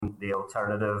the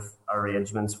alternative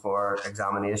arrangements for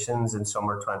examinations in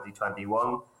summer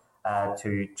 2021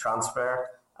 to transfer.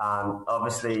 And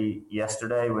obviously,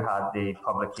 yesterday we had the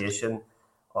publication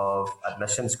of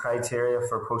admissions criteria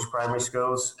for post-primary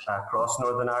schools across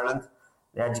Northern Ireland.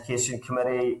 The Education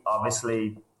Committee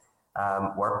obviously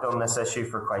worked on this issue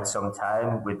for quite some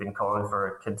time. We've been calling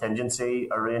for contingency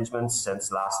arrangements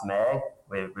since last May.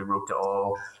 We wrote to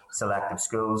all selective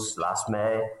schools last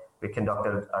May. We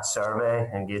conducted a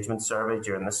survey, engagement survey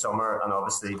during the summer, and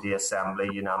obviously the Assembly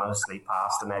unanimously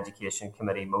passed an Education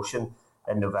Committee motion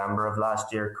in November of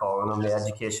last year calling on the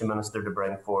Education Minister to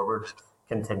bring forward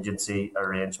contingency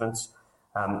arrangements.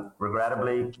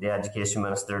 Regrettably, the Education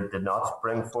Minister did not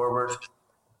bring forward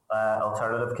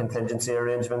alternative contingency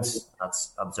arrangements.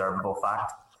 That's observable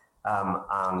fact.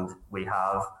 And we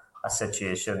have a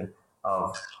situation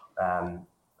of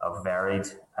varied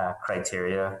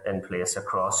criteria in place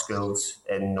across schools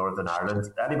in Northern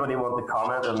Ireland. Anybody want to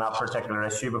comment on that particular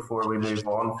issue before we move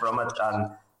on from it?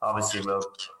 And obviously we'll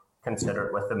consider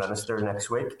it with the Minister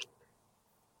next week.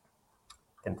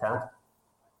 Content?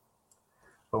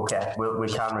 Okay, we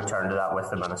can return to that with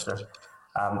the Minister.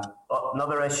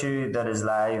 Another issue that is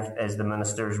live is the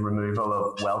Minister's removal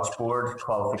of Welsh Board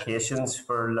qualifications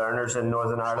for learners in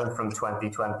Northern Ireland from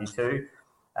 2022.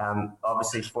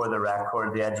 Obviously, for the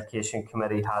record, the Education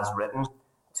Committee has written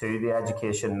to the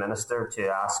Education Minister to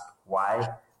ask why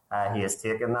he has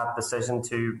taken that decision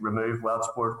to remove Welsh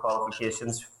Board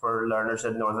qualifications for learners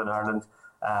in Northern Ireland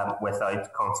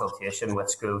without consultation with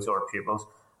schools or pupils.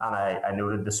 And I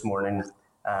noted this morning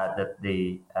that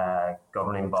the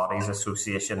Governing Bodies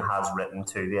Association has written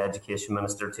to the Education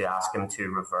Minister to ask him to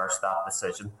reverse that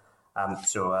decision.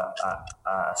 So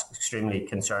extremely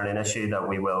concerning issue that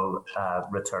we will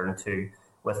return to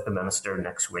with the Minister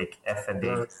next week, if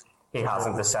indeed he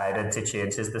hasn't decided to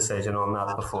change his decision on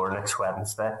that before next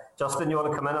Wednesday. Justin, you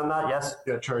want to come in on that? Yes?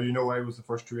 Yeah, Chair, I was the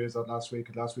first to raise that last week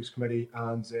at last week's committee,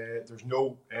 and there's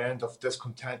no end of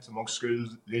discontent amongst school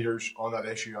leaders on that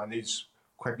issue, and needs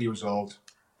quickly resolved.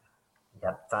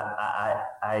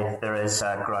 Yeah, there is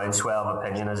a groundswell of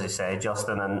opinion, as you say,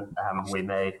 Justin, and we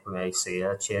may see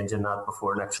a change in that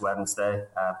before next Wednesday.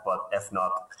 But if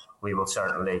not, we will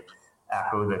certainly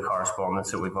echo the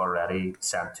correspondence that we've already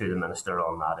sent to the Minister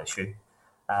on that issue.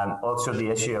 Also, the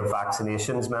issue of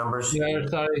vaccinations, members. Yeah,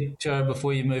 sorry, Chair,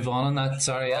 before you move on that,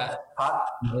 sorry, Pat?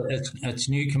 It's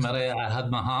new committee. I had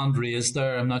my hand raised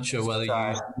there. I'm not sure whether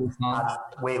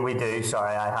we do.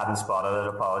 Sorry, I hadn't spotted it.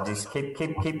 Apologies.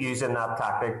 Keep using that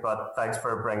tactic, but thanks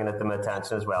for bringing it to my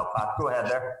attention as well, Pat. Go ahead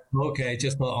there. Okay,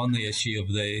 just on the issue of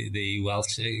the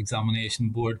Welsh Examination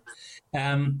Board.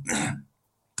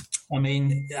 I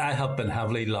mean, I have been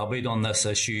heavily lobbied on this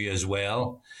issue as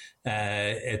well.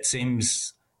 It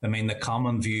seems, the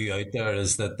common view out there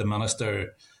is that the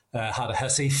Minister had a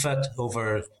hissy fit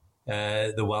over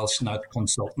the Welsh not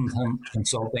consulting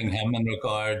him in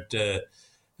regard to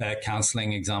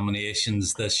cancelling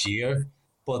examinations this year.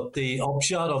 But the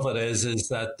upshot of it is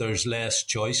that there's less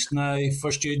choice now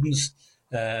for students.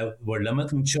 We're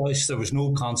limiting choice. There was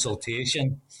no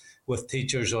consultation with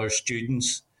teachers or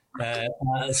students.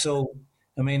 So,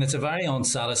 it's a very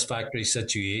unsatisfactory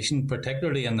situation,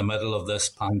 particularly in the middle of this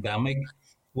pandemic,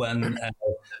 when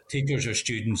teachers or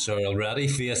students are already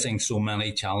facing so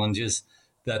many challenges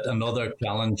that another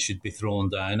challenge should be thrown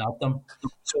down at them.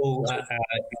 So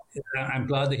I'm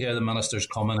glad to hear the Minister's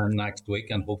coming in next week,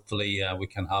 and hopefully we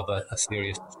can have a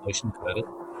serious discussion about it.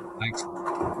 Thanks.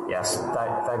 Yes,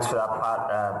 thanks for that,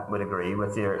 Pat. Would agree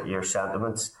with your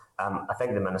sentiments. I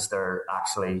think the Minister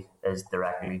actually is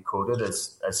directly quoted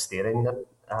as stating that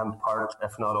part,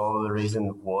 if not all of the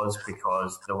reason, was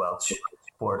because the Welsh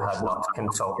Board had not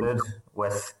consulted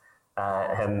with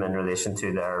him in relation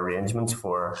to their arrangements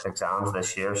for exams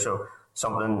this year. So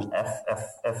something,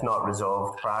 if not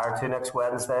resolved prior to next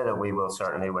Wednesday, that we will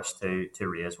certainly wish to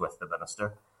raise with the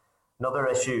Minister. Another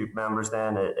issue, members,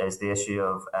 then, is the issue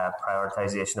of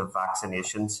prioritisation of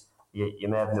vaccinations. You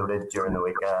may have noted during the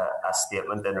week a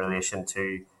statement in relation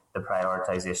to the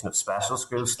prioritisation of special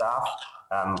school staff,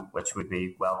 which would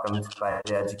be welcomed by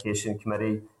the Education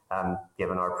Committee,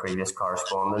 given our previous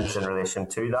correspondence in relation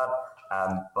to that.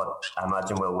 But I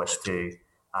imagine we'll wish to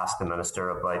ask the Minister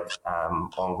about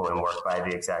ongoing work by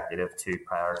the Executive to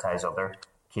prioritise other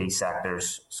key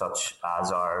sectors, such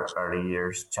as our early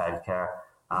years, childcare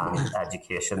and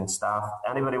education staff.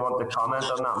 Anybody want to comment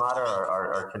on that matter,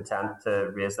 or content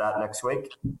to raise that next week?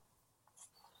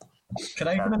 Can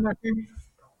I come in there too?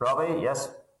 Robbie, yes.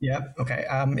 Yeah. Okay.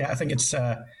 I think it's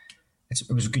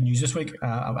it was good news this week.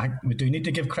 We do need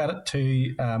to give credit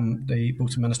to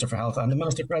both the Minister for Health and the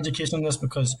Minister for Education on this,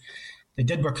 because they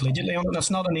did work collegiately on it. And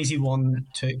it's not an easy one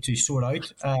to sort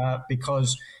out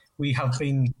because we have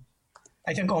been,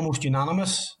 I think, almost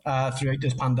unanimous throughout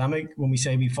this pandemic when we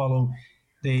say we follow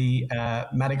the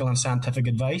medical and scientific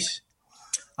advice.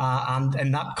 And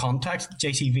in that context,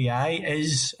 JCVI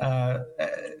is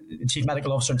Chief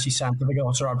Medical Officer and Chief Scientific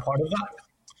Officer are part of that.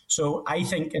 So I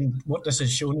think what this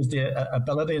has shown is the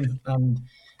ability and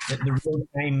the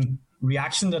real-time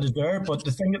reaction that is there. But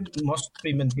the thing that must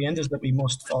be maintained is that we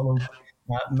must follow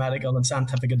medical and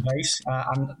scientific advice.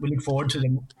 And we look forward to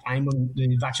the time when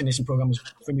the vaccination programme is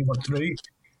fully worked through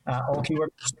all key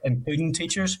workers, including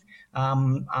teachers.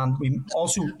 And we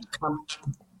also can't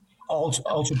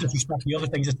also disrespect the other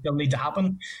things that still need to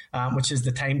happen, which is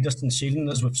the time distance shielding,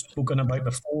 as we've spoken about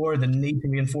before, the need to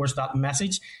reinforce that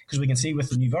message, because we can see with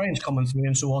the new variants coming through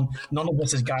and so on, none of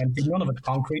this is guaranteed, none of it's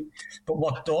concrete. But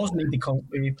what does need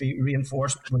to be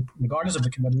reinforced, regardless of the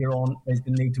committee you're on, is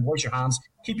the need to wash your hands,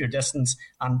 keep your distance,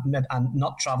 and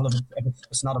not travel if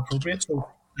it's not appropriate. So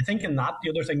I think in that, the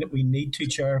other thing that we need to,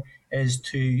 Chair, is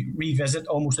to revisit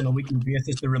almost on a weekly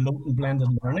basis the remote and blended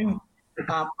learning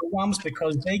programs,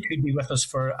 because they could be with us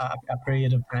for a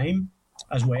period of time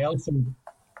as well. So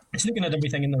it's looking at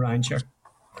everything in the round, Chair.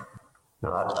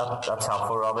 No, that's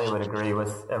helpful, Robbie. I would agree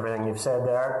with everything you've said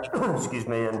there. Excuse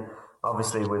me. And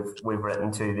obviously we've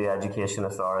written to the Education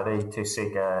Authority to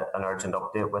seek an urgent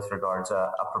update with regards to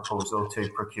a proposal to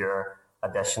procure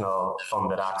additional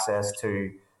funded access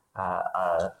to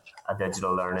a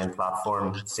digital learning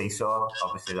platform, Seesaw.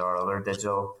 Obviously there are other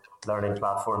digital learning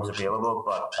platforms available,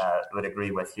 but I would agree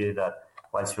with you that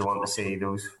whilst we want to see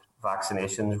those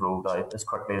vaccinations rolled out as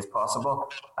quickly as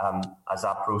possible, as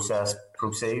that process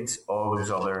proceeds, all those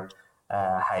other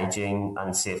hygiene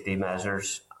and safety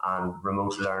measures and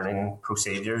remote learning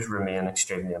procedures remain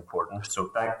extremely important.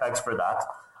 So thanks for that.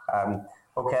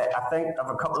 Okay, I think I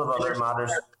have a couple of other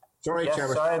matters. Sorry, yes,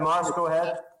 Chairman. Sorry, Mars, go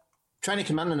ahead. Trying to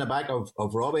come in the back of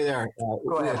Robbie there.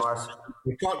 Go ahead, Mars.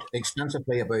 We talked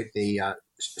extensively about the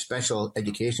special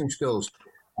education schools,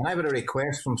 and I have a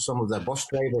request from some of the bus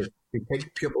drivers to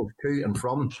take pupils to and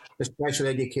from the special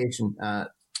education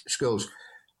schools.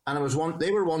 And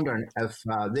they were wondering if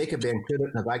they could be included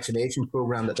in a vaccination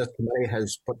programme that this committee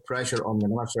has put pressure on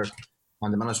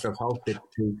the Minister of Health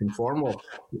to conform with.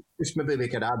 Just maybe we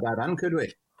could add that in, could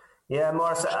we? Yeah,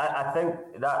 Morris, I think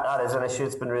that is an issue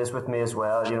that's been raised with me as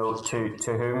well. You know,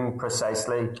 to whom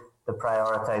precisely the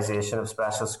prioritisation of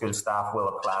special school staff will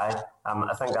apply.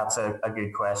 I think that's a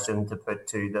good question to put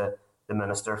to the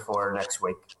Minister for next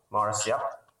week. Morris, yep.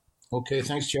 Okay,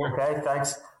 thanks, Chair. Okay,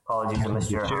 thanks. Apologies, I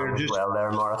missed your hand as well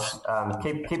there, Morris.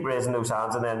 Keep raising those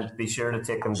hands, and then be sure to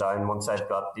take them down once I've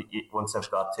got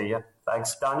to you.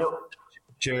 Thanks, Daniel.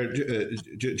 Chair,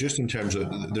 just in terms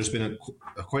of, there's been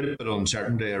quite a bit of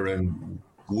uncertainty around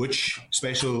which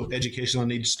special educational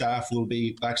needs staff will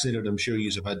be vaccinated. I'm sure you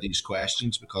have had these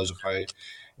questions because of how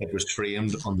it was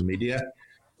framed on the media.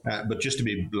 But just to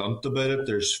be blunt about it,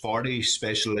 there's 40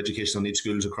 special educational needs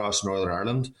schools across Northern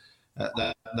Ireland.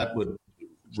 That would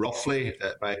roughly,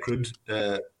 by a crude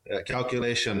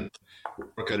calculation,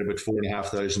 work out about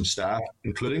 4,500 staff,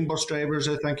 including bus drivers,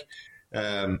 I think,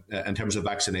 in terms of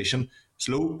vaccination.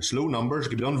 Slow numbers. It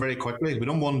can be done very quickly. It can be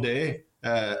done one day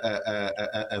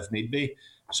if need be.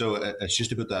 So it's just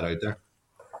to put that out there.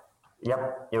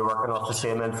 Yep, you're working off the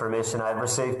same information I've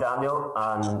received, Daniel,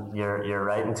 and you're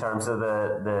right in terms of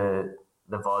the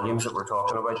volumes that we're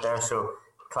talking about there. So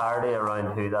clarity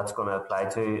around who that's going to apply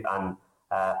to and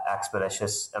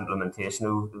expeditious implementation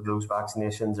of those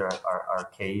vaccinations are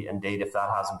key. Indeed, if that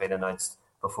hasn't been announced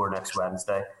before next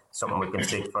Wednesday, something we can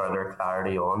seek further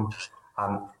clarity on.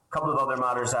 A couple of other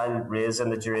matters I'll raise in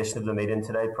the duration of the meeting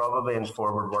today, probably in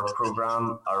forward work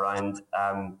programme around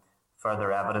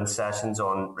further evidence sessions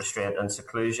on restraint and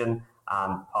seclusion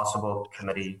and possible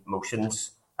committee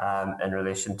motions in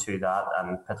relation to that,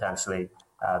 and potentially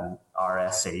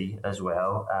RSE as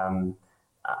well.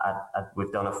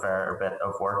 We've done a fair bit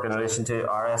of work in relation to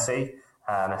RSE,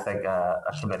 and I think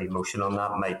a committee motion on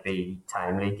that might be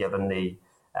timely given the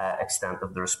extent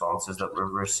of the responses that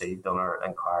we've received on our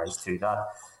inquiries to that.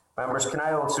 Members, can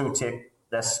I also take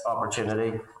this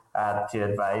opportunity to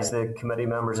advise the committee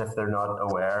members, if they're not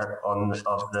aware,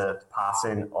 of the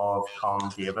passing of Colin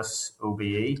Davis,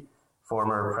 OBE,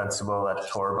 former principal at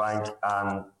Torbank,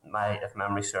 and if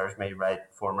memory serves me right,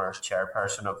 former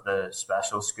chairperson of the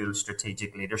Special School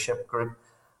Strategic Leadership Group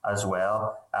as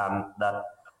well. That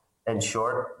in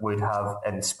short, would have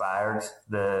inspired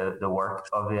the work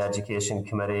of the Education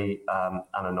Committee and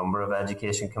a number of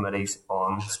education committees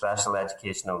on special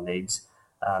educational needs.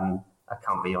 It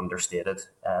can't be understated.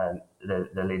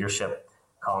 The leadership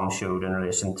column showed in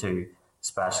relation to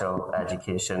special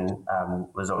education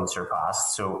was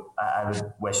unsurpassed. So I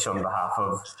would wish on behalf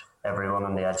of everyone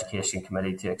on the Education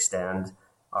Committee to extend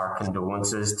our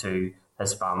condolences to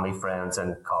his family, friends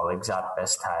and colleagues at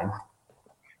this time.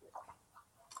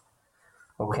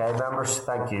 Okay, members,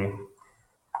 thank you.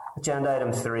 Agenda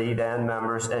item 3 then,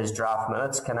 members, is draft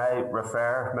minutes. Can I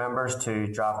refer members to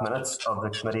draft minutes of the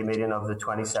committee meeting of the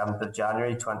 27th of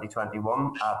January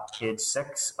 2021 at page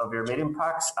 6 of your meeting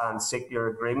packs and seek your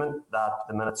agreement that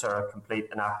the minutes are a complete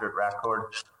and accurate record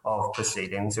of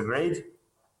proceedings. Agreed?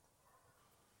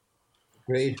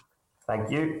 Agreed.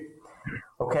 Thank you.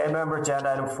 Okay, member,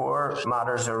 agenda item 4,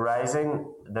 matters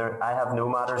arising. I have no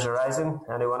matters arising.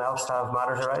 Anyone else have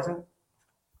matters arising?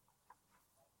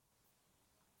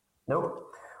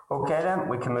 Nope. Okay then,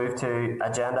 we can move to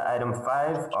agenda item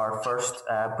 5, our first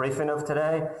briefing of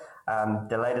today. I'm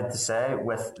delighted to say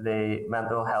with the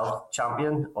mental health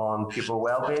champion on pupil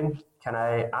wellbeing. Can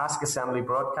I ask Assembly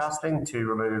Broadcasting to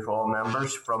remove all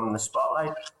members from the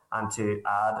spotlight and to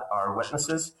add our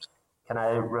witnesses? Can I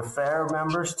refer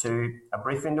members to a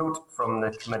briefing note from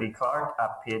the committee clerk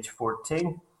at page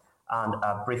 14 and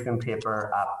a briefing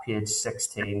paper at page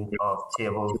 16 of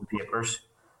tabled papers?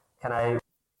 Can I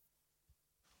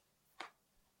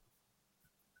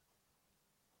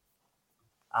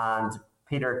and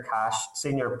Peter Cash,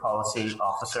 Senior Policy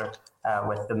Officer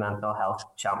with the Mental Health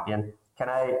Champion. Can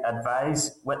I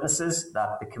advise witnesses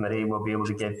that the committee will be able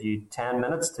to give you 10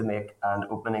 minutes to make an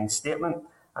opening statement,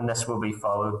 and this will be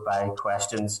followed by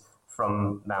questions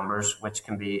from members which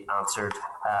can be answered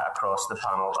across the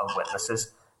panel of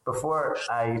witnesses. Before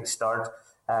I start,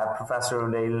 Professor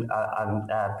O'Neill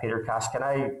and Peter Cash, can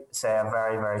I say a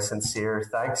very, very sincere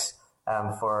thanks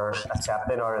for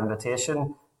accepting our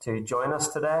invitation to join us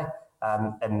today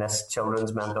in this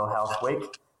Children's Mental Health Week.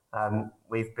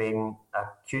 We've been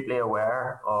acutely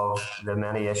aware of the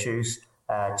many issues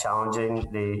challenging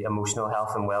the emotional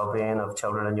health and well-being of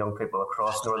children and young people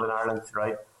across Northern Ireland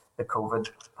throughout the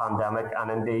COVID pandemic, and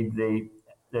indeed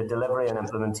the delivery and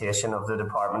implementation of the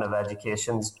Department of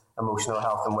Education's emotional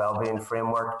health and well-being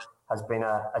framework has been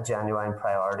a genuine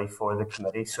priority for the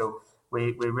committee. So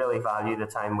we really value the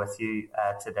time with you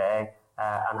today.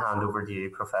 And hand over to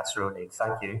you, Professor O'Neill.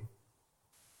 Thank you.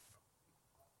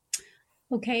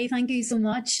 Okay, thank you so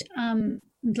much. I'm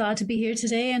glad to be here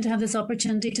today and to have this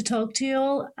opportunity to talk to you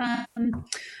all.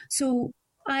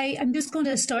 I'm just going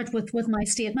to start with my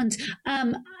statement.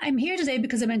 I'm here today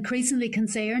because I'm increasingly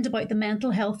concerned about the mental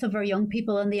health of our young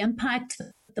people and the impact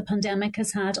that the pandemic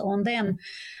has had on them.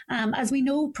 As we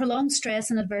know, prolonged stress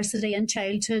and adversity in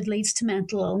childhood leads to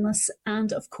mental illness,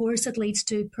 and of course it leads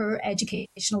to poor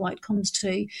educational outcomes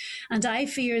too. And I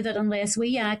fear that unless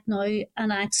we act now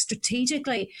and act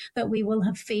strategically, that we will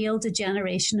have failed a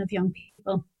generation of young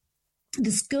people. The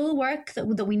school work that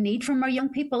we need from our young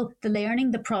people, the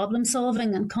learning, the problem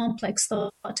solving and complex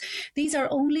thought, these are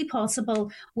only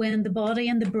possible when the body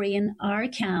and the brain are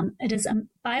calm. It is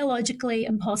biologically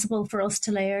impossible for us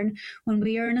to learn when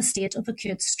we are in a state of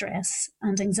acute stress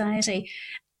and anxiety.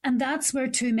 And that's where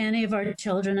too many of our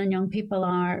children and young people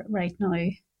are right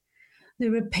now. The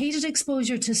repeated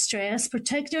exposure to stress,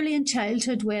 particularly in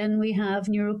childhood when we have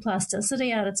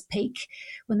neuroplasticity at its peak,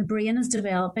 when the brain is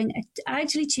developing, it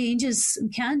actually changes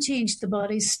and can change the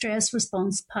body's stress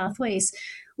response pathways,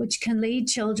 which can lead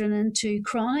children into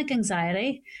chronic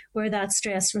anxiety, where that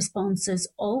stress response is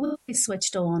always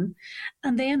switched on.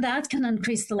 And then that can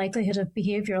increase the likelihood of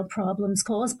behavioural problems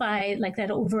caused by that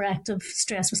overactive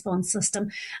stress response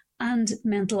system and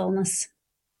mental illness.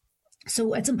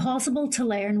 So it's impossible to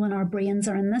learn when our brains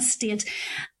are in this state.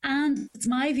 And it's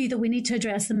my view that we need to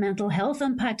address the mental health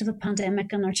impact of the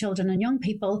pandemic on our children and young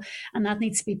people, and that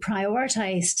needs to be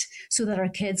prioritised so that our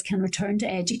kids can return to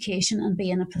education and be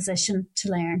in a position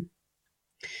to learn.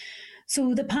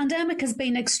 So the pandemic has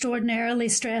been extraordinarily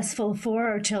stressful for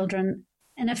our children.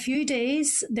 In a few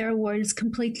days, their worlds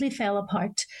completely fell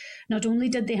apart. Not only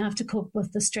did they have to cope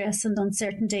with the stress and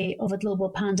uncertainty of a global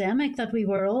pandemic that we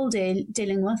were all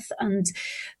dealing with and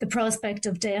the prospect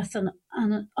of death on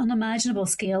an unimaginable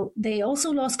scale, they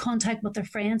also lost contact with their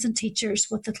friends and teachers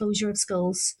with the closure of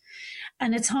schools.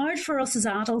 And it's hard for us as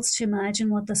adults to imagine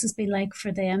what this has been like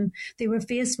for them. They were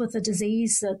faced with a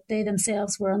disease that they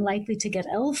themselves were unlikely to get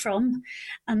ill from.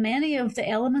 And many of the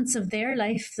elements of their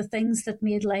life, the things that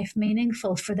made life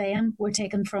meaningful for them, were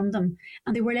taken from them.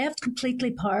 And they were left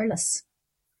completely powerless.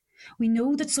 We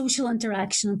know that social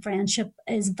interaction and friendship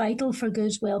is vital for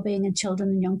good well-being in children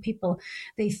and young people.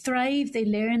 They thrive, they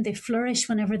learn, they flourish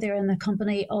whenever they're in the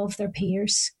company of their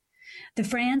peers. The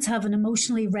friends have an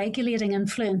emotionally regulating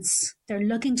influence. They're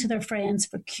looking to their friends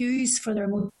for cues for their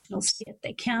emotional state.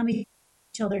 They calm each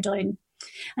other down.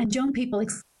 And young people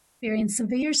experience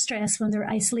severe stress when they're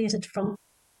isolated from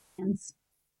friends.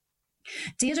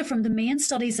 Data from the main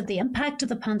studies of the impact of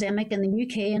the pandemic in the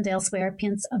UK and elsewhere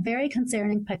paints a very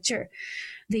concerning picture.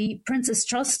 The Prince's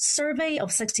Trust survey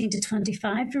of 16 to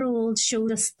 25-year-olds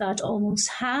showed us that almost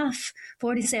half,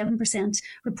 47%,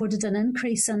 reported an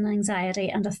increase in anxiety,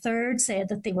 and a third said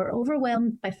that they were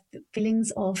overwhelmed by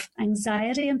feelings of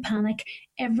anxiety and panic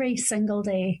every single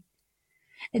day.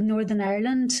 In Northern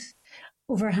Ireland,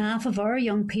 over half of our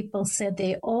young people said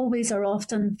they always or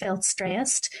often felt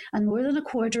stressed, and more than a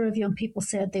quarter of young people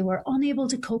said they were unable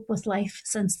to cope with life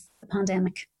since the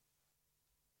pandemic.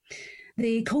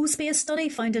 The CoSpace study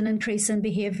found an increase in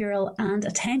behavioural and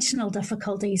attentional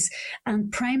difficulties,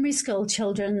 and primary school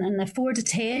children in the 4 to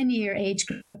 10 year age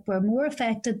group were more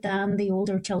affected than the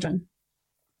older children.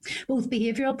 Both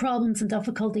behavioural problems and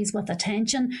difficulties with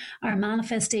attention are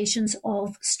manifestations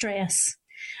of stress.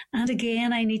 And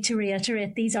again, I need to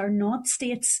reiterate, these are not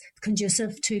states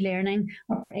conducive to learning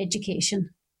or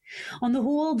education. On the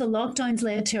whole, the lockdowns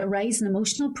led to a rise in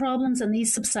emotional problems, and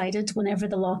these subsided whenever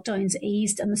the lockdowns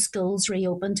eased and the schools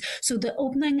reopened. So the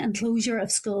opening and closure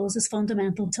of schools is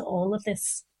fundamental to all of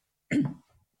this.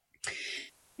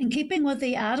 In keeping with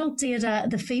the adult data,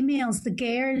 the females, the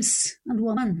girls and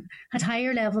women, had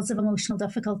higher levels of emotional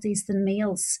difficulties than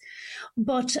males.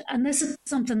 But, and this is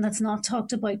something that's not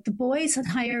talked about, the boys had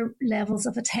higher levels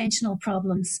of attentional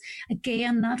problems.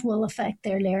 Again, that will affect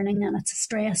their learning, and it's a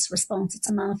stress response. It's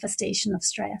a manifestation of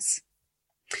stress.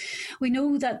 We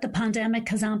know that the pandemic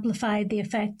has amplified the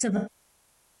effects of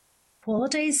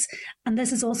inequalities, and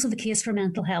this is also the case for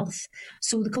mental health.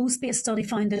 So the CoSpace study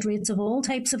found that rates of all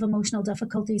types of emotional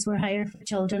difficulties were higher for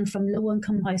children from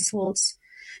low-income households.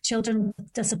 Children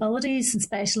with disabilities and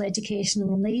special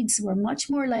educational needs were much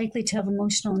more likely to have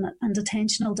emotional and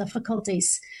attentional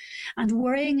difficulties. And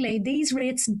worryingly, these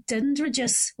rates didn't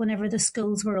reduce whenever the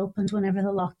schools were opened, whenever the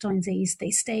lockdowns eased.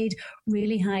 They stayed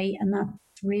really high, and that's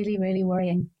really, really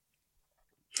worrying.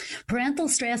 Parental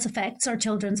stress affects our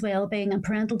children's well-being, and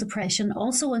parental depression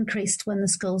also increased when the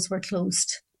schools were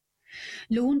closed.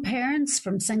 Lone parents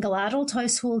from single adult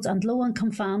households and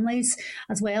low-income families,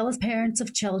 as well as parents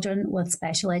of children with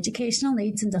special educational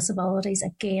needs and disabilities,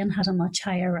 again had a much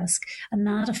higher risk, and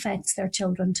that affects their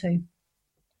children too.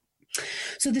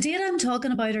 So the data I'm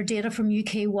talking about are data from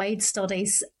UK-wide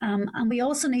studies, and we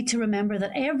also need to remember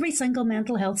that every single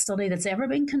mental health study that's ever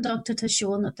been conducted has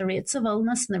shown that the rates of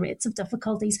illness and the rates of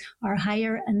difficulties are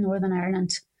higher in Northern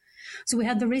Ireland. So we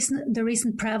had the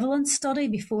recent prevalence study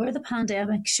before the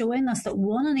pandemic showing us that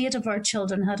 1 in 8 of our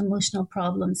children had emotional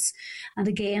problems. And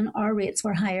again, our rates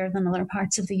were higher than other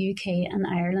parts of the UK and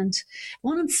Ireland.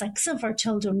 1 in 6 of our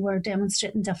children were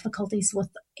demonstrating difficulties with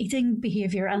eating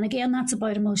behaviour. And again, that's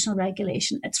about emotional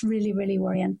regulation. It's really, really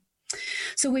worrying.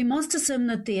 So we must assume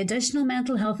that the additional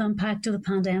mental health impact of the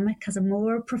pandemic has a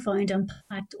more profound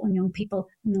impact on young people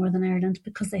in Northern Ireland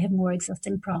because they have more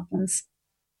existing problems.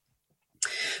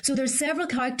 So there's several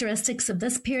characteristics of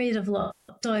this period of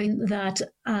lockdown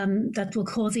that will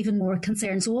cause even more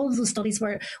concern. So all of those studies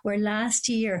were last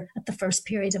year at the first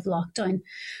period of lockdown.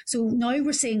 So now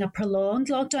we're seeing a prolonged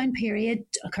lockdown period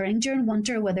occurring during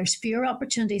winter where there's fewer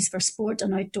opportunities for sport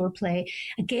and outdoor play.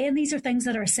 Again, these are things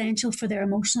that are essential for their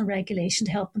emotional regulation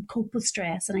to help them cope with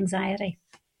stress and anxiety.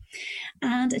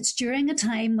 And it's during a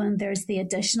time when there's the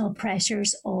additional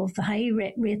pressures of the high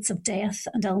rates of death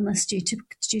and illness due to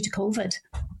COVID.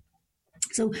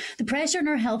 So the pressure in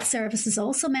our health services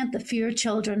also meant that fewer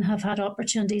children have had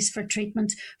opportunities for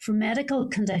treatment for medical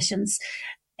conditions.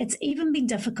 It's even been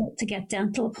difficult to get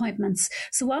dental appointments.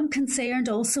 So I'm concerned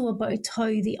also about how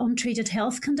the untreated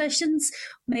health conditions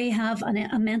may have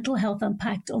a mental health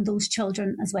impact on those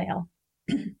children as well.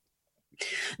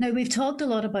 Now, we've talked a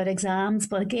lot about exams,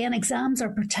 but again, exams are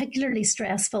particularly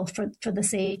stressful for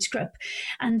this age group.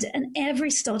 And in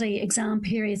every study, exam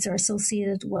periods are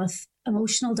associated with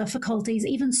emotional difficulties,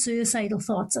 even suicidal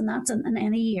thoughts, and that's in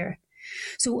any year.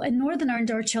 So in Northern Ireland,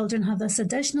 our children have this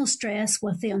additional stress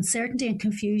with the uncertainty and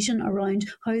confusion around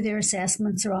how their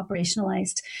assessments are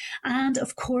operationalised. And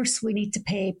of course, we need to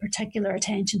pay particular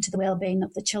attention to the well-being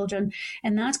of the children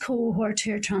in that cohort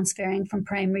who are transferring from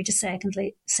primary to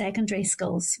secondary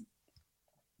schools.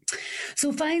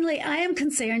 So finally, I am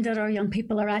concerned that our young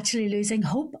people are actually losing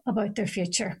hope about their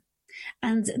future.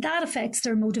 And that affects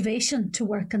their motivation to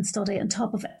work and study on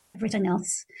top of everything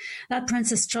else. That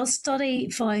Princess Trust study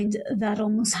found that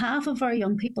almost half of our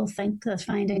young people think that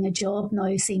finding a job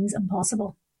now seems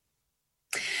impossible.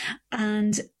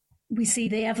 And we see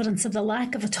the evidence of the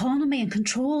lack of autonomy and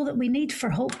control that we need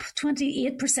for hope.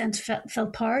 28%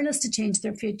 felt powerless to change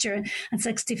their future, and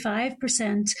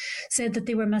 65% said that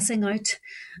they were missing out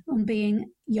on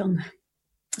being young.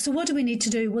 So what do we need to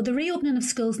do? Well, the reopening of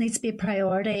schools needs to be a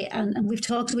priority, and we've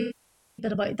talked a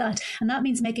bit about that. And that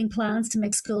means making plans to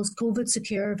make schools COVID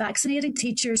secure, vaccinating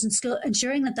teachers and school,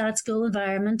 ensuring that school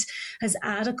environment has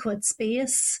adequate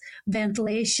space,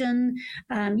 ventilation,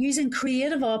 using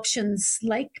creative options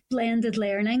like blended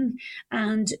learning,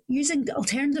 and using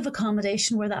alternative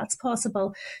accommodation where that's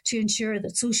possible to ensure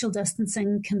that social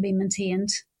distancing can be maintained.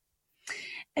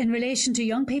 In relation to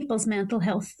young people's mental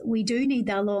health, we do need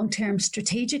that long-term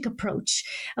strategic approach,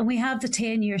 and we have the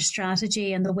 10-year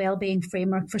strategy and the wellbeing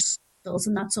framework for schools,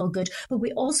 and that's all good. But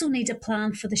we also need a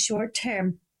plan for the short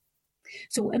term.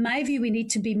 So in my view, we need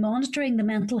to be monitoring the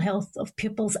mental health of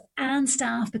pupils and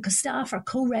staff, because staff are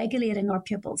co-regulating our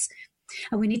pupils,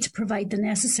 and we need to provide the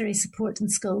necessary support in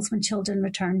schools when children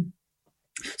return.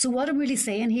 So what I'm really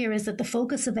saying here is that the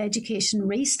focus of Education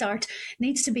Restart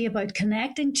needs to be about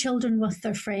connecting children with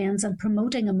their friends and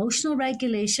promoting emotional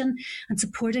regulation and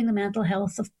supporting the mental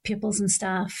health of pupils and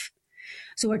staff.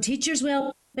 So our teachers'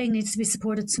 wellbeing needs to be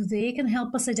supported so they can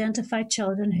help us identify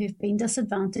children who've been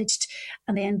disadvantaged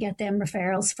and then get them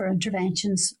referrals for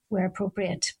interventions where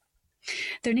appropriate.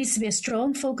 There needs to be a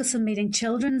strong focus on meeting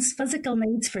children's physical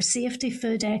needs for safety,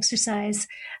 food, exercise,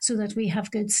 so that we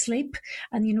have good sleep.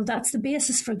 And, that's the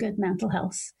basis for good mental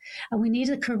health. And we need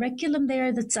a curriculum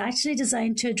there that's actually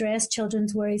designed to address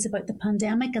children's worries about the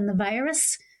pandemic and the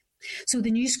virus. So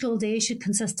the new school day should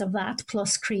consist of that,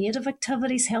 plus creative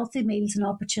activities, healthy meals, and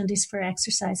opportunities for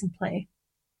exercise and play.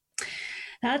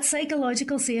 That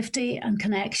psychological safety and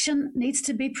connection needs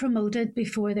to be promoted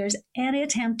before there's any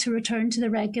attempt to return to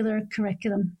the regular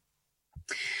curriculum.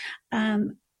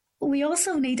 We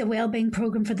also need a wellbeing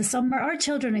programme for the summer. Our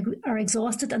children are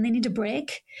exhausted and they need a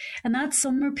break. And that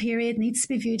summer period needs to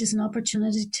be viewed as an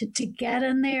opportunity to get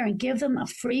in there and give them a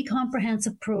free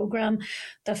comprehensive programme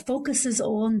that focuses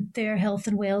on their health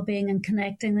and wellbeing and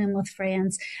connecting them with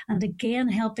friends. And again,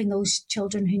 helping those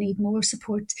children who need more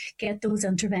support get those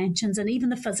interventions, and even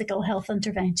the physical health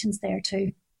interventions there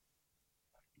too.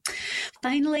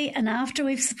 Finally, and after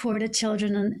we've supported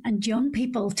children and young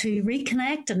people to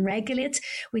reconnect and regulate,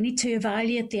 we need to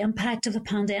evaluate the impact of the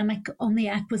pandemic on the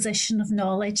acquisition of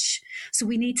knowledge. So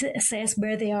we need to assess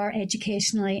where they are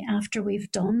educationally after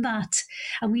we've done that.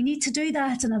 And we need to do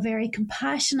that in a very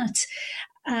compassionate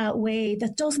way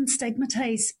that doesn't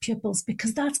stigmatise pupils,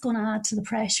 because that's going to add to the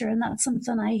pressure. And that's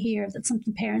something I hear, that's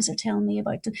something parents are telling me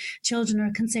about. The children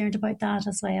are concerned about that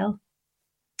as well.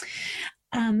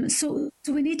 So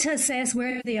we need to assess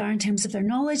where they are in terms of their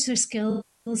knowledge, their skills,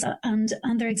 and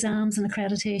their exams and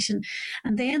accreditation.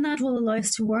 And then that will allow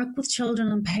us to work with children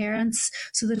and parents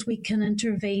so that we can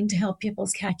intervene to help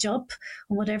pupils catch up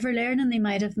on whatever learning they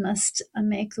might have missed and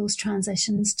make those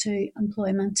transitions to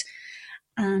employment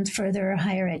and further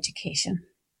higher education.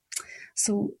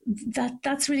 So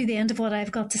that's really the end of what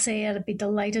I've got to say. I'd be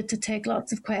delighted to take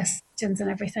lots of questions and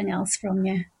everything else from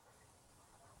you.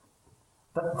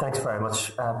 Thanks very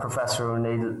much, Professor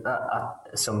O'Neill.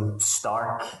 Some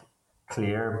stark,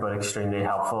 clear, but extremely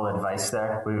helpful advice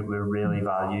there. We really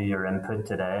value your input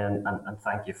today, and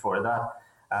thank you for that.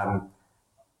 I'm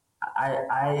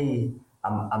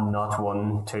not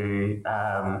one to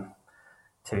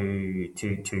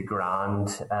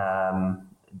grand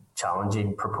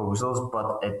challenging proposals,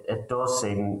 but it does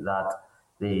seem that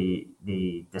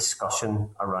the discussion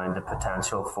around the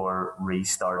potential for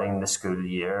restarting the school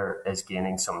year is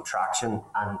gaining some traction,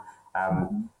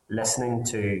 and listening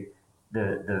to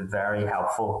the very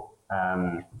helpful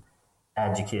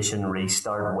Education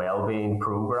Restart Wellbeing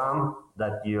Programme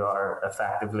that you are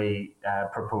effectively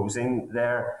proposing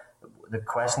there, the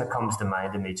question that comes to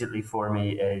mind immediately for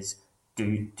me is,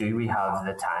 do we have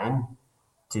the time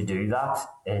to do that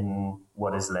in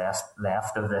what is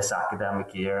left of this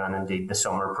academic year, and indeed the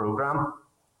summer programme?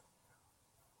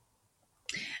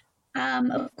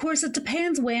 Of course, it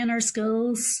depends when our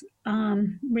schools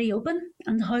reopen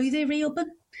and how they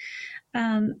reopen.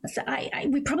 So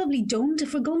we probably don't.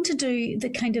 If we're going to do the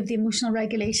kind of the emotional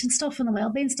regulation stuff and the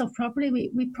wellbeing stuff properly,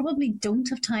 we probably don't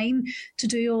have time to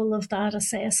do all of that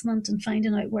assessment and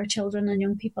finding out where children and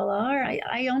young people are.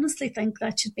 I honestly think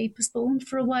that should be postponed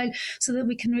for a while so that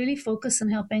we can really focus on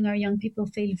helping our young people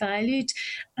feel valued,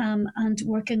 and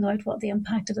working out what the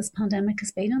impact of this pandemic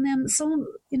has been on them. Some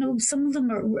of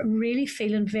them are really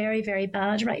feeling very, very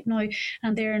bad right now,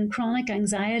 and they're in chronic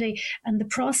anxiety, and the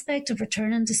prospect of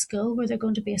returning to school where they're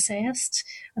going to be assessed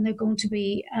and they're going to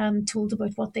be told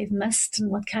about what they've missed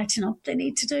and what catching up they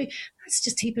need to do. That's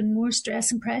just heaping more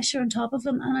stress and pressure on top of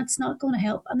them, and it's not going to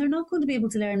help. And they're not going to be able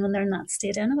to learn when they're in that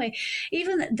state anyway.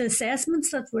 Even the assessments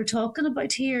that we're talking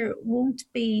about here won't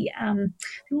be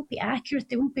accurate.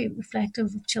 They won't be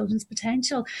reflective of children's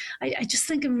potential. I just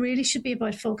think it really should be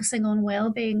about focusing on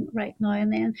well-being right now,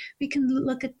 and then we can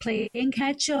look at playing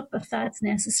catch up if that's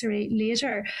necessary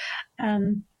later.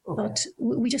 But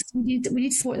we need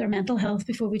to support their mental health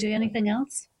before we do anything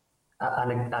else.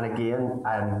 And again,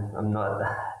 I'm not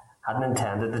hadn't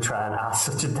intended to try and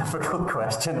ask such a difficult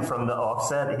question from the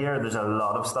offset here. There's a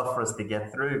lot of stuff for us to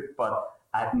get through, but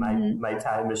my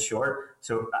time is short.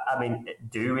 So, I mean,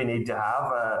 do we need to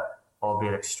have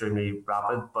albeit extremely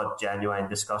rapid but genuine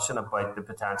discussion about the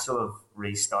potential of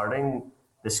restarting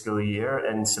the school year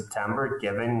in September,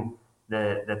 given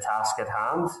the task at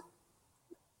hand?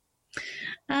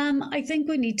 I think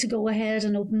we need to go ahead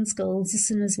and open schools as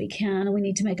soon as we can, and we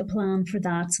need to make a plan for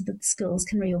that so that schools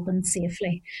can reopen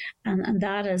safely. And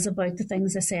that is about the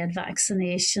things I said: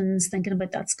 vaccinations, thinking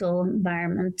about that school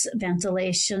environment,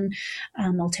 ventilation,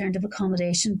 alternative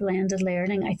accommodation, blended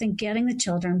learning. I think getting the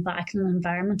children back in an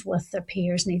environment with their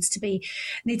peers needs to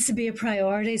be a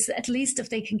priority. So at least if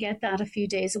they can get that a few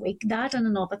days a week, that in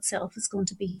and of itself is going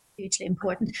to be hugely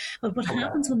important. But what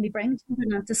happens when we bring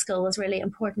children into school is really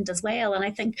important as well. And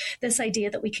I think this idea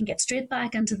that we can get straight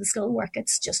back into the schoolwork,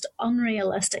 it's just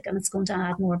unrealistic, and it's going to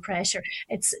add more pressure.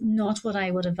 It's not what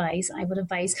I would advise. I would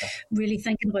advise really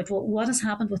thinking about what has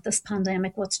happened with this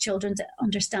pandemic, what's children's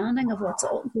understanding of what's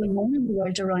going on in the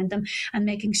world around them, and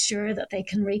making sure that they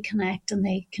can reconnect and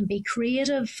they can be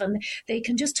creative and they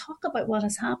can just talk about what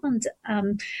has happened,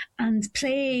 and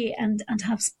play and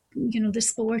have the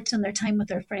sport and their time with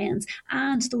their friends,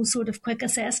 and those sort of quick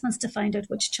assessments to find out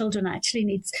which children actually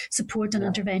needs support and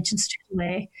intervention straight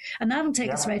away. And that'll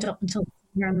take us right up until,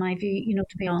 in my view,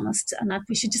 to be honest, and that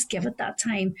we should just give it that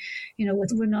time.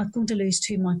 We're not going to lose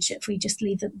too much if we just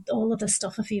leave all of this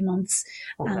stuff a few months,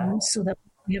 so that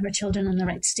we have our children in the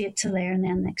right state to learn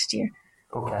then next year.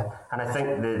 Okay, and I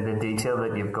think the detail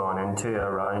that you've gone into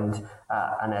around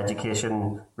an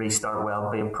education restart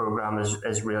wellbeing program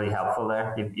is really helpful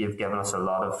there. You've given us a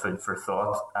lot of food for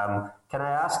thought. Can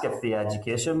I ask if the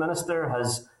Education Minister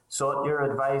has sought your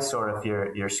advice, or if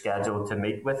you're scheduled to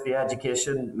meet with the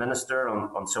Education Minister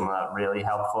on some of that really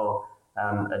helpful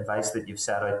advice that you've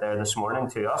set out there this morning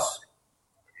to us?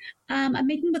 I'm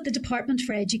meeting with the Department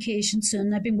for Education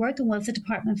soon. I've been working with the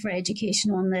Department for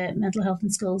Education on the Mental Health in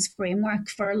Schools framework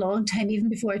for a long time, even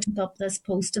before I took up this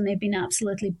post, and they've been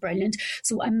absolutely brilliant.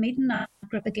 So I'm meeting that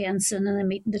group again soon, and I'm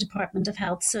meeting the Department of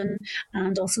Health soon,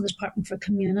 and also the Department for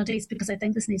Communities, because I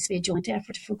think this needs to be a joint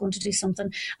effort if we're going to do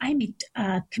something. I meet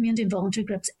community and voluntary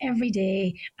groups every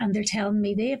day, and they're telling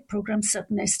me they have programs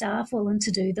sitting their staff willing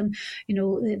to do them.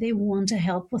 They want to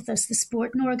help with this. The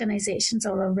sporting organisations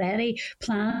are already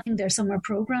planning their summer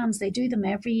programs. They do them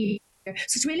every year. So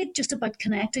it's really just about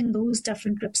connecting those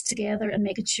different groups together and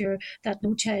making sure that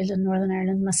no child in Northern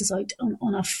Ireland misses out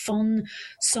on a fun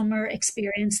summer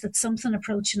experience that's something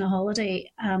approaching a holiday.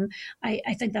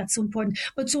 I think that's so important.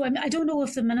 But so I don't know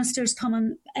if the Minister's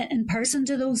coming in person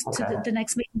to those to the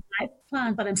next meeting I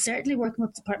plan, but I'm certainly working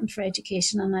with the Department for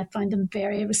Education, and I find them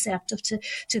very receptive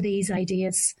to these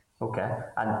ideas. Okay,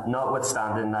 and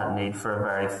notwithstanding that need for a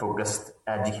very focused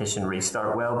education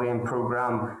restart wellbeing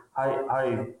program,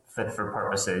 how fit for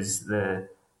purpose is the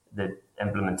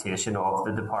implementation of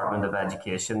the Department of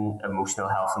Education emotional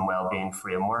health and wellbeing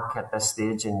framework at this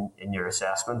stage in your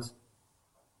assessment?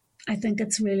 I think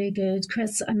it's really good,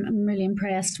 Chris. I'm really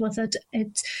impressed with it.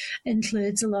 It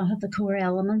includes a lot of the core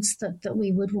elements that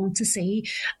we would want to see.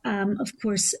 Of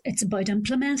course, it's about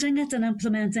implementing it and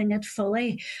implementing it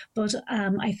fully. But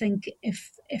I think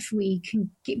if we can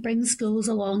bring schools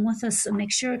along with us and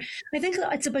make sure, I think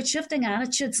it's about shifting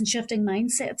attitudes and shifting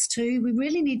mindsets too. We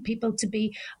really need people to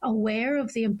be aware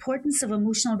of the importance of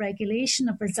emotional regulation,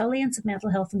 of resilience, of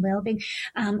mental health and wellbeing,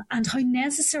 and how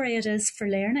necessary it is for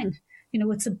learning.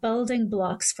 It's a building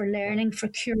blocks for learning, for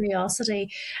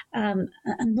curiosity. And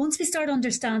once we start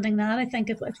understanding that, I think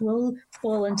it will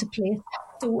fall into place.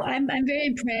 So I'm very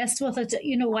impressed with it.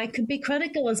 I could be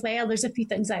critical as well. There's a few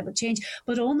things I would change.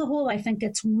 But on the whole, I think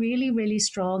it's really, really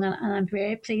strong. And I'm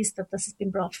very pleased that this has been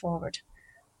brought forward.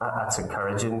 That's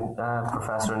encouraging,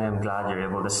 Professor, and I'm glad you're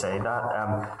able to say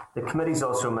that. The committee's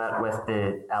also met with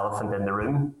the Elephant in the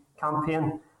Room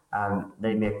campaign.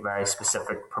 They make very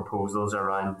specific proposals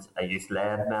around a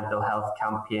youth-led mental health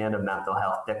campaign, a mental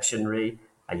health dictionary,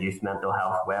 a youth mental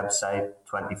health website,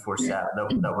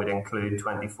 24/7 that would include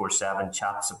 24/7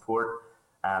 chat support,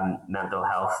 mental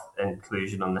health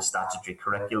inclusion on the statutory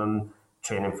curriculum,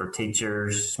 training for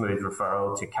teachers, smooth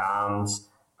referral to CAMHS,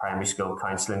 primary school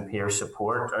counselling, peer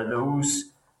support. Are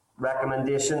those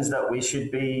recommendations that we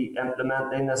should be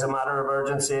implementing as a matter of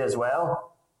urgency as well?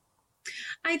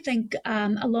 I think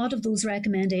a lot of those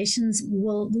recommendations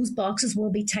those boxes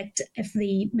will be ticked if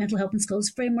the mental health in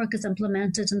schools framework is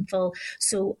implemented in full.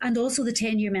 So, and also the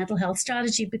 10-year mental health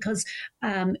strategy, because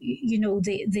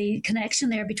the connection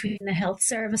there between the health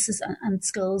services and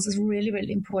schools is really,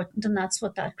 really important, and that's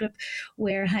what that group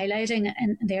were highlighting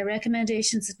in their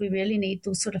recommendations. That we really need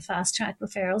those sort of fast track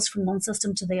referrals from one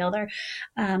system to the other.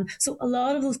 So a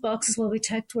lot of those boxes will be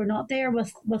ticked. We're not there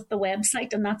with the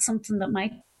website, and that's something that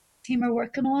my team are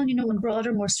working on, and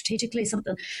broader, more strategically,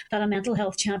 something that a mental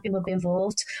health champion will be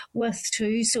involved with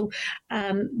too. So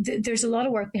there's a lot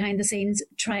of work behind the scenes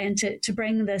trying to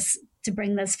bring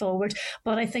this forward.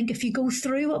 But I think if you go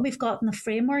through what we've got in the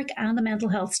framework and the mental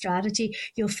health strategy,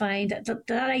 you'll find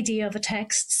that idea of a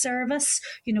text service,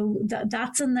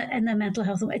 that's in the mental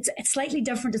health. It's slightly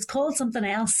different. It's called something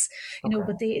else,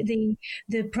 but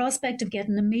the prospect of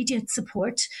getting immediate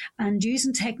support and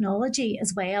using technology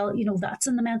as well, that's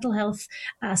in the mental health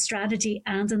strategy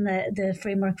and in the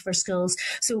framework for schools.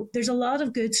 So there's a lot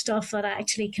of good stuff that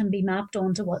actually can be mapped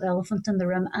onto what Elephant in the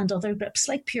Room and other groups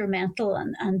like Pure Mental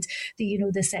and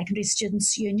the Secondary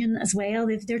Students' Union as well.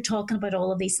 They're talking about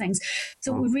all of these things.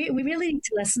 So we really need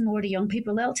to listen more to young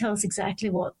people. They'll tell us exactly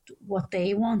what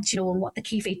they want, and what the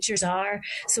key features are.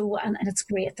 So, and it's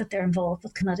great that they're involved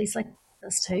with committees like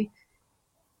this too.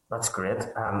 That's great.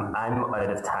 I'm out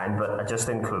of time, but just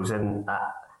in closing,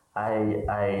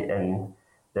 I in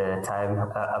the time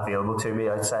available to me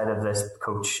outside of this,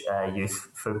 coach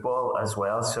youth football as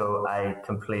well. So I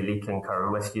completely concur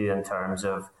with you in terms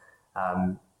of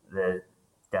the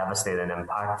devastating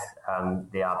impact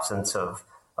the absence of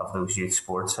those youth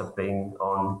sports have been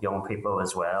on young people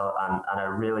as well. And I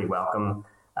really welcome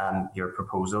your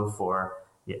proposal for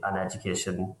an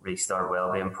education restart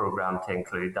wellbeing programme to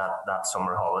include that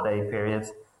summer holiday period,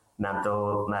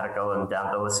 mental, medical and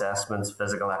dental assessments,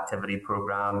 physical activity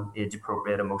programme,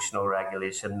 age-appropriate emotional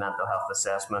regulation, mental health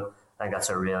assessment. I think that's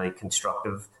a really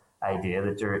constructive idea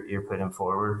that you're putting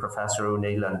forward, Professor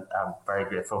O'Neill, and I'm very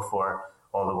grateful for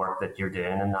all the work that you're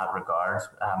doing in that regard.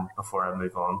 Before I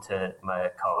move on to my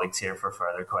colleagues here for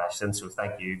further questions, so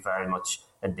thank you very much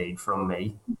indeed from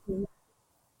me.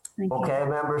 Okay,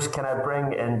 members, can I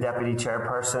bring in Deputy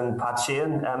Chairperson Pat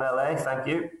Sheehan, MLA? Thank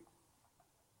you.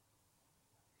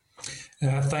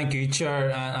 Thank you,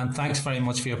 Chair, and thanks very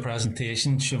much for your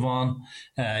presentation, Siobhan.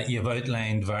 You've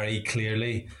outlined very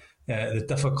clearly the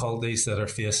difficulties that are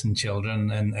facing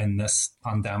children in this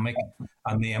pandemic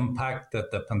and the impact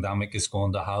that the pandemic is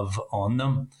going to have on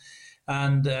them.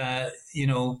 And,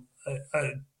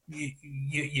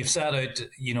 you've set out,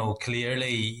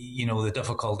 clearly, the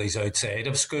difficulties outside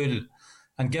of school.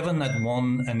 And given that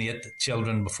 1 in 8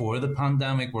 children before the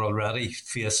pandemic were already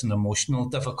facing emotional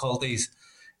difficulties,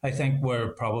 I think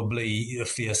we're probably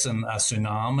facing a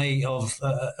tsunami of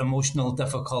emotional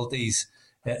difficulties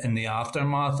in the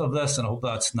aftermath of this, and I hope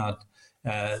that's not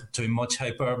too much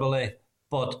hyperbole.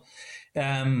 But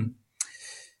in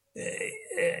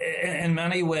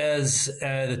many ways,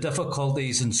 the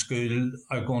difficulties in school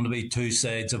are going to be two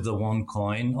sides of the one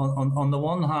coin. On the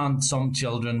one hand, some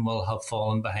children will have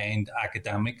fallen behind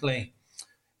academically,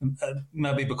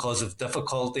 maybe because of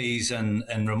difficulties in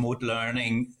remote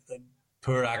learning,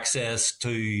 poor access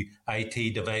to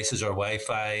IT devices or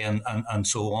Wi-Fi and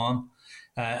so on.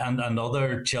 And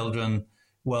other children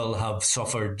will have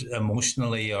suffered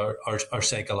emotionally or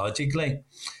psychologically.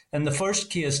 In the first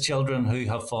case, children who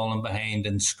have fallen behind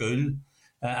in school,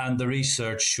 and the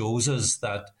research shows us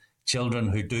that children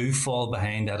who do fall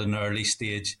behind at an early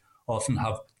stage often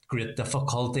have great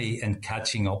difficulty in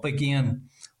catching up again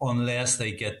unless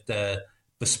they get the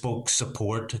bespoke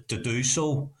support to do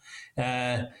so.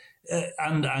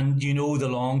 and the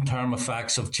long-term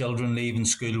effects of children leaving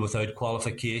school without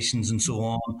qualifications and so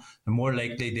on are more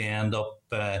likely to end up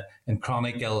in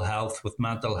chronic ill health with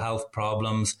mental health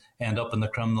problems, end up in the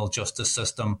criminal justice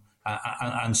system,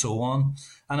 and so on.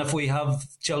 And if we have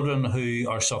children who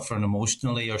are suffering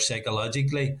emotionally or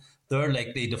psychologically, they're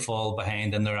likely to fall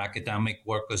behind in their academic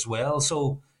work as well.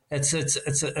 So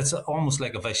it's almost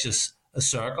like a vicious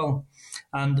circle.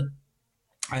 And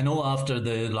I know after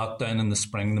the lockdown in the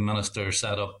spring, the minister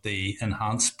set up the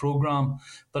Enhanced programme,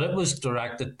 but it was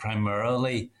directed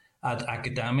primarily at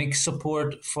academic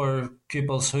support for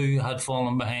pupils who had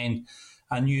fallen behind.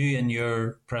 And you, in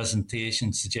your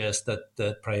presentation, suggest that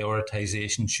the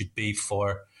prioritisation should be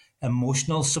for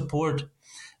emotional support.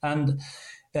 And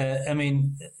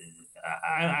I'm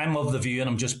of the view, and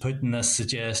I'm just putting this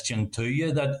suggestion to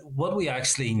you, that what we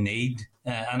actually need,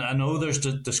 and I know there's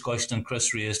the discussion, and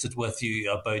Chris raised it with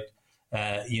you about,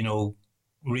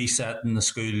 resetting the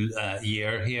school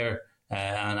year here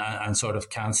and sort of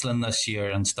cancelling this year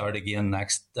and start again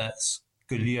next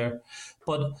school year.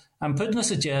 But I'm putting a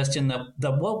suggestion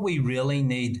that what we really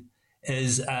need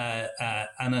is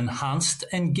an enhanced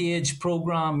Engage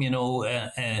programme,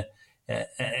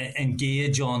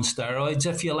 Engage on steroids,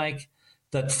 if you like,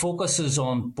 that focuses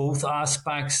on both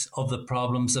aspects of the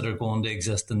problems that are going to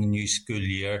exist in the new school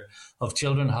year, of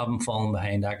children having fallen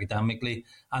behind academically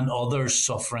and others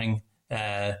suffering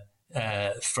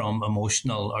from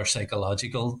emotional or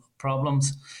psychological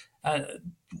problems.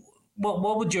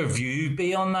 What would your view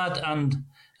be on that? And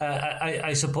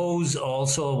I suppose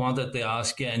also I wanted to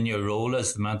ask you, in your role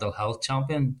as the mental health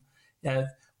champion,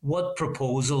 what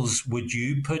proposals would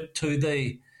you put to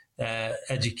the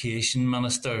education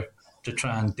minister to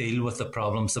try and deal with the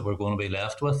problems that we're going to be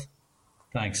left with?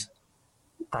 Thanks.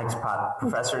 Thanks, Pat.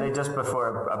 Professor Lee, just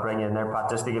before I bring you in there, Pat,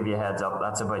 just to give you a heads up,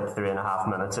 that's about 3.5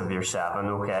 minutes of your 7,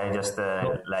 okay? Just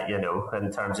to let you know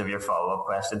in terms of your follow-up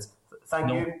questions.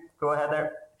 Thank you. Go ahead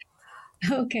there.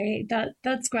 Okay,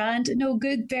 that's grand. No,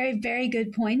 good, very, very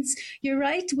good points. You're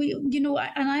right.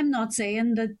 And I'm not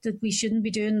saying that we shouldn't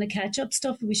be doing the catch-up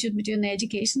stuff. We shouldn't be doing the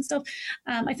education stuff.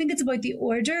 I think it's about the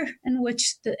order in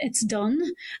which it's done.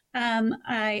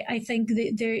 I think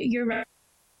you're right.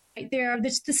 There are the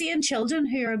same children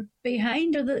who are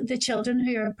behind are the children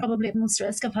who are probably at most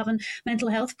risk of having mental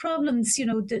health problems.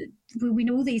 We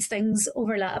know these things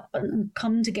overlap and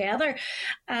come together.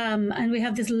 And we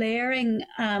have this layering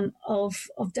of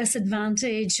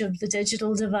disadvantage, of the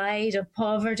digital divide, of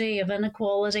poverty, of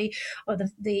inequality, or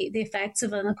the effects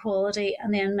of inequality,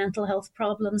 and then mental health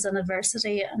problems and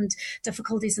adversity and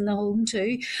difficulties in the home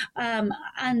too.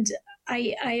 And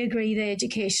I agree. The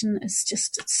education is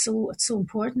just it's so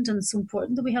important, and it's so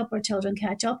important that we help our children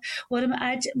catch up. What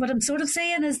I'm sort of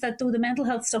saying is that though the mental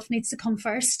health stuff needs to come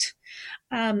first,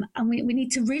 and we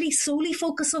need to really solely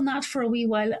focus on that for a wee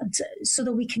while, so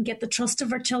that we can get the trust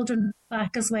of our children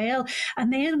back as well,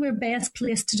 and then we're best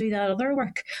placed to do that other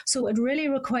work. So it really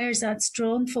requires that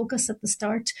strong focus at the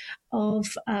start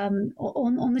of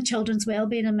on the children's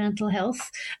wellbeing and mental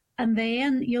health. And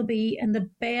then you'll be in the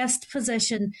best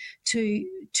position to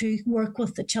work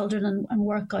with the children and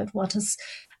work out what is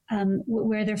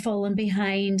where they're falling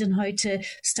behind and how to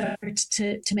start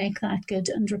to make that good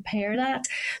and repair that.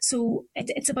 So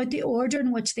it's about the order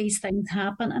in which these things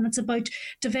happen, and it's about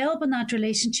developing that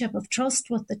relationship of trust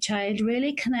with the child,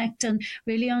 really connecting,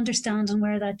 really understanding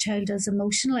where that child is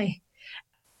emotionally.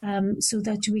 So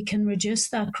that we can reduce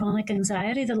that chronic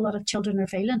anxiety that a lot of children are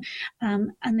feeling.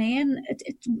 And then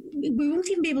we won't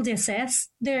even be able to assess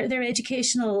their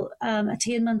educational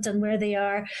attainment and where they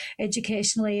are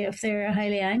educationally if they're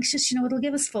highly anxious. It'll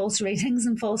give us false readings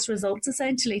and false results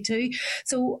essentially too.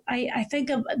 So I think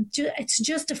it's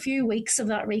just a few weeks of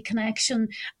that reconnection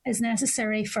is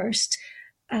necessary first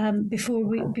before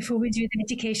we do the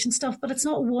education stuff. But it's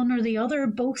not one or the other,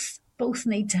 both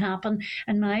need to happen,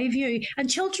 in my view. And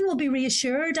children will be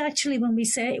reassured actually when we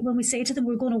say to them,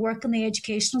 we're going to work on the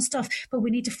educational stuff, but we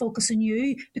need to focus on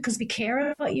you because we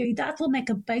care about you. That will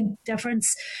make a big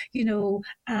difference,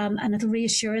 and it'll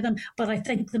reassure them. But I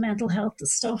think the mental health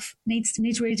stuff needs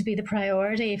really to be the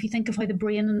priority. If you think of how the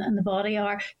brain and the body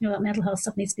are, that mental health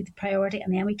stuff needs to be the priority,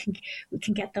 and then we can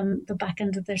get them the back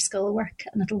end of their schoolwork,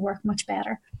 and it'll work much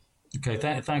better.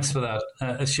 Okay, thanks for that,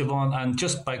 Siobhan. And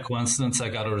just by coincidence, I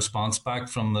got a response back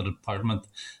from the department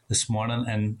this morning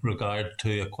in regard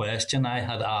to a question I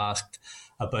had asked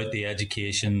about the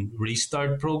Education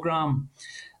Restart programme.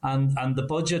 And the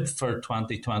budget for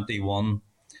 2021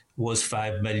 was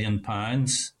 £5 million.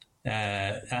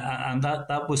 And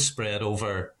that was spread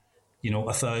over,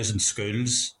 1,000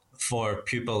 schools for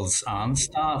pupils and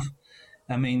staff.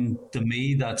 I mean, to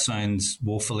me, that sounds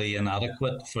woefully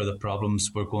inadequate for the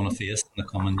problems we're going to face in the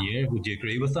coming year. Would you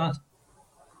agree with that?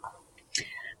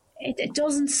 It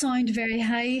doesn't sound very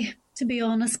high, to be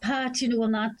honest, Pat, and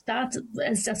that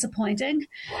is disappointing.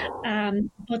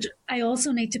 But I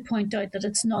also need to point out that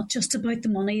it's not just about the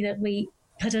money that we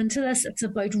put into this. It's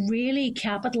about really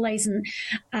capitalising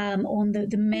on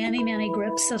the many, many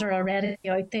groups that are already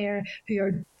out there who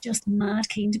are just mad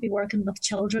keen to be working with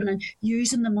children and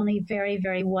using the money very,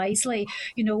 very wisely.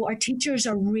 Our teachers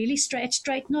are really stretched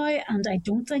right now, and I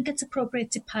don't think it's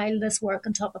appropriate to pile this work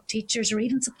on top of teachers or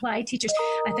even supply teachers.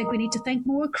 I think we need to think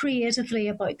more creatively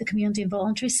about the community and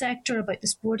voluntary sector, about the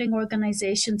sporting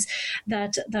organisations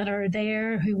that are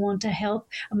there who want to help,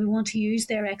 and we want to use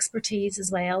their expertise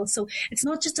as well. So it's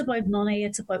not just about money,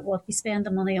 it's about what we spend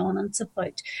the money on, and it's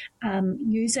about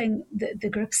using the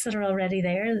groups that are already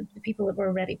there, the people that we're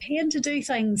already paying to do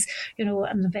things, and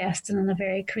investing in a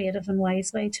very creative and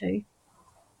wise way too.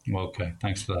 Okay,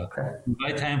 thanks for that. Okay.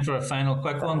 Right, time for a final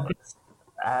quick one, Chris.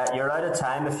 You're out of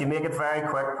time. If you make it very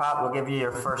quick, Pat, we'll give you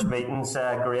your first meetings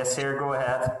grace here. Go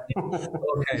ahead.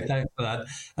 Okay, thanks for that.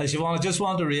 I just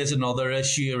want to raise another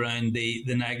issue around the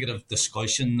negative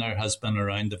discussion there has been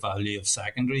around the value of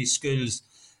secondary schools.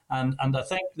 And I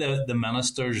think the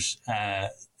minister's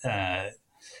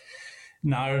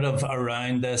narrative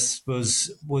around this was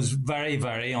very,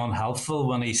 very unhelpful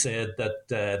when he said that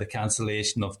the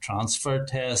cancellation of transfer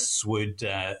tests would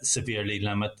severely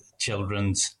limit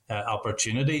children's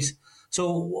opportunities.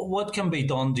 So what can be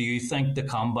done, do you think, to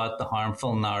combat the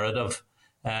harmful narrative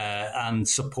and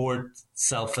support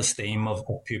self-esteem of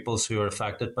pupils who are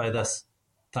affected by this?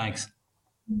 Thanks.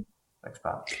 Thanks,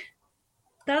 Pat.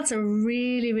 That's a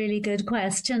really, really good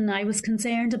question. I was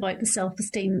concerned about the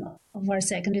self-esteem of our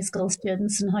secondary school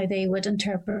students and how they would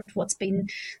interpret what's been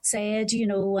said,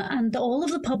 and all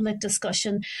of the public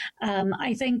discussion.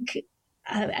 I think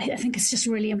it's just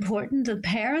really important that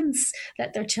parents,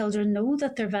 that their children know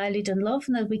that they're valued and loved,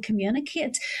 and that we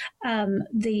communicate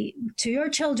to our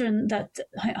children that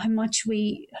how much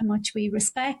we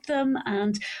respect them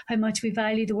and how much we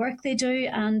value the work they do,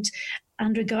 and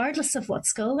regardless of what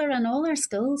school they're in, all our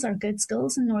schools are good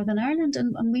schools in Northern Ireland,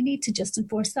 and we need to just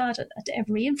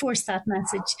reinforce that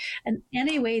message in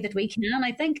any way that we can.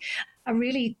 I think a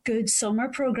really good summer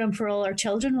programme for all our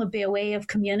children would be a way of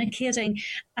communicating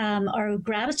our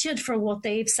gratitude for what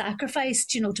they've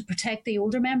sacrificed, to protect the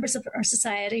older members of our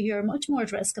society who are much more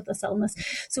at risk of this illness.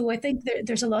 So I think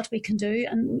there's a lot we can do,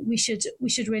 and we should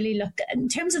really look, in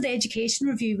terms of the education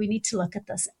review, we need to look at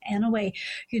this anyway,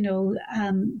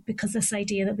 because this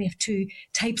idea that we have two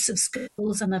types of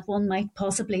schools and that one might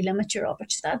possibly limit your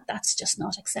opportunity, that's just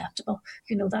not acceptable.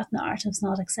 That narrative's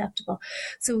not acceptable.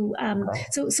 So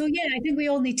yeah, I think we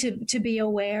all need to be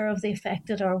aware of the effect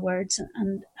that our words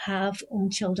and have on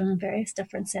children in various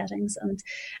different settings,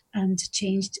 and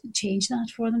change that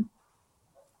for them.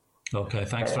 Okay,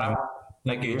 thanks very much.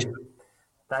 Thank you.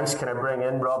 Thanks. Can I bring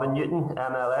in Robin Newton,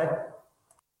 MLA?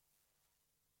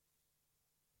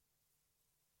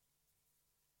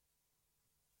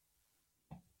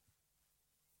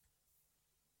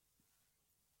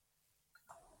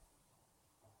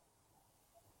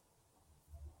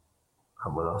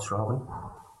 Come with us, Robin.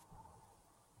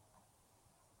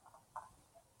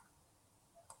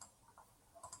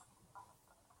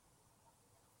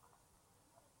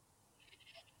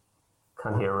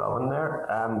 Can't hear Robin there.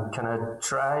 Can I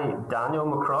try Daniel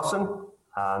McCrossan?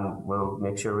 And we'll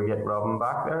make sure we get Robin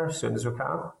back there as soon as we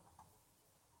can.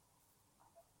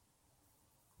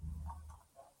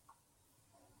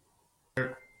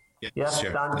 Yes,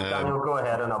 sure. Daniel, go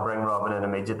ahead, and I'll bring Robin in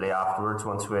immediately afterwards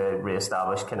once we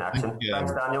re-establish connection.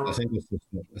 Thanks, Daniel. I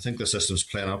think the system's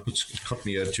playing up. It's cut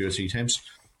me out 2 or 3 times.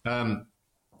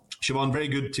 Siobhan, very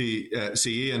good to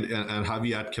see you and have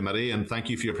you at committee, and thank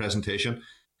you for your presentation.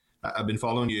 I've been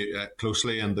following you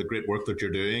closely and the great work that you're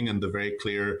doing, and the very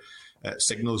clear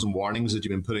signals and warnings that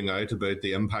you've been putting out about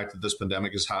the impact that this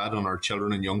pandemic has had on our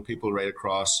children and young people right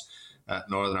across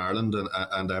Northern Ireland.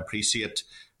 And I appreciate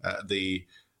the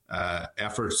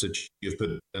efforts that you've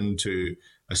put into,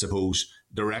 I suppose,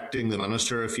 directing the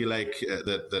minister, if you like,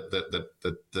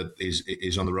 that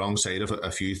is on the wrong side of a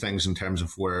few things in terms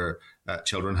of where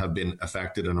children have been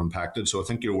affected and impacted. So I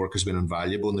think your work has been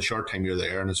invaluable in the short time you're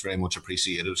there, and it's very much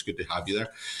appreciated. It's good to have you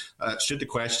there. Straight to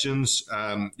questions.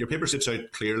 Your paper sets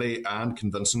out clearly and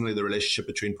convincingly the relationship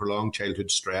between prolonged childhood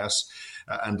stress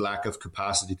and lack of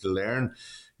capacity to learn.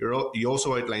 You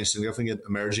also outline significant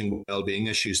emerging wellbeing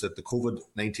issues that the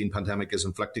COVID-19 pandemic is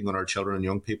inflicting on our children and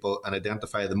young people, and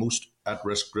identify the most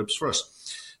at-risk groups for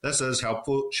us. This is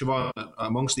helpful. Siobhan,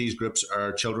 amongst these groups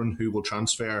are children who will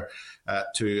transfer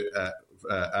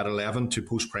at 11 to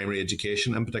post-primary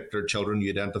education, in particular children you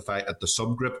identify at the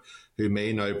subgroup who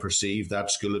may now perceive that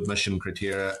school admission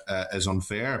criteria is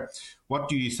unfair. What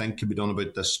do you think can be done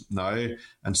about this now?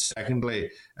 And secondly,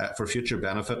 for future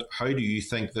benefit, how do you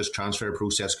think this transfer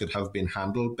process could have been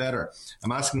handled better?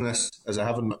 I'm asking this as I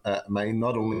have in mind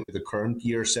not only the current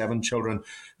Year 7 children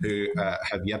who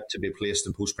have yet to be placed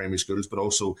in post-primary schools, but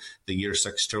also the Year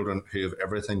 6 children who have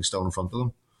everything still in front of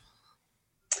them.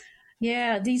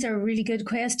 Yeah, these are really good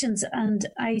questions, and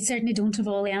I certainly don't have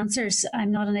all the answers.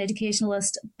 I'm not an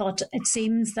educationalist, but it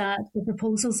seems that the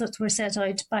proposals that were set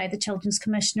out by the Children's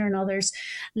Commissioner and others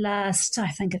last, I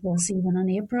think it was even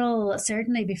in April,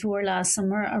 certainly before last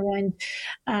summer, around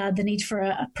the need for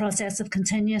a process of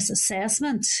continuous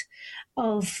assessment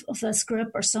of this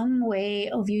group, or some way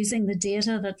of using the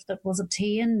data that was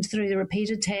obtained through the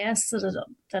repeated tests that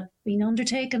had been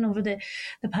undertaken over the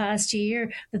past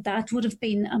year, that would have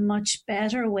been a much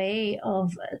better way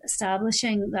of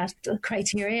establishing that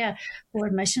criteria for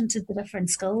admission to the different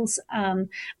schools. And,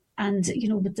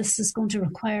 but this is going to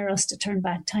require us to turn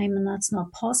back time, and that's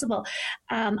not possible.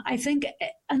 I think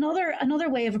another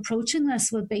way of approaching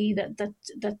this would be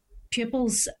that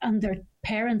pupils and their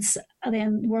parents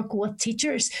then work with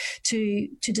teachers to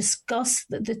discuss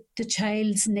the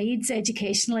child's needs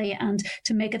educationally, and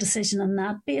to make a decision on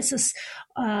that basis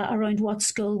around what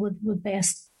school would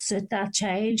best suit that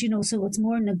child, so it's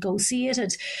more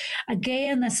negotiated.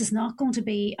 Again, this is not going to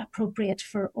be appropriate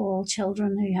for all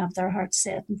children who have their hearts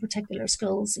set in particular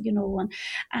schools,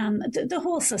 and the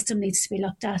whole system needs to be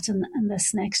looked at in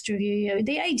this next review.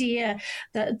 The idea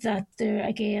that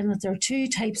there are two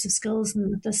types of schools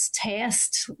and that this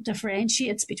test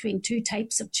differentiates between two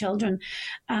types of children,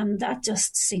 that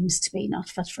just seems to be not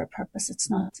fit for purpose. It's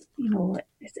not,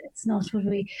 it's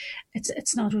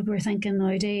not what we're thinking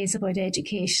nowadays about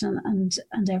education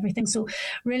and everything. So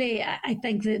really, I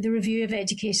think the review of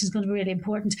education is going to be really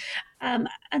important. And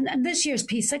this year's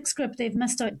P6 group, they've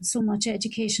missed out on so much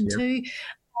education too.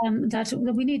 That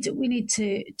we need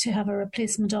to have a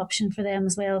replacement option for them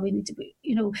as well. We need to be,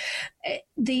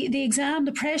 the exam,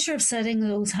 the pressure of setting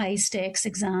those high stakes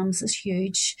exams is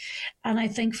huge, and I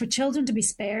think for children to be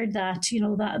spared that,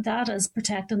 that is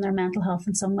protecting their mental health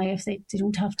in some way if they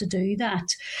don't have to do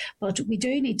that. But we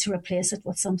do need to replace it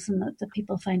with something that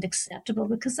people find acceptable,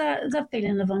 because that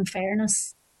feeling of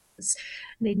unfairness is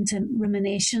leading to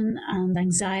rumination and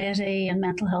anxiety and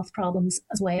mental health problems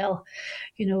as well.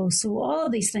 So all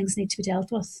of these things need to be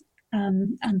dealt with.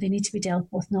 And they need to be dealt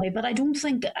with now. But I don't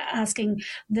think asking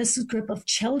this group of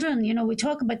children, we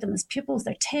talk about them as pupils,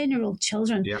 they're 10-year-old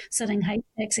children sitting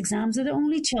high-stakes exams. They're the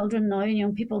only children now,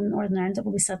 young people in Northern Ireland, that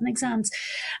will be sitting exams.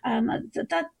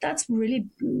 That's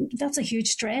a huge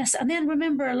stress. And then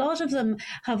remember, a lot of them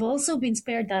have also been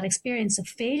spared that experience of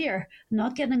failure,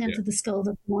 not getting into the school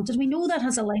that they wanted. We know that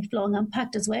has a lifelong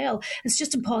impact as well. It's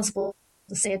just impossible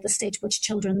to say at this stage which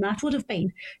children that would have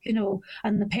been, and a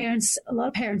lot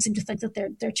of parents seem to think that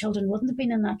their children wouldn't have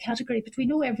been in that category, but we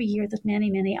know every year that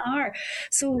many are.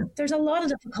 So there's a lot of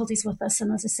difficulties with this,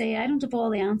 and as I say, I don't have all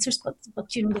the answers, but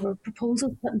there were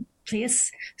proposals put in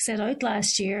place, set out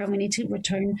last year, and we need to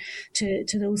return to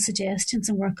those suggestions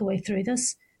and work our way through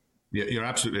this. Yeah, you're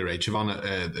absolutely right, Siobhan.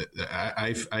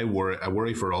 I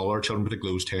worry for all our children,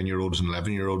 particularly those 10-year-olds and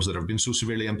 11-year-olds that have been so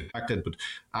severely impacted. But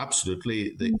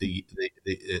absolutely,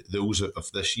 those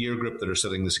of this year group that are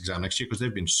sitting this exam next year, because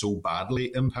they've been so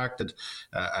badly impacted,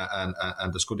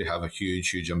 and it's going to have a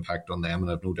huge impact on them. And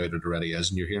I've no doubt it already is.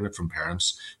 And you're hearing it from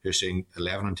parents who are seeing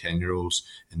 11 and 10-year-olds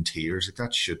in tears.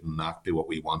 That should not be what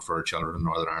we want for our children in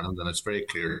Northern Ireland. And it's very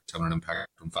clear it's having an impact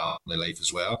on family life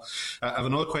as well. I have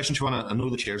another question, Siobhan. I know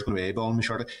the chair's going to on me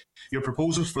shortly. Your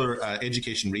proposals for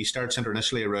Education Restart centre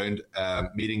initially around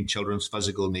meeting children's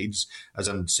physical needs, as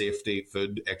in safety,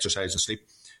 food, exercise and sleep.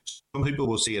 Some people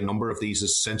will see a number of these as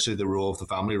essentially the role of the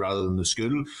family rather than the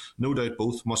school. No doubt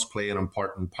both must play an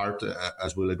important part,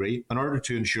 as we'll agree, in order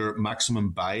to ensure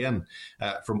maximum buy-in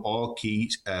from all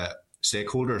key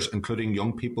stakeholders, including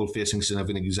young people facing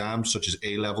significant exams such as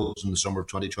A-levels in the summer of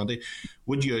 2020.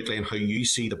 Would you outline how you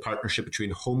see the partnership between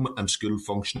home and school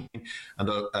functioning? And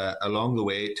along the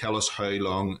way, tell us how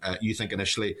long you think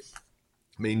initially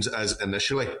means as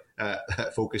initially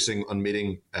focusing on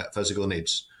meeting physical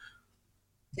needs.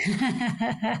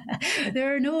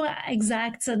 There are no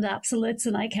exacts and absolutes,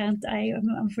 and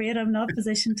I'm afraid I'm not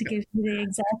positioned to give you the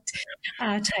exact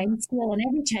time scale, and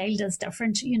every child is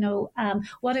different.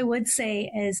 What I would say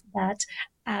is that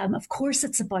Of course,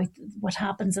 it's about what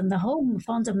happens in the home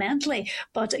fundamentally,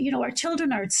 but our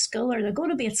children are at school, or they're going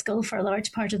to be at school for a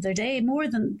large part of their day, more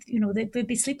than they'd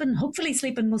be sleeping, hopefully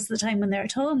sleeping most of the time when they're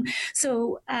at home.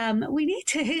 So we need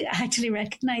to actually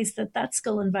recognise that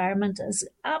school environment is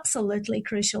absolutely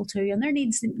crucial too, and there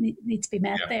needs to be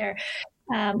met there.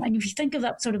 And if you think of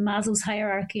that sort of Maslow's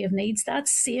hierarchy of needs,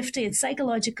 that's safety and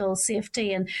psychological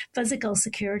safety and physical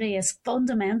security is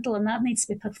fundamental, and that needs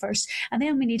to be put first. And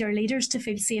then we need our leaders to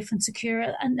feel safe and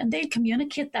secure, and they'll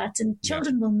communicate that, and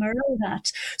children will mirror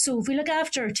that. So if we look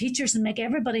after our teachers and make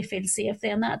everybody feel safe,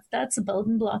 then that's the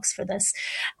building blocks for this.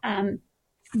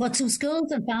 But so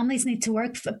schools and families need to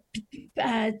work.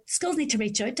 Schools need to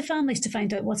reach out to families to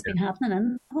find out what's been happening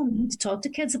in the home. Need to talk to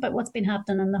kids about what's been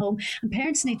happening in the home, and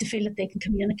parents need to feel that they can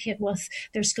communicate with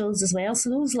their schools as well. So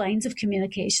those lines of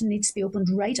communication needs to be opened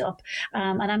right up.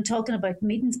 And I'm talking about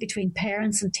meetings between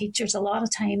parents and teachers. A lot of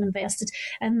time invested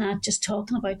in that, just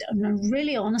talking about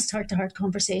really honest, heart-to-heart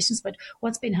conversations about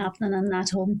what's been happening in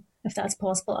that home, if that's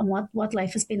possible, and what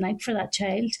life has been like for that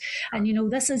child. And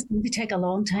this is going to take a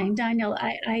long time, Daniel.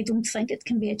 I don't think it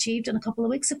can be achieved in a couple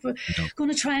of weeks if we're going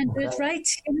to try and do it right.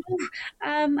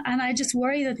 And I just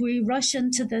worry that we rush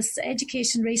into this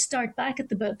education restart, back at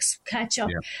the books, catch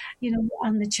up,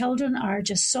 and the children are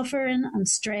just suffering and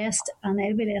stressed, and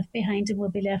they'll be left behind, and we'll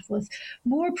be left with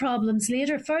more problems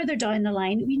later, further down the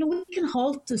line. We can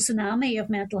halt the tsunami of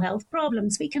mental health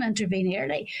problems. We can intervene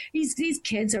early. These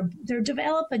kids they're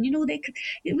developing.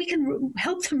 We can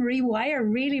help them rewire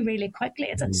really, really quickly.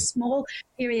 It's a small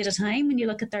period of time when you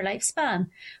look at their lifespan,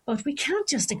 but we can't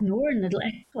just ignore and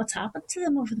neglect what's happened to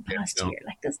them over the past year.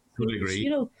 Like this, totally agree.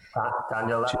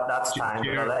 Daniel, that's time.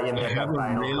 I'll let you make a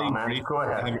final comment.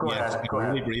 Go ahead.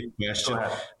 Really brief question.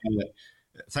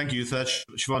 Thank you for that,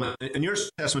 Siobhan. In your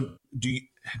assessment,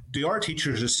 do our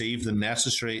teachers receive the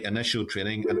necessary initial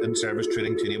training and in-service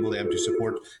training to enable them to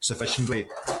support sufficiently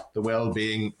the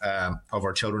well-being of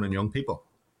our children and young people?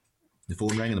 The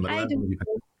phone rang in the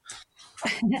middle.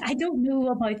 I don't know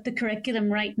about the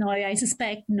curriculum right now. I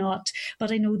suspect not,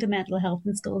 but I know the Mental Health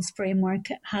in Schools framework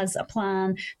has a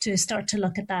plan to start to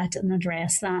look at that and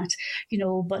address that.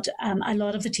 But a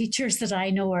lot of the teachers that I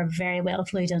know are very well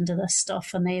clued into this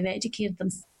stuff, and they've educated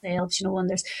themselves. And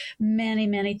there's many,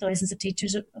 many thousands of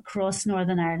teachers across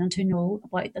Northern Ireland who know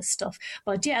about this stuff.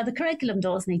 But yeah, the curriculum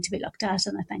does need to be looked at,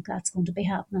 and I think that's going to be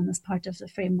happening as part of the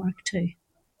framework too.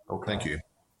 Okay. Thank you.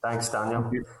 Thanks, Daniel.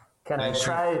 Can I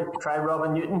try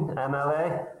Robin Newton,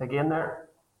 MLA, again there?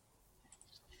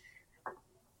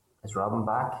 Is Robin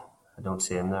back? I don't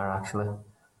see him there, actually.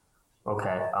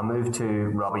 Okay, I'll move to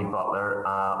Robbie Butler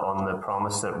on the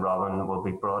promise that Robin will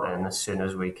be brought in as soon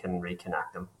as we can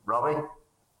reconnect him. Robbie?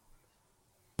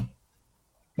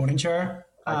 Morning, Chair.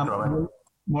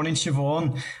 Morning,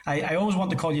 Siobhan. I always want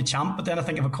to call you champ, but then I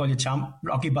think if I call you champ,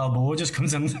 Rocky Balboa just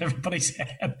comes into everybody's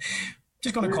head.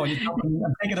 Just going to call you champ and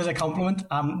take it as a compliment.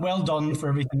 Well done for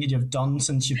everything that you've done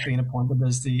since you've been appointed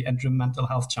as the interim mental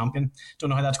health champion.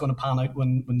 Don't know how that's going to pan out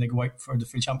when they go out for the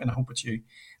free champion. I hope it's you.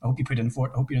 I hope you put in for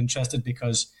it. I hope you're interested,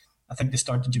 because I think the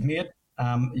start that you've made,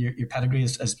 your pedigree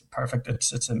is perfect.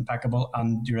 It's impeccable,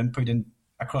 and your input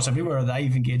across everywhere that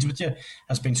I've engaged with you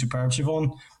has been superb,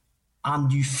 Siobhan.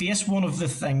 And you face one of the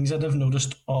things that I've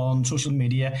noticed on social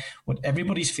media, what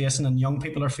everybody's facing and young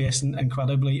people are facing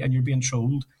incredibly, and you're being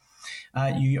trolled.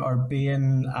 You are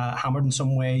being hammered in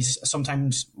some ways.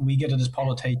 Sometimes we get it as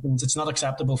politicians. It's not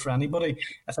acceptable for anybody.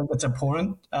 I think it's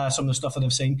abhorrent, some of the stuff that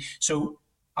I've seen. So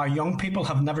our young people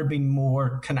have never been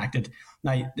more connected.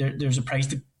 Now, there's a price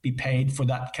to be paid for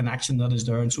that connection that is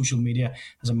there, and social media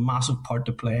has a massive part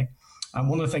to play. And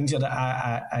one of the things that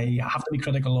I have to be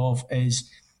critical of is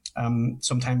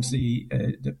sometimes the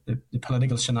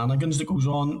political shenanigans that goes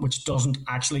on, which doesn't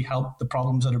actually help the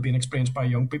problems that are being experienced by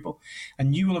young people.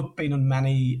 And you will have been on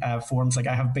many forums, like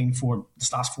I have been for the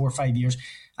last 4 or 5 years,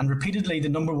 and repeatedly the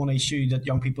number one issue that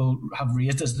young people have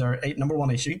raised as their number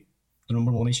one issue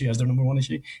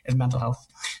is mental health.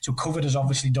 So COVID has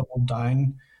obviously doubled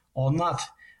down on that.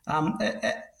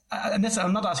 And this,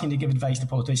 I'm not asking to give advice to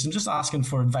politicians. I'm just asking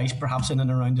for advice, perhaps in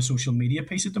and around the social media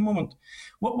piece at the moment.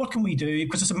 What can we do?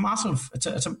 Because it's a massive.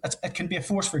 It can be a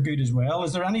force for good as well.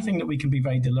 Is there anything that we can be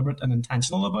very deliberate and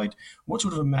intentional about? What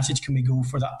sort of a message can we go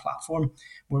for that platform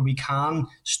where we can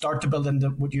start to build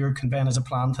into what you're conveying as a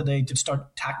plan today, to start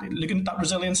looking at that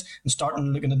resilience and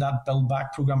starting looking at that build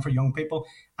back program for young people,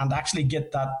 and actually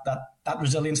get that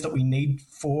resilience that we need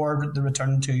for the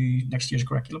return to next year's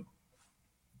curriculum?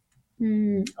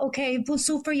 Okay, well,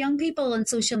 so for young people on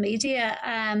social media,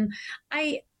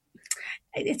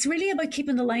 it's really about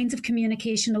keeping the lines of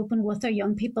communication open with our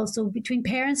young people. So between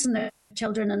parents and their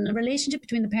children, and the relationship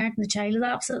between the parent and the child is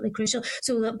absolutely crucial,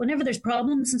 so that whenever there's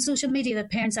problems in social media,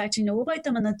 that parents actually know about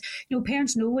them, and that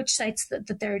parents know which sites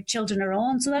that their children are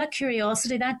on. So that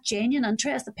curiosity, that genuine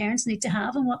interest that parents need to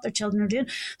have in what their children are doing,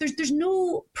 there's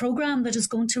no program that is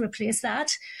going to replace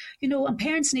that. And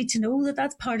parents need to know that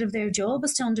that's part of their job,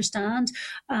 is to understand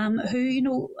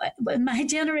who, in my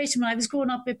generation when I was growing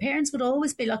up, my parents would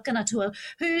always be looking at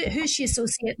who's she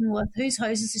associating with, whose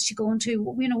houses is she going to,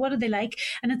 what are they like,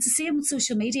 and it's the same with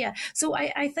social media. So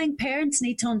I think parents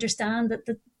need to understand that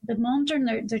the monitoring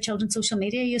their children's social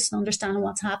media use and understanding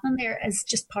what's happening there is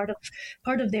just part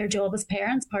of their job as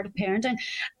parents, part of parenting,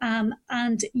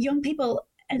 and young people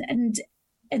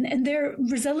and their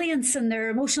resilience and their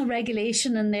emotional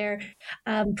regulation and their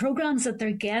programs that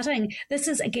they're getting. This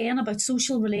is again about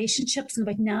social relationships and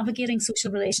about navigating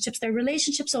social relationships. Their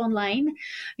relationships online,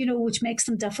 which makes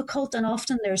them difficult, and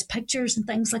often there's pictures and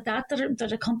things like that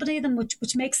that accompany them,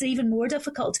 which makes it even more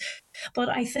difficult. But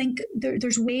I think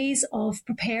there's ways of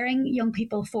preparing young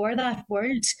people for that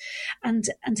world and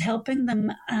helping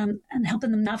them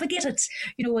navigate it.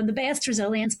 And the best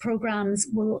resilience programs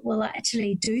will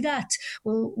actually do that.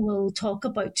 We'll talk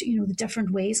about the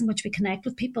different ways in which we connect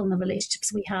with people and the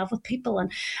relationships we have with people,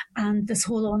 and this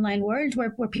whole online world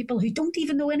where people who don't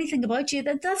even know anything about you,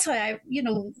 that's how I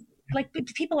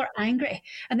people are angry,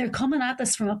 and they're coming at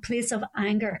this from a place of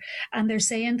anger, and they're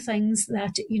saying things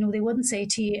that they wouldn't say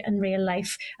to you in real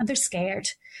life, and they're scared.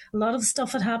 A lot of the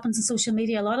stuff that happens in social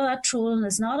media, a lot of that trolling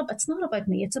it's not about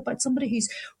me. It's about somebody who's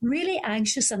really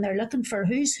anxious, and they're looking for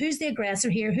who's the aggressor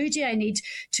here, who do I need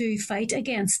to fight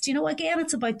against. Again,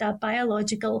 it's about that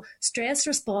biological stress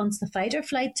response, the fight or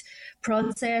flight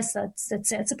process that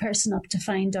sets a person up to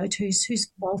find out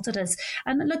whose fault it is.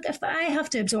 And look, if I have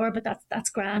to absorb it, that's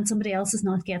grand. Somebody else is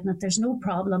not getting it. There's no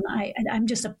problem. I'm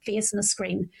just a face on a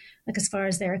screen. Like, as far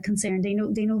as they're concerned, they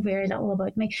know very little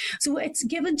about me. So it's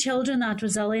giving children that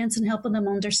resilience and helping them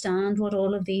understand what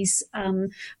all of these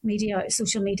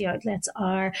social media outlets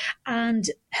are, and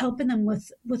helping them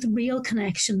with real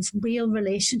connections, real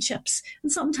relationships.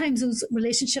 And sometimes those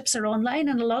relationships are online,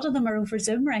 and a lot of them are over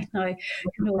Zoom right now.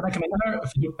 Can I come in there,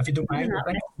 if you don't mind?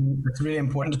 I think it's really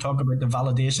important to talk about the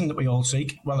validation that we all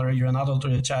seek, whether you're an adult or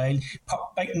a child.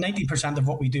 90% of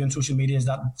what we do in social media is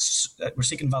that we're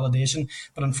seeking validation,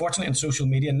 but unfortunately in social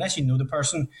media, unless you know the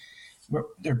person,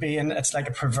 it's like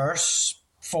a perverse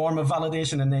form of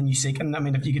validation, and then you seek. And I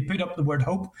mean, if you could put up the word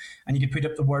hope and you could put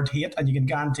up the word hate, and you can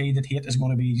guarantee that hate is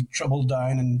going to be troubled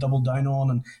down and doubled down on,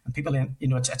 and people,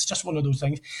 it's just one of those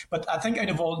things. But I think out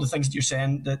of all the things that you're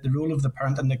saying, the role of the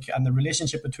parent and the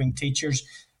relationship between teachers,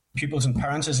 pupils and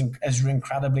parents is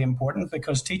incredibly important,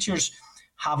 because teachers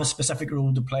have a specific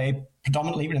role to play,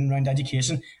 predominantly around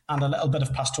education and a little bit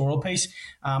of pastoral piece.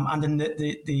 And then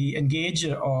the engage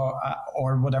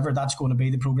or whatever that's going to be,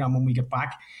 the programme when we get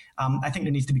back, I think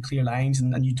there needs to be clear lines.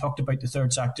 And you talked about the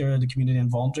third sector, the community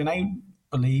and voluntary, and I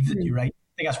believe that you're right.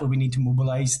 I think that's where we need to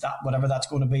mobilise that, whatever that's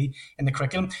going to be in the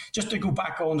curriculum. Just to go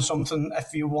back on something,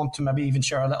 if you want to maybe even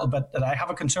share a little bit that I have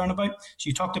a concern about. So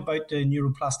you talked about the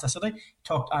neuroplasticity,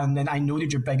 and then I know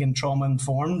that you're big in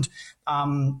trauma-informed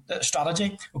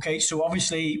strategy. Okay, so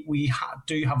obviously we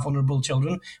do have vulnerable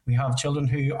children. We have children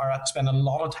who spend a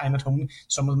lot of time at home,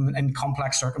 some of them in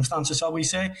complex circumstances, shall we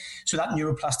say. So that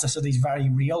neuroplasticity is very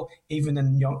real, even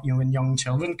in young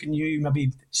children. Can you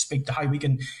maybe speak to how we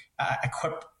can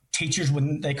equip teachers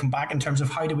when they come back, in terms of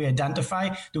how do we identify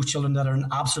those children that are in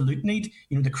absolute need,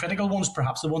 the critical ones,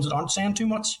 perhaps the ones that aren't saying too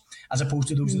much, as opposed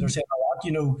to those that are saying a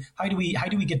lot. How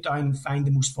do we get down and find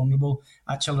the most vulnerable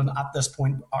children at this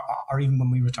point, or even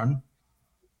when we return?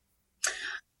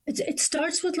 It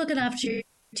starts with looking after your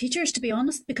teachers, to be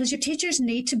honest, because your teachers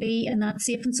need to be in that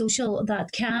safe and social,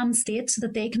 that calm state, so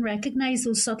that they can recognise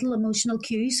those subtle emotional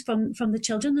cues from the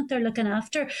children that they're looking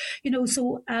after.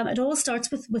 So it all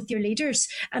starts with your leaders,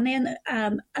 and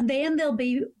then they'll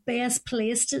be best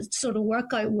placed to sort of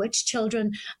work out which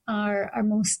children are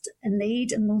most in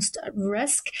need and most at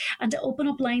risk, and to open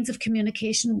up lines of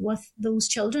communication with those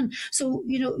children. So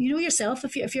yourself,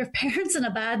 if your parents in a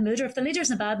bad mood, or if the leader's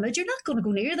in a bad mood, you're not going to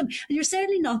go near them, and you're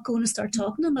certainly not going to start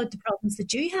talking about the problems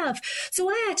that you have. So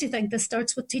I actually think this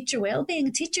starts with teacher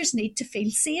wellbeing. Teachers need to feel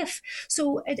safe.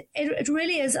 So it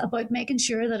really is about making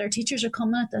sure that our teachers are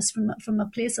coming at this from a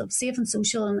place of safe and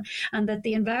social, and that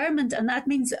the environment, and that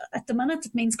means at the minute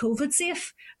it means COVID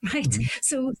safe, right? Mm-hmm.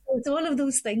 So it's all of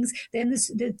those things. Then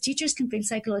the teachers can feel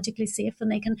psychologically safe,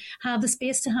 and they can have the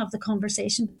space to have the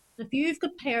conversation. If you've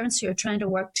got parents who are trying to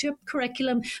work to a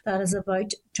curriculum that is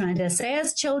about trying to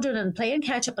assess children and playing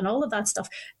catch up and all of that stuff,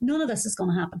 none of this is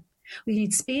going to happen. We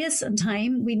need space and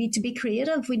time. We need to be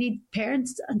creative. We need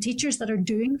parents and teachers that are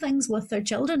doing things with their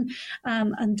children,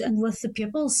 and with the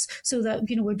pupils, so that,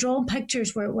 we're drawing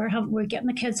pictures, we're getting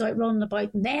the kids out running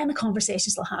about, and then the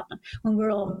conversations will happen when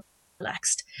we're all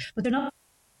relaxed. But they're not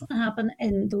happen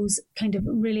in those kind of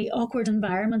really awkward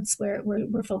environments where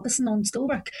we're focusing on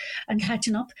schoolwork and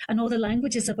catching up and all the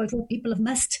languages about what people have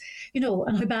missed, and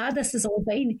how bad this has all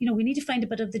been. We need to find a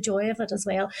bit of the joy of it as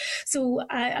well. So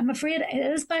I'm afraid it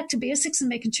is back to basics and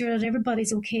making sure that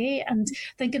everybody's okay, and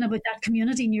thinking about that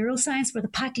community neuroscience where the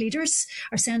pack leaders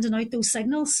are sending out those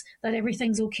signals that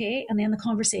everything's okay, and then the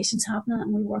conversation's happening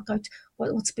and we work out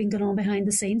what's been going on behind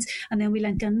the scenes, and then we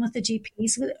link in with the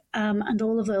GPs and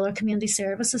all of the other community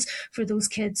services for those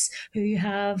kids who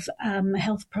have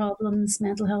health problems,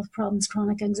 mental health problems,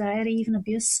 chronic anxiety, even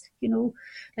abuse.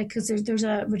 Because there's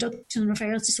a reduction in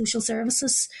referrals to social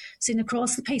services seen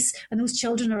across the piece, and those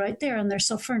children are out there and they're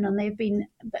suffering, and they've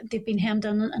been hemmed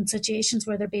in situations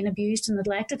where they're being abused and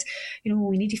neglected.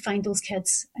 We need to find those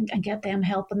kids and get them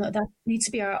help, and that needs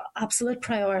to be our absolute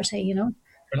priority.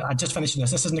 I just finished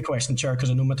this. This isn't a question, Chair, because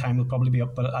I know my time will probably be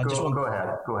up. But I just want go ahead.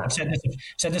 I've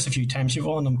said this a few times,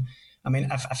 Siobhan. I mean,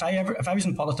 if I was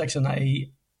in politics and I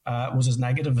was as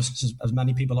negative as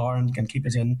many people are and can keep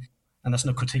us in, and that's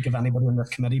no critique of anybody in this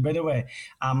committee, by the way,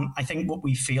 I think what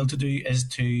we fail to do is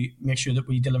to make sure that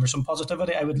we deliver some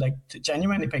positivity. I would like to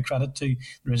genuinely pay credit to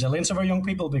the resilience of our young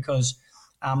people, because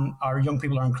our young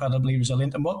people are incredibly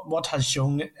resilient. And what has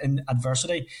shown in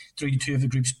adversity through two of the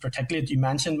groups, particularly that you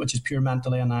mentioned, which is Pure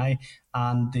Mental A&I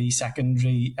and the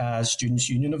Secondary Students'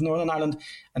 Union of Northern Ireland,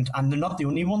 and they're not the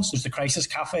only ones. There's the Crisis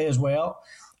Cafe as well,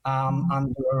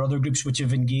 and there are other groups which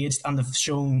have engaged and have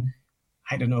shown,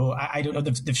 I don't know.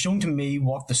 They've shown to me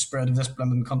what the spread of this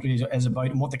blooming country is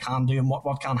about, and what they can do, and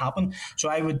what can happen. So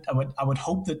I would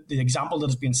hope that the example that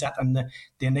has been set and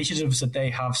the initiatives that they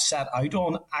have set out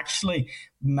on actually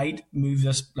might move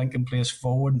this blinking place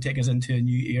forward and take us into a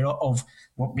new era of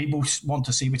what people want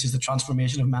to see, which is the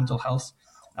transformation of mental health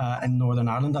in Northern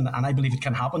Ireland, and I believe it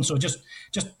can happen. So just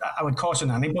I would caution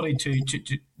anybody to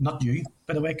not you,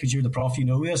 by the way, because you're the prof, you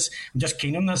know this. I'm just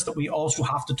keen on this, that we also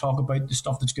have to talk about the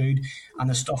stuff that's good and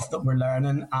the stuff that we're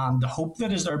learning and the hope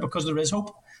that is there, because there is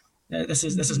hope. This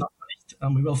is not finished,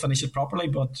 and we will finish it properly.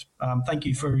 But thank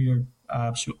you for your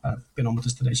being on with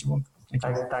us today, Siobhan.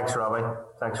 Thanks,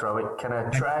 Robbie. Can I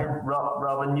try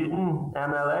Robin Newton,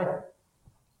 MLA?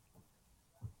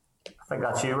 I think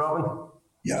that's you, Robin.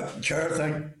 Yeah, Chair,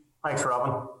 Thanks,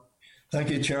 Robin. Thank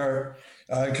you, Chair.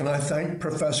 Can I thank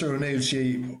Professor O'Neill?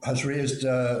 She has raised,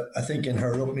 I think, in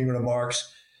her opening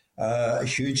remarks,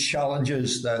 huge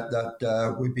challenges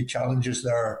that would be challenges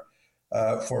there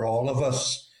for all of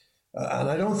us. And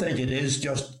I don't think it is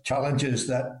just challenges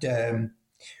that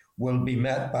will be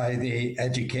met by the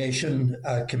Education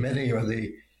Committee or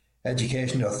the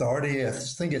Education Authority. I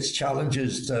think it's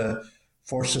challenges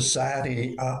for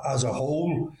society as a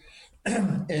whole,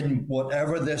 in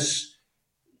whatever this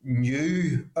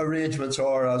new arrangements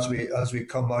are as we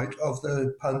come out of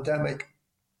the pandemic.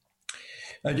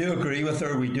 I do agree with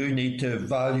her. We do need to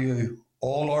value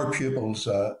all our pupils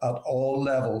at all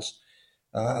levels,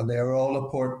 and they are all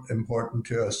important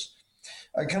to us.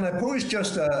 Can I pose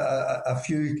just a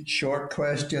few short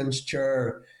questions,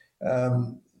 Chair?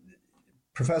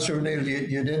 Professor O'Neill,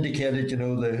 you'd indicated,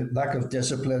 the lack of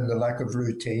discipline, the lack of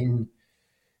routine,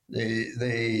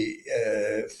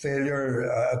 the failure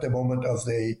at the moment of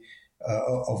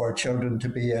our children to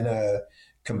be in a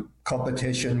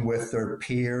competition with their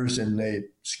peers in the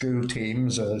school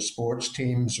teams, sports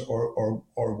teams, or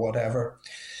whatever.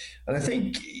 And I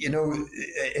think,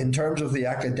 in terms of the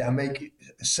academic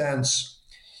sense,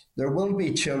 there will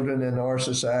be children in our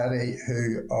society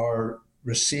who are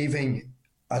receiving,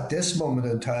 at this moment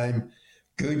in time,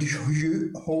 good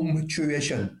home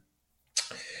tuition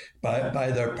by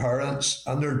their parents,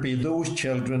 and there'd be those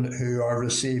children who are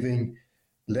receiving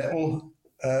little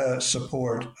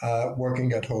support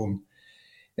working at home.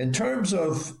 In terms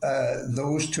of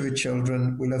those two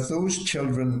children, we'll have those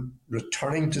children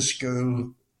returning to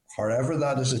school, however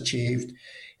that is achieved,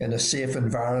 in a safe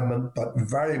environment, but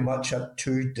very much at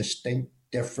two distinct,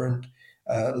 different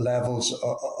levels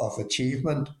of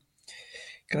achievement.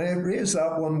 Can I raise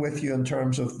that one with you in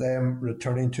terms of them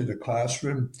returning to the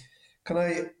classroom? Can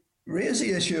I raise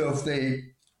the issue of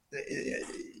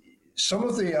some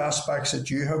of the aspects that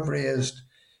you have raised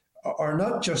are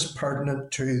not just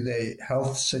pertinent to the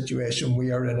health situation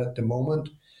we are in at the moment,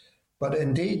 but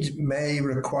indeed may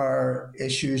require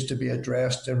issues to be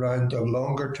addressed around a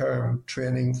longer term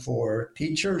training for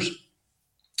teachers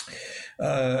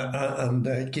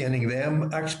and gaining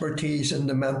them expertise in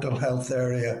the mental health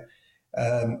area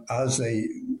as they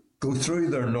go through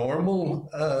their normal,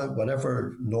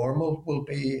 whatever normal will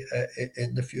be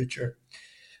in the future.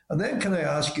 And then can I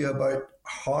ask you about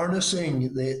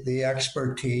harnessing the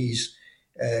expertise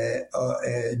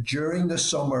during the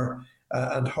summer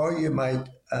and how you might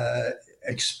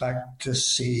expect to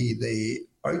see the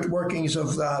outworkings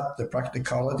of that, the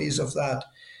practicalities of that,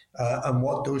 and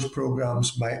what those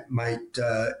programs might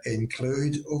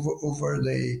include over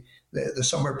the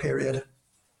summer period?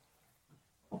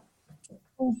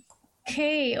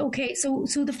 Okay. So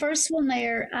the first one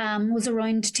there was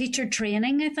around teacher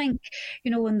training, I think,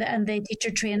 and the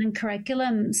teacher training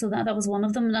curriculum. So that was one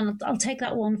of them, and I'll take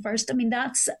that one first. I mean,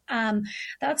 that's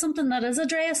something that is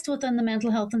addressed within the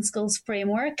mental health in schools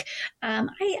framework.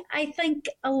 I think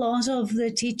a lot of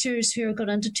the teachers who are going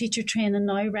into teacher training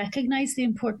now recognise the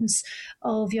importance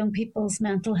of young people's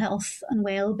mental health and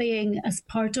well-being as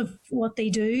part of what they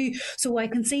do. So I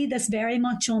can see this very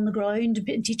much on the ground.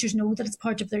 Teachers know that it's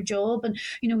part of their job. And,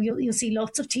 you'll see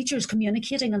lots of teachers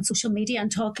communicating on social media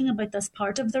and talking about this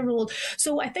part of their role.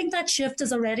 So I think that shift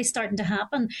is already starting to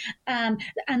happen. And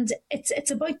it's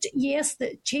about, yes,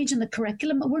 the change in the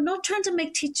curriculum. We're not trying to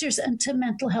make teachers into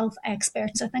mental health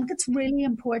experts. I think it's really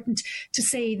important to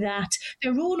say that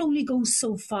their role only goes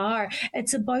so far.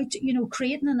 It's about,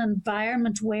 creating an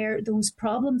environment where those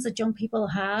problems that young people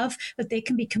have, that they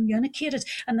can be communicated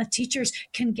and that teachers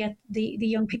can get the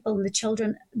young people and the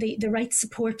children the right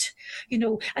support.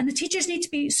 And the teachers need to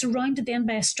be surrounded then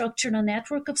by a structure and a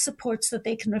network of supports that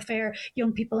they can refer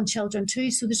young people and children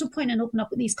to. So there's no point in opening up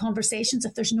these conversations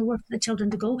if there's nowhere for the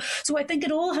children to go. So I think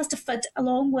it all has to fit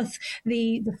along with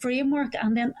the framework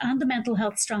and the mental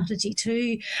health strategy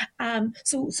too.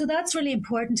 So that's really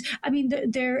important. I mean,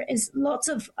 there is lots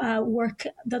of work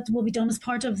that will be done as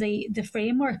part of the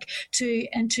framework to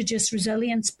introduce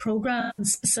resilience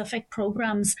programs, specific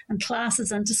programs and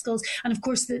classes into schools. And of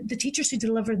course, the teachers who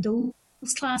deliver those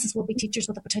classes will be teachers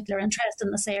with a particular interest in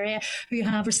this area who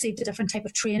have received a different type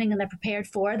of training and they're prepared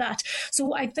for that.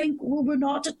 So I think we're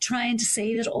not trying to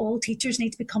say that all teachers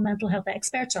need to become mental health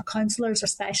experts or counsellors or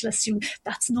specialists.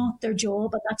 That's not their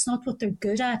job, but that's not what they're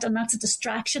good at, and that's a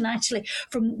distraction actually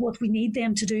from what we need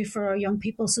them to do for our young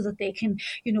people so that they can,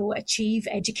 achieve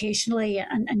educationally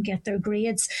and get their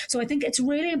grades. So I think it's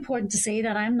really important to say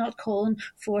that I'm not calling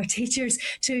for teachers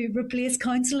to replace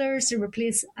counsellors, to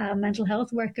replace mental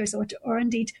health workers, or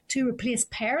indeed to replace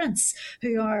parents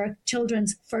who are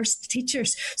children's first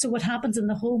teachers. So what happens in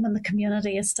the home and the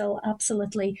community is still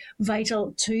absolutely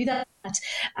vital to that.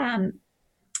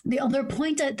 The other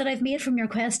point that I've made from your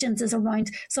questions is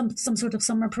around some sort of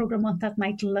summer program, what that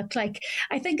might look like.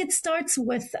 I think it starts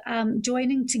with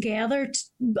joining together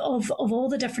of all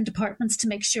the different departments to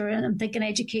make sure, and I'm thinking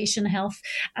education, health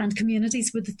and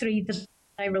communities were the three that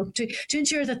I wrote to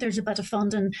ensure that there's a bit of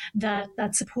funding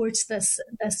that supports this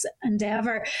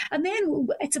endeavour. And then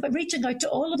it's about reaching out to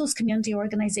all of those community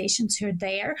organisations who are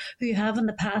there, who have in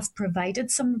the past provided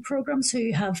summer programmes,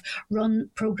 who have run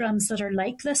programmes that are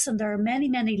like this. And there are many,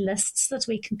 many lists that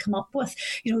we can come up with.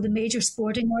 The major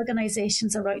sporting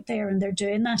organisations are out there and they're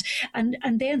doing that. And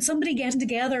then somebody getting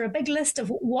together a big list of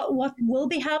what will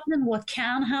be happening, what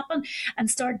can happen,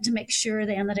 and starting to make sure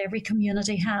then that every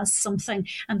community has something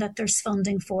and that there's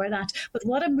funding for that. But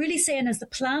what I'm really saying is the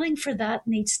planning for that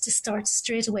needs to start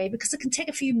straight away, because it can take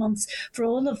a few months for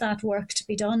all of that work to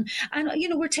be done. And,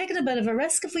 we're taking a bit of a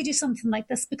risk if we do something like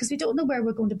this, because we don't know where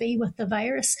we're going to be with the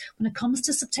virus when it comes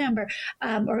to September,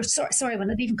 when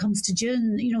it even comes to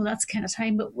June. That's the kind of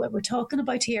time what we're talking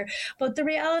about here. But the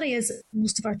reality is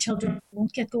most of our children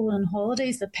won't get going on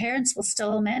holidays. The parents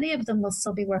many of them will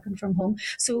still be working from home.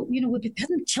 So, we'll be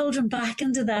putting children back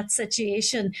into that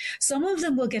situation. Some of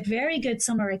them will get very good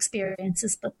summer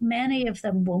experiences, but many of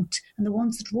them won't. And the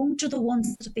ones that won't are the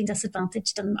ones that have been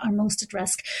disadvantaged and are most at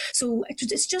risk. So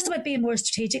it's just about being more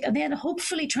strategic, and then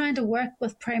hopefully trying to work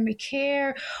with primary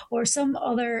care or some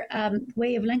other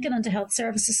way of linking into health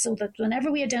services, so that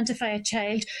whenever we identify a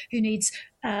child who needs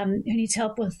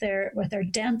help with their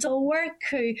dental work,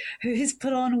 who's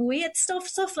put on weight,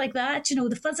 stuff like that,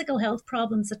 the physical health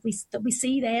problems that we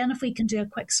see, then if we can do a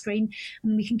quick screen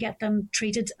and we can get them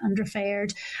treated and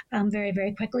referred very,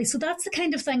 very quickly. So that's the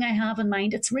kind of thing I have in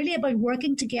mind. It's really about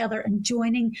working together and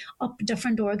joining up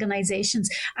different organisations,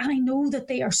 and I know that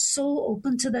they are so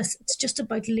open to this. It's just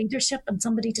about leadership and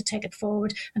somebody to take it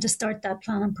forward and to start that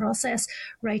planning process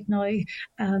right now,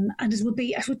 and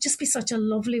it would just be such a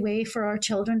lovely way for our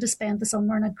children to spend the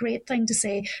summer, and a great thing to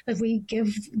say that we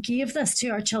gave this to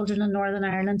our children in Northern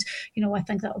Ireland. I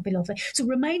think that would be lovely. So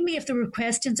remind me if there were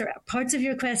questions or parts of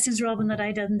your questions, Robin, that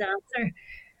I didn't answer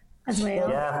as well.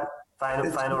 Yeah,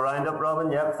 Final roundup,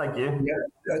 Robin. Yep, thank you. Yeah,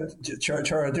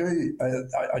 Chair, I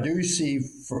do see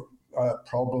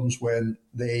problems when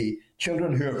the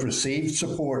children who have received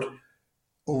support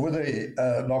over the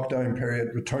lockdown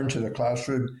period return to the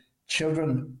classroom,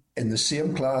 children in the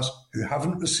same class who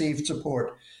haven't received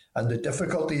support, and the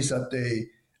difficulties that the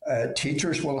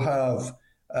teachers will have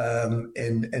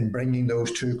in bringing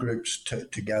those two groups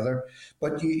together.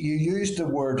 But you used the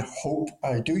word hope.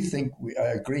 I do think I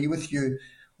agree with you.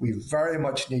 We very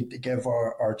much need to give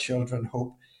our children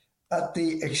hope. At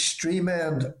the extreme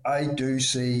end, I do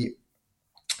see,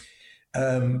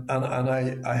 and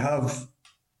I have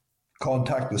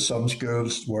contact with some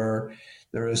schools where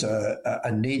there is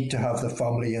a need to have the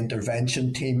family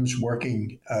intervention teams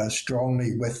working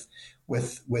strongly with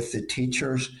the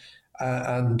teachers.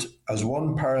 And as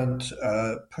one parent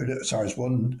as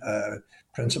one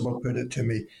principal put it to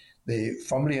me, the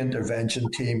family intervention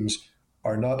teams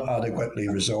are not adequately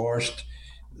resourced.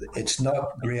 It's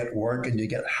not great work, and you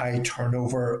get high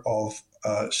turnover of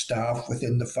staff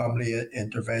within the family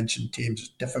intervention teams. It's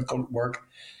difficult work.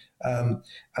 And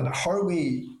how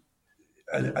we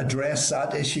address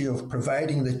that issue of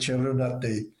providing the children at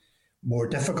the more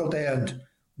difficult end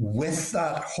with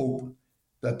that hope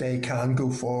that they can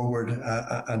go forward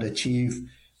and achieve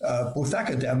both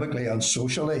academically and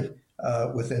socially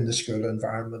within the school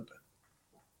environment.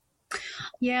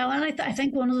 Yeah, well, I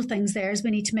think one of the things there is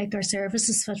we need to make our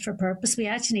services fit for purpose. We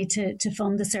actually need to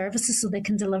fund the services so they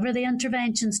can deliver the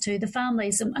interventions to the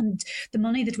families. And the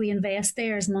money that we invest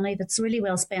there is money that's really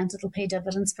well spent. It'll pay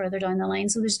dividends further down the line.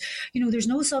 So there's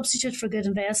no substitute for good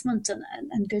investment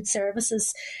and good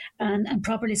services and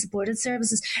properly supported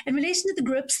services. In relation to the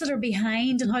groups that are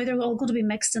behind and how they're all going to be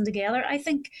mixed in together, I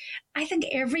think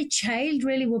every child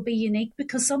really will be unique,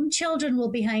 because some children will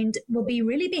be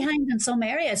really behind in some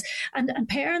areas, and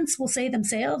parents will say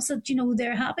themselves that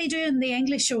they're happy doing the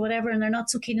English or whatever, and they're not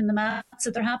so keen in the maths,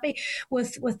 that they're happy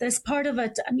with this part of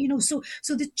it, and so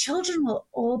the children will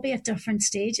all be at different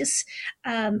stages.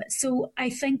 So I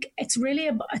think it's really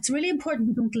important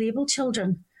we don't label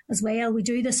children as well. We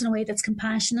do this in a way that's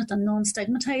compassionate and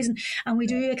non-stigmatizing, and we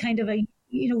do a kind of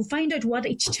find out where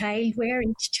each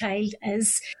child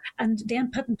is, and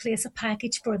then put in place a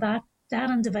package for that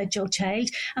individual child.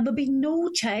 And there'll be no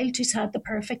child who's had the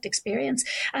perfect experience.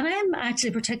 And I'm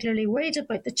actually particularly worried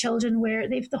about the children where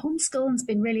the homeschooling's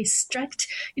been really strict.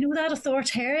 That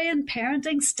authoritarian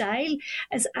parenting style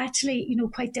is actually,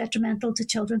 quite detrimental to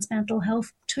children's mental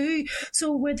health too.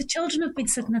 So where the children have been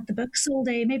sitting at the books all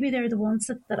day, maybe they're the ones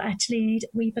that actually need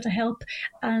a wee bit of help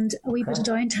and a wee bit of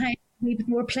downtime, a wee bit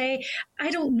more play. I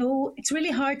don't know. It's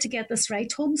really hard to get this right.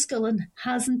 Homeschooling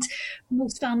hasn't,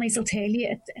 most families will tell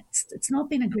you, it's not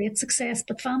been a great success,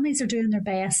 but families are doing their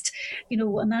best,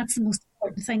 and that's the most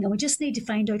important thing. And we just need to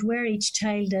find out where each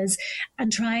child is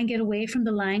and try and get away from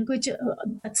the language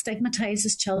that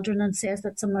stigmatizes children and says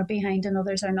that some are behind and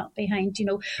others are not behind,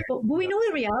 But we know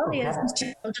the reality is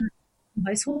children in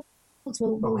households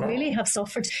will really have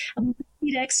suffered. And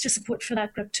we need extra support for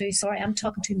that group too. Sorry, I'm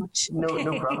talking too much. No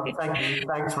problem. Thank you.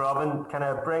 Thanks, Robin. Can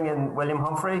I bring in William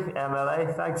Humphrey,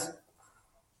 MLA? Thanks.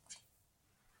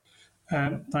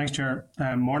 Thanks, Chair.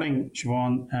 Morning,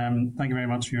 Siobhan. Thank you very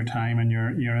much for your time and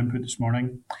your input this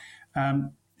morning.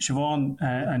 Siobhan,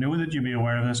 I know that you'll be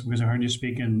aware of this because I heard you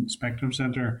speak in Spectrum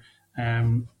Centre,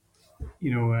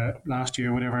 last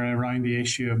year, whatever, around the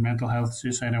issue of mental health,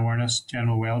 suicide awareness,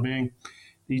 general wellbeing.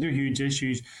 These are huge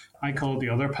issues. I call it the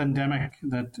other pandemic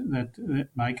that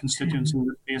my constituency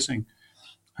is facing.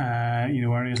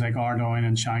 Areas like Ardoyne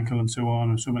and Shankill and so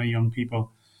on, and so many young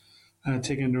people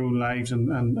taking their own lives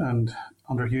and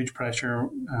under huge pressure,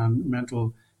 and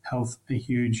mental health a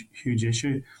huge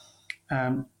issue.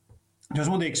 Just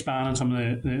want to expand on some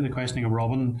of the questioning of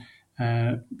Robin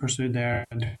pursued there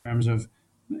in terms of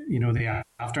the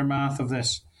aftermath of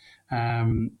this.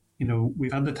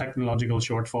 We've had the technological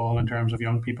shortfall in terms of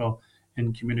young people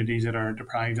in communities that are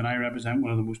deprived, and I represent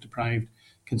one of the most deprived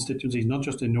constituencies, not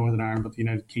just in Northern Ireland but the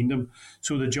United Kingdom.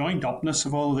 So the joined upness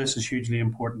of all of this is hugely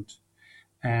important.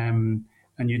 And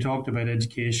you talked about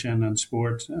education and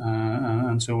sport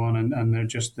and so on, and they're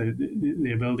just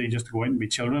the ability just to go out and be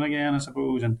children again, I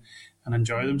suppose, and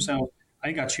enjoy themselves. I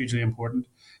think that's hugely important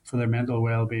for their mental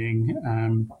well-being,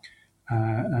 and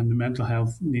the mental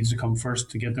health needs to come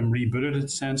first to get them rebooted, in a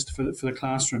sense, for the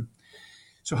classroom.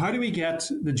 So how do we get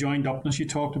the joined upness you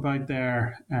talked about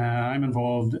there? I'm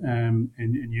involved in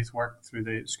youth work through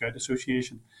the Scout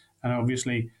Association, and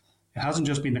obviously it hasn't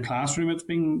just been the classroom that's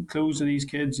been closed to these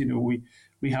kids.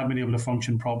 We haven't been able to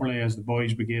function properly as the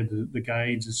Boys Brigade, the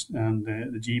Guides and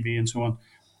the GB and so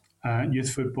on.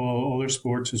 Youth football, other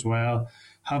sports as well,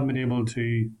 haven't been able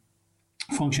to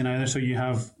function either. So you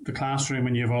have the classroom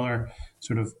and you have other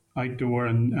sort of outdoor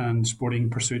and sporting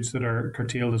pursuits that are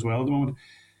curtailed as well at the moment.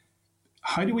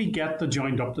 How do we get the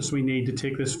joint upness we need to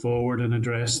take this forward and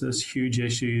address this huge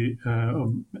issue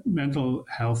of mental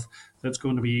health that's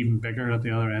going to be even bigger at the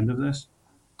other end of this?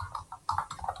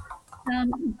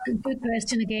 Good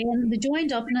question again. The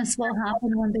joined upness will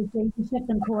happen when there's leadership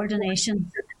and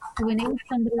coordination. So we need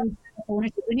somebody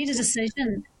ownership. We need a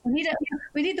decision. We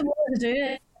need the will to do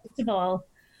it. First of all,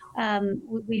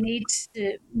 we need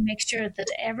to make sure that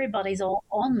everybody's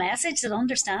on message, that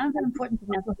understands the importance of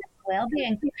mental health and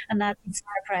well-being, and that's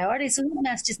our priority. So those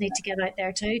messages need to get out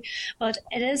there too. But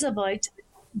it is about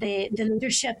the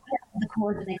leadership, the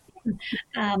coordination,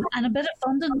 and a bit of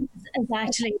funding is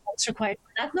actually what's required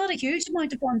for that. Not a huge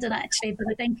amount of funding actually, but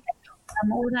I think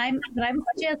what I'm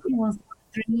suggesting was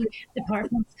 3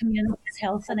 departments, communities,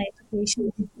 health and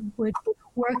education, would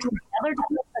work together to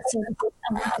put the services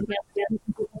and work together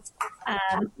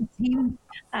a team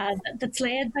that's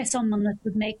led by someone that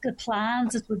would make the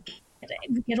plans, that would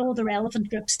get all the relevant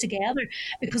groups together.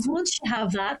 Because once you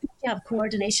have that, you have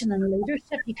coordination and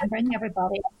leadership, you can bring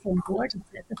everybody on board.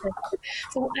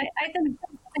 So I think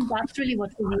that's really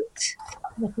what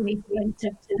we need to bring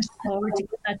to forward to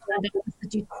get that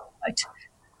that you talk about.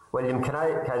 William, can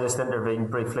I just intervene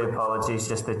briefly? Apologies,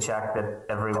 just to check that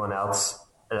everyone else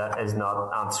is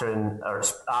not answering or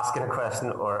asking a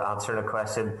question or answering a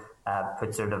question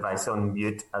puts their device on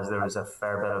mute, as there was a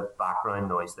fair bit of background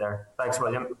noise there. Thanks,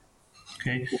 William.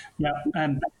 Okay, yeah,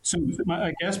 so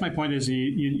I guess my point is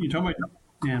you talk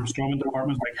about strong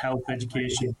departments like health,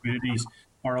 education, communities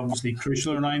are obviously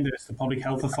crucial around this. The Public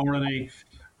Health Authority,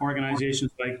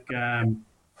 organisations like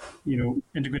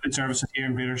Integrated Services here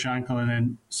in Greater Shankill, and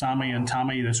then SAMI and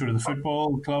TAMI, the sort of the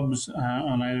football clubs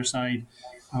on either side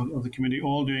of the community,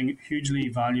 all doing hugely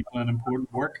valuable and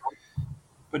important work.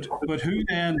 But who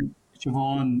then,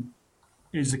 Siobhan,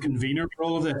 is the convener for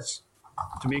all of this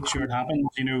to make sure it happens?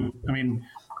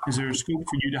 Is there scope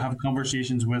for you to have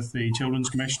conversations with the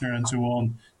Children's Commissioner and so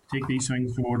on, to take these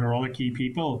things forward, or other key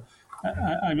people?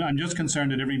 I'm just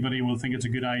concerned that everybody will think it's a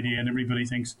good idea and everybody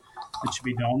thinks it should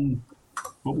be done.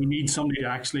 But we need somebody to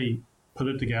actually put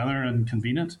it together and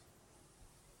convene it.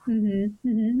 Mm-hmm,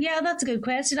 mm-hmm. Yeah, that's a good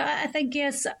question. I think,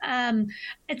 yes,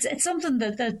 it's something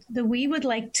that we would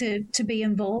like to be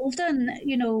involved in.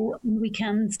 We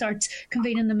can start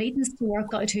convening the meetings to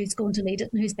work out who's going to lead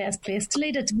it and who's best placed to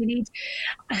lead it. We need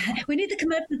the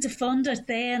commitment to fund it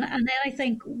then, and then I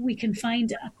think we can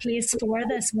find a place for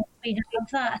this once we have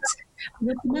that.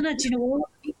 But at the minute, all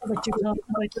the people that you're talking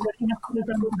about, we're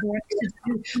going to work to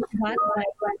do that,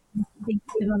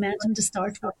 the momentum to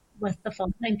start with the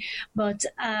funding. But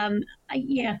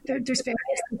there's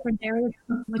various different areas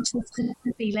in which this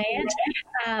could be led.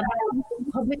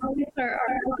 Public are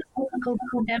focused on the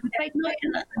pandemic right now,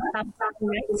 and that's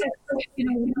right. So, we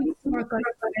need to work out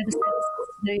where the services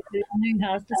to do and who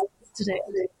has the services to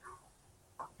do.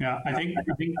 Yeah, I think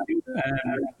the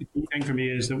key thing for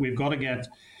me is that we've got to get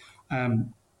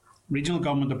regional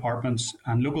government departments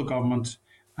and local government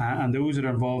and those that are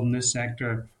involved in this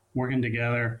sector working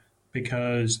together,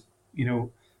 because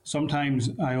sometimes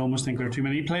I almost think there are too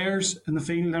many players in the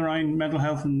field around mental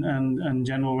health and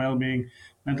general well-being,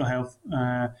 mental health,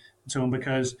 and so on,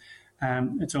 because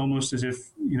it's almost as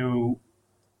if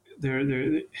they're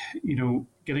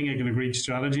getting an agreed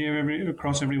strategy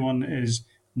across everyone is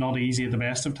not easy at the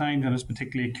best of times, and it's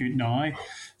particularly acute now.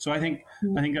 So I think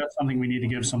that's something we need to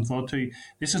give some thought to.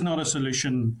 This is not a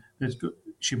solution that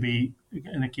should be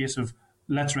in a case of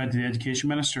let's read to the Education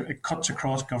Minister. It cuts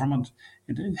across government,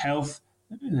 health,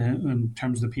 in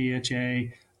terms of the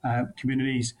PHA,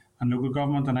 communities and local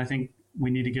government, and I think we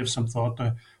need to give some thought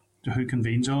to who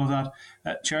convenes all of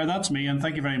that. Chair, that's me, and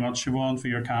thank you very much, Siobhan, for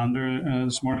your candour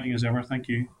this morning as ever. Thank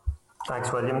you.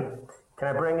 Thanks, William. Can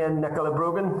I bring in Nicola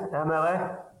Brogan,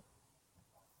 MLA?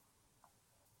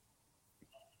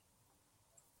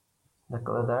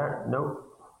 Nicola there? No.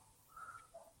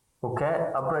 Okay,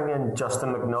 I'll bring in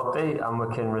Justin McNulty and we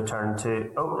can return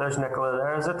to... Oh, there's Nicola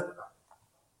there, is it?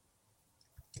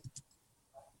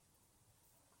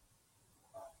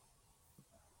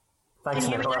 Thanks,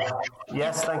 Nicola.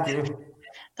 Yes, thank you.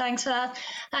 Thanks for that.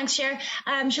 Thanks, Chair.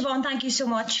 Siobhan, thank you so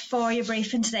much for your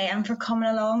briefing today and for coming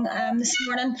along this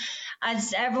morning.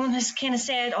 As everyone has kind of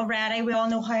said already, we all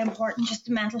know how important just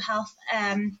the mental health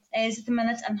is at the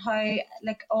minute, and how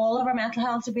all of our mental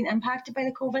health have been impacted by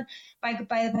the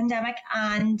pandemic,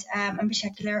 and in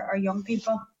particular our young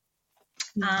people,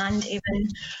 and even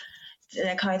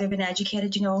how they've been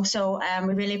educated, So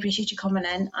we really appreciate you coming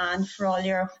in and for all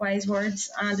your wise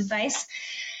words and advice.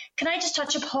 Can I just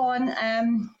touch upon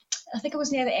I think it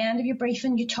was near the end of your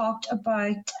briefing, you talked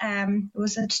about, it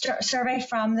was a survey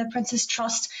from the Princess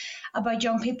Trust about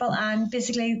young people and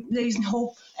basically losing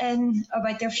hope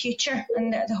about their future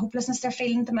and the hopelessness they're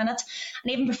feeling at the minute.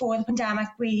 And even before the pandemic,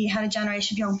 we had a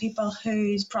generation of young people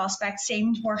whose prospects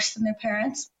seemed worse than their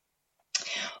parents.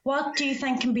 What do you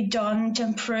think can be done to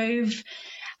improve,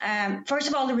 first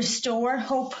of all, to restore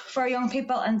hope for young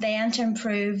people, and then to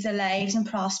improve the lives and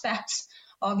prospects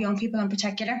of young people in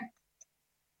particular?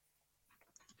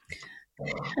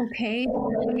 Okay,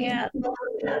 yeah,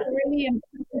 really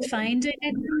important finding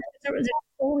it. There was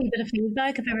a wee bit of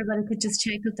feedback. If everybody could just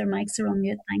check that their mics are on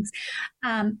mute, thanks.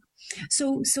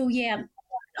 So yeah,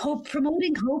 hope,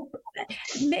 promoting hope,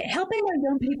 helping our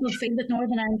young people feel that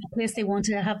Northern Ireland is a place they want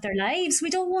to have their lives.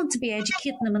 We don't want to be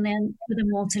educating them and then for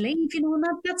them all to leave, and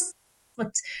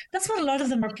that's what a lot of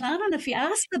them are planning. If you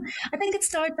ask them, I think it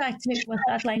starts actually with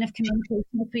that line of communication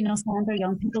between us and our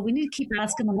young people. We need to keep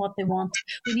asking them what they want.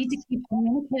 We need to keep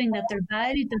communicating that they're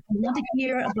valued, that they want to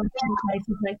hear about what life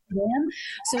is like for them.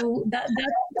 So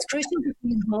that's crucial to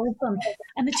involve them.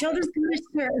 And the Children's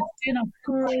Commissioner is doing a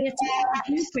great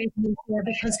work there,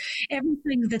 because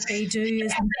everything that they do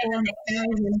is informed by our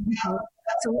young people.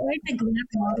 So I think that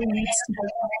model needs to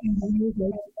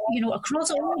be,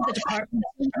 across all of the departments,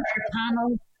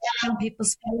 panels, young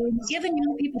people's schools, giving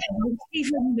young people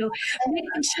even,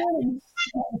 making sure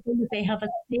that they have a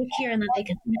stake here and that they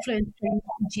can influence things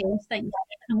and change things.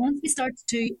 And once we start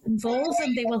to involve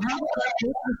them, they will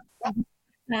have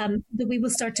that we will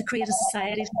start to create a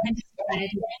society,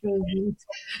 through youth.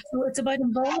 So it's about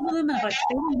involving them and about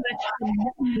feeling about and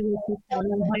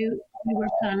how we were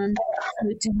planning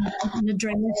to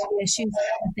address the issues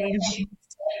that they have faced.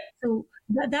 So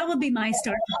that would be my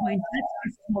starting point.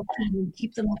 Let's talk to them and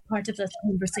keep them part of this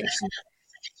conversation.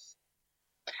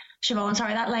 Siobhan,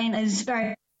 sorry, that line is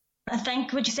very... I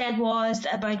think what you said was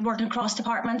about working across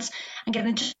departments and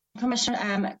getting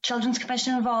the Children's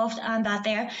Commission involved and that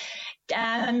there.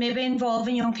 And maybe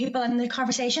involving young people in the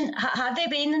conversation. Have they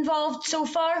been involved so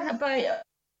far about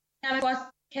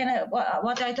what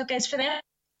the outlook is for them?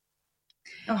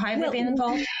 Or how have they been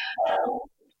involved?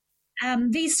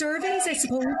 These surveys, I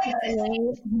suppose, are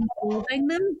involving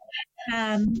them.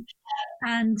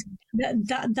 And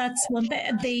that's one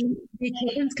thing. The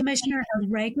Children's Commissioner has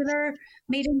regular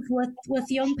meetings with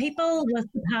young people, with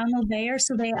the panel there,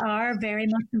 so they are very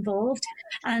much involved.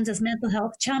 And as mental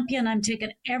health champion, I'm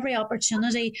taking every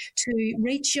opportunity to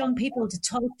reach young people, to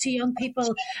talk to young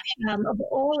people of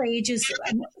all ages.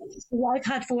 So I've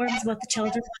had forums with the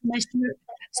Children's Commissioner,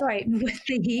 with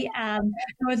the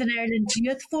Northern Ireland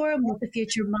Youth Forum, with the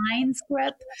Future Minds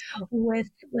group,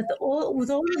 with all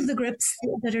of the groups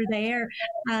that are there,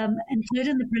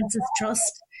 including the Princess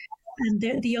Trust and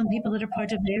the young people that are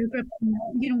part of their group.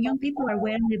 Young people are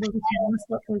well able to tell us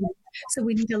what we want, so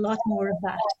we need a lot more of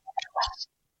that.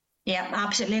 Yeah,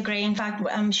 absolutely agree. In fact,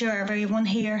 I'm sure everyone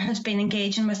here has been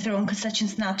engaging with their own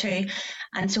constituents in that too,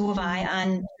 and so have I.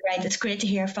 And right, it's great to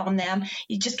hear from them.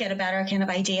 You just get a better kind of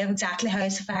idea of exactly how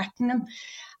it's affecting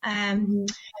them.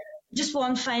 Just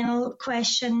one final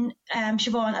question,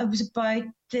 Siobhan. It was about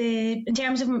in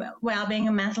terms of wellbeing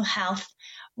and mental health.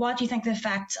 What do you think the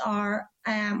effects are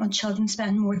on children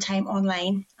spending more time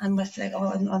online and with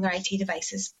on their IT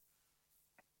devices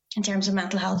in terms of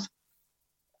mental health?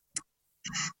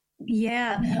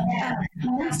 Yeah,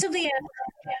 most of the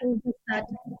evidence is that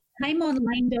time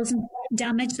online doesn't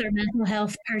damage their mental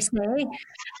health per se.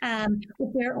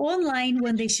 If they're online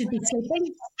when they should be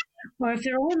sleeping, or if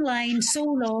they're online so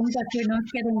long that they're not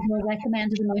getting the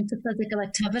recommended amount of physical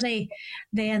activity,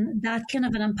 then that can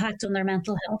have an impact on their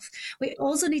mental health. We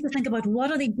also need to think about what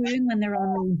are they doing when they're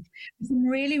online. There's some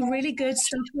really, really good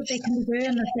stuff that they can be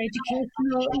doing, that's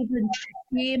educational, even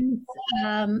games,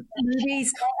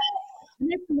 movies.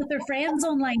 Connecting with their friends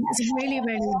online is really,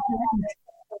 really important.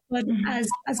 But as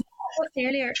we talked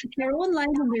earlier, if they're online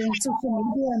and they're on social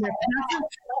media and they're passive,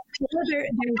 or they're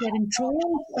getting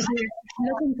trolled, or they're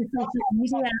looking for social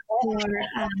media or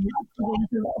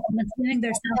maintaining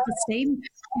their self-esteem,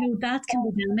 that can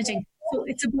be damaging. So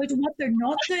it's about what they're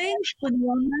not doing when they're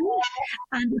online,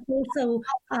 and it's also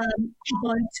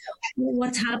about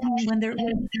what's happening when they're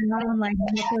not online,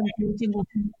 and what they're engaging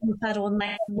with that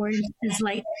online world is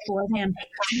like for them.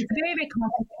 So it's a very, very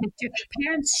complex picture.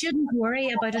 Parents shouldn't worry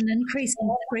about an increase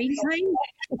in screen time.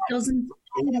 It doesn't.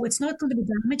 It's not going to be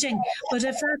damaging, but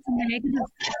if that's negative,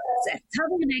 it's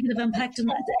having a negative impact on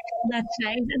that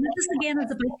child. And this again is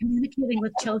about communicating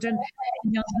with children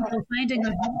and young people, finding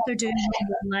out what they're doing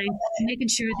online, making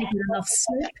sure they get enough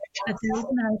sleep, that they're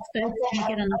open out food, and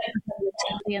get enough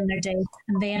activity in their day.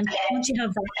 And then once you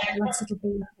have that balance, it'll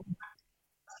be.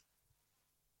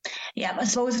 Yeah, I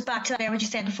suppose it's back to that, what you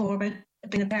said before about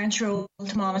being a parent's role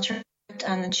to monitor it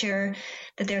and ensure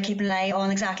that they're keeping an eye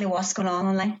on exactly what's going on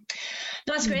online.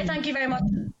 No, that's great. Thank you very much.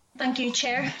 Thank you,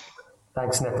 Chair.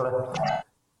 Thanks, Nicola.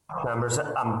 Members,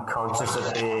 I'm conscious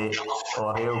that the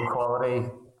audio quality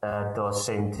does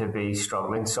seem to be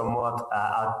struggling somewhat.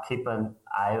 I'll keep an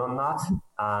eye on that,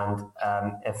 and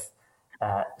if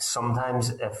sometimes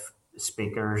if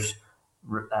speakers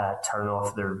turn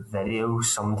off their video,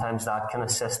 sometimes that can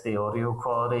assist the audio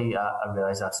quality. I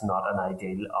realise that's not an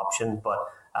ideal option, but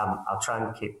I'll try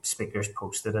and keep speakers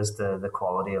posted as to the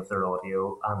quality of their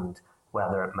audio and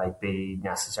whether it might be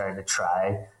necessary to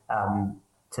try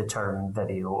to turn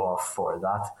video off for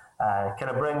that. Can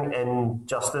I bring in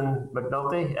Justin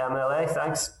McNulty, MLA?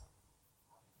 Thanks.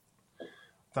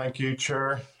 Thank you,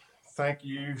 Chair. Thank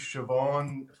you,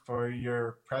 Siobhan, for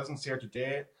your presence here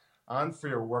today and for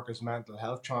your work as mental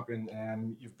health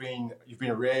champion. You've been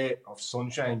a ray of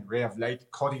sunshine, ray of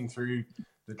light cutting through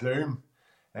the gloom.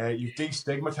 You've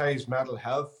destigmatised mental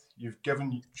health. You've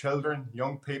given children,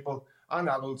 young people and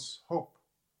adults hope.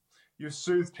 You've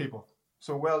soothed people.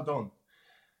 So well done.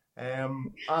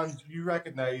 And you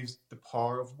recognise the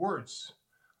power of words.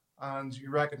 And you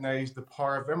recognise the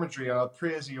power of imagery. And I'll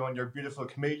praise you on your beautiful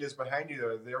camellias behind you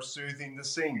there. They're soothing the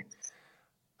scene.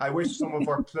 I wish some of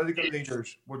our political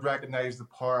leaders would recognise the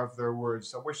power of their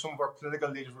words. I wish some of our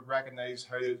political leaders would recognise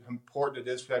how important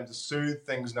it is for them to soothe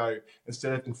things now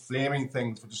instead of inflaming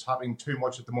things, which is happening too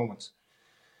much at the moment.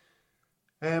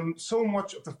 So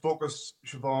much of the focus,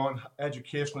 Siobhan,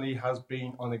 educationally has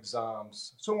been on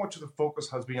exams. So much of the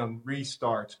focus has been on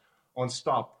restart, on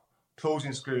stop,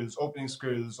 closing schools, opening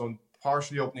schools, on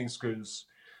partially opening schools.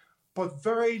 But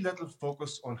very little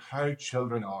focus on how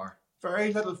children are.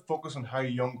 Very little focus on how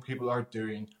young people are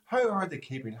doing. How are they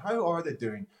keeping? How are they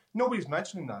doing? Nobody's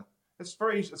mentioning that. It's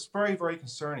very, very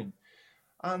concerning.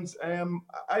 And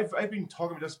I've been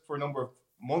talking about this for a number of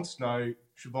months now,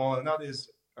 Siobhan, and that is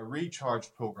a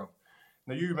recharge program.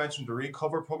 Now you mentioned the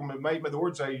recover program. The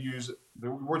word I've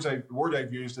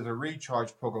used is a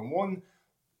recharge program. One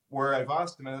where I've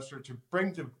asked the minister to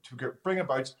bring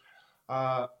about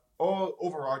all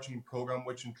overarching program,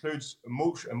 which includes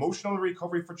emotional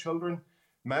recovery for children,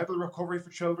 mental recovery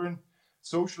for children,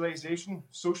 socialization,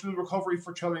 social recovery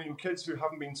for children, kids who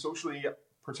haven't been socially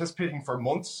participating for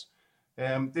months.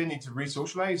 They need to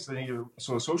re-socialize. They need a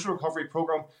social recovery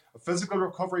program, a physical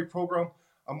recovery program,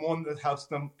 and one that helps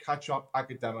them catch up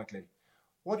academically.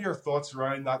 What are your thoughts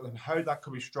around that and how that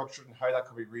could be structured and how that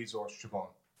could be resourced, Siobhan?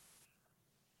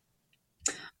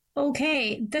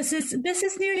 Okay, this is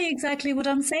nearly exactly what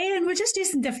I'm saying. We're just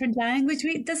using different language.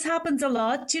 This happens a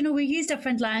lot. You know, we use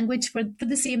different language for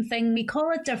the same thing. We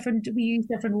call it different. We use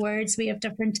different words. We have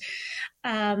different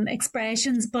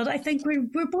expressions. But I think we're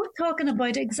both talking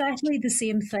about exactly the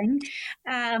same thing.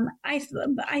 I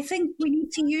think we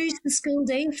need to use the school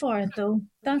day for it, though.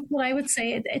 That's what I would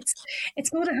say. It's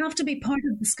going to have to be part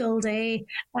of the school day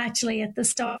actually at the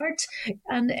start,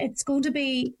 and it's going to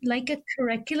be like a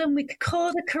curriculum. We could call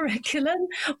it a curriculum,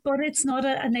 but it's not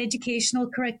an educational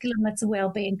curriculum. It's a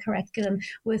wellbeing curriculum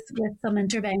with some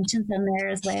interventions in there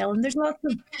as well. And there's lots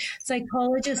of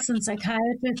psychologists and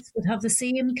psychiatrists would have the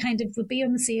same would be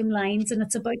on the same lines, and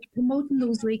it's about promoting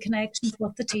those reconnections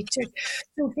with the teachers.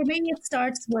 So for me, it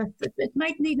starts with, it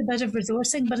might need a bit of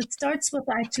resourcing, but it starts with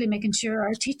actually making sure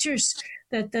our teachers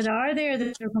that are there,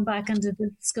 that they're going back into the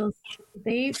schools,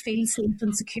 they feel safe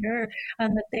and secure,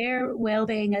 and that their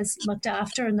well-being is looked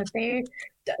after, and that they're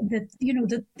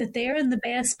in the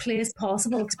best place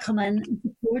possible to come in and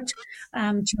support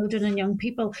children and young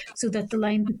people, so that the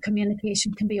lines of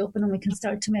communication can be open and we can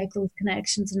start to make those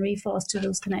connections and re-foster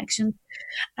those connections.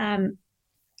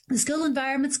 The school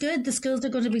environment's good. The schools are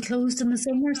going to be closed in the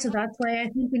summer, so that's why I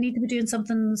think we need to be doing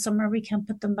something in the summer. We can't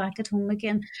put them back at home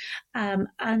again.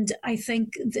 And I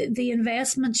think the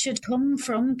investment should come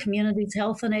from communities,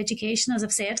 health and education, as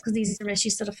I've said, because these are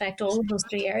issues that affect all of those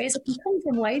three areas. It can come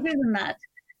from wider than that.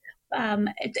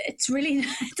 It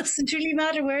doesn't really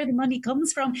matter where the money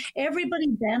comes from. Everybody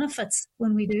benefits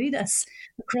when we do this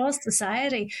across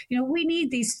society. You know, we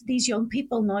need these young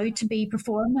people now to be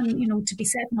performing, you know, to be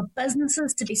setting up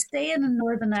businesses, to be staying in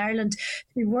Northern Ireland,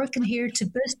 to be working here to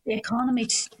boost the economy,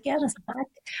 to get us back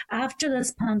after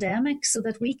this pandemic so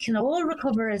that we can all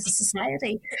recover as a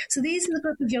society. So these are the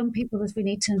group of young people that we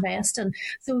need to invest in.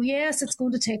 So yes, it's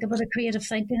going to take a bit of creative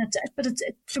thinking, but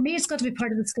for me, it's got to be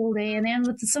part of the school day. And then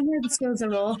with the summer, the schools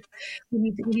are off, we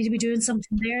need to be doing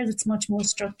something there that's much more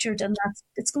structured, and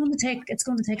it's going to take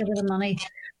a bit of money.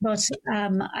 But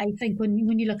I think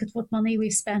when you look at what money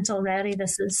we've spent already,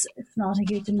 it's not a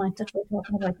huge amount that we're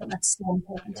talking about, and that's so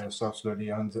important. Yes, absolutely.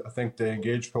 And I think the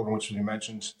Engage programme, which you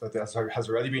mentioned, that has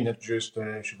already been introduced,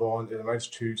 Siobhan, it amounts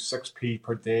to 6p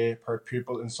per day per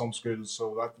pupil in some schools,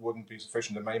 so that wouldn't be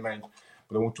sufficient in my mind,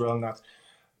 but I won't dwell on that.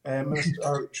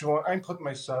 Siobhan, I'm putting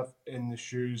myself in the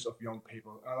shoes of young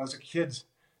people, and as a kid,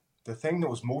 the thing that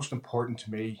was most important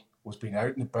to me was being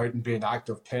out and about and being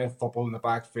active, playing football in the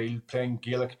backfield, playing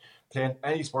Gaelic, playing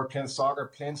any sport, playing soccer,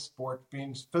 playing sport,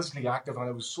 being physically active, and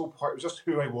it was just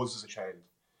who I was as a child.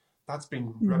 That's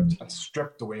been ripped and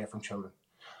stripped away from children.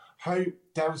 How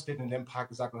devastating an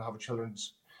impact is that going to have on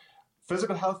children's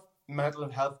physical health, mental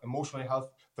health, emotional health?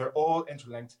 They're all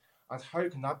interlinked, and how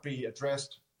can that be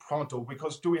addressed pronto?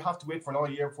 Because do we have to wait for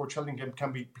another year before children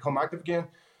can become active again?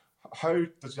 How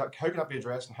can that be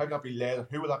addressed, and how can that be led, and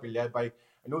who will that be led by?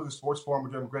 I know the sports forum are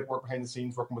doing great work behind the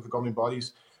scenes, working with the governing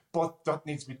bodies, but that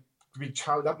needs to be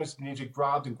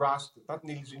grabbed and grasped. That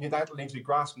needs to be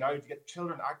grasped now to get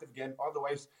children active again.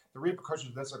 Otherwise, the repercussions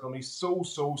of this are going to be so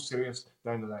serious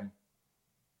down the line.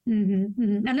 Mm-hmm,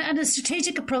 mm-hmm. And a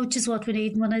strategic approach is what we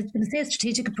need. When I say a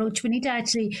strategic approach, we need to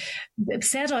actually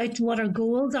set out what our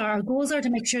goals are. Our goals are to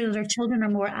make sure that our children are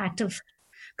more active,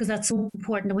 because that's so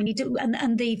important. We need to,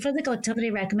 and the physical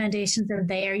activity recommendations are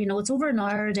there. It's over an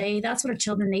hour a day. That's what our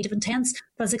children need, of intense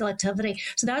physical activity.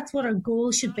 So that's what our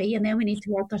goal should be. And then we need to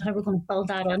work out how we're going to build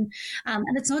that in.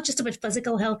 And it's not just about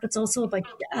physical health. It's also about,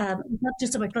 not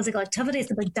just about physical activity. It's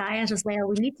about diet as well.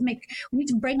 We need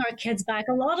to bring our kids back.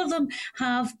 A lot of them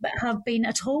have been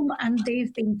at home, and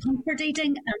they've been comfort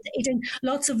eating and eating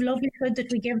lots of lovely food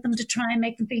that we give them to try and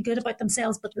make them feel good about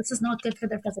themselves. But this is not good for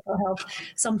their physical health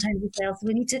sometimes as well. So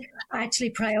we need to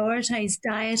actually prioritise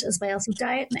diet as well. So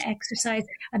diet and exercise,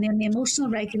 and then the emotional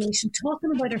regulation,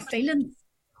 talking about our feelings,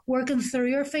 working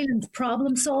through our feelings,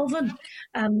 problem solving,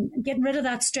 getting rid of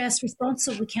that stress response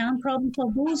so we can problem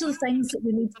solve. Those are the things that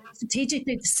we need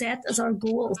strategically to set as our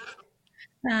goals.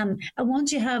 And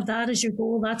once you have that as your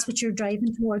goal, that's what you're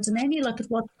driving towards. And then you look at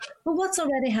what's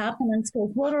already happening in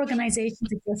schools, what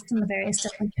organisations exist in the various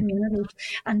different communities,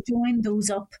 and join those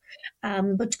up.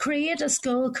 But create a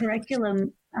school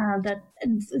curriculum that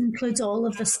includes all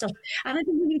of this stuff. And I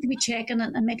think we need to be checking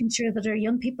and making sure that our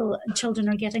young people and children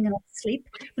are getting enough sleep.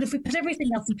 But if we put everything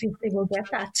else in place, they will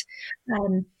get that.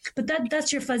 But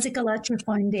that's your physical, that's your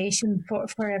foundation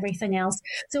for everything else.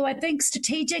 So I think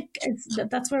strategic,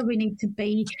 that's where we need to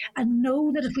be, and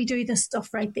know that if we do this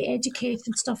stuff right, the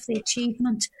education stuff, the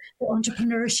achievement, the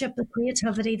entrepreneurship, the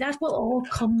creativity, that will all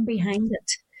come behind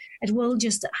it. It will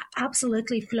just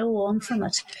absolutely flow on from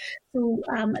it. So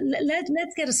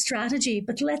let's get a strategy,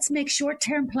 but let's make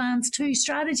short-term plans too.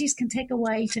 Strategies can take a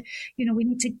while to, we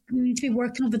need to be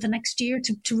working over the next year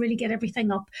to really get everything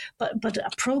up. But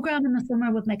a programme in the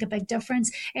summer would make a big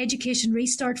difference. Education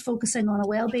Restart, focusing on a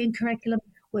wellbeing curriculum,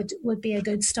 would be a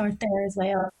good start there as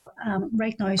well,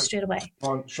 right now, straight away.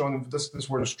 Sean, this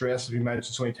word of stress has been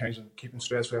mentioned so many times, and keeping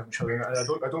stress away from children. And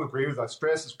I don't agree with that.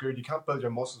 Stress is good. You can't build your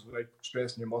muscles without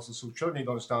stressing your muscles. So children need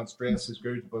to understand stress is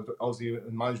good, but obviously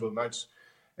in manageable amounts.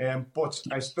 But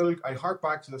I hark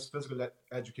back to this physical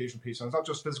education piece, and it's not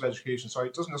just physical education. Sorry,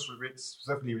 it doesn't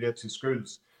specifically relate to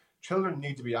schools. Children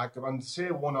need to be active, and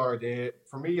say 1 hour a day.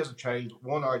 For me as a child,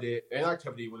 1 hour a day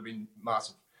inactivity would have been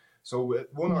massive. So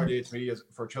 1 hour a day to me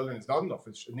for children is not enough.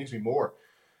 It needs to be more.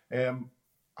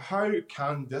 How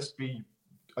can this be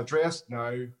addressed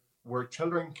now, where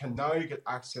children can now get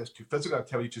access to physical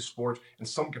activity, to sport in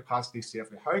some capacity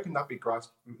safely? How can that be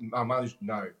managed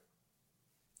now?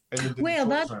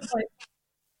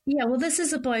 This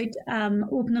is about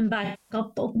opening back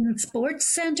up, opening sports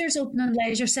centres, opening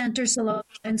leisure centres,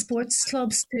 allowing sports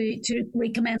clubs to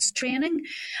recommence training.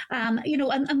 And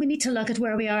we need to look at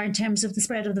where we are in terms of the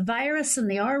spread of the virus and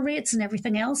the R rates and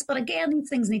everything else. But again, these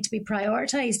things need to be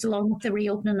prioritised along with the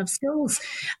reopening of schools.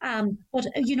 But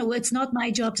it's not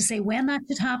my job to say when that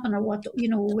should happen or what,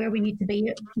 where we need to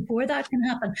be before that can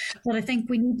happen. But I think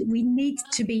we need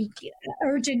to be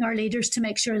urging our leaders to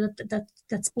make sure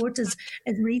that sport is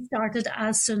restarted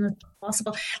as soon as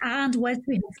possible. And whilst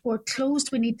we have sport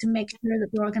closed, we need to make sure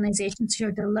that the organisations who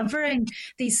are delivering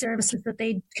these services, that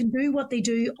they can do what they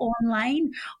do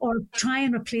online or try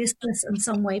and replace this in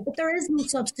some way. But there is no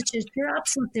substitute. You're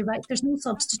absolutely right. There's no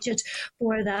substitute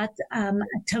for that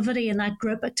activity and that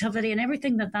group activity, and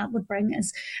everything that would bring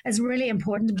is really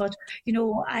important. But,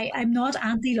 I'm not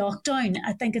anti-lockdown.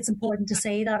 I think it's important to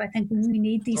say that. I think we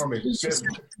need these.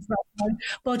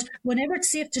 But whenever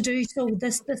it's safe to do so,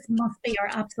 this this must be our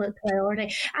absolute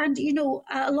priority. And,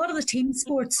 a lot of the team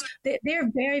sports, they're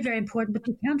very, very important, but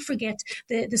we can't forget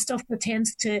the stuff that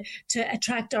tends to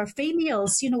attract our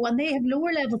females, when they have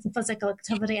lower levels of physical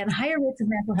activity and higher rates of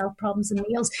mental health problems in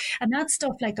males. And that's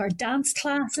stuff like our dance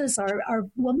classes, our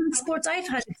women's sports. I've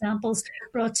had examples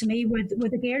brought to me where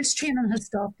the girls' training has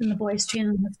stopped and the boys'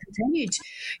 training has continued.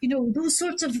 Those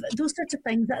sorts of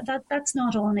things that's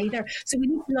not on either. So we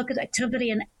need to look at activity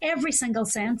in every single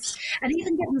sense, and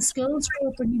even getting the schools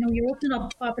open. You're opening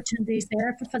up opportunities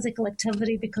there for physical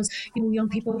activity because young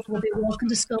people will be walking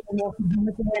to school and walking home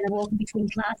again and walking between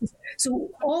classes. So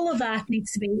all of that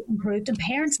needs to be improved, and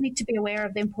parents need to be aware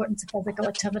of the importance of physical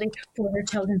activity for their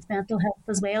children's mental health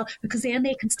as well, because then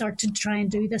they can start to try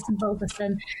and do this and build this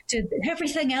in to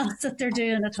everything else that they're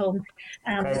doing at home.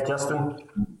 Okay, Justin.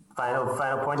 Final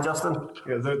point, Justin.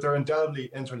 Yeah, they're indelibly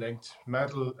interlinked.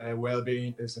 Mental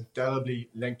well-being is indelibly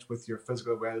linked with your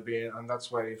physical well-being, and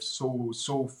that's why I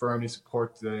so firmly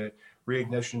support the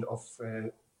reignition of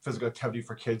physical activity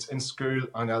for kids in school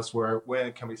and elsewhere when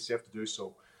it can be safe to do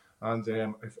so. And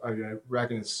I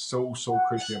reckon it's so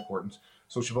crucially important.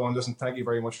 So Siobhan, listen, thank you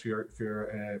very much for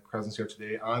your presence here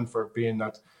today and for being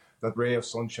that ray of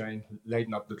sunshine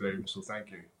lighting up the gloom. So thank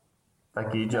you.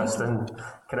 Thank you, Justin.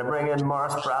 Can I bring in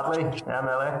Morris Bradley,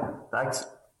 MLA? Thanks.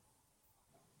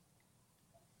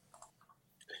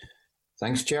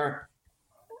 Thanks, Chair.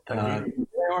 Thank you.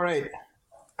 All right.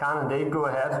 Can indeed, go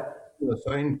ahead. The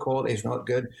sound quality is not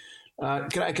good.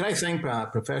 Can I thank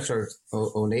Professor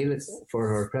O'Neill for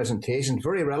her presentation?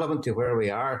 Very relevant to where we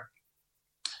are.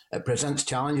 It presents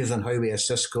challenges on how we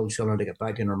assist school children to get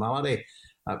back to normality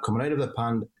coming out of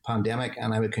the pandemic,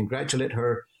 and I would congratulate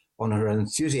her on her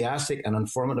enthusiastic and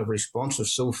informative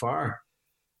responses so far.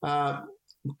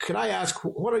 Could I ask,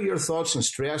 what are your thoughts on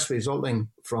stress resulting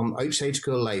from outside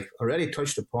school life? Already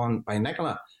touched upon by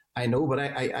Nicola, I know, but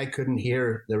I couldn't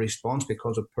hear the response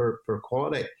because of poor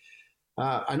quality.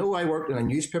 I know I worked in a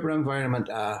newspaper environment,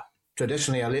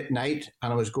 traditionally a late night,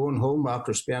 and I was going home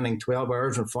after spending 12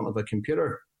 hours in front of a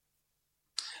computer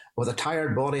with a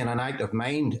tired body and an active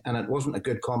mind, and it wasn't a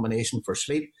good combination for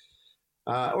sleep.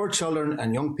 Our children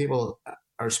and young people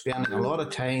are spending a lot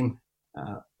of time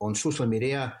on social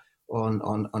media,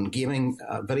 on gaming,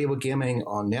 video gaming,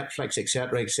 on Netflix,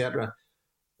 etc., etc.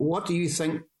 What do you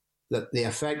think that the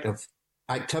effect of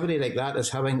activity like that is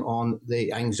having on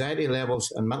the anxiety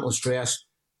levels and mental stress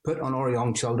put on our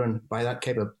young children by that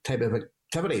type of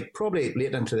activity, probably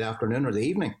late into the afternoon or the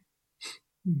evening?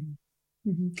 Mm-hmm.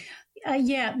 Mm-hmm.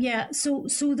 Yeah. So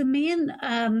the main,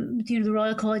 the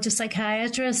Royal College of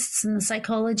Psychiatrists and the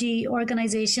psychology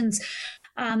organisations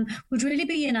would really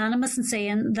be unanimous in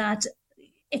saying that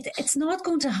it's not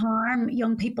going to harm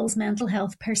young people's mental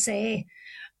health per se,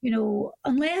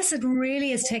 unless it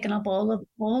really is taking up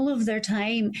all of their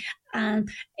time. And,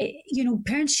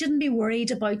 parents shouldn't be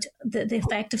worried about the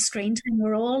effect of screen time.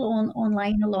 We're all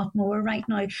online a lot more right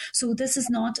now. So this is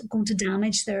not going to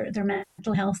damage their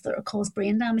mental health or cause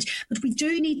brain damage. But we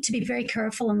do need to be very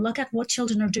careful and look at what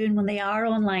children are doing when they are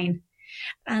online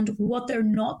and what they're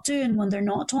not doing when they're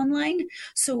not online.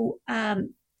 So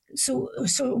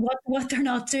what they're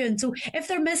not doing. So if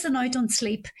they're missing out on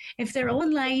sleep, if they're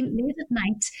online late at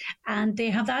night and they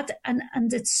have that and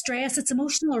it's stress, it's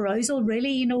emotional arousal,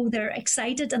 really, they're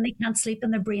excited and they can't sleep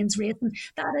and their brain's racing,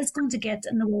 that is going to get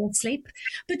in the way of sleep.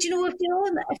 But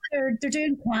if they're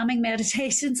doing calming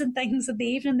meditations and things in the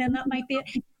evening, then that might be a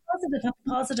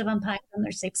positive impact on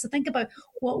their sleep. So think about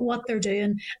what they're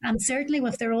doing, and certainly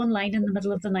if they're online in the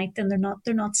middle of the night, then they're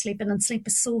not sleeping, and sleep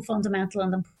is so fundamental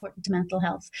and important to mental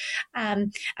health.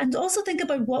 And also think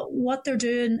about what they're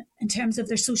doing in terms of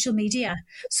their social media.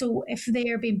 So if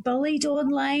they're being bullied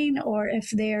online, or if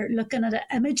they're looking at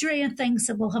imagery and things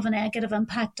that will have a negative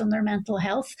impact on their mental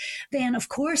health, then of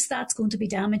course that's going to be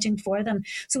damaging for them.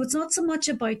 So it's not so much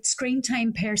about screen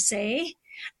time per se.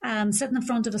 Sitting in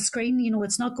front of a screen,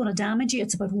 it's not going to damage you.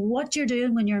 It's about what you're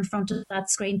doing when you're in front of that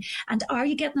screen, and are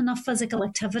you getting enough physical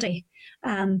activity?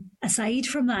 Aside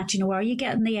from that, are you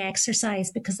getting the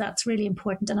exercise? Because that's really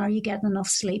important. And are you getting enough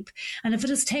sleep? And if it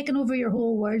has taken over your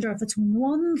whole world, or if it's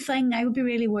one thing, I would be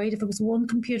really worried if it was one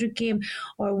computer game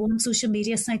or one social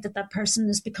media site that person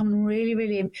is becoming really,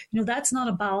 really, that's not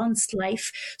a balanced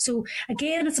life. So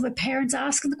again, it's about parents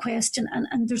asking the question,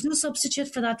 and there's no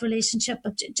substitute for that relationship,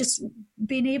 but just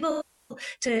being able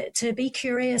to be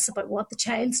curious about what the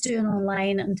child's doing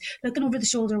online and looking over the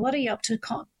shoulder. What are you up to?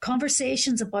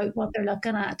 Conversations about what they're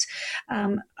looking at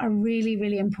are really,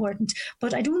 really important.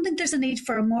 But I don't think there's a need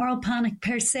for a moral panic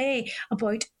per se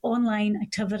about online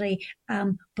activity.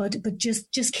 But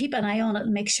just keep an eye on it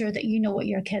and make sure that you know what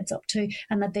your kid's up to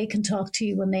and that they can talk to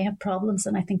you when they have problems.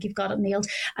 And I think you've got it nailed.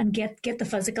 And get the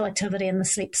physical activity and the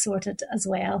sleep sorted as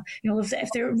well. You know, if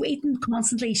they're eating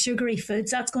constantly sugary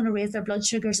foods, that's going to raise their blood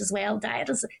sugars as well.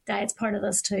 Diet's part of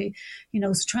this too. You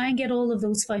know, so try and get all of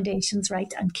those foundations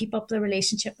right and keep up the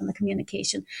relationship and the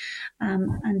communication.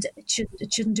 And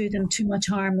it shouldn't do them too much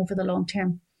harm over the long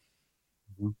term.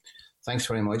 Mm-hmm. Thanks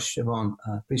very much, Siobhan.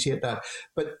 Appreciate that.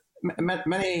 But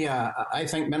I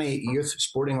think many youth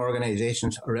sporting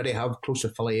organisations already have close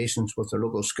affiliations with their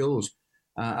local schools.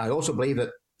 I also believe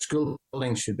that school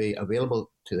buildings should be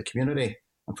available to the community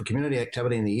and for community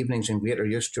activity in the evenings and greater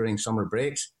use during summer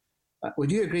breaks.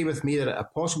 Would you agree with me that a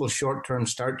possible short-term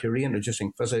start to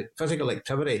reintroducing physical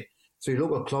activity through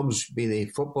local clubs, be they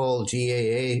football,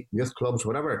 GAA, youth clubs,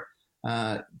 whatever,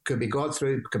 could be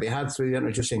had through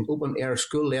introducing open-air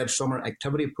school-led summer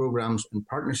activity programs in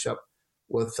partnership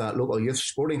with local youth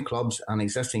sporting clubs and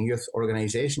existing youth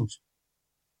organisations?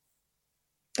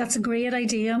 That's a great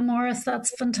idea, Maurice.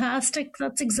 That's fantastic.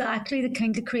 That's exactly the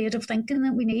kind of creative thinking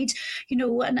that we need. You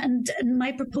know, and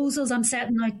my proposals, I'm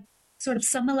setting out sort of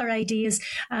similar ideas,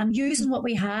 using what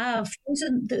we have,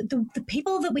 using the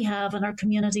people that we have in our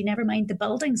community, never mind the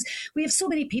buildings. We have so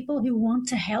many people who want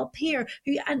to help here.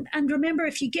 And remember,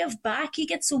 if you give back, you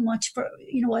get so much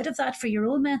out of that for your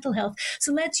own mental health.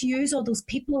 So let's use all those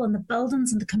people and the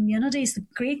buildings and the communities, the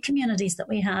great communities that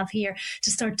we have here, to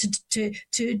start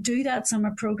to do that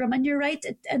summer program. And you're right,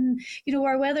 and you know,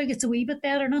 our weather gets a wee bit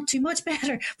better, not too much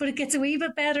better, but it gets a wee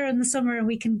bit better in the summer, and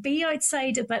we can be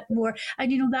outside a bit more.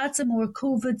 And you know, that's a more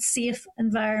COVID safe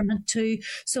environment too.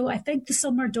 So I think the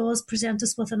summer does present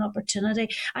us with an opportunity.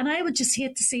 And I would just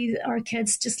hate to see our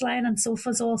kids just lying on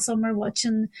sofas all summer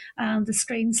watching the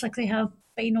screens like they have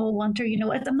been all winter. You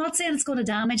know, I'm not saying it's going to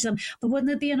damage them, but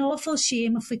wouldn't it be an awful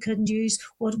shame if we couldn't use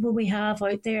what we have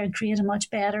out there and create a much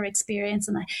better experience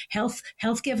and a health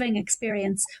giving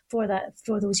experience for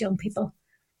those young people?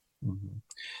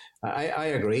 Mm-hmm. I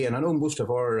agree, and I know most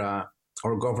of our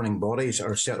governing bodies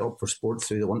are set up for sport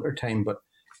through the winter time, but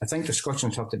I think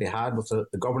discussions have to be had with the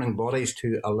governing bodies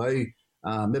to allow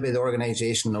maybe the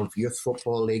organisation of youth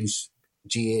football leagues,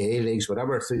 GAA leagues,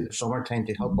 whatever, through the summertime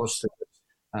to help us through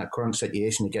the current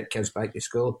situation to get kids back to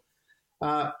school. Do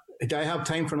I have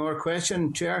time for another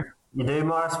question, Chair? You do,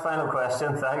 Morris. Final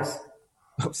question. Thanks.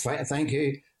 Thank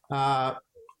you.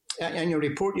 In your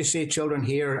report, you say children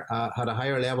here had a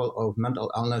higher level of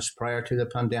mental illness prior to the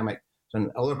pandemic than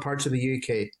other parts of the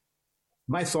UK.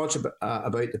 My thoughts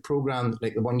about the programme,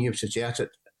 like the one you've suggested,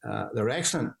 they're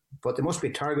excellent, but they must be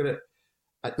targeted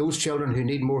at those children who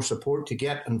need more support to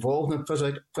get involved in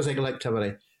physical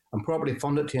activity and properly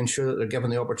funded to ensure that they're given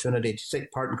the opportunity to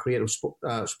take part in creative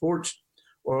sports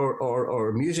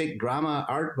or music, drama,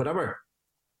 art, whatever.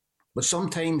 But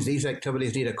sometimes these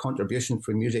activities need a contribution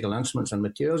for musical instruments and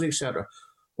materials, etc.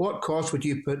 What cost would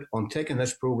you put on taking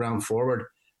this programme forward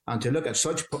and to look at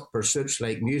such pursuits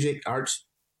like music, arts,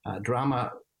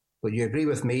 drama? Would you agree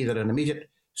with me that an immediate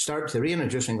start to the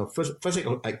reintroducing of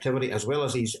physical activity as well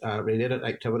as these related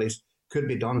activities could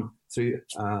be done through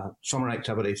summer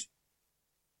activities?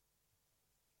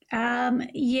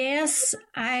 Yes,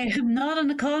 I am not an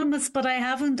economist, but I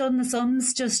haven't done the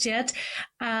sums just yet.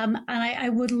 And I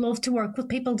would love to work with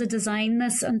people to design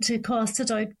this and to cost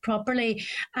it out properly.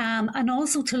 And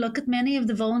also to look at many of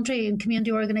the voluntary and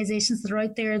community organisations that are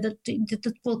out there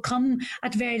that will come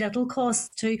at very little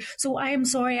cost too. So I am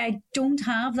sorry, I don't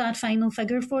have that final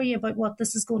figure for you about what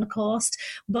this is going to cost,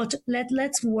 but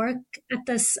let's work at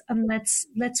this and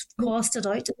let's cost it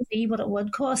out and see what it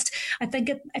would cost. I think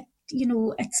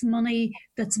it's money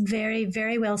that's very,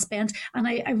 very well spent. And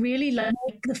I really like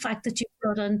the fact that you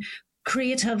brought in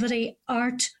creativity,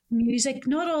 art, music.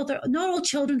 Not all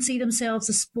children see themselves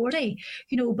as sporty,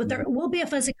 but there will be a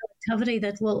physical activity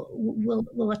that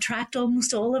will attract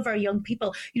almost all of our young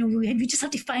people. We just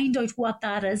have to find out what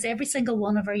that is. Every single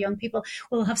one of our young people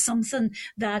will have something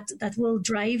that will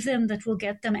drive them, that will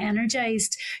get them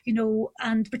energized,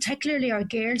 and particularly our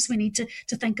girls, we need to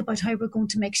think about how we're going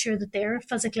to make sure that they're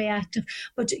physically active.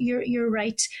 But you're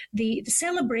right. The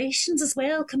celebrations as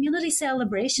well, community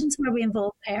celebrations where we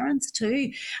involve parents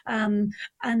too, and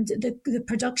the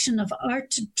production of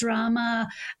art, drama,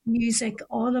 music,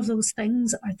 all of those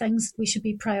things are things things we should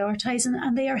be prioritising,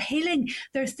 and they are healing.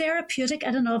 They're therapeutic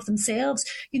in and of themselves.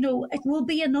 It will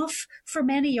be enough for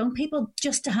many young people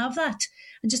just to have that,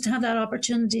 and just to have that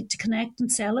opportunity to connect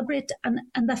and celebrate. And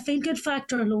the feel-good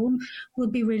factor alone will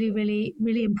be really, really,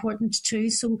 really important too.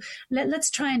 So let's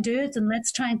try and do it, and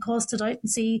let's try and cost it out and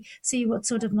see what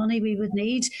sort of money we would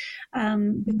need,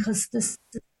 because this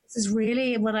is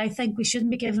really what I think. We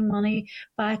shouldn't be giving money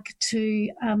back to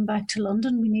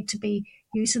London. We need to be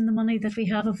using the money that we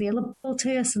have available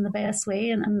to us in the best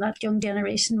way, and that young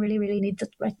generation really, really needs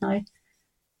it right now.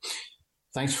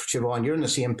 Thanks, Siobhan. You're on the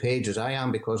same page as I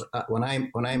am, because when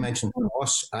I mention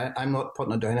costs, I'm not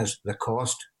putting it down as the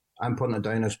cost. I'm putting it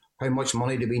down as how much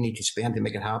money do we need to spend to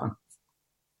make it happen.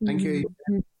 Thank you.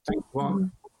 Thanks,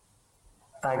 Siobhan.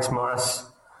 Thanks, Morris.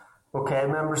 Okay,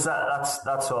 members,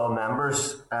 that's all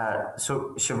members.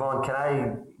 So, Siobhan, can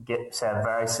I say a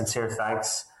very sincere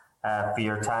thanks for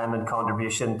your time and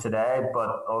contribution today,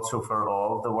 but also for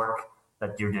all the work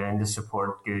that you're doing to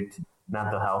support good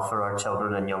mental health for our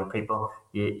children and young people.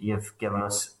 You've given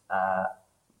us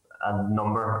a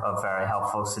number of very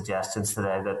helpful suggestions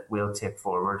today that we'll take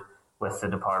forward with the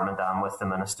department and with the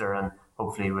Minister, and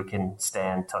hopefully we can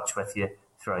stay in touch with you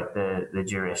throughout the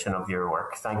duration of your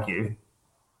work. Thank you.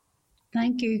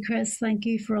 Thank you, Chris. Thank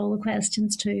you for all the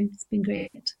questions too. It's been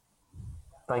great.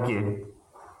 Thank you.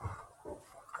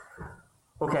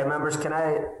 Okay, members, can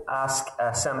I ask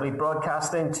Assembly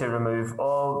Broadcasting to remove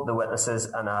all the witnesses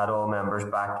and add all members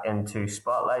back into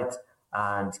Spotlight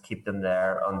and keep them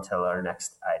there until our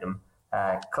next item?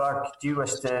 Clark, do you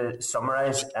wish to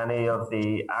summarise any of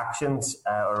the actions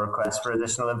or requests for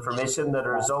additional information that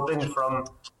are resulting from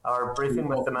our briefing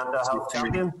with the Mental Health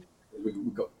Champion?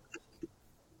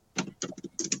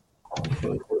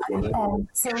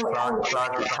 Clark,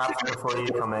 perhaps before you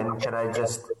come in, can I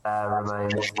just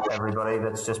remind everybody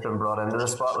that's just been brought into the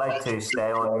spotlight to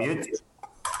stay on mute?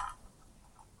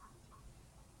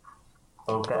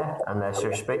 Okay, unless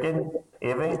you're speaking.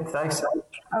 Evie, thanks.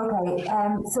 Okay,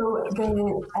 so the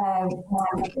people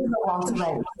want to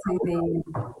write to the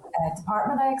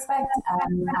department, I expect,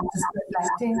 and just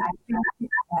reflecting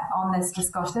on this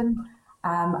discussion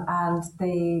and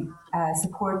the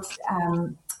support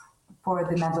for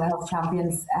the Mental Health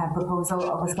Champions proposal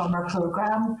of a summer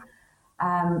programme,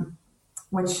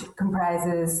 which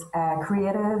comprises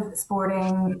creative,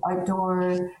 sporting,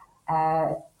 outdoor,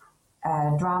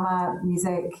 drama,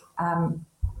 music,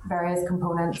 various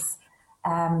components,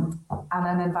 and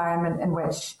an environment in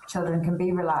which children can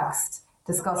be relaxed,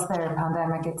 discuss their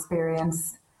pandemic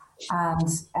experience,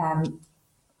 and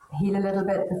heal a little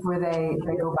bit before they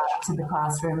go back to the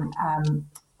classroom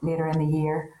later in the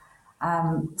year.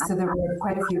 So there were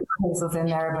quite a few proposals in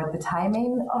there about the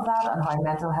timing of that and how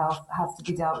mental health has to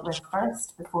be dealt with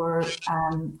first before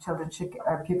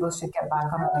pupils should get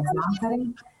back on an exam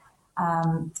footing.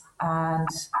 And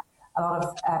a lot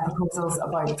of proposals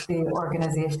about the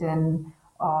organisation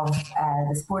of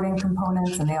the sporting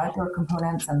components and the outdoor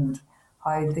components, and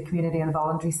how the community and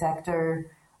voluntary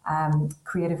sector,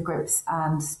 creative groups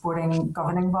and sporting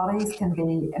governing bodies can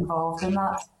be involved in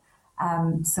that.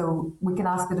 So we can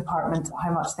ask the department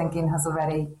how much thinking has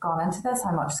already gone into this,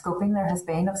 how much scoping there has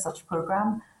been of such a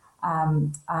programme,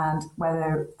 and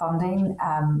whether funding,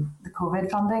 the COVID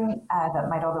funding that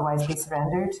might otherwise be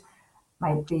surrendered,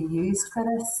 might be used for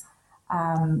this.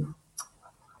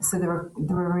 So there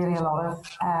were really a lot of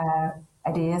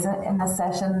ideas in this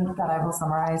session that I will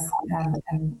summarise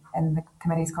in the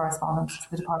committee's correspondence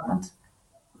to the department.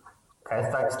 Okay,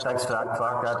 thanks for that,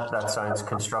 Clark. That sounds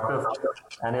constructive.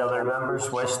 Any other members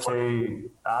wish to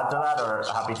add to that, or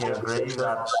happy to agree with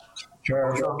that?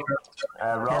 Sure.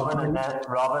 Robin and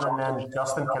then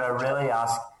Justin. Can I really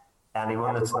ask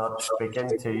anyone that's not speaking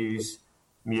to use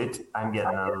mute? I'm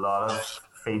getting a lot of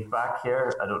feedback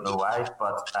here. I don't know why,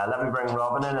 but let me bring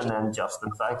Robin in and then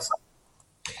Justin. Thanks.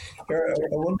 Sure,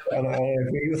 I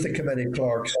agree with the committee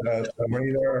clerk's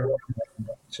summary there.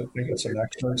 So I think it's an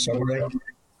excellent summary.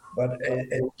 But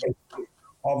it's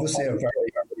obviously a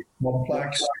very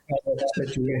complex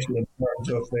situation in terms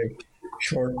of the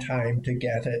short time to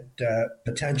get it,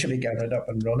 potentially get it up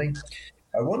and running.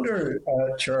 I wonder,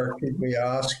 Chair, could we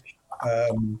ask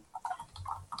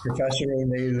Professor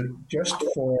O'Neill just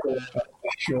for a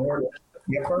short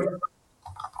paper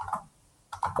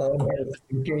on her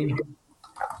thinking,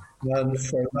 and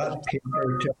for that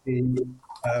paper to be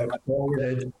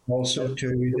forwarded also to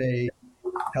the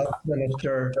Health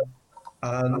Minister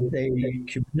and the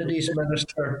Communities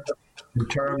Minister in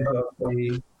terms of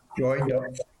the joined up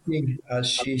thinking, as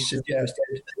she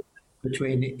suggested,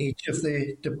 between each of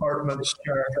the departments.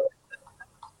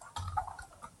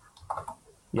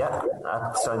 Yeah,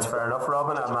 that sounds fair enough,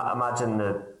 Robin. I imagine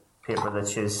the paper that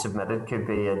she's submitted could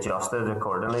be adjusted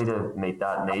accordingly to meet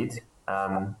that need.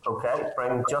 Okay,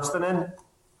 bring Justin in.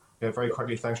 Yeah, very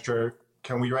quickly, thanks, Chair.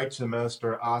 Can we write to the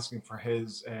Minister asking for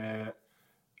his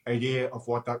idea of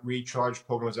what that recharge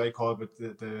program, as I call it, but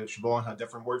the Siobhan had a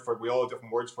different word for it. We all have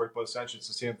different words for it, but essentially it's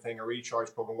the same thing, a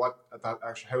recharge program.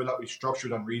 How will that be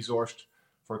structured and resourced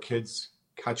for kids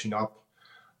catching up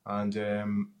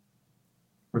and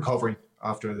recovering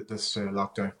after this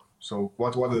lockdown? So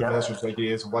what are the Minister's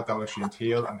ideas of what that will actually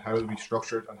entail, and how it will be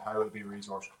structured and how it will be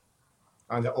resourced?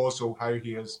 And also how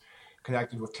he has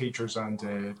connected with teachers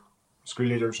and school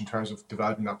leaders in terms of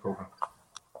developing that program.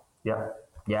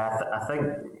 I think,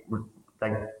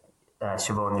 like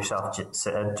Siobhan yourself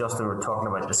said, Justin, we're talking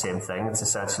about the same thing. It's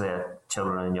essentially a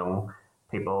children and young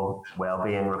people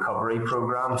wellbeing recovery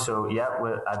program. So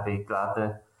I'd be glad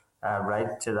to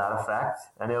write to that effect.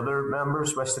 Any other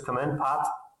members wish to come in? Pat,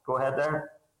 go ahead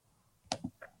there.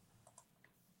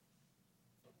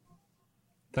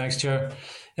 Thanks, Chair.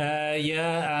 I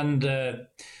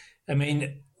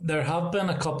mean, there have been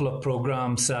a couple of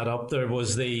programs set up. There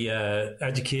was the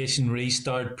Education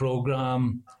Restart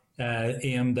program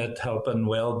aimed at helping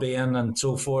wellbeing and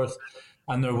so forth.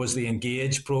 And there was the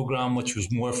Engage program, which was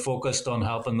more focused on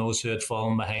helping those who had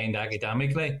fallen behind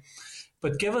academically.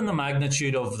 But given the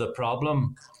magnitude of the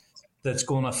problem that's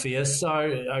going to face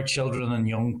our children and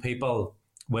young people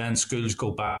when schools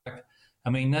go back, I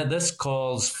mean, this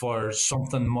calls for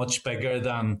something much bigger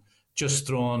than just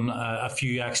throwing a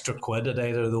few extra quid at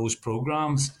either of those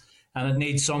programs. And it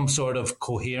needs some sort of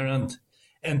coherent,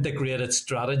 integrated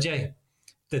strategy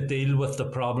to deal with the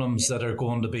problems that are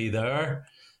going to be there.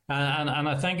 And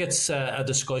I think it's a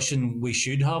discussion we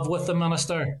should have with the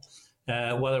Minister,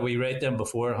 whether we write them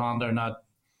beforehand or not.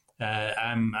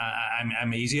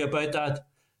 I'm easy about that.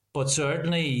 But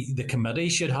certainly the committee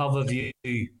should have a view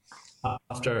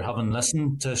after having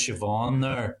listened to Siobhan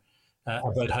there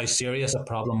about how serious a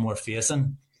problem we're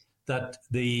facing, that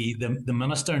the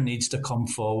Minister needs to come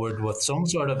forward with some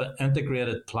sort of an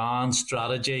integrated plan,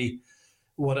 strategy,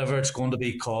 whatever it's going to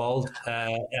be called,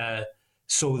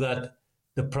 so that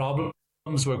the problems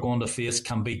we're going to face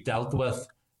can be dealt with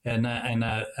in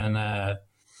a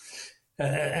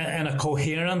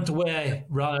coherent way,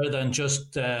 rather than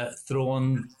just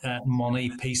throwing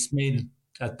money piecemeal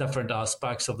at different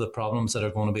aspects of the problems that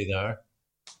are going to be there.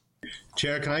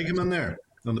 Chair, can I come in there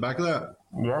on the back of that?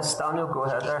 Yes, Daniel, go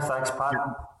ahead there. Thanks, Pat.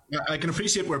 I can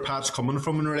appreciate where Pat's coming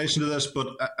from in relation to this, but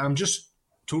I'm just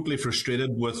totally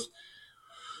frustrated with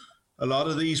a lot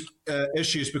of these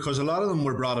issues, because a lot of them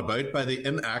were brought about by the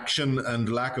inaction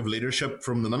and lack of leadership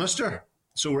from the Minister.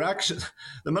 So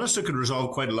the Minister could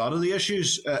resolve quite a lot of the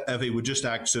issues if he would just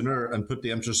act sooner and put the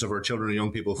interests of our children and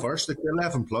young people first. Like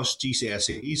 11 plus,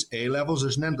 GCSEs, A levels,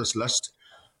 there's an endless list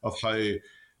of how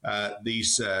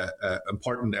these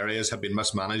important areas have been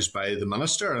mismanaged by the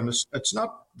Minister. And it's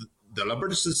not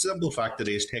deliberate, it's the simple fact that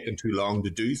he has taken too long to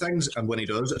do things. And when he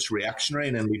does, it's reactionary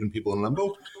and then leaving people in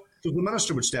limbo. So if the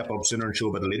Minister would step up sooner and show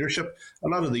a bit of leadership, a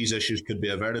lot of these issues could be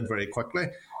averted very quickly.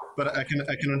 But I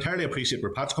can entirely appreciate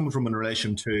where Pat's coming from in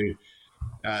relation to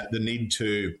the need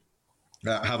to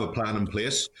have a plan in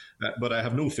place. But I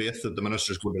have no faith that the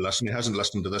Minister's going to listen. He hasn't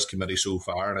listened to this committee so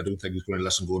far, and I don't think he's going to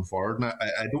listen going forward. And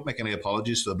I don't make any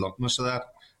apologies for the bluntness of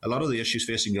that. A lot of the issues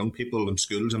facing young people in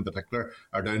schools in particular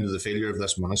are down to the failure of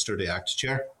this Minister to act,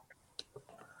 Chair.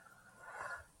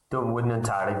 Wouldn't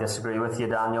entirely disagree with you,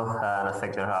 Daniel. And I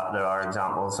think there are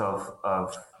examples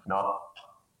of not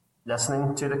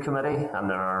listening to the committee, and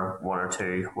there are one or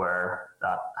two where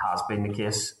that has been the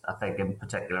case. I think in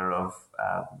particular of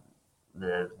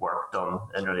the work done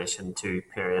in relation to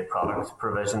period product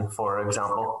provision, for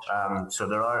example. So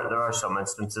there are some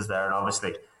instances there, and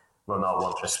obviously we'll not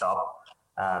want to stop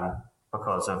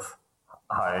because of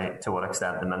to what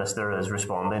extent the Minister is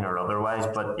responding or otherwise.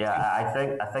 But yeah,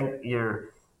 I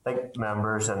think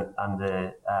members and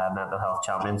the Mental Health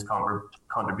Champions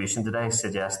contribution today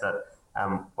suggests that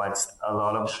whilst a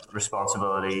lot of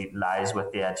responsibility lies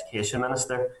with the Education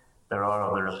Minister, there are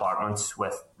other departments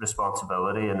with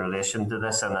responsibility in relation to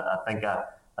this. And I think a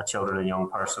children and young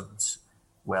person's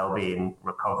wellbeing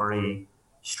recovery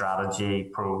strategy,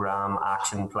 programme,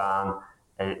 action plan,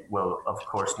 it will of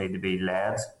course need to be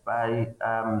led by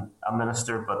a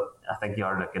minister, but I think you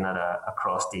are looking at a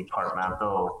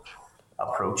cross-departmental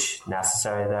approach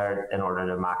necessary there in order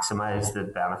to maximise the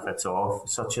benefits of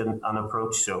such an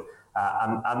approach. So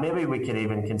and maybe we could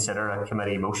even consider a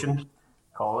committee motion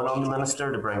calling on the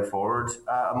Minister to bring forward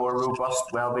a more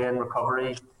robust wellbeing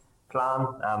recovery plan.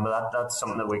 But that's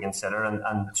something that we consider. And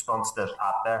in response to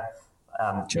Pat there,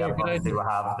 obviously we'll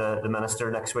have the Minister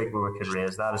next week where we could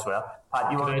raise that as well.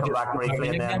 Pat, you want to come back briefly,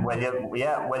 and then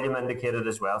William indicated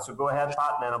as well. So go ahead,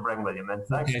 Pat, and then I'll bring William in.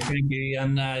 Thanks. Okay, thank you.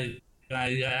 And I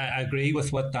agree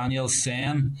with what Daniel's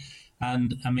saying.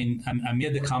 And I mean, I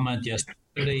made the comment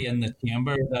yesterday in the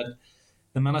chamber that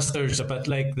the Minister's a bit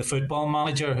like the football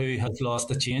manager who has lost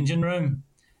the changing room.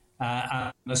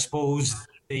 And I suppose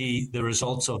the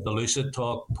results of the Lucid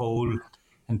Talk poll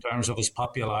in terms of his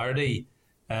popularity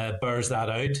bears that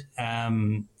out.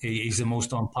 He's the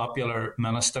most unpopular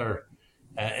minister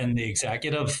in the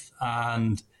executive,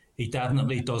 and he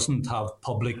definitely doesn't have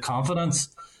public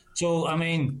confidence. So, I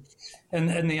mean,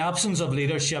 in the absence of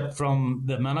leadership from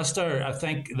the minister, I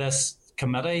think this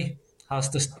committee has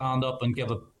to stand up and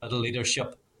give a bit of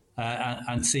leadership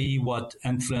and see what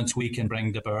influence we can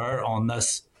bring to bear on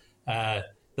this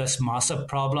massive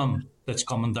problem that's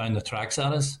coming down the tracks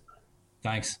at us.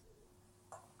 Thanks.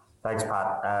 Thanks,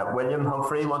 Pat. William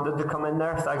Humphrey wanted to come in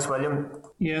there. Thanks, William.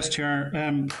 Yes, Chair.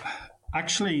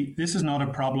 Actually, this is not a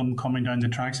problem coming down the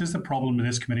tracks. This is the problem that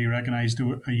this committee recognised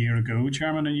a year ago,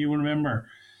 Chairman, and you will remember,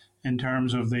 in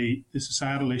terms of the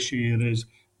societal issue that is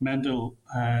mental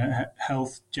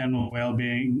health, general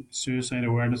well-being, suicide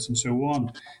awareness, and so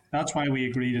on. That's why we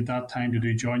agreed at that time to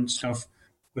do joint stuff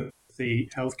with the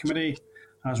Health Committee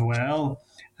as well.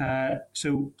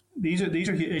 So these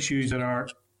are issues that are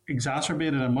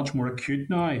exacerbated and much more acute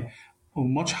now, on a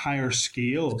much higher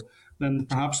scale than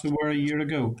perhaps they were a year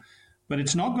ago. But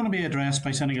it's not going to be addressed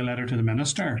by sending a letter to the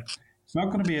Minister. It's not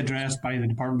going to be addressed by the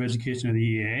Department of Education or the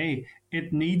EA.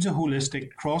 It needs a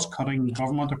holistic, cross-cutting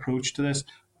government approach to this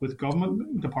with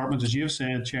government departments, as you've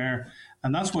said, Chair.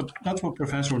 And that's what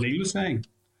Professor O'Neill was saying.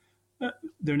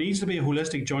 There needs to be a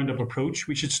holistic, joined-up approach.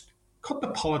 We should cut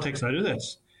the politics out of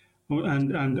this.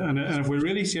 And if we're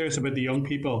really serious about the young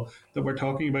people that we're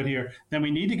talking about here, then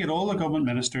we need to get all the government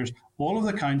ministers, all of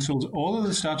the councils, all of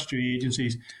the statutory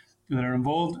agencies that are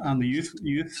involved, and the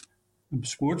youth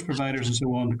sports providers and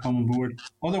so on to come on board.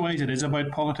 Otherwise, it is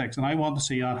about politics, and I want to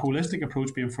see that holistic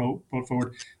approach being brought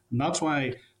forward. And that's why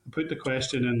I put the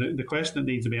question, and the question that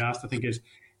needs to be asked, I think, is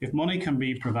if money can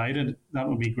be provided, that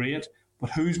would be great, but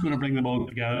who's going to bring them all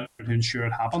together to ensure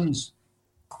it happens?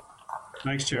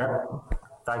 Thanks, Chair. Yeah.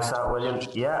 Thanks for that, William.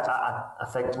 Yeah, I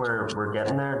think we're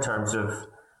getting there in terms of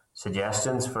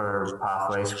suggestions for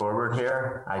pathways forward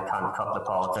here. I can't cut the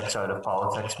politics out of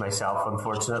politics myself,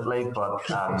 unfortunately, but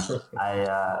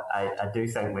I do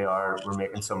think we're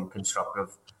making some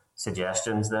constructive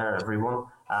suggestions there, everyone.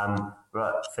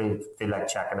 But feel like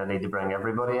checking I need to bring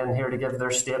everybody in here to give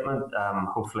their statement.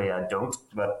 Hopefully I don't.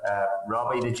 But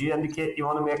Robbie, did you indicate you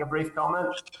want to make a brief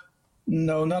comment?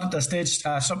 No, not at this stage.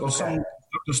 Some constructive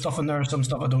stuff in there, some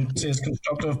stuff I don't say is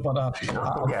constructive, but I'll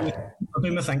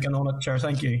do my thinking on it, Chair.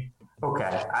 Thank you.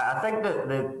 Okay. I think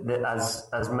that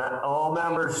as all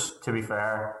members, to be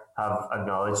fair, have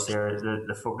acknowledged here,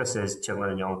 the focus is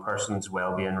children and young persons'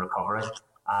 wellbeing recovery.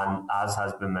 And as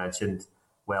has been mentioned,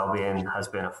 wellbeing has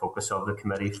been a focus of the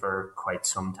committee for quite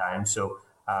some time. So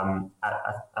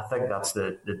I think that's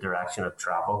the direction of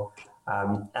travel.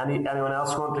 Anyone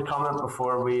else want to comment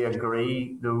before we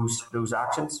agree those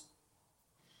actions?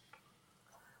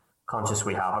 Conscious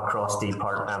we have a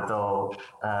cross-departmental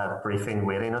briefing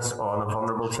waiting us on a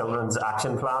vulnerable children's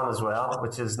action plan as well,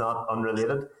 which is not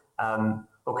unrelated.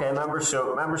 Okay, members.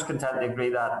 So members can tend to agree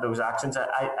that those actions.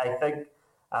 I think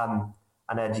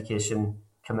an education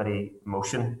committee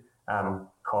motion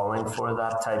calling for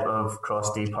that type of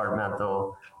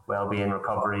cross-departmental wellbeing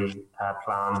recovery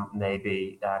plan may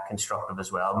be constructive as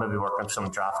well. Maybe work on some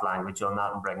draft language on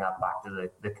that and bring that back to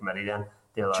the committee then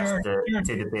to allow us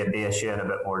to debate the issue in a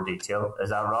bit more detail.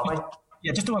 Is that Robbie?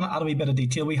 Yeah, just to want to add a wee bit of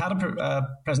detail. We had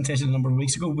a presentation a number of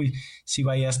weeks ago with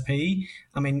CYSP.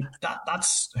 I mean,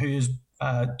 that's who's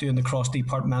doing the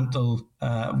cross-departmental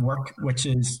work, which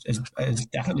is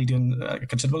definitely doing a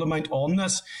considerable amount on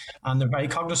this, and they're very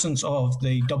cognizant of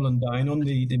the doubling down on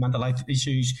the mental health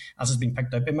issues as has been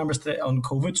picked up by members on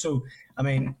COVID. So, I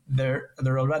mean, there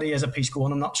already is a piece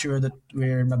going. I'm not sure that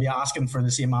we're maybe asking for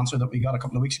the same answer that we got a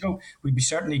couple of weeks ago. We'd be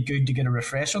certainly good to get a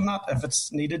refresh on that if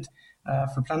it's needed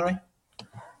for plenary.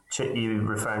 You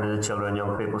referring to the Children and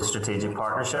Young People Strategic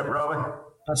Partnership, Robbie?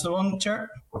 That's the one, Chair.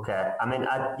 Okay. I mean,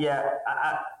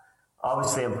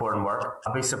 obviously important work.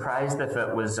 I'd be surprised if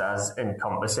it was as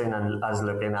encompassing and as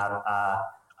looking at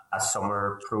a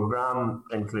summer programme,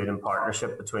 including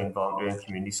partnership between voluntary and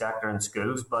community sector and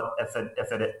schools. But if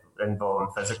it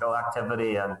involved physical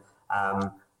activity and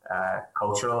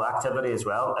cultural activity as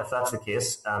well, if that's the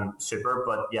case, super.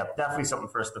 But yeah, definitely something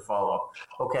for us to follow up.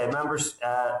 Okay, members,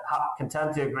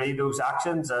 content to agree those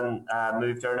actions and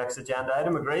move to our next agenda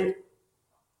item. Agreed?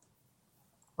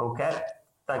 Okay,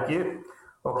 thank you.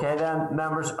 Okay then,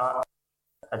 members,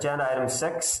 agenda item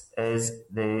 6 is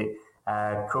the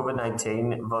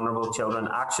COVID-19 Vulnerable Children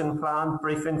Action Plan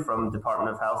briefing from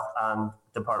Department of Health and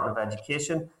Department of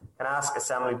Education. Can I ask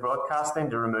Assembly Broadcasting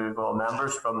to remove all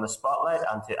members from the spotlight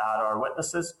and to add our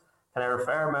witnesses? Can I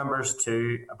refer members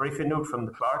to a briefing note from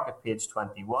the clerk at page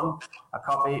 21, a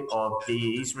copy of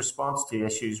DE's response to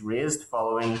issues raised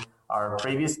following our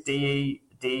previous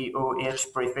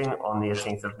DOH briefing on the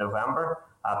 18th of November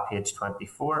at page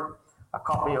 24, a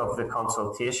copy of the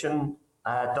consultation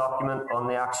document on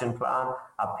the action plan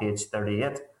at page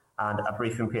 38, and a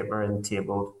briefing paper in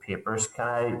tabled papers. Can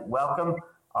I welcome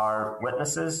our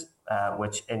witnesses,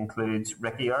 which includes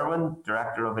Ricky Irwin,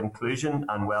 Director of Inclusion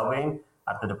and Wellbeing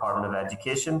at the Department of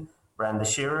Education, Brenda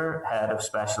Shearer, Head of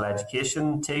Special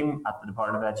Education Team at the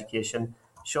Department of Education,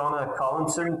 Shauna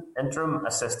Collinson, Interim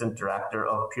Assistant Director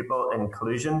of Pupil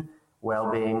Inclusion,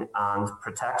 Wellbeing and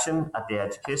Protection at the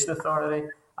Education Authority,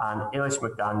 and Eilish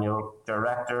McDaniel,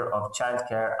 Director of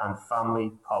Childcare and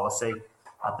Family Policy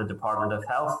at the Department of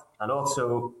Health, and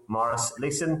also Maurice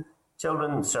Leeson,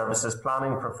 Children's Services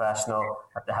Planning Professional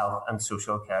at the Health and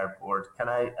Social Care Board. Can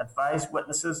I advise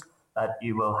witnesses that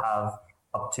you will have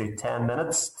up to 10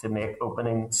 minutes to make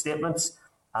opening statements,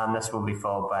 and this will be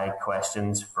followed by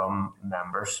questions from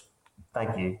members.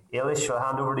 Thank you. Eilish, shall I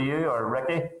hand over to you, or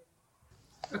Ricky?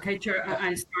 Okay, Chair,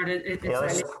 I started.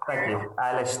 Eilish, thank you.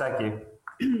 Eilish, thank you.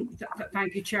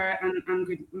 Thank you, Chair, and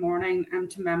good morning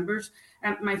to members.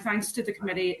 My thanks to the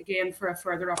committee again for a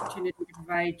further opportunity to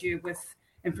provide you with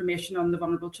information on the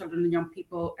Vulnerable Children and Young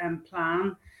People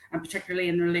plan, and particularly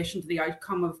in relation to the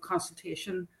outcome of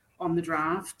consultation on the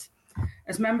draft.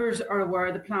 As members are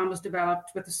aware, the plan was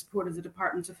developed with the support of the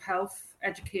Departments of Health,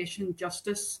 Education,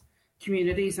 Justice,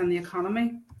 Communities and the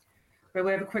Economy. By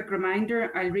way of a quick reminder,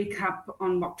 I'll recap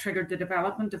on what triggered the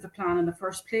development of the plan in the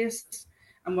first place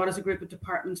and what as a group of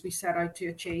departments we set out to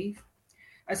achieve.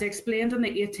 As I explained on the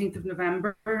 18th of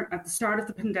November, at the start of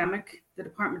the pandemic, the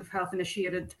Department of Health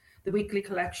initiated the weekly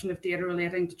collection of data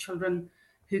relating to children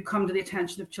who come to the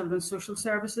attention of Children's Social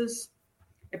Services.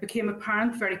 It became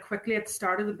apparent very quickly at the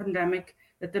start of the pandemic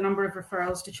that the number of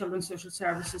referrals to Children's Social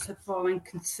Services had fallen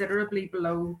considerably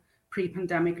below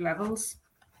pre-pandemic levels.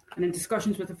 And in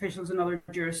discussions with officials in other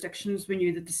jurisdictions, we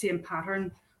knew that the same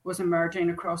pattern was emerging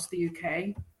across the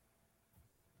UK.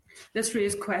 This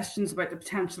raised questions about the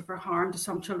potential for harm to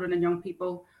some children and young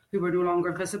people who were no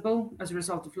longer visible as a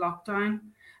result of lockdown,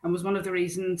 and was one of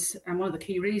the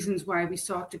key reasons why we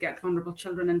sought to get vulnerable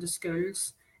children into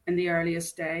schools in the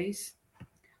earliest days.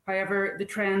 However, the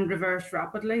trend reversed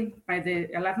rapidly. By the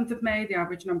 11th of May, the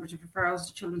average numbers of referrals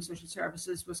to Children's Social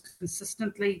Services was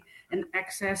consistently in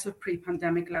excess of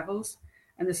pre-pandemic levels.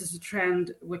 And this is a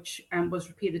trend which was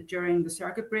repeated during the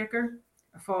circuit breaker,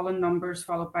 a fall in numbers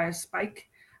followed by a spike.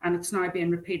 And it's now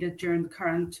being repeated during the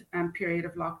current period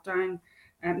of lockdown,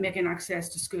 making access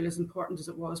to school as important as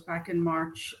it was back in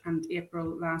March and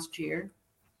April last year.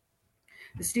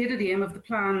 The stated aim of the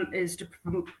plan is to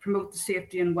promote the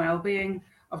safety and well-being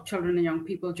of children and young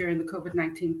people during the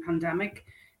COVID-19 pandemic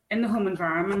in the home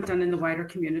environment and in the wider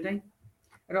community.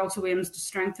 It also aims to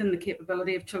strengthen the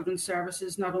capability of children's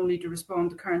services, not only to respond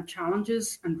to current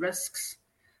challenges and risks,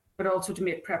 but also to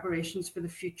make preparations for the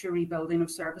future rebuilding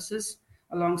of services,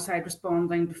 alongside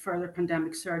responding to further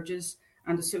pandemic surges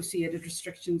and associated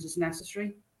restrictions as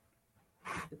necessary.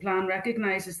 The plan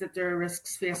recognises that there are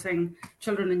risks facing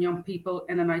children and young people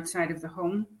in and outside of the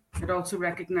home. It also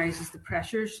recognises the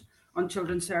pressures on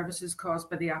children's services caused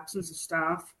by the absence of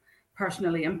staff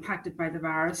personally impacted by the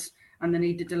virus and the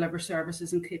need to deliver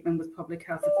services in keeping with public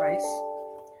health advice.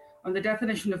 On the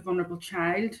definition of vulnerable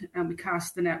child, we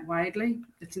cast the net widely.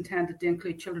 It's intended to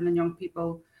include children and young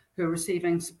people who were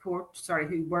receiving support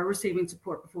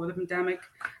before the pandemic,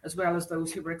 as well as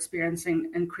those who were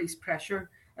experiencing increased pressure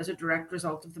as a direct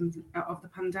result of the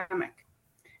pandemic.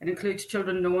 It includes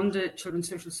children known to Children's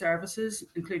Social Services,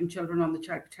 including children on the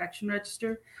Child Protection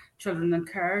Register, children in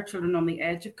care, children on the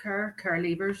edge of care, care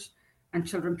leavers, and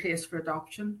children placed for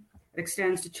adoption. It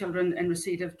extends to children in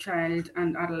receipt of child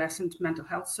and adolescent mental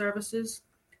health services,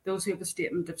 those who have a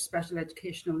statement of special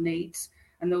educational needs,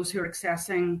 and those who are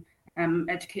accessing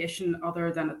education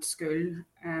other than at school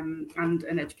and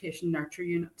in education nurture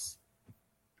units.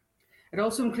 It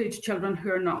also includes children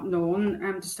who are not known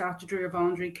to statutory or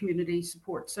voluntary community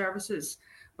support services,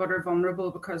 but are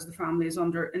vulnerable because the family is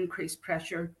under increased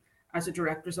pressure as a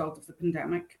direct result of the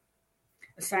pandemic.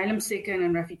 Asylum-seeking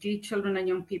and refugee children and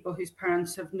young people whose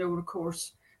parents have no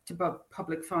recourse to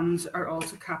public funds are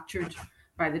also captured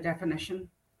by the definition.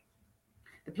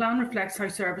 The plan reflects how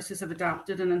services have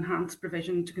adapted and enhanced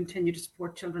provision to continue to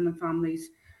support children and families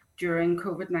during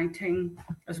COVID-19,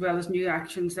 as well as new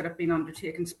actions that have been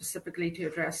undertaken specifically to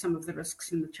address some of the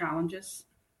risks and the challenges.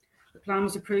 The plan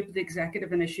was approved by the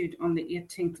Executive and issued on the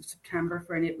 18th of September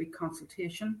for an 8-week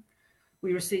consultation.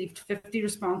 We received 50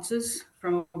 responses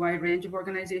from a wide range of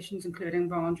organisations, including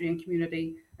voluntary and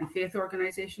community and faith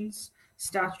organisations,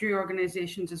 statutory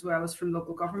organisations, as well as from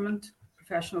local government,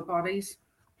 professional bodies,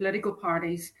 political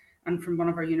parties, and from one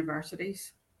of our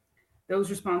universities. Those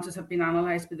responses have been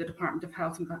analysed by the Department of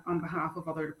Health on behalf of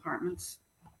other departments.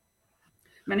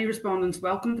 Many respondents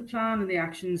welcomed the plan and the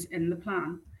actions in the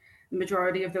plan. The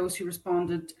majority of those who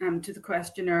responded to the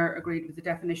questionnaire agreed with the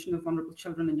definition of vulnerable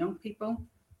children and young people,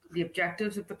 the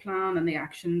objectives of the plan and the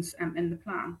actions in the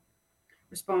plan.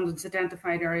 Respondents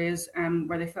identified areas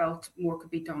where they felt more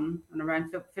could be done, and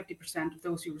around 50% of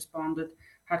those who responded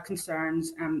had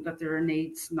concerns that there are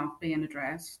needs not being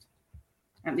addressed.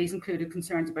 These included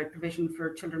concerns about provision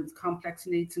for children with complex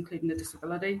needs, including a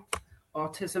disability,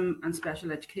 autism and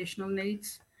special educational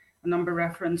needs. A number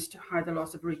referenced how the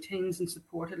loss of routines and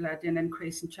support had led to an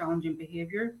increase in challenging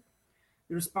behaviour.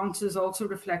 The responses also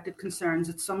reflected concerns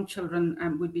that some children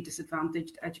would be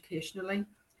disadvantaged educationally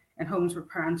in homes where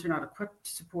parents are not equipped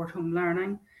to support home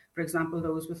learning, for example,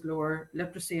 those with lower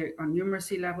literacy or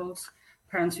numeracy levels,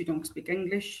 parents who don't speak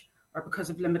English, or because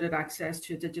of limited access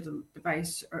to a digital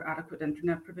device or adequate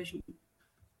internet provision.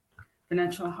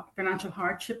 Financial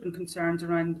hardship and concerns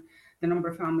around the number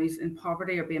of families in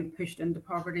poverty or being pushed into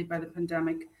poverty by the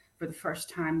pandemic for the first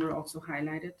time were also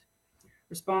highlighted.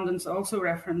 Respondents also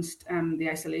referenced the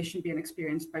isolation being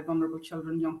experienced by vulnerable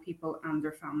children, young people and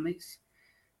their families.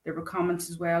 There were comments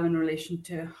as well in relation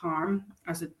to harm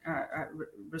as a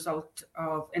result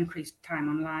of increased time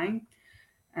online,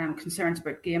 concerns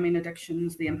about gaming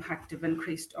addictions, the impact of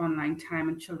increased online time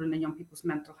on children and young people's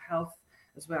mental health,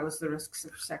 as well as the risks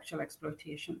of sexual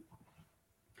exploitation.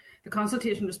 The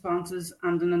consultation responses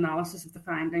and an analysis of the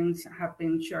findings have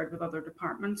been shared with other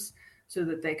departments so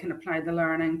that they can apply the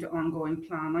learning to ongoing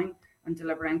planning and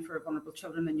delivering for vulnerable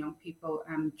children and young people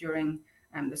during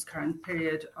this current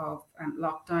period of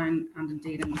lockdown and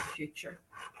indeed in the future.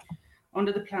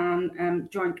 Under the plan,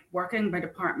 joint working by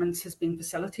departments has been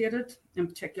facilitated, in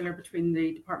particular between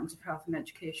the Departments of Health and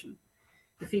Education.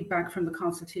 The feedback from the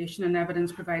consultation and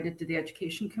evidence provided to the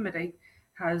Education Committee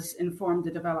has informed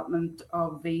the development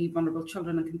of the Vulnerable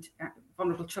Children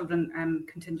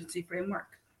Contingency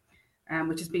Framework,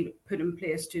 which has been put in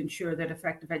place to ensure that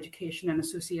effective education and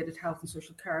associated health and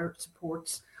social care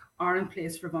supports are in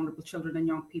place for vulnerable children and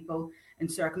young people in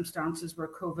circumstances where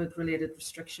COVID-related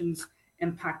restrictions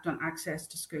impact on access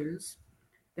to schools.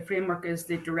 The framework is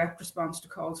the direct response to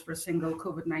calls for a single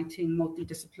COVID-19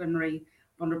 multidisciplinary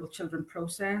vulnerable children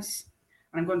process.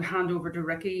 And I'm going to hand over to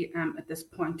Ricky at this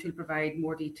point to provide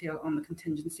more detail on the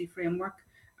contingency framework,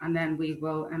 and then we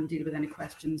will deal with any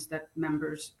questions that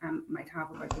members might have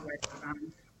about the wider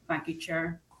plan. Thank you,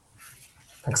 Chair.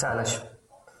 Thanks, Eilish.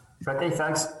 Ricky,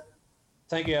 thanks.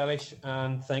 Thank you, Eilish,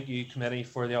 and thank you, Committee,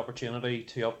 for the opportunity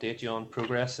to update you on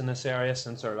progress in this area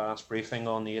since our last briefing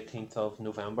on the 18th of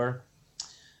November.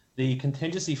 The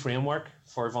contingency framework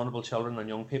for vulnerable children and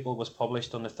young people was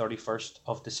published on the 31st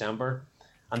of December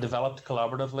and developed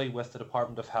collaboratively with the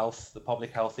Department of Health, the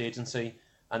Public Health Agency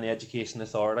and the Education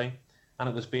Authority, and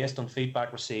it was based on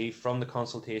feedback received from the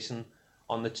consultation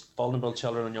on the Vulnerable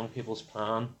Children and Young People's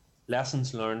Plan,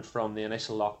 lessons learned from the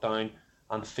initial lockdown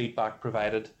and feedback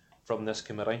provided from this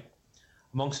committee.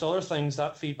 Amongst other things,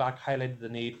 that feedback highlighted the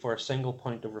need for a single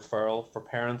point of referral for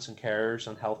parents and carers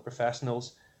and health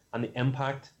professionals, and the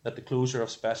impact that the closure of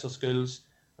special schools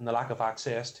and the lack of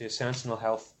access to essential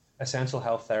health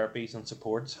therapies and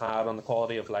supports had on the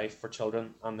quality of life for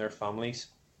children and their families.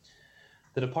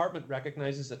 The department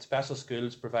recognises that special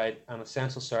schools provide an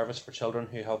essential service for children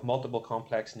who have multiple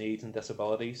complex needs and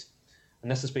disabilities,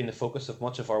 and this has been the focus of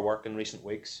much of our work in recent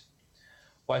weeks.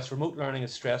 Whilst remote learning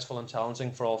is stressful and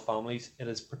challenging for all families, it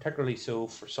is particularly so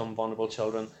for some vulnerable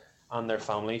children and their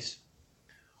families.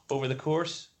 Over the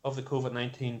course of the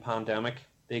COVID-19 pandemic,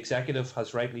 the Executive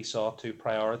has rightly sought to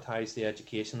prioritise the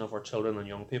education of our children and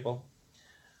young people.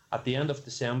 At the end of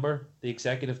December, the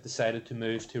Executive decided to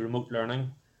move to remote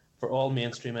learning for all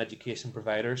mainstream education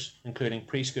providers, including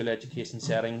preschool education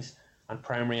settings and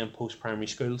primary and post-primary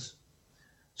schools.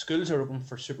 Schools are open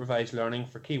for supervised learning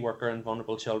for key worker and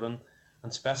vulnerable children,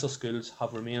 and special schools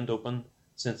have remained open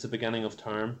since the beginning of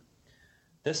term.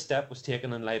 This step was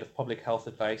taken in light of public health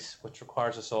advice, which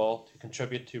requires us all to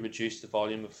contribute to reduce the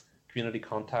volume of community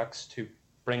contacts to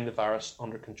bring the virus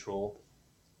under control.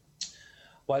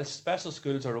 While special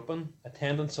schools are open,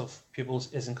 attendance of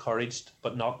pupils is encouraged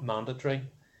but not mandatory.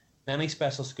 Many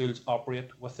special schools operate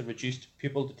with a reduced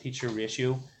pupil to teacher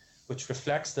ratio, which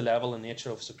reflects the level and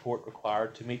nature of support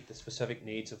required to meet the specific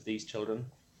needs of these children.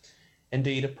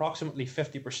 Indeed, approximately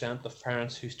 50% of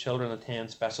parents whose children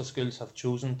attend special schools have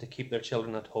chosen to keep their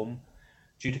children at home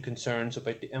due to concerns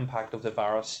about the impact of the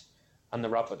virus and the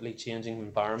rapidly changing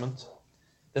environment.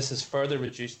 This has further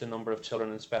reduced the number of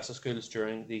children in special schools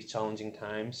during these challenging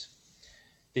times.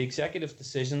 The executive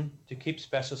decision to keep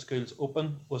special schools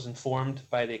open was informed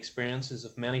by the experiences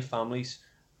of many families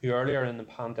who earlier in the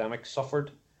pandemic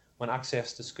suffered when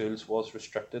access to schools was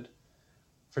restricted.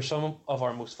 For some of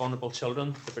our most vulnerable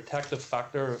children, the protective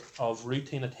factor of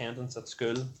routine attendance at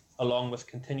school, along with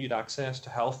continued access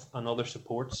to health and other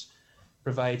supports,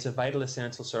 provides a vital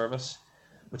essential service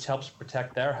which helps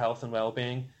protect their health and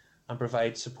well-being and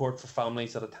provides support for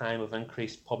families at a time of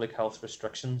increased public health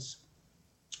restrictions.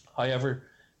 However,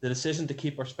 the decision to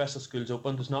keep our special schools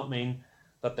open does not mean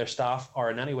that their staff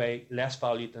are in any way less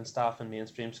valued than staff in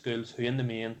mainstream schools who in the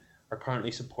main are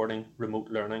currently supporting remote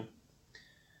learning.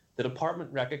 The department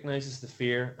recognises the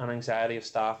fear and anxiety of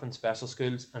staff in special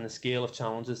schools and the scale of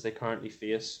challenges they currently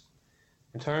face.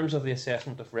 In terms of the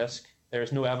assessment of risk, there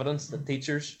is no evidence that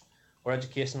teachers or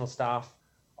educational staff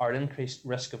are at increased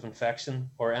risk of infection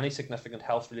or any significant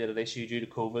health-related issue due to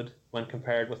COVID when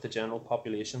compared with the general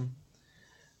population.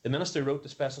 The Minister wrote to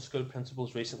special school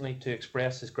principals recently to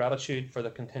express his gratitude for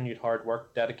their continued hard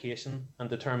work, dedication and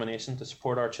determination to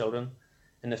support our children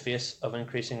in the face of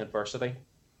increasing adversity.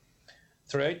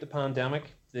 Throughout the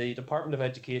pandemic, the Department of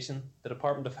Education, the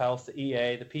Department of Health, the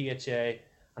EA, the PHA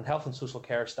and Health and Social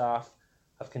Care staff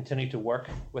have continued to work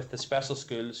with the Special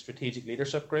Schools Strategic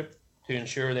Leadership Group to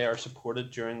ensure they are supported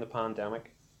during the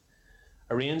pandemic.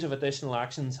 A range of additional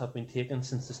actions have been taken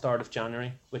since the start of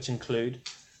January, which include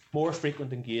more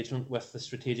frequent engagement with the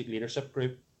Strategic Leadership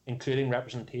Group, including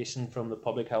representation from the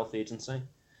Public Health Agency,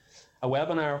 a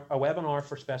webinar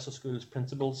for special schools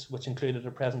principals, which included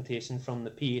a presentation from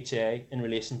the PHA in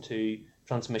relation to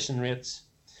transmission rates.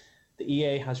 The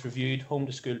EA has reviewed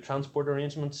home-to-school transport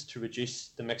arrangements to reduce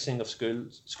the mixing of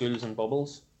schools and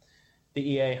bubbles. The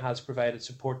EA has provided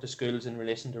support to schools in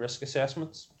relation to risk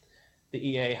assessments. The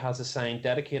EA has assigned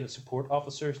dedicated support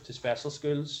officers to special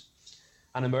schools.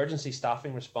 An emergency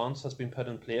staffing response has been put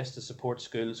in place to support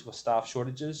schools with staff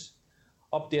shortages.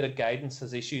 Updated guidance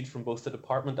has issued from both the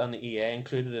Department and the EA,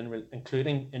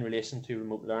 including in relation to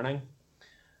remote learning,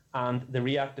 and the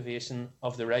reactivation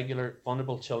of the regular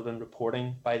vulnerable children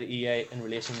reporting by the EA in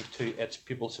relation to its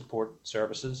pupil support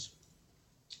services.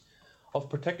 Of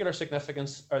particular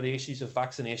significance are the issues of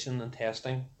vaccination and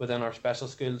testing within our special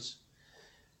schools.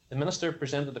 The Minister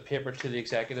presented a paper to the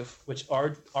Executive which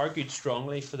argued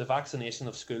strongly for the vaccination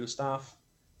of school staff,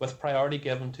 with priority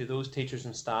given to those teachers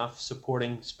and staff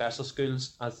supporting special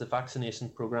schools as the vaccination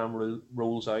programme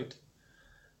rolls out.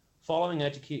 Following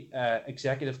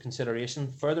executive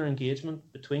consideration, further engagement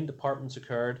between departments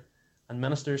occurred, and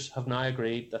ministers have now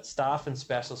agreed that staff in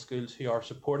special schools who are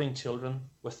supporting children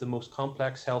with the most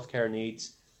complex healthcare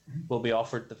needs will be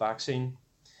offered the vaccine.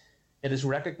 It is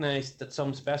recognised that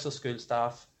some special school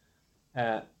staff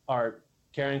are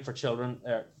caring for children.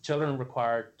 Children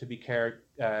required to be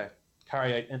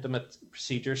carry out intimate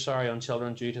procedures on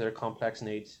children due to their complex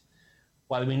needs.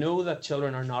 While we know that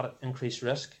children are not at increased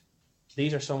risk,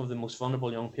 these are some of the most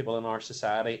vulnerable young people in our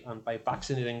society, and by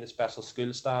vaccinating the special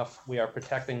school staff, we are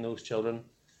protecting those children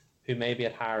who may be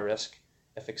at higher risk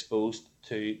if exposed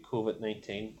to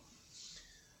COVID-19.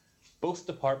 Both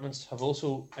departments have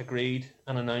also agreed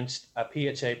and announced a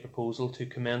PHA proposal to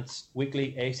commence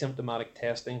weekly asymptomatic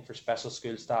testing for special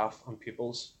school staff and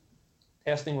pupils.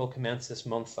 Testing will commence this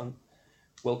month and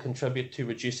will contribute to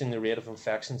reducing the rate of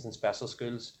infections in special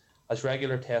schools, as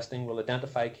regular testing will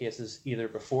identify cases either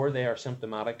before they are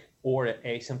symptomatic or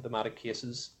asymptomatic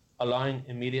cases, allowing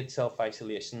immediate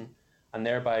self-isolation and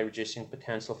thereby reducing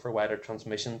potential for wider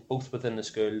transmission both within the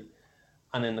school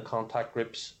and in the contact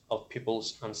groups of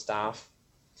pupils and staff.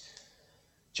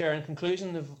 Chair, in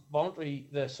conclusion, the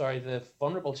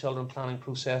vulnerable children planning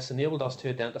process enabled us to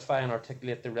identify and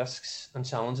articulate the risks and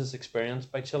challenges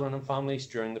experienced by children and families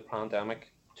during the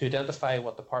pandemic, to identify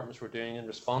what departments were doing in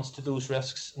response to those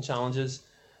risks and challenges,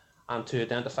 and to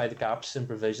identify the gaps in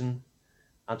provision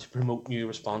and to promote new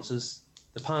responses.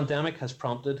 The pandemic has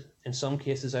prompted, in some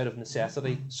cases out of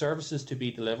necessity, services to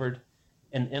be delivered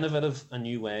in innovative and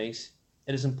new ways.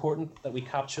 It is important that we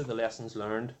capture the lessons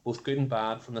learned, both good and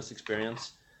bad, from this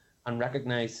experience, and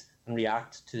recognise and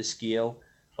react to the scale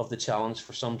of the challenge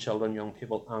for some children, young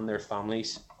people and their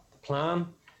families. The plan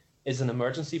is an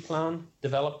emergency plan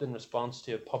developed in response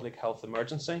to a public health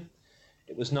emergency.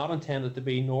 It was not intended to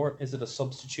be, nor is it a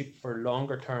substitute for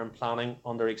longer term planning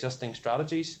under existing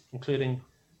strategies, including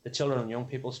the Children and Young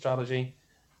People Strategy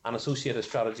and associated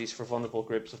strategies for vulnerable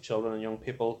groups of children and young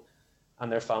people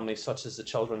and their families, such as the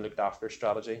Children Looked After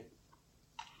strategy.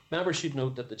 Members should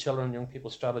note that the Children and Young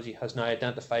People strategy has now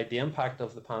identified the impact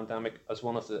of the pandemic as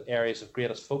one of the areas of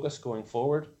greatest focus going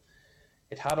forward.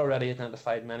 It had already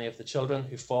identified many of the children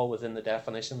who fall within the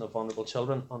definition of vulnerable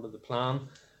children under the plan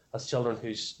as children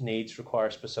whose needs require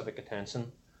specific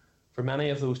attention. For many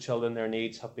of those children, their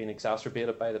needs have been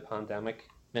exacerbated by the pandemic,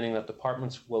 meaning that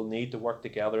departments will need to work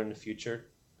together in the future,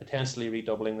 potentially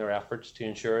redoubling their efforts to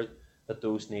ensure that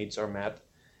those needs are met.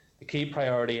 The key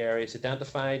priority areas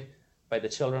identified by the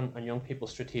Children and Young People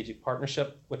Strategic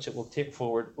Partnership, which it will take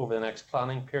forward over the next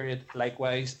planning period,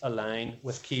 likewise align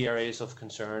with key areas of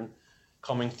concern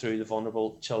coming through the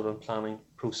vulnerable children planning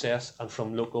process and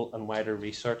from local and wider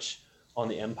research on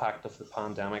the impact of the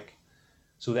pandemic.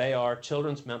 So they are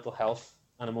children's mental health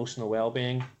and emotional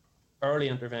well-being, early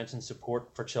intervention support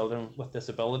for children with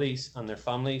disabilities and their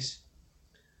families,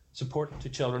 support to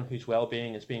children whose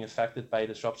well-being is being affected by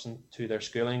disruption to their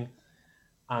schooling,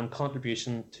 and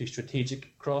contribution to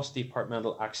strategic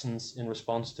cross-departmental actions in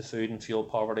response to food and fuel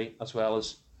poverty, as well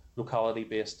as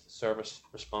locality-based service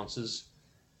responses.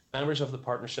 Members of the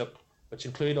partnership, which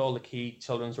include all the key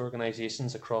children's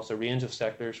organisations across a range of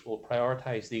sectors, will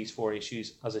prioritise these 4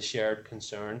 issues as a shared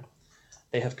concern.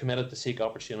 They have committed to seek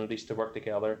opportunities to work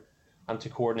together and to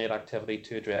coordinate activity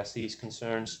to address these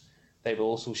concerns. They will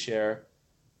also share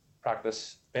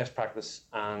best practice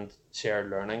and shared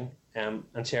learning. And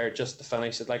Chair, just to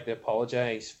finish, I'd like to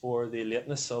apologise for the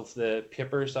lateness of the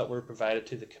papers that were provided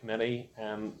to the committee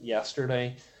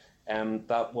yesterday.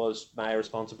 That was my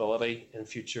responsibility. In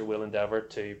future, we'll endeavour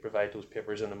to provide those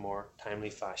papers in a more timely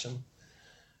fashion.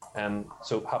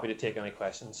 So happy to take any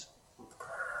questions.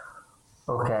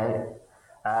 Okay.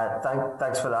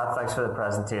 Thanks for that. Thanks for the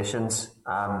presentations.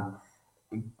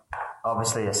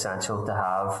 Obviously essential to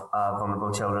have a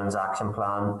Vulnerable Children's Action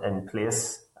Plan in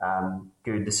place.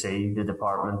 Good to see the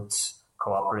departments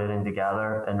cooperating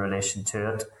together in relation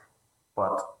to it.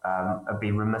 But it'd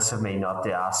be remiss of me not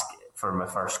to ask for my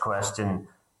first question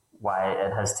why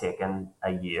it has taken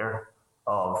a year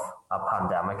of a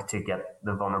pandemic to get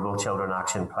the Vulnerable Children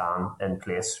Action Plan in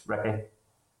place. Ricky?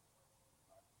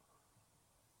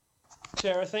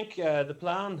 Chair, I think the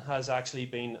plan has actually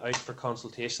been out for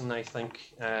consultation, I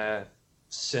think,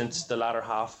 since the latter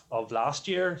half of last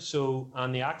year.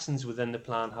 And the actions within the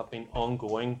plan have been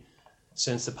ongoing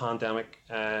since the pandemic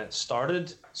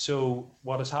started. So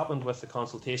what has happened with the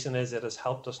consultation is it has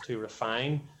helped us to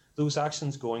refine those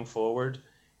actions going forward,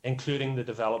 including the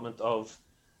development of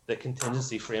the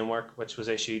contingency framework, which was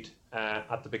issued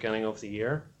at the beginning of the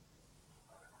year.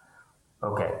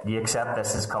 Okay. Do you accept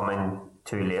this is coming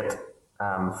too late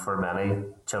for many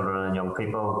children and young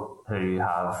people who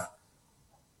have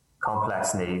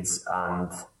complex needs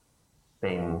and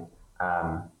been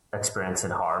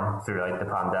experiencing harm throughout the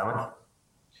pandemic?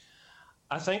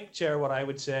 I think, Chair, what I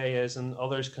would say is, and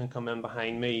others can come in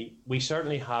behind me, we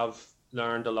certainly have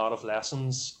learned a lot of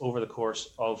lessons over the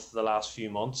course of the last few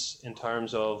months in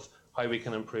terms of how we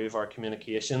can improve our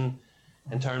communication,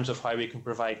 in terms of how we can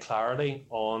provide clarity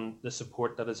on the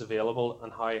support that is available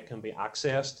and how it can be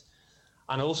accessed,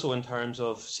 and also in terms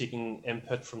of seeking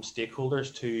input from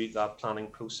stakeholders to that planning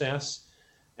process.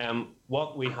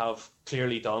 What we have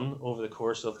clearly done over the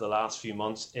course of the last few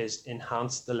months is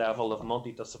enhance the level of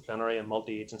multidisciplinary and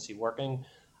multi-agency working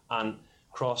and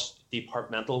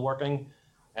cross-departmental working.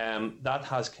 That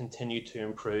has continued to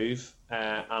improve,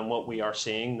 and what we are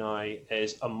seeing now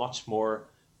is a much more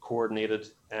coordinated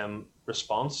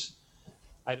response.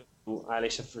 I don't know,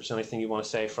 Eilish, if there's anything you want to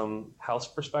say from health's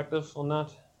perspective on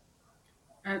that.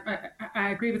 I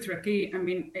agree with Ricky. I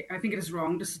mean, I think it is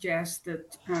wrong to suggest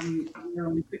that we're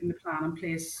only putting the plan in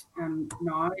place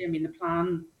now. I mean, the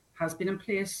plan has been in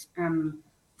place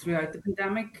throughout the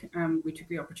pandemic. We took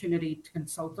the opportunity to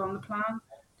consult on the plan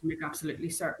to make absolutely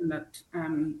certain that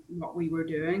what we were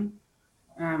doing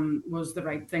was the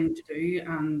right thing to do.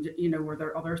 And, you know, were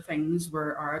there other things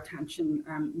where our attention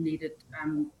needed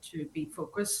to be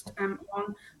focused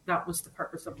on? That was the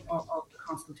purpose of the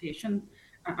consultation.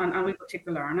 And we will take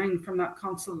the learning from that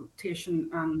consultation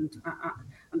and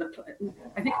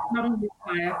I think not only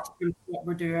apply it to what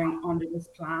we're doing under this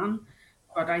plan,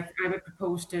 but I would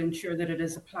propose to ensure that it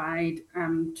is applied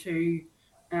to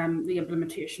the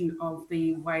implementation of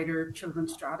the wider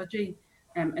children's strategy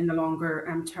in the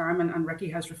longer term, and Ricky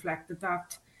has reflected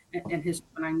that in his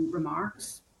opening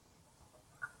remarks.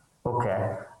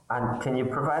 Okay. And can you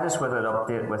provide us with an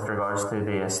update with regards to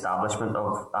the establishment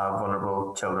of a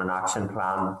Vulnerable Children Action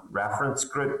Plan reference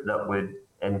group that would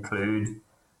include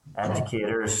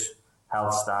educators,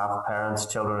 health staff, parents,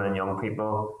 children and young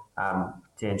people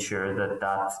to ensure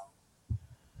that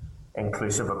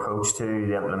inclusive approach to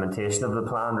the implementation of the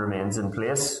plan remains in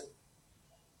place?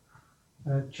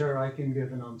 Chair, I can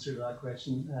give an answer to that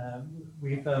question.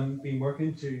 We've been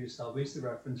working to establish the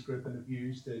reference group and have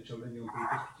used the Children and Young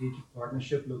People Strategic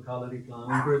Partnership locality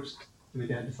planning groups to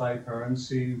identify parents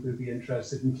who would be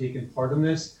interested in taking part in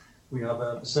this. We have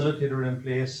a facilitator in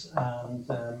place, and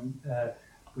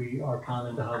we are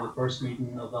planning to have the first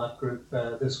meeting of that group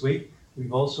this week.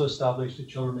 We've also established a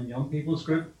Children and Young People's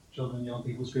group. Children and Young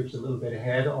People's group is a little bit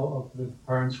ahead of the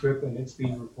parents group, and it's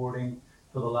been reporting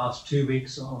for the last 2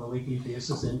 weeks on a weekly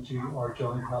basis into our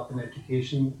joint health and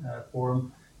education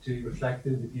forum to reflect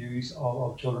the views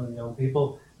of children and young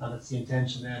people. And it's the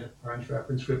intention then of Parents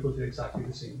Reference Group will do exactly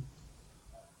the same.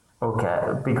 Okay,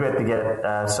 it'd be great to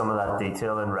get some of that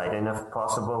detail in writing if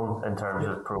possible in terms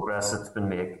of progress that's been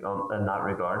made in that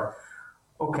regard.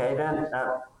 Okay, then,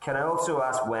 can I also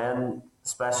ask when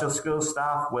special school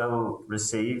staff will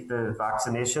receive the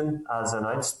vaccination as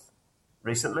announced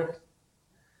recently?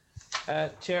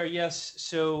 Chair, yes.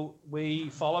 So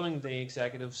following the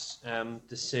executive's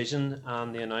decision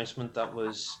and the announcement that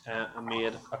was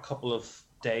made a couple of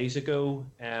days ago,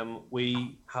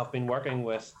 we have been working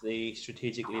with the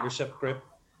strategic leadership group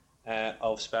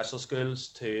of special schools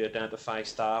to identify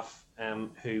staff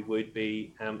who would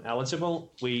be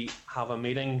eligible. We have a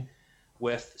meeting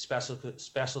with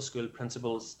special school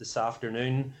principals this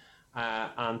afternoon,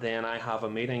 and then I have a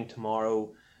meeting tomorrow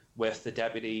with the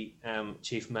Deputy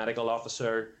Chief Medical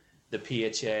Officer, the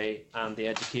PHA and the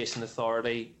Education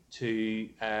Authority to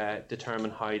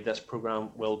determine how this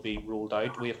programme will be rolled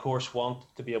out. We of course want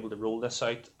to be able to roll this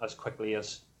out as quickly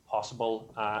as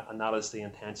possible, and that is the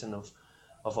intention of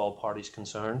all parties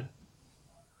concerned.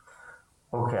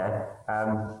 Okay.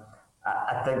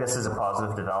 I think this is a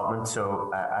positive development, so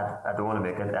I don't want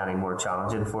to make it any more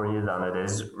challenging for you than it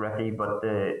is, Ricky, but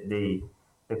the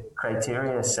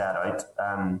criteria set out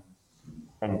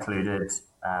included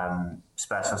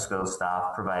special school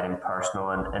staff providing personal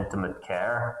and intimate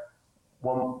care.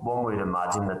 One would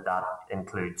imagine that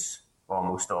includes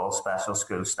almost all special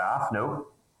school staff, no?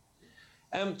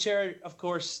 Chair, of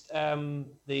course,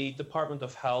 the Department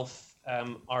of Health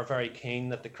are very keen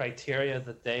that the criteria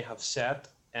that they have set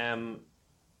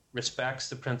respects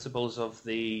the principles of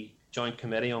the Joint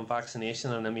Committee on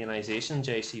Vaccination and Immunisation,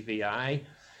 JCVI.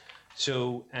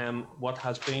 So what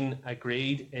has been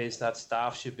agreed is that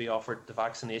staff should be offered the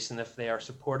vaccination if they are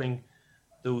supporting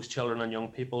those children and young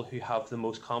people who have the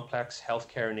most complex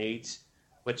healthcare needs,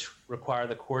 which require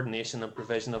the coordination and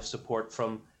provision of support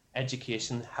from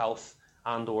education, health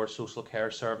and or social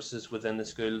care services within the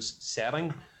school's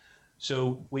setting.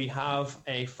 So we have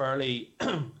a fairly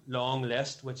long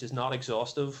list, which is not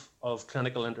exhaustive, of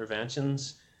clinical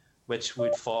interventions which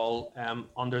would fall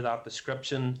under that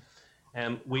description.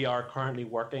 We are currently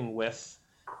working with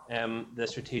the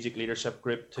strategic leadership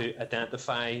group to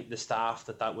identify the staff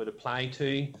that would apply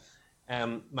to.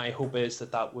 My hope is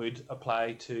that would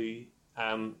apply to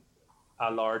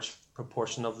a large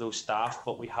proportion of those staff,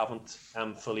 but we haven't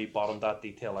fully bottomed that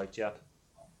detail out yet.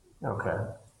 Okay.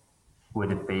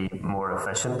 Would it be more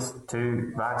efficient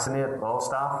to vaccinate all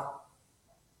staff?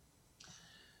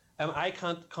 I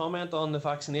can't comment on the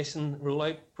vaccination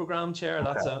rollout programme, Chair.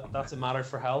 That's a matter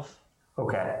for health.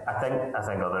 Okay, I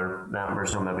think other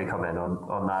members will maybe come in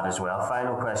on that as well.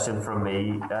 Final question from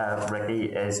me, Ricky,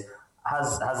 is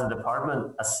has the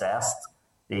department assessed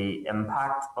the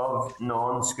impact of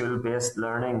non-school based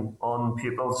learning on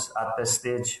pupils at this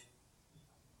stage?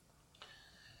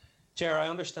 Chair, I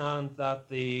understand that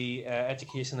the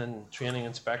Education and Training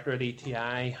Inspector at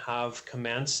ETI have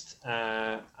commenced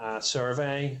a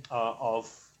survey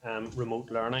of remote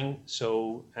learning.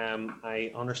 So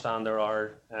I understand there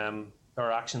are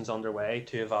actions underway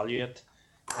to evaluate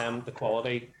the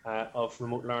quality of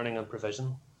remote learning and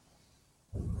provision.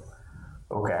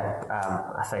 Okay,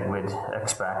 I think we'd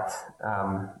expect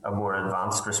a more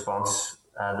advanced response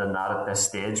than that at this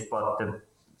stage. But the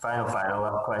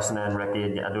final question then,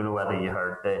 Ricky, I don't know whether you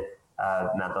heard the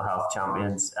Mental Health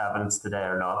Champions evidence today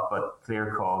or not, but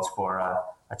clear calls for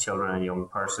a children and young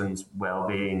person's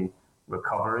wellbeing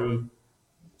recovery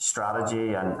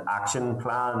strategy and action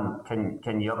plan.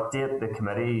 Can you update the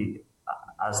committee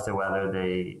as to whether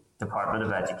the Department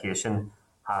of Education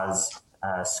has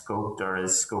scoped or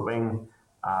is scoping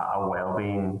a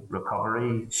wellbeing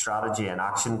recovery strategy and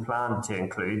action plan to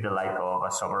include the like of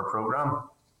a summer programme?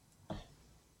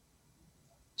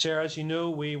 Chair, as you know,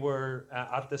 we were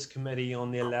at this committee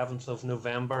on the 11th of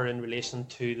November in relation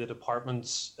to the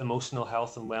department's emotional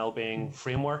health and wellbeing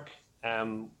framework,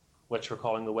 which we're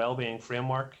calling the Wellbeing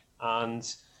Framework,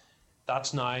 and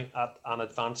That's now at an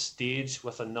advanced stage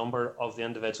with a number of the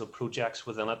individual projects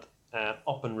within it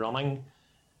up and running.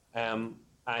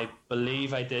 I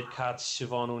believe I did catch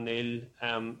Siobhan O'Neill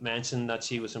mention that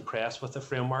she was impressed with the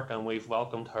framework, and we've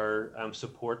welcomed her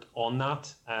support on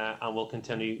that, and we'll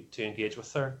continue to engage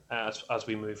with her as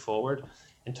we move forward.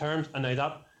 In terms, and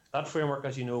now that framework,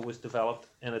 as you know, was developed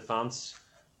in advance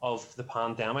of the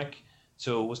pandemic,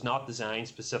 so it was not designed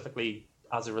specifically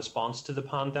as a response to the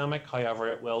pandemic. However,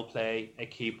 it will play a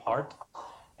key part.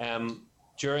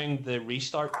 During the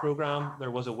Restart programme,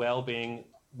 there was a wellbeing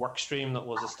work stream that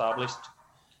was established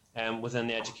within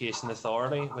the Education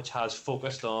Authority, which has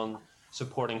focused on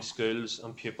supporting schools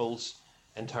and pupils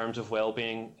in terms of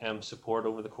wellbeing support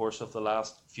over the course of the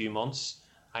last few months.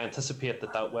 I anticipate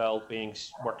that wellbeing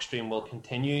work stream will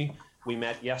continue. We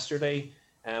met yesterday.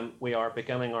 We are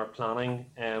beginning our planning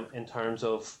in terms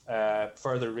of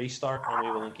further restart, and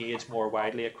we will engage more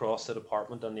widely across the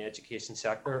department and the education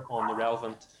sector on the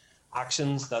relevant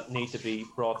actions that need to be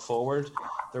brought forward.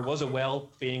 There was a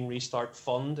wellbeing restart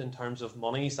fund in terms of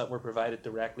monies that were provided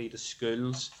directly to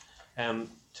schools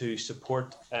to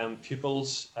support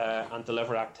pupils and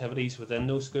deliver activities within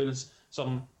those schools.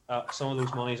 Some of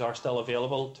those monies are still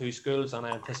available to schools, and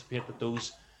I anticipate that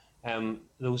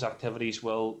those activities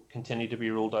will continue to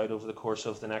be rolled out over the course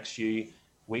of the next few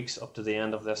weeks up to the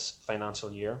end of this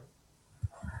financial year.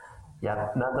 Yeah,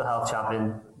 Mental Health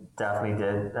Champion definitely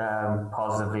did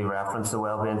positively reference the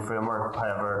wellbeing framework.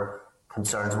 However,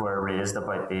 concerns were raised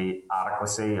about the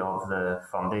adequacy of the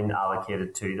funding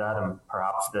allocated to that, and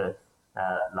perhaps the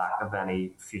lack of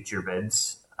any future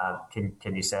bids.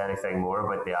 Can you say anything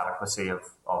more about the adequacy of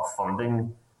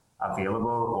funding available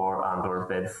or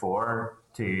bid for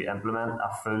to implement a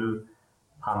full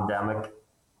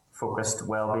pandemic-focused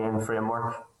wellbeing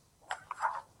framework?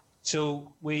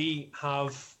 So we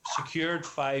have secured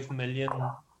 £5 million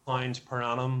per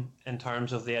annum in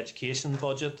terms of the education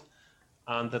budget,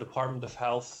 and the Department of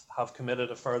Health have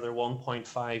committed a further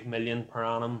 1.5 million per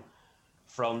annum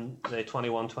from the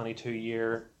 21-22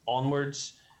 year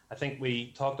onwards. I think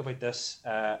we talked about this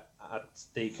at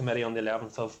the committee on the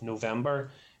 11th of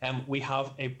November. We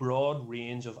have a broad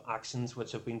range of actions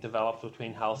which have been developed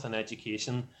between health and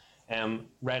education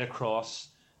right across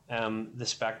the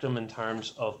spectrum in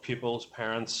terms of pupils,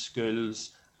 parents,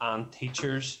 schools and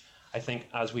teachers. I think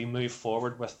as we move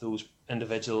forward with those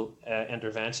individual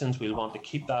interventions, we'll want to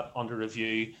keep that under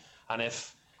review, and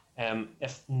if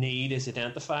need is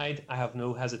identified, I have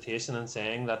no hesitation in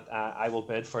saying that I will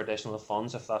bid for additional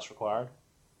funds if that's required.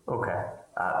 Okay.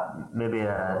 Maybe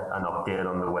an update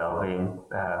on the wellbeing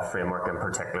framework in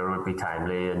particular would be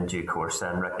timely in due course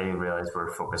then, Ricky. I realise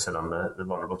we're focusing on the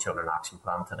Vulnerable Children Action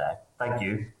Plan today. Thank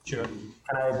you. Sure.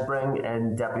 Can I bring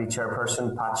in Deputy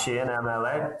Chairperson Pat Sheehan,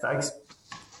 MLA? Thanks.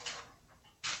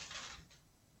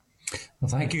 Well,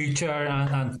 thank you, Chair,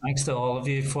 and thanks to all of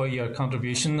you for your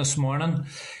contribution this morning.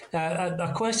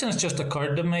 A question has just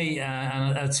occurred to me,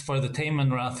 and it's for the team in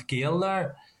Rathgale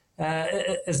there.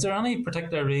 Is there any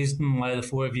particular reason why the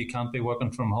four of you can't be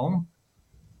working from home?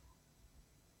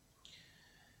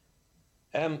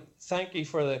 Thank you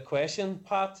for the question,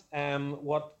 Pat.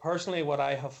 What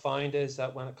I have found is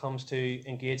that when it comes to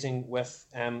engaging with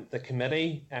the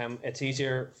committee, it's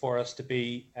easier for us to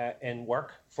be in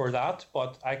work for that.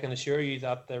 But I can assure you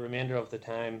that the remainder of the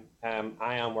time,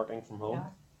 I am working from home. Yeah.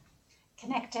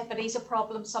 Connectivity is a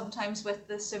problem sometimes with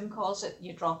the Zoom calls. That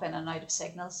you drop in and out of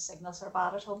signals. Signals are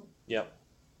bad at home. Yeah.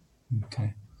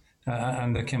 Okay.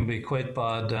 And it can be quite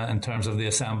bad in terms of the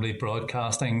assembly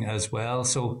broadcasting as well.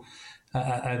 So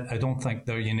I don't think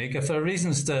they're unique. If there are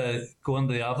reasons to go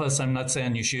into the office, I'm not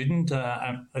saying you shouldn't.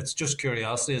 It's just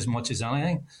curiosity as much as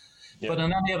anything. Yeah. But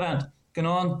in any event, going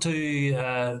on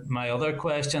to my other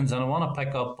questions, and I want to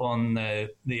pick up on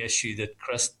the issue that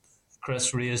Chris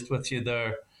raised with you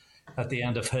there at the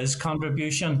end of his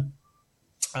contribution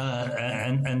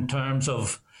in terms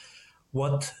of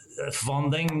what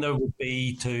funding there would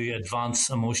be to advance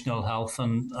emotional health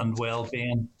and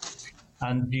well-being.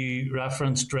 And you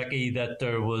referenced, Ricky, that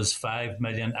there was 5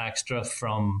 million extra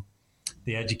from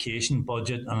the education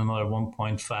budget and another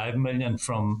 1.5 million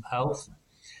from health.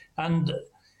 And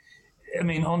I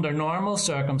mean, under normal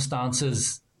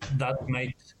circumstances, that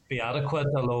might be adequate,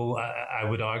 although I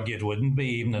would argue it wouldn't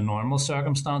be even in normal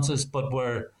circumstances. But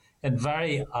we're in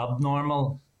very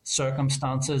abnormal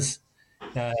circumstances.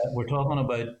 We're talking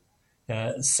about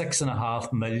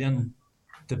 6.5 million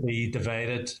to be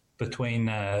divided between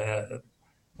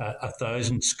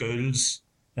 1,000 schools,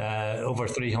 over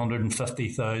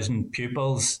 350,000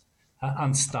 pupils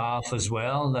and staff as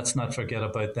well. Let's not forget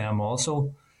about them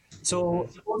also. So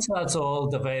once that's all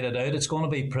divided out, it's going to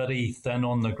be pretty thin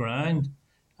on the ground.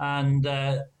 And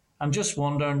I'm just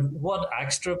wondering what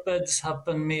extra bids have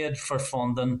been made for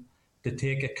funding to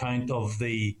take account of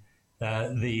the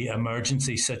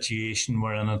emergency situation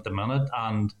we're in at the minute,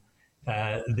 and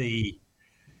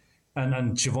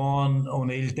and Siobhan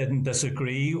O'Neill didn't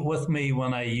disagree with me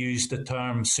when I used the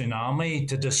term tsunami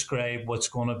to describe what's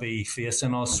going to be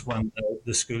facing us when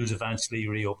the schools eventually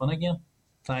reopen again.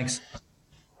 Thanks.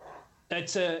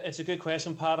 It's a good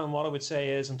question, Pat, and what I would say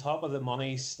is on top of the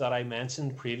monies that I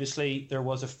mentioned previously, there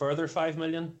was a further 5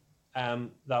 million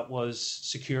that was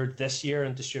secured this year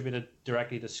and distributed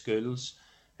directly to schools.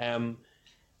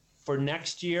 For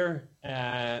next year,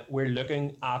 we're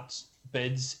looking at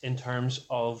bids in terms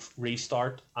of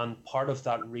restart, and part of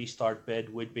that restart bid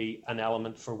would be an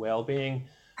element for wellbeing.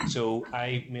 So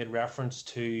I made reference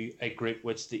to a group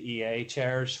which the EA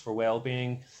chairs for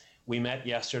wellbeing. We met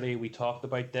yesterday, we talked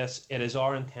about this. It is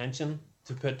our intention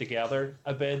to put together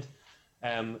a bid,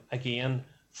 again,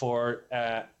 for,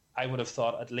 I would have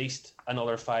thought at least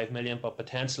another 5 million, but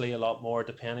potentially a lot more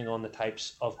depending on the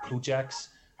types of projects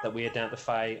that we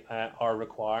identify are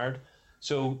required.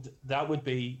 So that would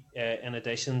be in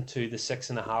addition to the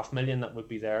 6.5 million that would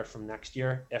be there from next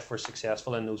year if we're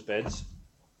successful in those bids.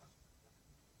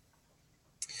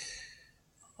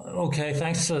 Okay,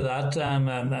 thanks for that.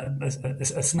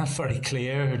 It's not very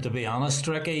clear, to be honest,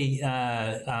 Ricky.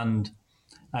 And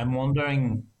I'm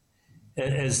wondering,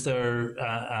 is there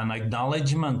an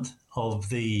acknowledgement of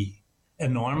the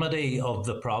enormity of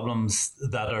the problems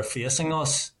that are facing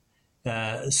us?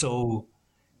 So,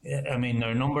 I mean, there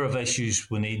are a number of issues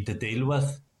we need to deal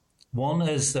with. One,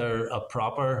 is there a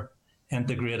proper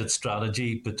integrated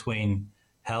strategy between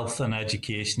health and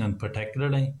education in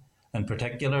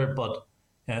particular, but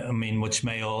I mean, which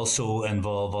may also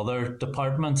involve other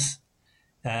departments?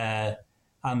 And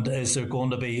is there going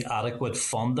to be adequate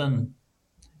funding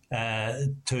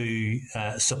to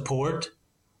support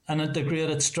an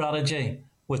integrated strategy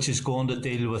which is going to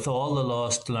deal with all the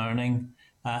lost learning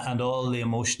and all the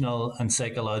emotional and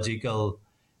psychological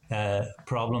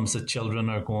problems that children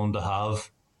are going to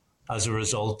have as a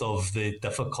result of the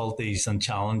difficulties and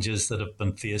challenges that have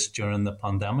been faced during the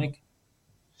pandemic?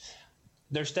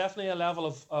 There's definitely a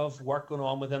level of work going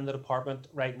on within the department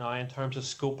right now in terms of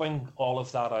scoping all of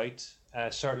that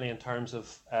out, certainly in terms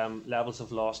of levels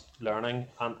of lost learning.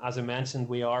 And as I mentioned,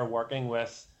 we are working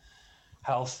with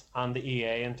health and the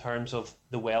EA in terms of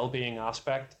the wellbeing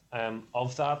aspect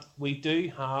of that. We do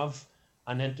have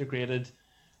an integrated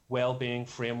wellbeing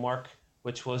framework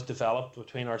which was developed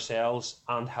between ourselves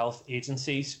and health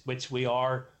agencies, which we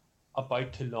are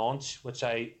about to launch, which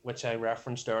I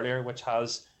referenced earlier, which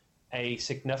has a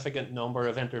significant number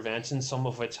of interventions, some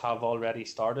of which have already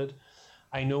started.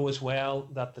 I know as well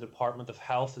that the Department of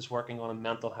Health is working on a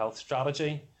mental health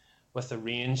strategy with a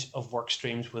range of work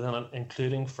streams within it,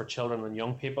 including for children and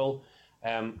young people.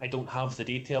 I don't have the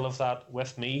detail of that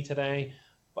with me today,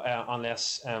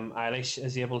 unless Eilish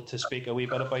is able to speak a wee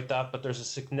bit about that, but there's a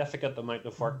significant amount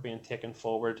of work being taken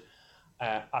forward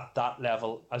at that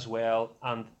level as well.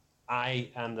 And I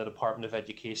and the Department of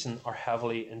Education are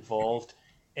heavily involved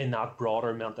in that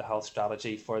broader mental health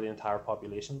strategy for the entire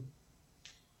population.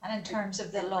 And in terms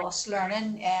of the lost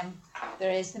learning,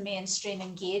 there is the Mainstream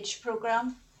Engage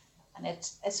programme, and it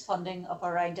is funding of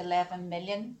around 11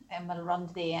 million and will run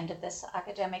to the end of this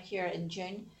academic year in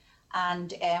June.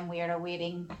 And we are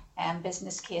awaiting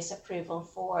business case approval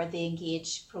for the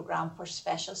Engage programme for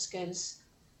special schools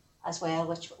as well,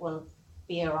 which will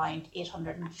be around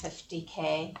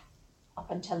 850k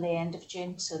up until the end of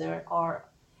June. So there are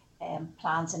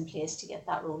plans in place to get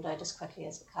that rolled out as quickly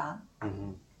as we can.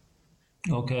 Mm-hmm.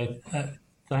 Okay,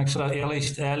 thanks for that.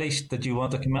 Eilish, did you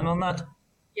want to come in on that?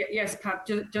 Yes, Pat,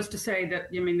 just to say that,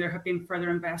 I mean, there have been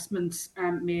further investments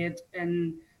made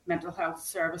in mental health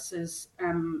services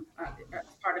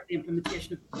as part of the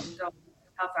implementation of the Mental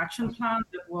Health Action Plan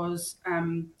that was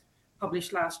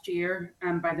published last year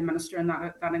by the Minister, and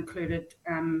that included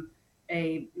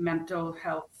a mental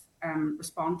health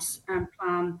response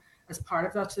plan as part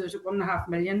of that. So there's 1.5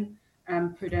 million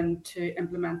put into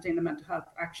implementing the Mental Health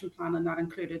Action Plan, and that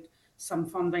included some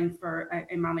funding for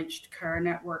a managed care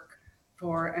network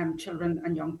for children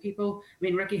and young people. I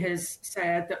mean, Ricky has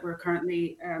said that we're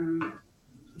currently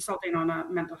consulting on a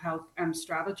mental health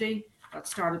strategy that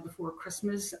started before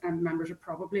Christmas, and members are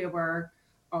probably aware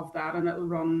of that, and it will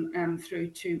run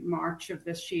through to March of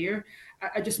this year.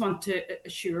 I just want to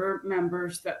assure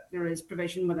members that there is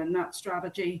provision within that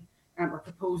strategy or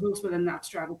proposals within that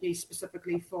strategy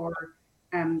specifically for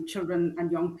children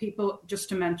and young people. Just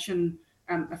to mention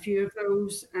A few of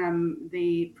those,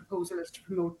 the proposal is to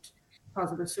promote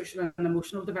positive social and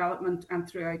emotional development and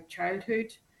throughout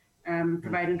childhood,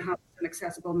 provide enhanced and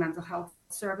accessible mental health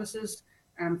services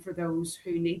for those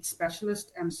who need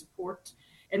specialist support,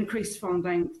 increased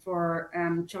funding for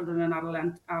children and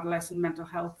adolescent mental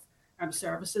health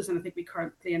services, and I think we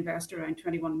currently invest around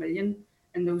 21 million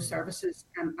in those services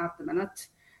at the minute.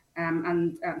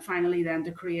 And finally, then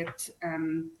to create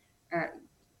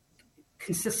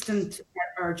consistent,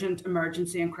 urgent,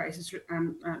 emergency and crisis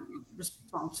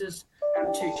responses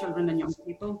to children and young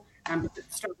people. But the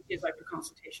strategy is out for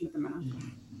consultation at the minute.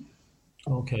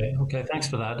 Okay, thanks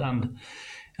for that. And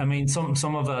I mean,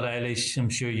 some of that, Eilish, I'm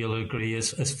sure you'll agree,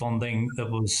 is funding that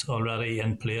was already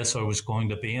in place or was going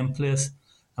to be in place.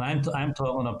 And I'm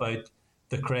talking about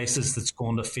the crisis that's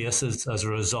going to face us as a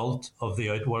result of the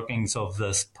outworkings of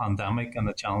this pandemic and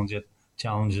the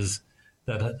challenges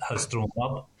that it has thrown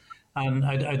up. And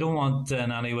I don't want to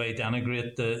in any way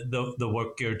denigrate the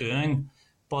work you're doing,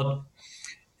 but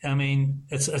I mean,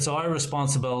 it's our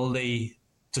responsibility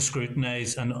to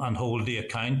scrutinise and hold the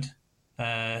account,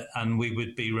 and we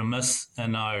would be remiss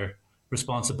in our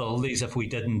responsibilities if we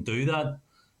didn't do that.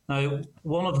 Now,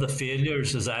 one of the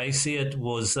failures, as I see it,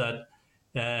 was that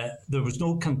there was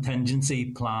no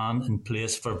contingency plan in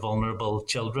place for vulnerable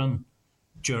children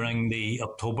during the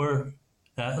October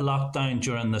lockdown,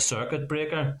 during the circuit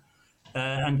breaker.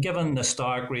 And given the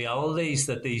stark realities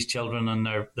that these children and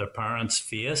their parents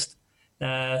faced,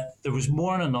 there was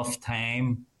more than enough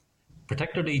time,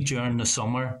 particularly during the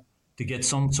summer, to get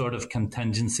some sort of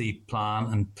contingency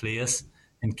plan in place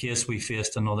in case we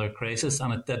faced another crisis,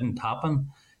 and it didn't happen.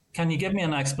 Can you give me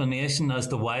an explanation as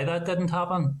to why that didn't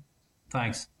happen?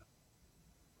 Thanks.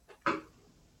 The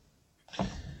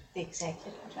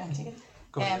executive,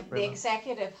 the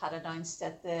executive had announced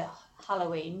that the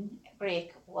Halloween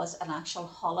break was an actual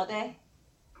holiday,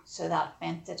 so that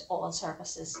meant that all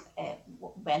services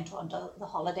went under the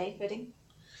holiday footing.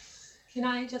 Can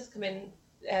I just come in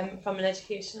from an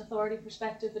education authority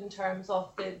perspective in terms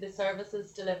of the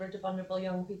services delivered to vulnerable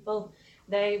young people?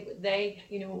 They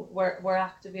were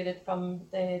activated from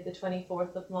the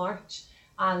 24th of March,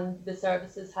 and the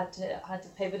services had to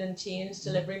pivot and change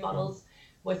delivery models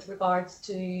with regards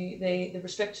to the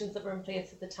restrictions that were in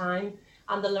place at the time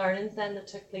and the learnings then that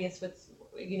took place with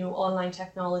online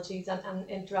technologies and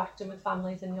interacting with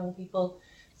families and young people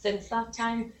since that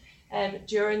time.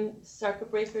 During circuit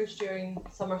breakers, during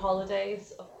summer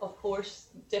holidays, of course,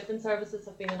 different services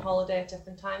have been on holiday at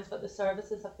different times, but the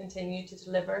services have continued to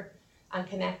deliver and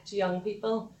connect to young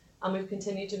people, and we've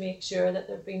continued to make sure that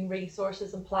there have been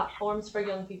resources and platforms for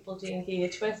young people to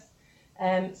engage with,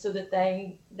 so that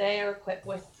they are equipped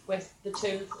with the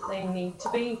tools that they need to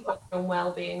be for their own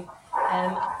well-being,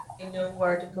 and they know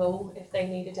where to go if they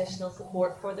need additional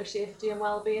support for their safety and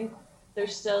well-being.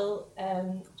 There's still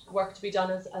work to be done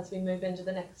as we move into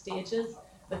the next stages,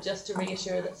 but just to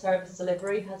reassure that service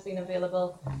delivery has been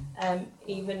available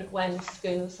even when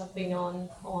schools have been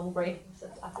on breaks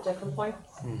at different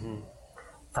points. Mm-hmm.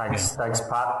 Thanks,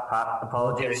 Pat.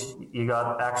 Apologies, you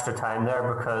got extra time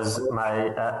there because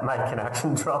my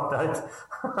connection dropped out.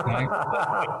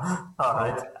 All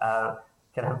right,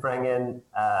 can I bring in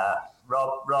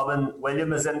Robin?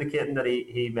 William is indicating that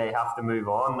he may have to move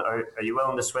on. Are you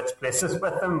willing to switch places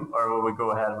with him, or will we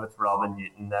go ahead with Robin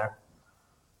Newton there?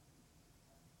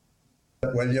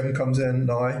 William comes in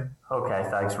now. Okay,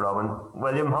 thanks, Robin.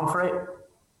 William Humphrey.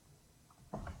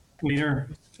 Leader,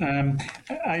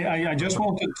 I just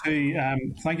wanted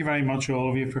to thank you very much, all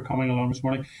of you, for coming along this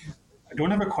morning. I don't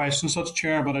have a question, such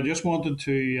Chair, but I just wanted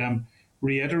to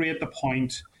reiterate the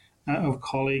point of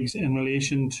colleagues in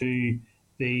relation to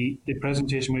the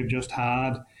presentation we've just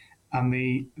had and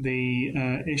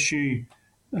the issue,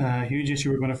 huge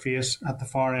issue we're going to face at the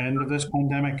far end of this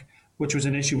pandemic, which was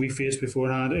an issue we faced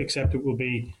beforehand, except it will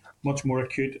be much more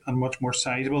acute and much more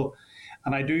sizable.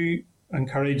 And I do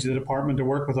encourage the department to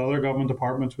work with other government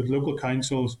departments, with local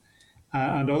councils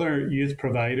and other youth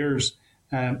providers,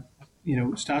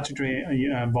 statutory,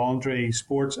 voluntary,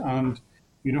 sports and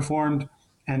uniformed,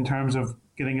 in terms of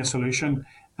getting a solution.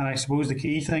 And I suppose the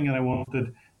key thing that I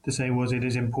wanted to say was it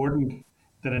is important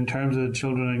that in terms of the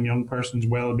children and young persons'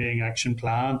 wellbeing action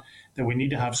plan, that we need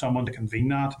to have someone to convene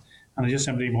that. And I just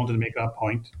simply wanted to make that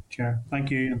point, Chair.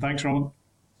 Thank you, and thanks, Robin.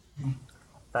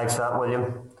 Thanks for that,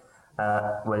 William.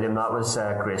 William, that was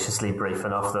graciously brief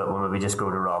enough that we'll maybe just go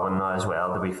to Robin now as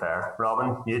well, to be fair.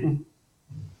 Robin Newton.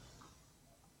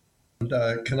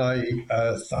 And can I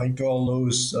thank all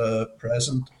those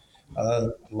present?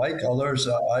 Like others,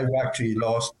 I've actually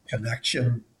lost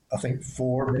connection, I think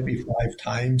 4, maybe 5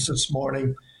 times this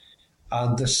morning.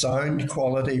 and the sound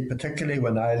quality, particularly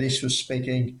when Eilish was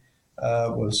speaking,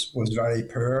 was very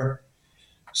poor.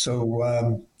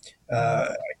 So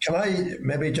can I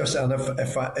maybe just, and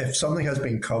if something has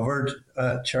been covered,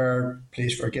 Chair,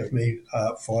 please forgive me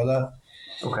for that.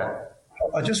 Okay.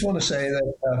 I just want to say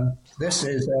that this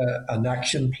is an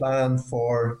action plan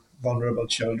for vulnerable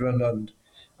children, and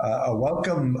I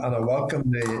welcome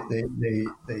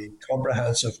the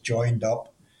comprehensive joined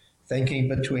up thinking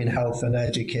between health and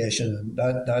education,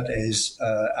 and that is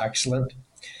excellent.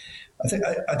 I think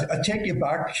I take you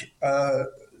back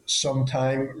some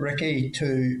time, Ricky,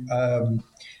 to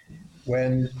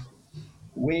when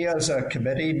we as a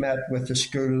committee met with the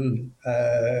school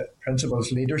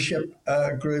principals leadership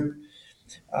group,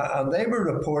 and they were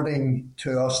reporting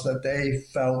to us that they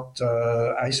felt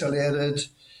isolated,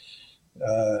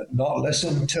 not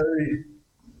listened to,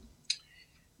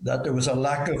 that there was a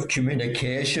lack of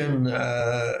communication,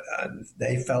 and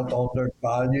they felt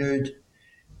undervalued,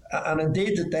 and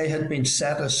indeed that they had been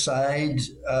set aside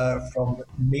from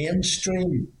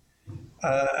mainstream.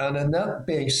 And in that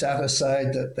being set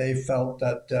aside, that they felt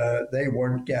that they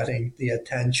weren't getting the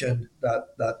attention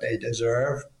that they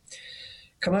deserve.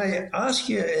 Can I ask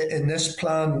you, in this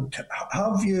plan,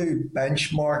 have you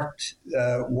benchmarked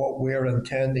what we're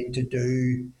intending to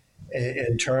do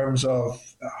in terms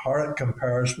of how it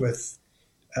compares with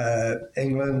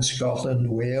England, Scotland,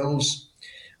 Wales?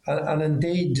 And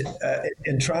indeed,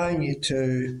 in trying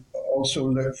to also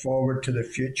look forward to the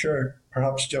future,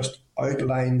 perhaps just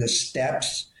outline the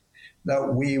steps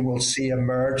that we will see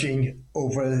emerging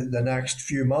over the next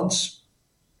few months?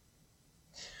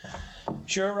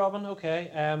 Sure, Robin.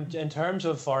 Okay. In terms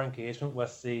of our engagement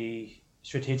with the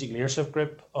strategic leadership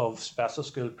group of special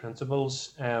school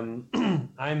principals,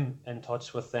 I'm in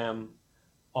touch with them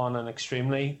on an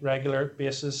extremely regular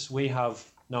basis. We have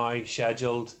now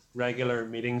scheduled regular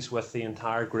meetings with the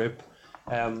entire group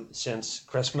since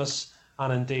Christmas,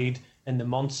 and indeed in the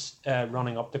months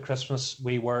running up to Christmas,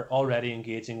 we were already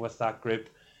engaging with that group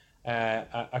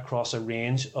across a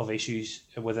range of issues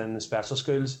within the special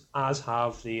schools, as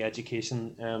have the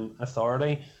Education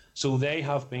Authority. So they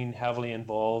have been heavily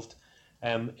involved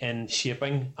in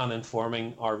shaping and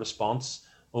informing our response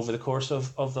over the course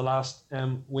of the last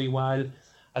wee while.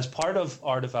 As part of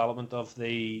our development of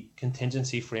the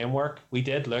contingency framework, we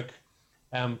did look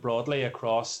broadly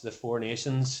across the four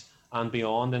nations and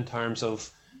beyond in terms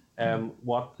of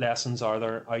what lessons are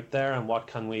there out there and what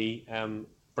can we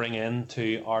bring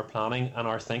into our planning and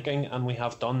our thinking. And we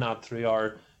have done that through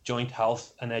our Joint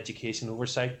Health and Education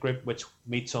Oversight Group, which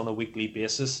meets on a weekly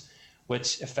basis,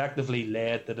 which effectively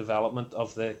led the development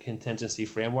of the contingency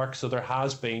framework. So there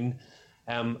has been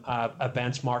a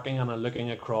benchmarking and a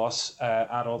looking across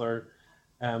at other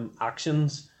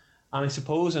actions. And I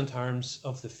suppose in terms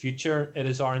of the future, it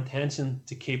is our intention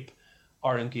to keep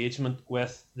our engagement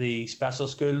with the special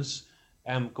schools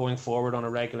going forward on a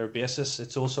regular basis.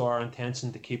 It's also our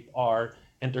intention to keep our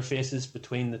interfaces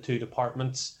between the two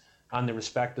departments and the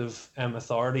respective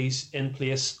authorities in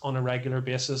place on a regular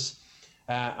basis.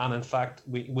 And in fact,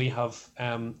 we have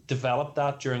developed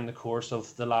that during the course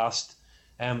of the last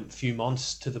few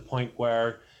months to the point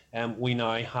where we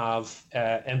now have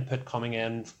input coming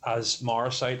in, as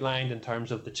Morris outlined, in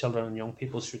terms of the Children and Young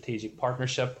People Strategic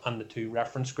Partnership and the two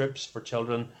reference groups for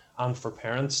children and for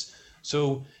parents.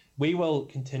 So we will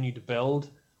continue to build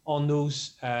on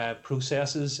those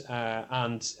processes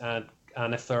and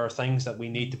if there are things that we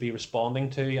need to be responding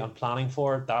to and planning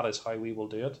for, that is how we will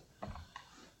do it.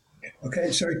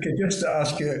 Okay, so could I just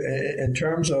ask you, in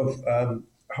terms of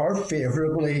how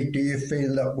favourably do you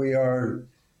feel that we are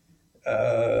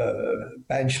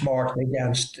benchmarked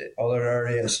against other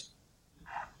areas?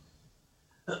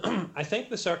 I think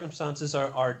the circumstances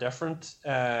are different.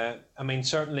 I mean,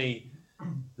 certainly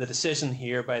the decision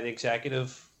here by the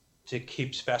executive to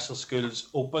keep special schools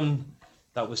open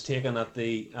that was taken at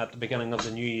the beginning of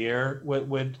the new year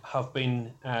would have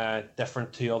been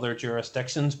different to other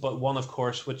jurisdictions, but one, of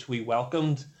course, which we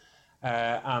welcomed.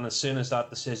 And as soon as that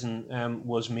decision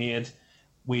was made,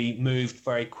 we moved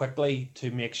very quickly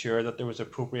to make sure that there was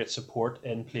appropriate support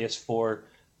in place for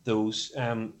those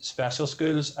special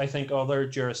schools. I think other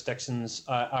jurisdictions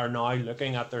are now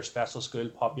looking at their special school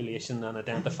population and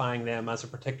identifying them as a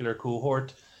particular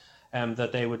cohort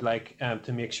that they would like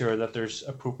to make sure that there's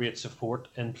appropriate support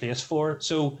in place for.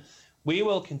 So we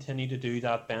will continue to do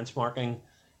that benchmarking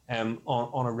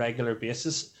on a regular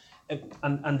basis.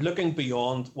 And looking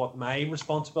beyond what my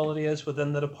responsibility is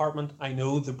within the department, I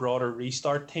know the broader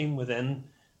Restart team within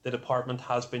the department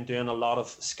has been doing a lot of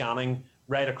scanning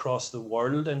right across the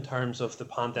world in terms of the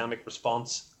pandemic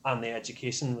response and the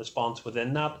education response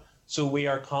within that, So we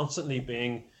are constantly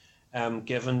being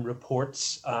given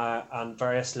reports and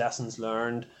various lessons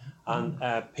learned and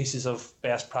pieces of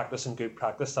best practice and good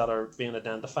practice that are being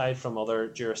identified from other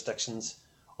jurisdictions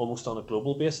almost on a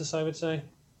global basis, I would say.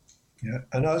 Yeah,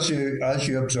 and as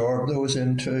you absorb those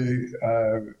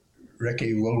into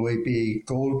Ricky, will we be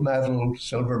gold medal,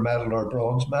 silver medal, or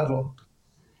bronze medal?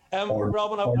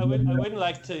 Robin, I wouldn't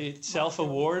like to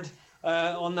self-award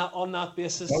on that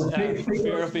basis for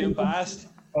fear of being biased.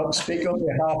 I'll speak on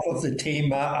behalf of the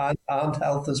team and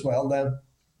health as well then.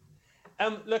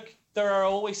 Look, there are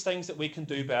always things that we can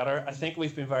do better. I think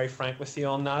we've been very frank with you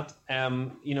on that.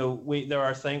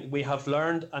 We have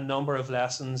learned a number of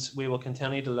lessons. We will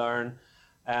continue to learn,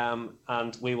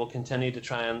 and we will continue to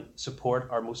try and support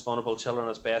our most vulnerable children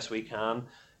as best we can.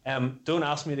 Don't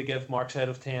ask me to give marks out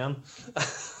of 10.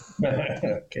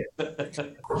 Okay. No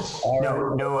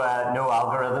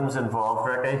algorithms involved,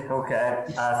 Ricky. Okay.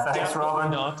 Thanks,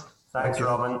 Robin. Not. Thanks,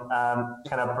 Robin.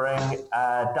 Can I bring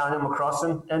Daniel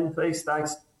McCrossan in, please?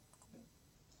 Thanks.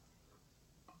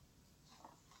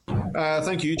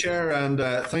 Thank you, Chair, and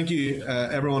thank you,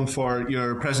 everyone, for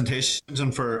your presentations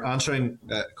and for answering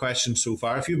questions so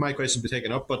far. A few of my questions have been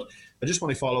taken up, but I just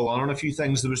want to follow on a few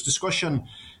things. There was discussion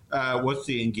with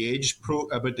the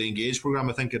about the Engage programme.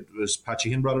 I think it was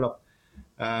Patchy who brought it up.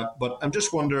 But I'm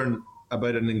just wondering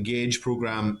about an Engage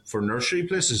programme for nursery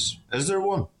places. Is there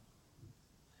one?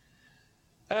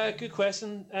 Good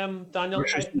question, Daniel.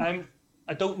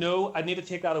 I don't know. I need to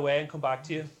take that away and come back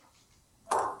to you.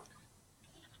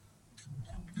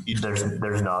 There's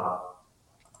not.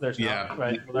 There's not.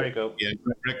 Right. Well, there you go. Yeah,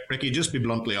 Ricky, just be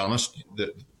bluntly honest.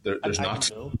 There's not.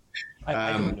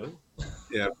 I don't know.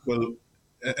 Yeah. Well,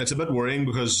 it's a bit worrying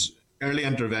because early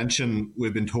intervention,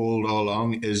 we've been told all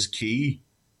along, is key.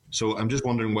 So I'm just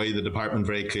wondering why the department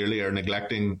very clearly are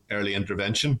neglecting early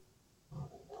intervention.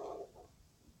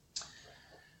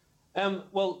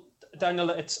 Well,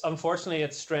 Daniel, unfortunately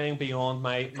it's straying beyond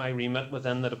my remit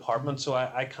within the department, so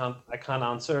I can't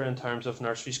answer in terms of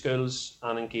nursery schools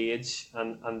and Engage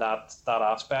and that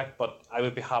aspect. But I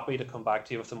would be happy to come back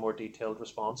to you with a more detailed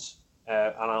response,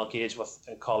 and I'll engage with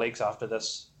colleagues after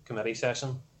this committee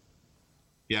session.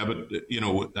 Yeah, but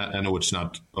I know it's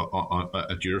not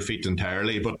at your feet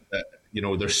entirely, but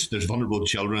there's vulnerable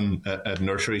children at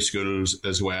nursery schools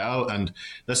as well, and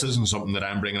this isn't something that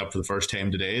I'm bringing up for the first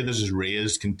time today. This is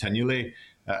raised continually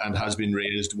and has been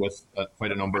raised with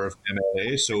quite a number of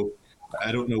MLAs. So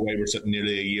I don't know why we're sitting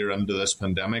nearly a year into this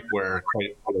pandemic where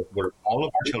all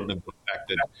of our children have been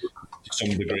affected to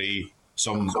some degree,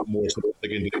 some more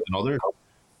significantly than others.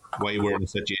 Why we're in a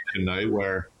situation now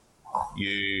where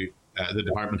the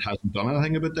department hasn't done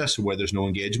anything about this, where there's no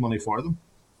Engage money for them.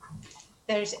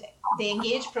 There's the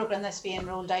Engage programme that's being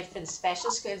rolled out for the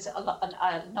special schools.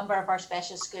 A number of our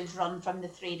special schools run from the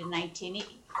 3 to 19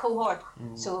 cohort,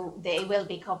 so they will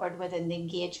be covered within the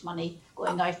Engage money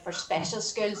going out for special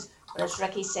schools. But as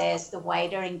Ricky says, the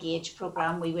wider Engage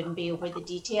programme, we wouldn't be over the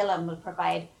detail and will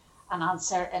provide an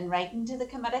answer in writing to the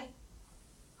committee.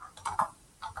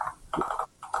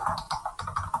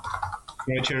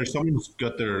 Right, Chair, someone's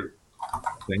got their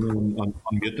thing on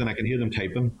mute and I can hear them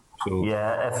typing. So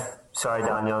Sorry,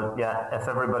 Daniel. Yeah, if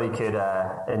everybody could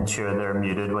ensure they're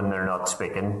muted when they're not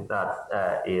speaking,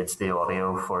 that aids the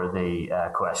audio for the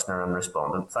questioner and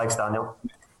respondent. Thanks, Daniel.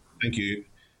 Thank you.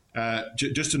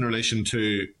 Just in relation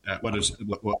to what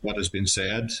has been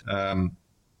said,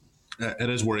 it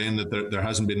is worrying that there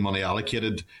hasn't been money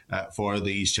allocated for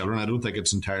these children. I don't think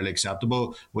it's entirely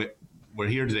acceptable. We're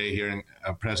here today hearing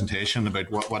a presentation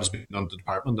about what has been done to the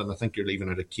department, and I think you're leaving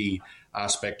out a key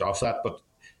aspect of that. But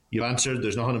you answered,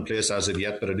 there's nothing in place as of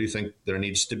yet, but I do think there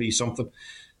needs to be something.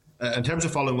 In terms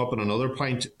of following up on another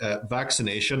point,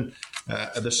 vaccination,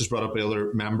 this is brought up by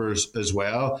other members as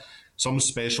well. Some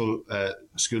special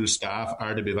school staff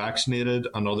are to be vaccinated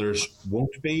and others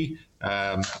won't be.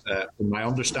 From my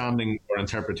understanding or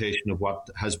interpretation of what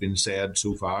has been said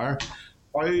so far,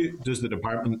 how does the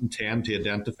department intend to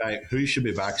identify who should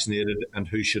be vaccinated and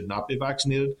who should not be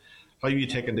vaccinated? How do you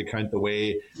take into account the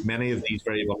way many of these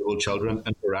very vulnerable children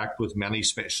interact with many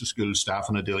special school staff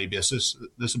on a daily basis?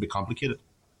 This will be complicated.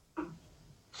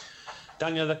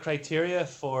 Daniel, the criteria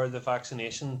for the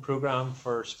vaccination programme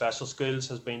for special schools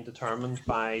has been determined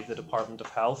by the Department of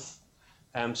Health.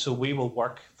 So we will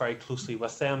work very closely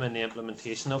with them in the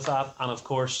implementation of that. And of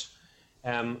course,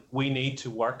 we need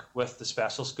to work with the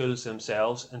special schools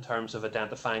themselves in terms of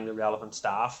identifying the relevant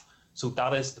staff. So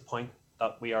that is the point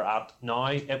that we are at now.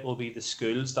 It will be the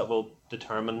schools that will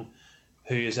determine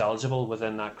who is eligible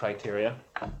within that criteria.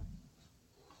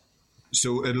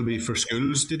 So it'll be for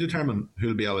schools to determine who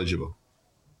will be eligible?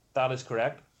 That is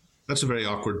correct. that's a very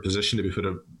awkward position to be put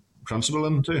a principal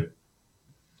into.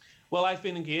 Well, I've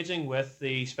been engaging with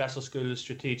the Special Schools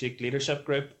Strategic Leadership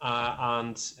Group,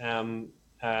 and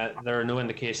there are no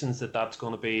indications that that's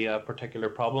going to be a particular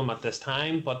problem at this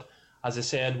time. But as I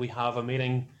said, we have a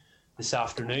meeting this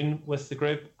afternoon with the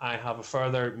group. I have a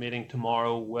further meeting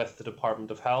tomorrow with the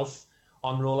Department of Health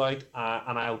on rollout,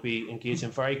 and I'll be engaging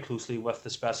very closely with the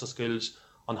special schools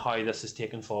on how this is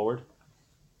taken forward.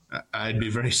 I'd be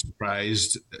very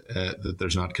surprised that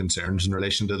there's not concerns in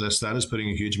relation to this. That is putting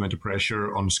a huge amount of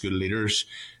pressure on school leaders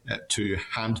to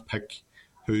handpick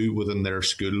who within their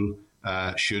school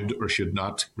should or should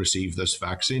not receive this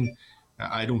vaccine.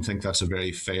 I don't think that's a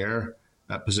very fair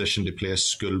position to place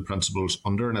school principals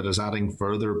under, and it is adding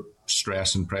further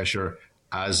stress and pressure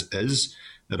as is.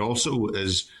 It also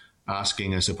is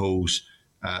asking, I suppose,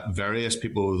 various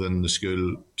people within the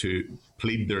school to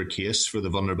plead their case for the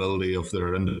vulnerability of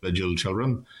their individual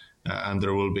children, and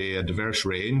there will be a diverse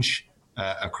range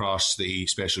across the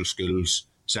special schools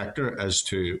sector as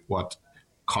to what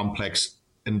complex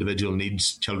individual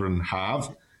needs children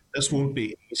have. This won't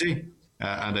be easy,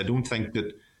 and I don't think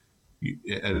it's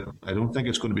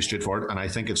going to be straightforward, and I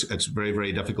think it's very,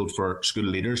 very difficult for school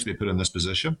leaders to be put in this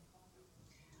position.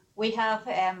 We have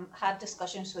had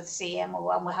discussions with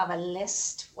CMO, and we have a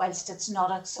list, whilst it's not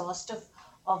exhaustive,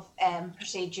 of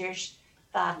procedures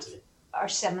that are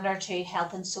similar to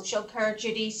health and social care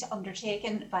duties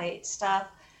undertaken by staff,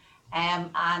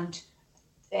 and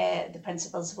the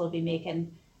principals will be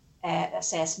making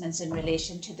assessments in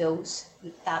relation to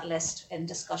that list in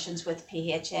discussions with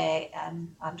PHA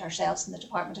and ourselves in the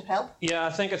Department of Health. Yeah,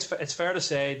 I think it's fair to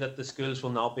say that the schools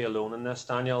will not be alone in this,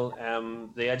 Daniel.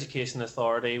 The Education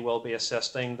Authority will be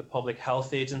assisting. The Public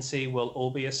Health Agency will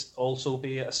also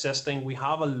be assisting. We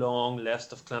have a long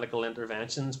list of clinical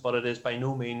interventions, but it is by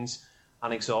no means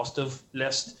an exhaustive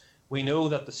list. We know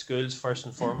that the schools, first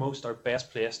and foremost, are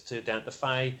best placed to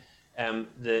identify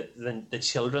the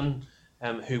children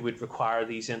who would require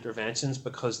these interventions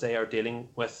because they are dealing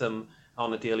with them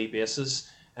on a daily basis.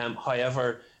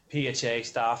 However, PHA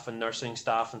staff and nursing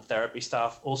staff and therapy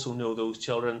staff also know those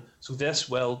children. So this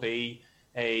will be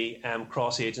a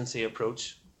cross-agency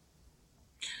approach.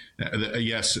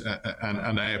 Yes,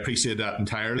 and I appreciate that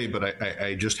entirely, but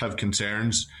I just have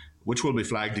concerns which will be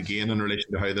flagged again in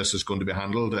relation to how this is going to be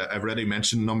handled. I've already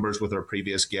mentioned numbers with our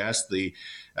previous guest, the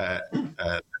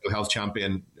mental health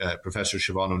champion, Professor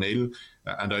Siobhan O'Neill,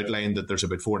 and outlined that there's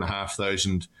about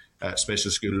 4,500 special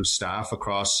school staff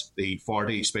across the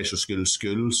 40 special schools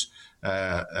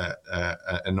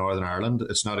in Northern Ireland.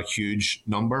 It's not a huge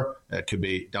number. It could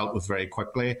be dealt with very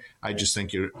quickly. I just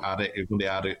think you're going to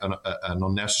add an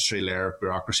unnecessary layer of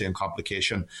bureaucracy and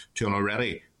complication to an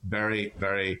already very,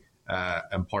 very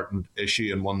important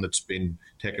issue, and one that's been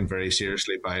taken very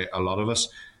seriously by a lot of us.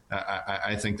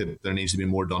 I think that there needs to be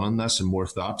more done on this and more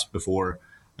thought before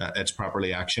it's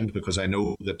properly actioned, because I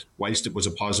know that whilst it was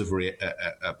a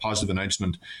positive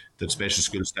announcement that special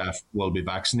school staff will be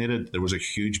vaccinated, there was a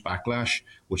huge backlash,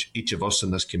 which each of us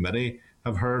in this committee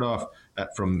have heard of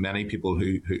from many people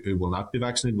who will not be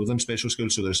vaccinated within special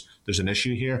schools. So there's an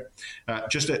issue here.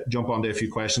 Just to jump onto a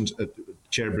few questions,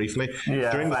 Chair, briefly. Yeah,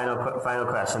 final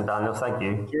question, Daniel. Thank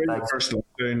you. During the first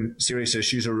lockdown, serious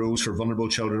issues arose for vulnerable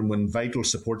children when vital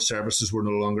support services were no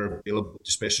longer available to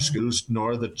special schools,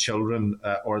 nor the children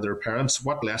or their parents.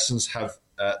 What lessons have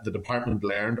the department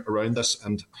learned around this,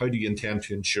 and how do you intend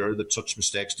to ensure that such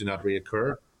mistakes do not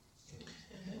reoccur?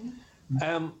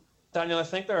 Daniel, I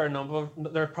think there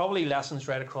are probably lessons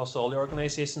right across all the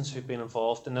organisations who've been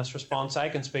involved in this response. I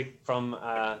can speak from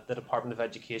the Department of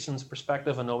Education's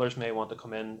perspective, and others may want to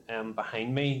come in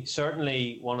behind me.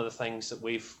 Certainly, one of the things that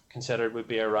we've considered would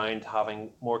be around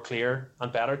having more clear and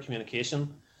better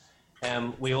communication.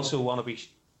 We also want to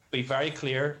be very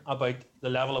clear about the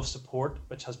level of support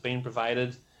which has been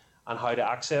provided and how to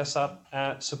access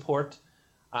that support.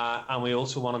 And we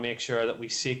also want to make sure that we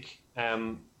seek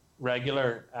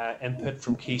regular input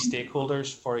from key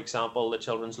stakeholders, for example, the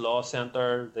Children's Law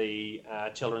Centre, the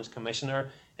Children's Commissioner,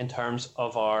 in terms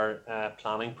of our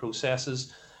planning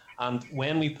processes. And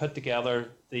when we put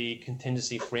together the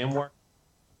contingency framework,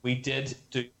 we did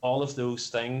do all of those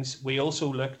things. We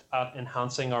also looked at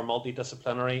enhancing our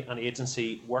multidisciplinary and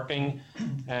agency working.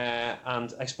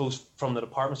 And I suppose from the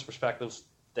department's perspective,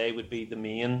 they would be the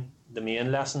main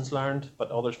lessons learned, but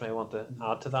others may want to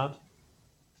add to that.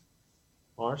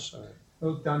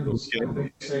 Well, Daniel,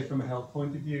 I say from a health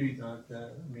point of view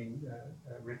that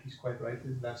Ricky's quite right.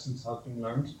 The lessons have been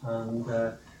learned,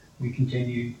 and we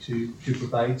continue to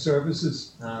provide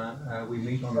services. We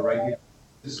meet on a regular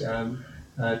basis.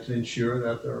 to ensure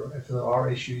that if there are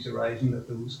issues arising, that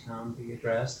those can be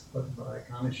addressed. But I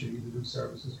can assure you that those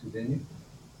services continue.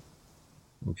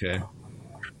 Okay.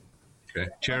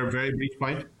 Chair, very brief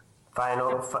point.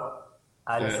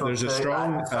 There's a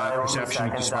strong perception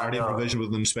of disparity and provision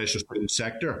within the special school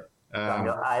sector.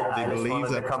 I just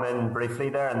wanted to come in briefly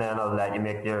there, and then I'll let you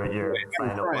make your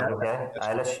final point. Okay,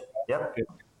 Eilish. Yep.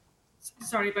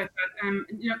 Sorry about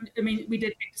that. We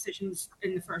did make decisions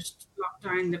in the first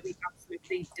lockdown that we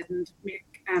absolutely didn't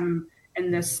make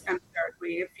in this third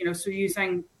wave. So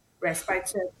using respite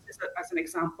services as an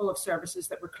example of services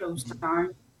that were closed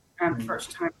down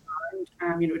first time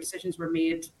around. Decisions were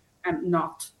made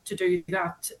not to do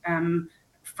that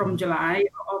from July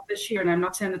of this year. And I'm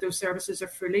not saying that those services are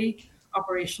fully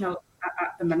operational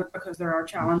at the minute, because there are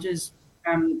challenges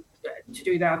to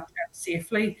do that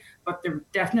safely. But there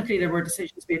were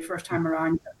decisions made first time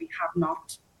around that we have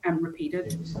not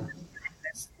repeated in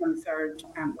this third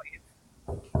wave.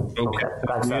 Okay,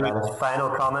 thanks. Final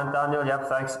comment, Daniel. Yep,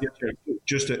 thanks.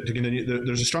 Just to continue,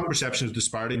 there's a strong perception of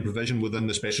disparity in provision within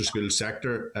the special school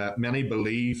sector. Many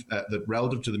believe that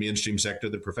relative to the mainstream sector,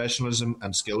 the professionalism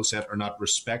and skill set are not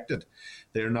respected.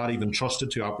 They are not even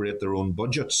trusted to operate their own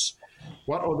budgets.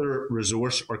 What other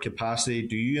resource or capacity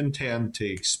do you intend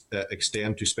to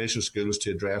extend to special schools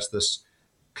to address this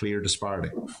clear disparity?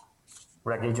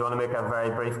 Ricky, do you want to make a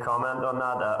very brief comment on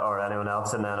that, or anyone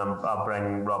else? And then I'll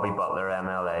bring Robbie Butler,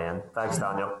 MLA, in. Thanks,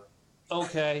 Daniel.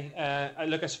 Okay.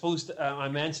 I suppose I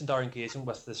mentioned our engagement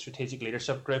with the Strategic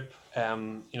Leadership Group,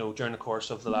 during the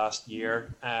course of the last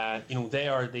year. They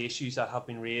are the issues that have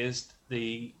been raised.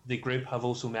 The group have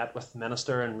also met with the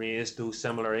Minister and raised those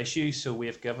similar issues. So we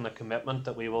have given a commitment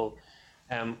that we will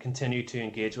continue to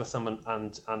engage with them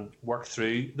and work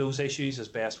through those issues as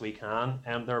best we can.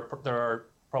 There are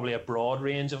probably a broad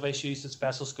range of issues that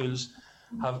special schools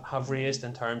have raised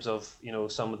in terms of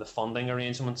some of the funding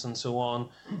arrangements and so on.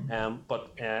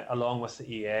 But along with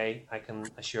the EA, I can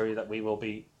assure you that we will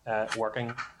be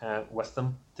working with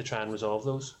them to try and resolve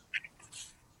those.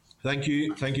 Thank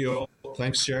you all.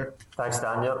 Thanks, Chair. Thanks,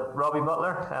 Daniel. Robbie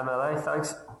Butler, MLA.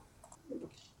 Thanks.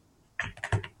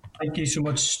 Thank you so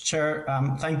much, Chair.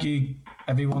 Thank you,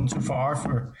 everyone, so far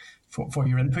for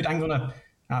your input. I'm going to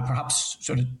perhaps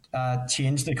sort of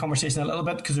change the conversation a little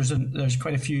bit, because there's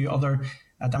quite a few other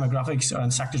demographics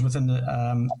and sectors within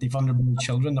the vulnerable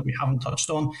children that we haven't touched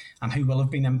on, and who will have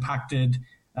been impacted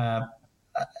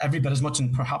every bit as much,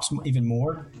 and perhaps even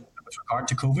more, with regard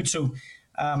to COVID. So,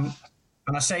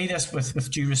 and I say this with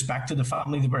due respect to the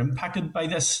family that were impacted by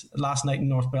this last night in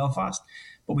North Belfast,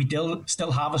 but we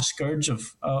still have a scourge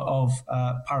of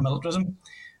paramilitarism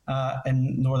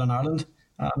in Northern Ireland.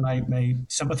 My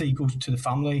sympathy goes to the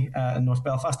family in North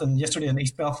Belfast. And yesterday in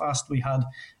East Belfast, we had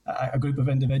a group of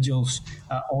individuals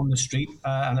on the street,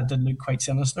 and it did look quite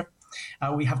sinister.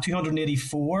 We have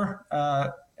 284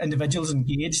 individuals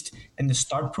engaged in the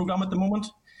START programme at the moment.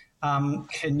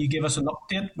 Can you give us an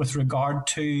update with regard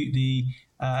to the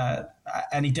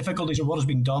any difficulties, or what has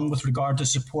been done with regard to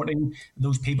supporting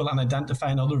those people and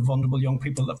identifying other vulnerable young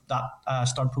people that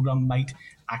START programme might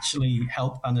actually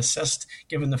help and assist,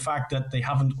 given the fact that they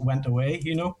haven't went away,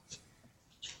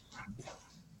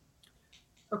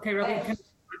 Okay, Robbie, can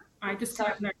I just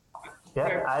start now?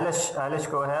 Yeah, Eilish,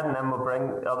 go ahead, and then we'll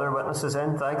bring other witnesses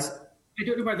in. Thanks. I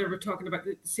don't know whether we're talking about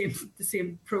the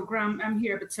same programme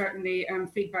here, but certainly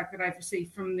feedback that I've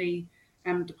received from the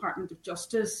Department of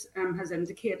Justice has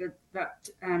indicated that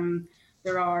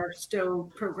there are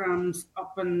still programmes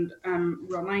up and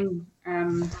running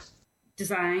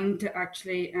designed to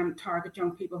actually target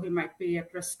young people who might be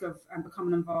at risk of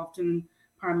becoming involved in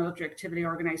paramilitary activity,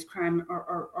 organised crime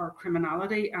or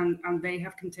criminality, and they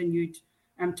have continued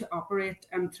to operate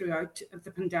throughout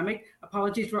the pandemic.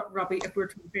 Apologies, Robbie, if we're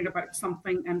talking about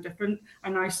something different. I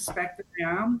now suspect that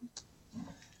I am.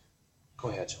 Go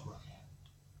ahead, Sean.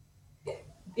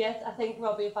 Yes, I think,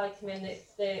 Robbie, if I come in,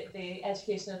 it's the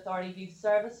Education Authority Youth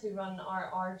Service who run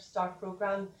our START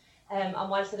programme. And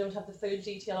whilst I don't have the full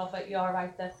detail of it, you are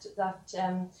right that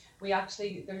we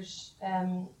actually, there's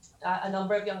a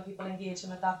number of young people engaging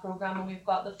with that programme, and we've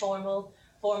got the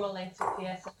formal links with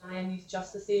PSNI and youth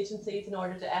justice agencies in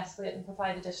order to escalate and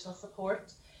provide additional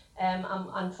support,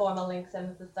 and formal links in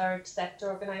with the third sector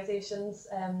organisations,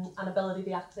 and ability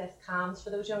to access CAMS for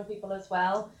those young people as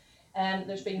well.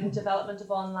 There's been development of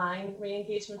online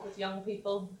re-engagement with young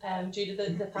people due to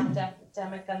the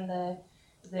pandemic and the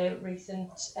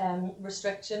recent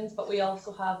restrictions, but we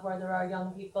also have, where there are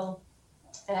young people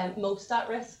most at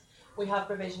risk, we have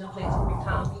provision in place where we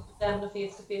can meet them on a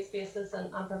face-to-face basis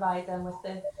and provide them with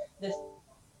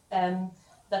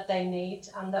that they need,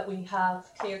 and that we have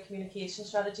clear communication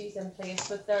strategies in place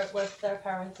with their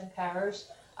parents and carers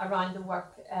around the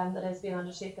work that is being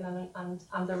undertaken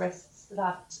and the risks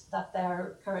that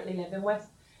they're currently living with.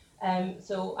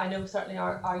 So I know certainly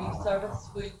our youth service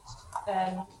would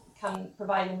can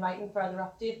provide in writing further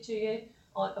update to you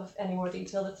of any more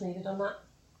detail that's needed on that.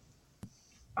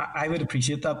 I would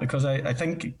appreciate that, because I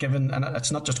think, given, and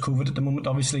it's not just COVID at the moment,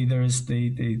 obviously there is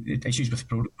the issues with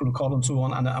protocol and so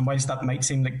on, and whilst that might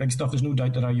seem like big stuff, there's no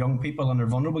doubt that our young people and our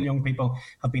vulnerable young people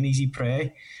have been easy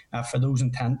prey for those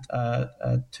intent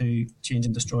to change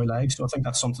and destroy lives. So I think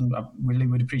that's something I really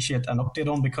would appreciate an update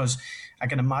on, because I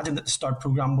can imagine that the START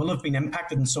programme will have been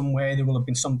impacted in some way. There will have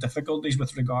been some difficulties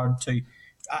with regard to,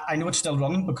 I know it's still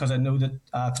running, because I know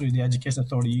that through the Education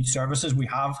Authority Youth Services we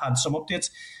have had some updates.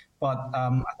 But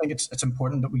I think it's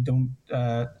important that we don't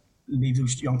leave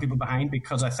those young people behind,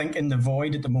 because I think in the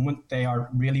void at the moment they are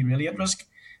really, really at risk.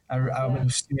 I would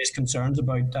have serious concerns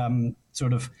about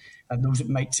those that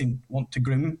might want to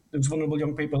groom those vulnerable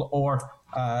young people, or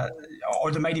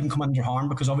they might even come under harm,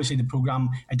 because obviously the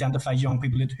programme identifies young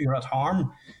people who are at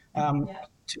harm.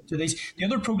 To these. The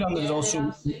other programme that is also... It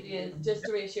absolutely is. Just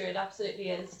to reassure, it absolutely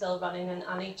is still running,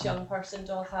 and each young person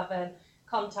does have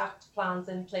contact plans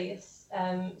in place,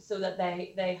 so that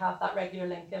they have that regular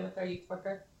link in with their youth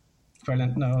worker.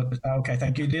 Brilliant. No, okay,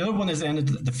 thank you. The other one is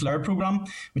the FLAIR programme,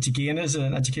 which again is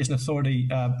an Education Authority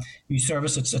youth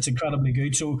service. It's incredibly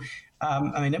good. So,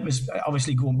 it was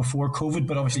obviously going before COVID,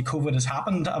 but obviously COVID has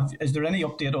happened. Is there any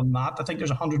update on that? I think there's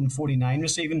 149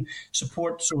 receiving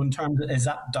support. So, in terms of, is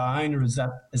that down or is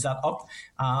that up?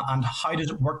 And how does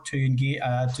it work to engage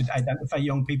to identify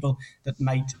young people that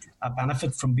might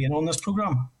benefit from being on this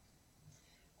programme?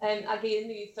 Again,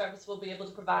 the youth service will be able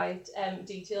to provide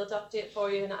detailed update for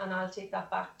you, and I'll take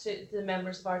that back to the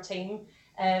members of our team.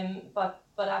 But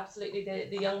absolutely,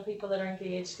 the young people that are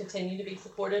engaged continue to be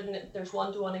supported, and there's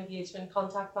one-to-one engagement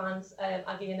contact plans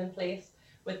again in place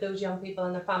with those young people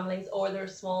and their families, or their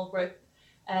small group,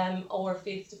 or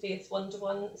face-to-face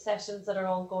one-to-one sessions that are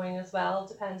ongoing as well,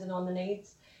 depending on the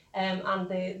needs. And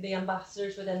the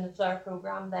ambassadors within the FLAIR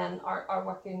programme then are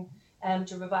working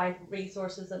to provide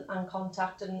resources and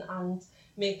contact and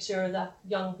make sure that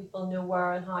young people know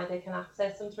where and how they can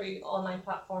access them through online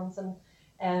platforms and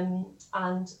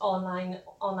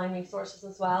online resources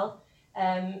as well.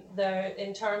 There,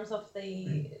 in terms of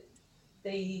the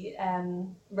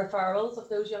referrals of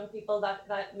those young people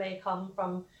that may come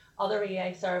from other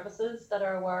EA services that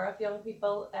are aware of young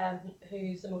people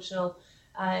whose emotional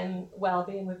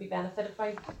wellbeing would be benefited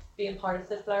by being part of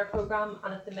the FLAIR programme.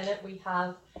 And at the minute we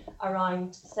have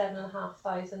around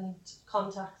 7,500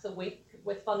 contacts a week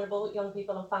with vulnerable young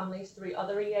people and families through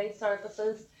other EA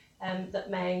services that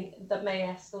may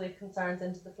escalate concerns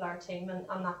into the FLAIR team,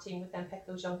 and that team would then pick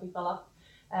those young people up.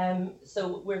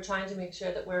 So we're trying to make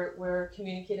sure that we're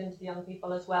communicating to the young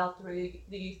people as well through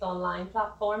the Youth Online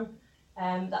platform,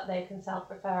 that they can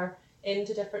self-refer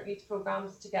into different youth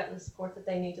programmes to get the support that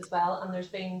they need as well. And there's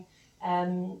been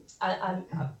an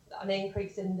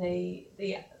increase in the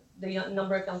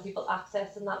number of young people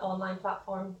accessing that online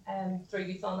platform through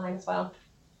Youth Online as well.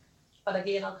 But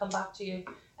again, I'll come back to you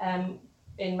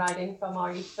in writing from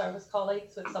our youth service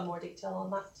colleagues with some more detail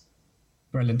on that.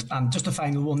 Brilliant. And just a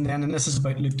final one then, and this is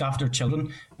about looked after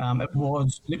children.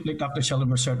 Looked after children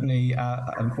were certainly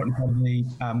an important part of the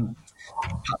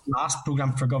last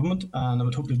programme for government, and I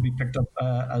would hope to be picked up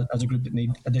as a group that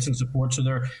need additional support. So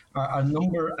there are a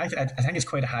number, I think it's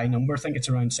quite a high number, I think it's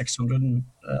around 600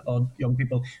 odd young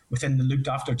people within the looked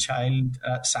after child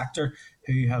sector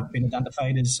who have been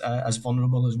identified as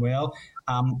vulnerable as well.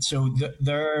 So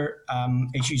their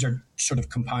issues are sort of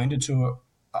compounded. So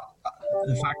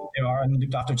the fact that they are in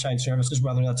looked after child services,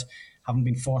 whether that's haven't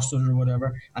been fostered or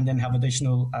whatever, and then have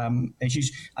additional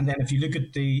issues. And then if you look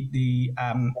at the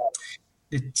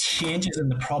changes and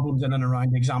the problems in and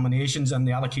around the examinations and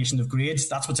the allocation of grades,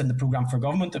 that's what's in the programme for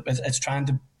government. It's trying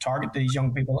to target these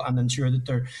young people and ensure that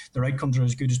their outcomes are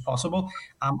as good as possible.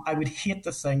 I would hate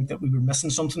to think that we were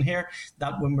missing something here,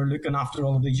 that when we're looking after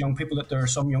all of these young people, that there are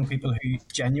some young people who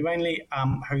genuinely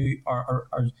who are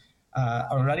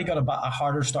already got a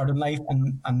harder start in life,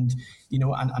 and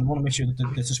want to make sure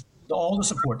that this is all the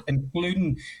support,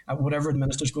 including whatever the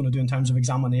minister's going to do in terms of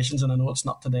examinations. And I know it's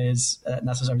not today's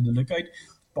necessarily the lookout,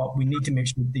 but we need to make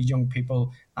sure that these young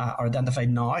people are identified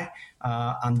now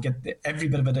and get every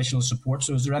bit of additional support.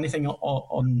 So is there anything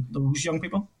on those young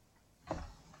people?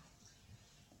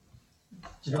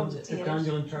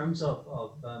 Daniel, in terms of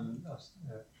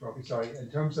Robbie, in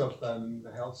terms of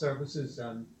the health services,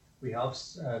 We have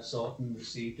sought and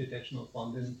received additional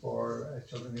funding for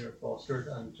children who are fostered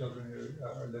and children who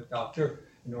are looked after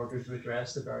in order to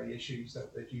address the very issues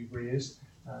that you've raised,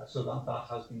 so that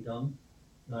has been done.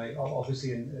 Now,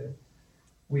 obviously,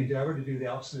 we endeavour to do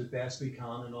the absolute best we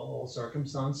can in all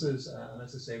circumstances, and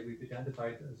as I say, we've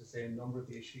identified, a number of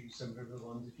the issues similar to the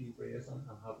ones that you've raised and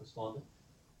have responded.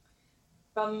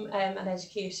 From an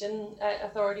education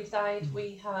authority side,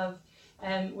 we have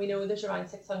we know there's around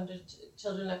 600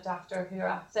 children looked after who are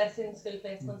accessing school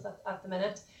placements at the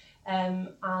minute,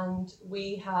 and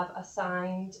we have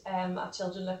assigned a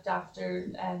children looked after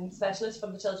specialist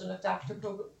from the children looked after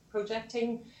project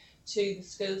team to the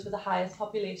schools with the highest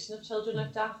population of children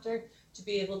looked after, to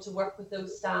be able to work with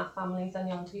those staff, families and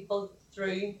young people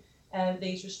through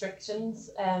these restrictions,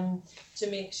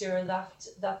 to make sure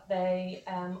that they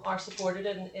are supported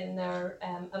in their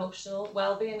emotional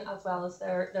well-being, as well as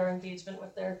their engagement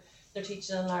with their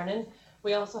teaching and learning.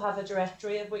 We also have a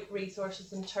directory of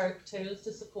resources and tools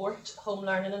to support home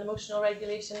learning and emotional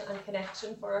regulation and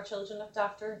connection for our children looked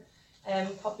after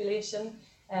population.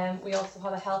 We also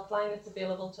have a helpline that's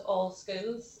available to all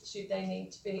schools should they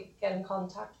need to get in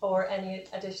contact for any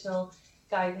additional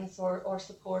guidance or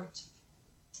support.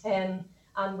 And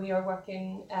we are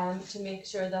working to make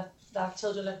sure that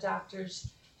children looked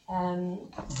after's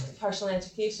personal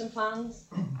education plans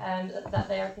that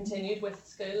they are continued with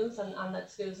schools, and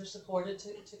that schools are supported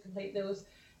to complete those.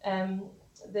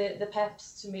 The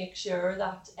PEPs, to make sure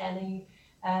that any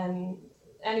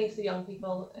of the young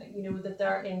people, that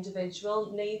their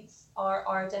individual needs are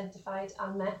identified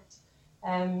and met.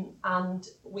 And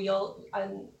we all,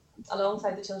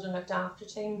 alongside the children looked after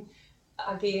team,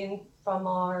 again from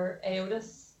our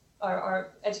AODIS,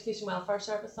 our Education Welfare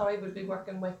Service, would be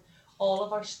working with all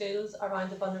of our schools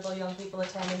around the vulnerable young people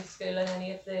attending school and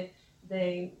any of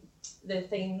the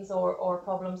themes or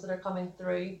problems that are coming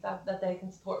through that they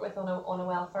can support with on a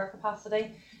welfare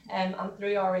capacity. And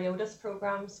through our AODIS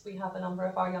programmes, we have a number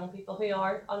of our young people who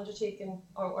are undertaking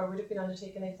or would have been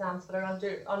undertaking exams, but are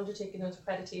undertaking those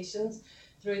accreditations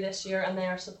through this year, and they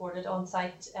are supported on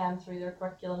site through their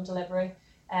curriculum delivery,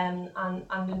 and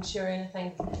ensuring, I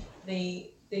think,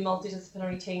 the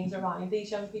multidisciplinary teams around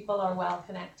these young people are well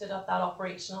connected at that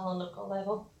operational and local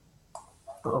level.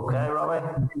 Okay, Robbie.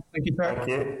 Thank you, Pat. Thank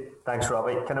you. Thanks,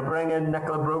 Robbie. Can I bring in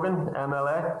Nicola Brogan,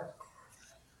 MLA?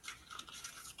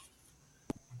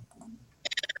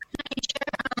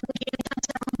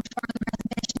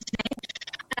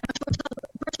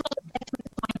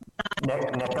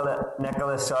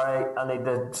 Nicola, sorry, I need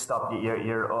to stop you.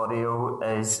 Your audio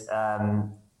is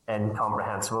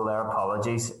incomprehensible there.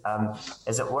 Apologies.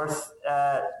 Is it worth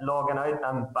logging out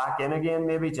and back in again,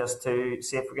 maybe, just to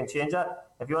see if we can change that?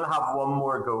 If you want to have one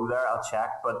more go there, I'll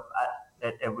check. But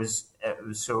it was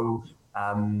so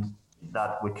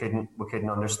that we couldn't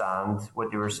understand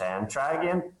what you were saying. Try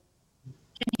again.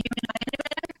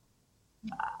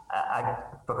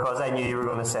 Because I knew you were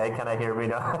going to say, "Can I hear me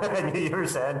now?" I knew you were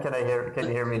saying, "Can you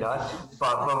hear me now?"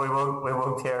 But we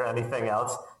won't hear anything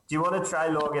else. Do you want to try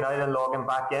logging out and logging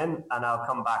back in, and I'll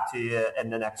come back to you in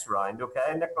the next round,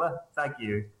 okay, Nicola? Thank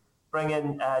you. Bring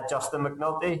in Justin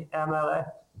McNulty, MLA.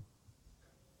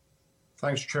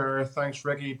 Thanks, Chair. Thanks,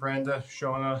 Ricky, Brenda,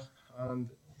 Shauna, and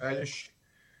Eilish.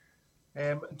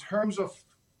 In terms of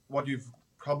what you've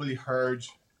probably heard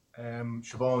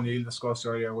Siobhan O'Neill discussed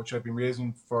earlier, which I've been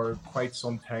raising for quite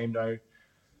some time now,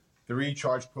 the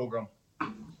recharge programme.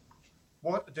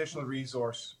 What additional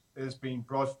resource is being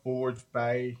brought forward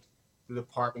by the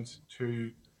department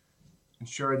to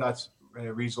ensure that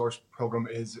resource programme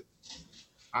is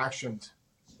actioned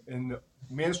in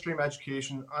mainstream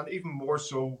education and even more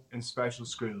so in special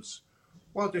schools?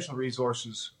 What additional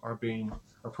resources are being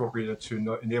appropriated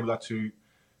to enable that to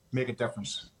make a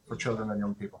difference for children and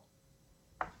young people?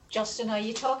 Justin, are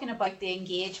you talking about the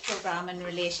Engage programme in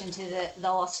relation to the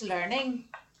lost learning?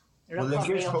 Well, the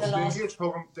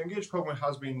Engage programme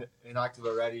has been enacted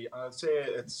already, and I'd say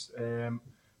it's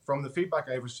from the feedback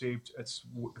I've received, it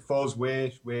falls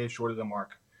way short of the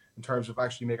mark in terms of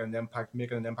actually making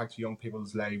an impact to young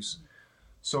people's lives.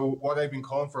 So what I've been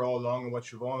calling for all along, and what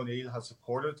Siobhan O'Neill has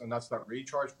supported, and that's that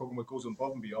recharge programme, which goes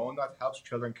above and beyond that, helps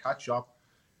children catch up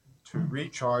to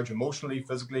recharge emotionally,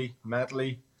 physically,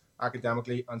 mentally,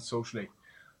 academically, and socially.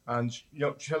 And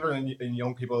children and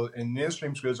young people in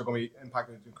mainstream schools are going to be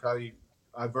impacted incredibly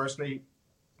adversely,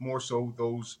 more so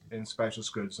those in special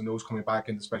schools and those coming back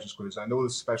into special schools. I know the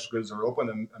special schools are open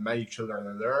and many children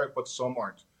are there, but some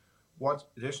aren't. What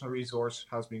additional resource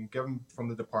has been given from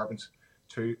the department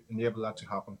to enable that to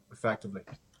happen effectively?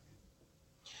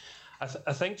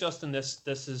 I think, Justin, this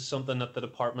is something that the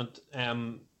department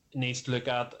needs to look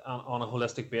at on a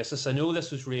holistic basis. I know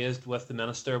this was raised with the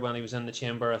Minister when he was in the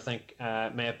chamber. I think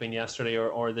may have been yesterday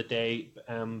or the day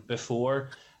before.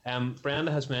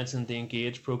 Brenda has mentioned the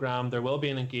Engage programme. There will be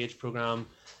an Engage programme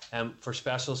for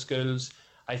special schools.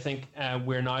 I think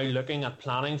we're now looking at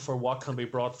planning for what can be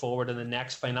brought forward in the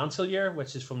next financial year,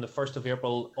 which is from the 1st of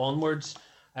April onwards,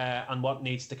 and what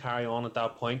needs to carry on at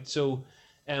that point. So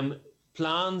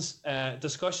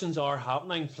discussions are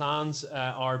happening, plans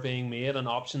are being made, and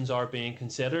options are being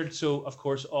considered. So, of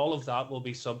course, all of that will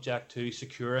be subject to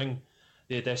securing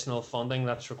the additional funding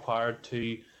that's required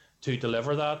to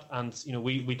deliver that. And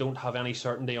we don't have any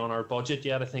certainty on our budget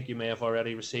yet. I think you may have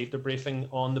already received a briefing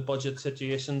on the budget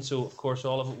situation. So, of course,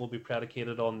 all of it will be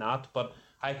predicated on that. But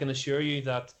I can assure you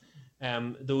that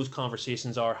those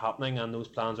conversations are happening and those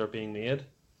plans are being made.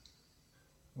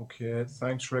 Okay,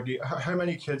 thanks, Ricky. How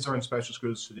many kids are in special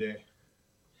schools today?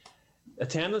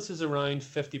 Attendance is around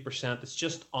 50%. It's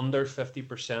just under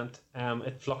 50%.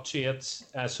 It fluctuates.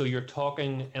 So you're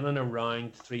talking in and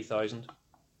around 3,000.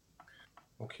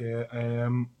 Okay,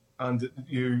 and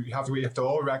you have to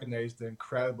all recognise the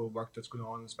incredible work that's going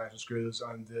on in special schools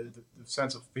and the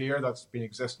sense of fear that's been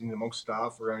existing amongst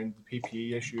staff around the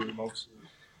PPE issue amongst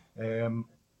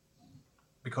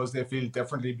because they feel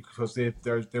differently, because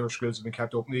their schools have been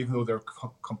kept open, even though they're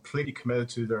completely committed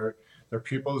to their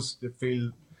pupils, they feel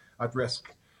at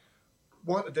risk.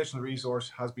 What additional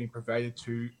resource has been provided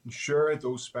to ensure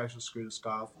those special school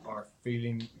staff are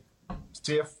feeling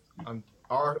safe and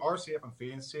are safe and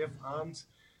feeling safe?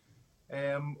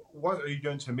 And what are you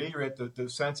doing to ameliorate the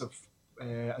sense of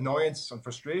annoyance and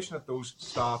frustration that those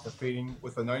staff are feeling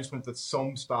with the announcement that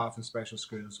some staff in special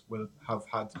schools will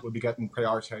be getting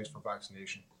prioritised for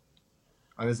vaccination?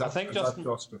 And is that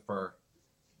just fair?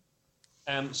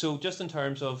 So just in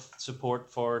terms of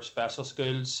support for special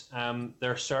schools,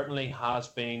 there certainly has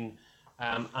been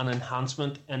an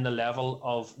enhancement in the level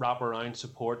of wraparound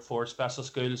support for special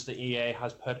schools. The EA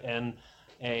has put in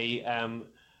a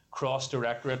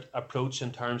cross-directorate approach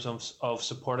in terms of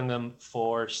supporting them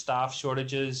for staff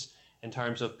shortages, in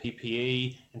terms of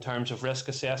PPE, in terms of risk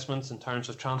assessments, in terms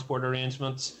of transport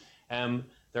arrangements.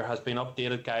 There has been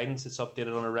updated guidance. It's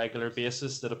updated on a regular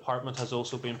basis. The department has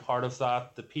also been part of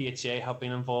that. The PHA have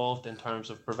been involved in terms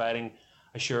of providing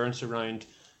assurance around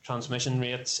transmission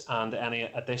rates and any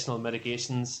additional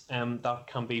mitigations that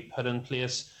can be put in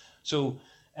place. So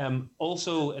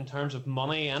also in terms of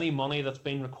money, any money that's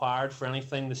been required for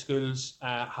anything, the schools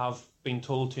have been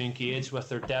told to engage with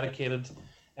their dedicated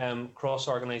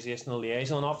cross-organisational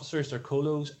liaison officers, their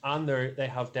COLOs, and they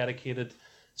have dedicated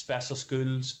special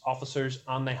schools officers,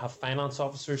 and they have finance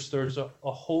officers. There's a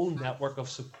whole network of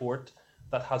support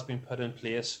that has been put in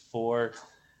place for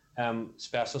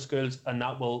special schools, and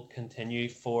that will continue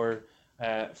for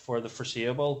the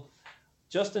foreseeable.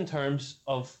 Just in terms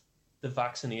of the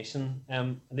vaccination,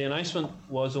 the announcement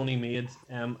was only made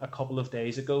a couple of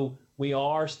days ago. We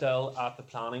are still at the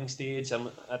planning stage. I'm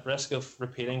at risk of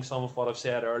repeating some of what I've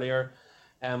said earlier.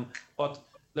 But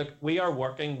look, we are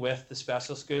working with the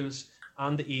special schools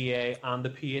and the EA and the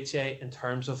PHA in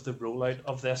terms of the rollout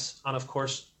of this. And of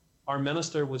course, our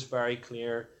minister was very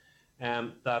clear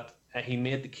that he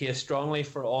made the case strongly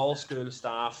for all school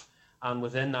staff, and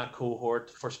within that cohort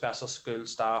for special school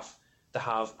staff to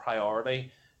have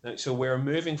priority. So we're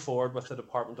moving forward with the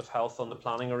Department of Health on the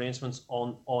planning arrangements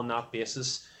on that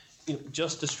basis.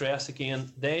 Just to stress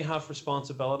again, they have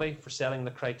responsibility for setting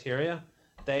the criteria.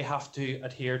 They have to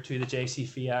adhere to the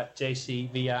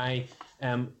JCVI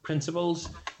principles.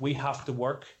 We have to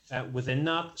work within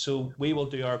that. So we will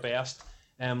do our best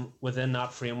within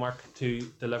that framework to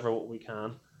deliver what we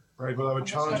can. Right, well, I would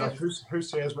challenge who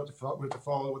says what to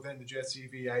follow within the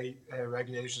JCVI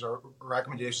regulations or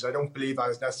recommendations. I don't believe that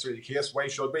is necessarily the case. Why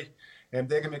should we?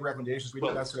 They can make recommendations. We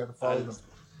don't necessarily have to follow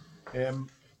them.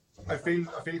 I feel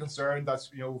concerned that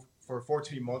for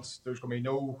 14 months there's going to be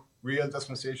no real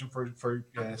dispensation for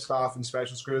staff in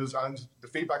special schools, and the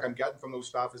feedback I'm getting from those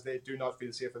staff is they do not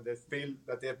feel safe and they feel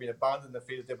that they've been abandoned. They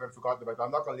feel that they've been forgotten about. I'm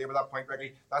not going to labour that point,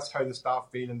 Ricky. That's how the staff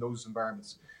feel in those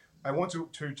environments. I want to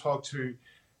talk to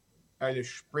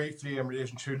Eilish briefly in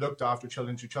relation to looked after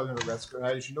children, to children at risk. And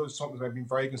Eilish, it's something that I've been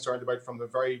very concerned about from the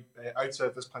very outset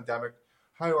of this pandemic.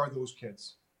 How are those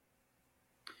kids?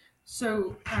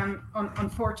 So,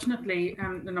 unfortunately,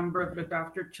 the number of looked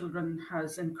after children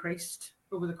has increased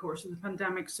over the course of the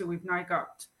pandemic. So we've now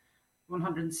got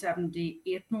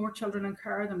 178 more children in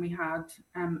care than we had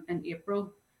in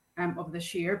April of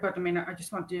this year. But I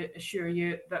just want to assure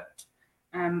you that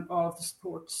all of the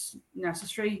supports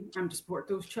necessary to support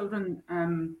those children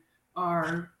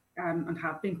are and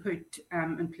have been put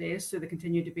in place. So they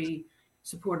continue to be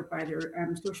supported by their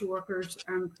social workers,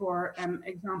 for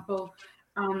example.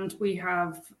 And we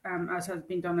have, as has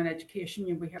been done in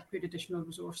education, we have put additional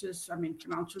resources,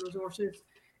 financial resources,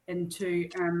 into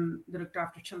the looked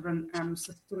after children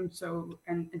system. So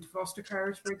into foster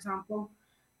carers, for example,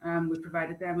 we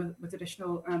provided them with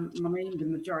additional money. The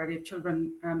majority of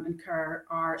children in care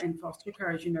are in foster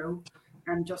care, as you know.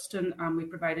 And Justin, we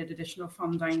provided additional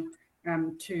funding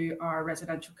to our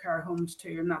residential care homes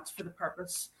too, and that's for the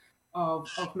purpose of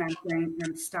augmenting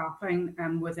and staffing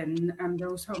within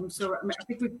those homes. So I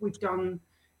think we've done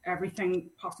everything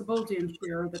possible to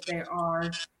ensure that they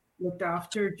are looked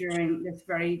after during this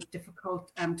very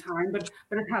difficult time. But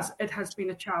it has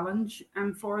been a challenge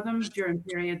for them during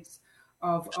periods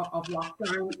of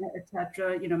lockdown,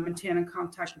 etc. Maintaining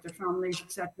contact with their families,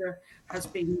 etc. has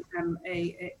been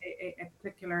a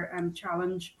particular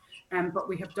challenge. But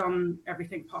we have done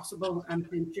everything possible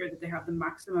to ensure that they have the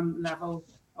maximum level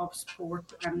of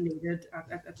support needed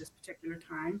at this particular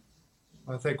time.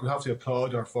 I think we have to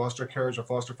applaud our foster carers, our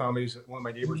foster families. One of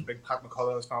my neighbours, Big Pat McCullough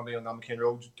and his family on Namacane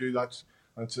Road, do that.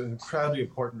 And it's an incredibly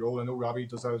important role. I know Robbie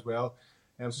does that as well.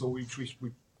 And so we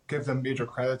give them major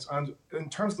credits. And in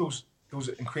terms of those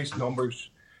increased numbers,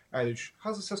 Eilish,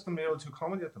 has the system been able to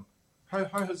accommodate them? How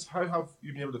have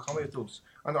you been able to accommodate those?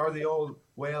 And are they all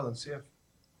well and safe?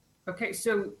 Okay,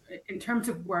 so in terms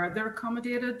of where they're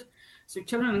accommodated, so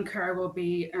children in care will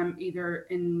be either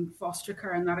in foster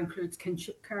care, and that includes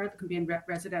kinship care, that can be in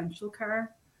residential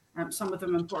care. Some of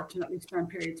them, unfortunately, spend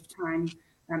periods of time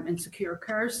in secure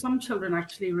care. Some children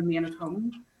actually remain at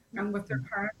home with their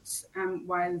parents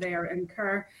while they are in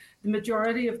care. The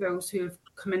majority of those who have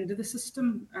come into the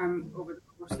system over the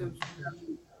course of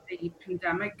the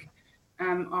pandemic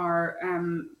are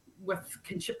with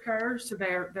kinship carers, so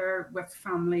they're with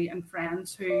family and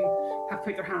friends who have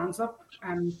put their hands up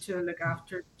to look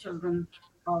after children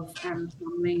of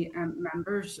family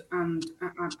members and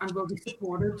will be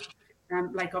supported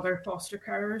like other foster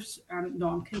carers,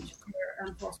 non-kinship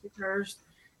care foster carers,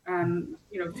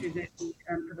 through the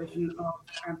provision of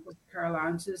foster care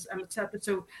allowances, etc.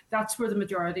 So that's where the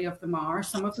majority of them are.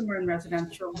 Some of them are in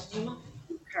residential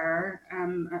care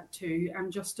too,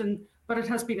 Justin. But it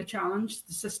has been a challenge.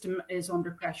 The system is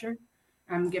under pressure,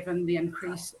 given the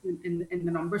increase in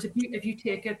the numbers. If you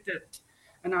take it that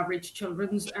an average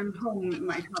children's home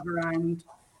might have around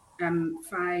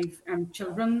 5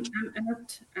 children in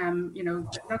it,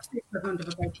 that's the equivalent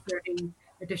of about 30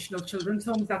 additional children's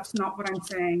homes. That's not what I'm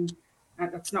saying.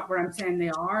 That's not where I'm saying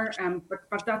they are.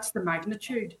 But that's the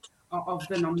magnitude of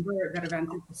the number that have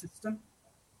entered the system.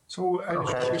 So,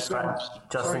 okay,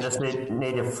 Justin, just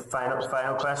need a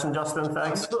final question, Justin.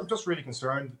 Thanks. I'm just really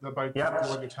concerned about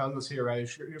what you're telling us here,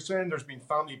 Eilish. You're saying there's been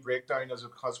family breakdown as a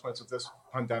consequence of this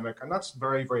pandemic, and that's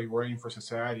very, very worrying for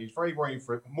society. It's very worrying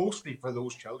mostly for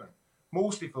those children.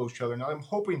 And I'm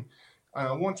hoping, and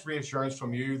I want reassurance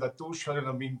from you that those children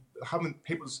have been having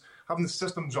the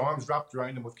system's arms wrapped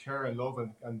around them with care and love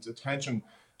and attention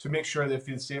to make sure they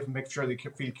feel safe and make sure they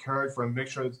feel cared for and make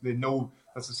sure that they know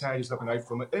that society is looking out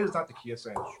for them. Is that the case,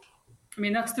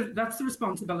 Eilish? That's the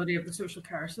responsibility of the social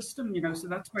care system, so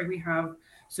that's why we have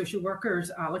social workers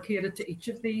allocated to each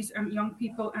of these young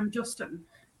people, Justin.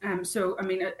 So,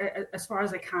 as far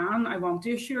as I can, I want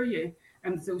to assure you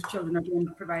that those children are being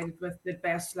provided with the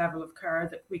best level of care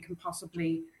that we can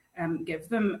possibly give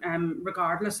them,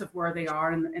 regardless of where they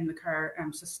are in the care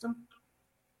system.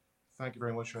 Thank you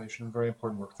very much, Eilish. Very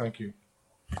important work. Thank you.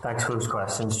 Thanks for those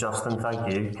questions, Justin.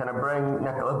 Thank you. Can I bring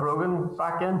Nicola Brogan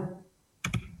back in?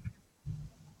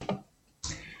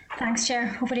 Thanks, Chair.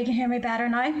 Hopefully you can hear me better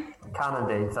now. Can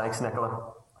indeed. Thanks, Nicola.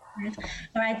 All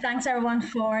right. Thanks, everyone,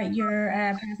 for your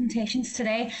presentations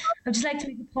today. I'd just like to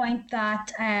make the point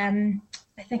that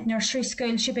I think nursery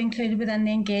schools should be included within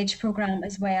the Engage programme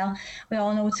as well. We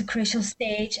all know it's a crucial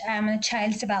stage in a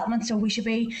child's development, so we should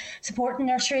be supporting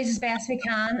nurseries as best we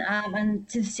can and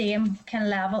to the same kind of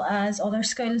level as other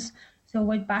schools. So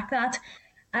we'd back that.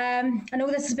 I know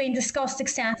this has been discussed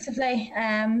extensively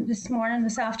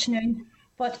this afternoon,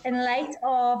 but in light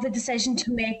of the decision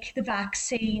to make the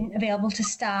vaccine available to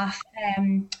staff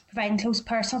providing close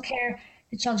personal care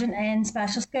to children in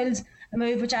special schools, a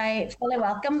move which I fully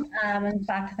welcome. In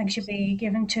fact, I think should be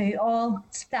given to all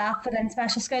staff within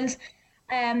special schools.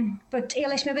 But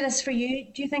Eilish, maybe this is for you.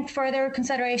 Do you think further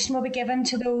consideration will be given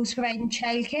to those providing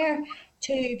childcare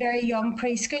to very young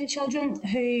preschool children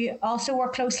who also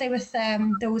work closely with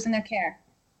those in their care?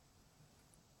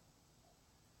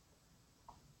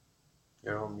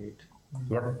 You're on mute.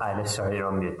 Yep, Eilish, sorry, you're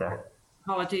on mute there.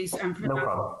 Apologies. No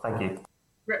problem. Thank you.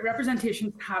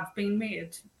 Representations have been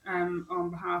made on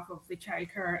behalf of the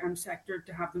childcare sector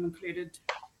to have them included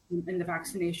in the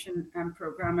vaccination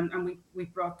programme, and we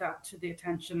brought that to the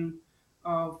attention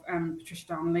of Patricia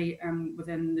Donnelly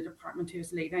within the department who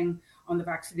is leading on the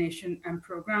vaccination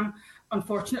programme.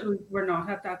 Unfortunately, we're not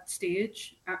at that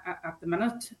stage at the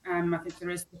minute. I think there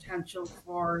is potential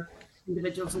for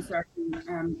individuals in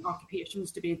certain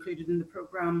occupations to be included in the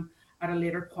programme at a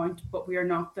later point, but we are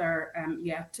not there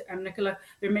yet. Nicola,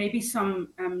 there may be some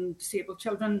disabled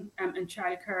children in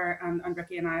childcare, and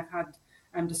Ricky and I have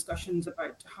had discussions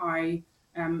about how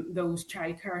those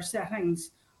childcare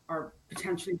settings are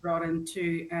potentially brought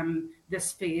into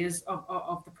this phase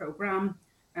of the programme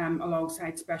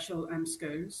alongside special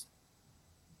schools.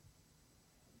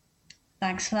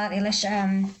 Thanks for that, Eilish.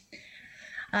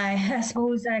 I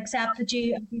suppose I accept that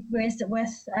you've raised it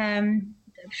with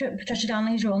Patricia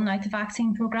Donnelly's rolling out the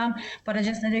vaccine programme, but I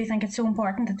do think it's so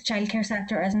important that the childcare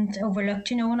sector isn't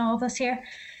overlooked, in all of this here.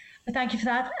 But thank you for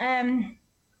that.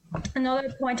 Another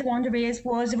point I wanted to raise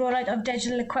was the rollout of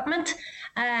digital equipment.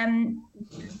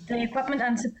 The equipment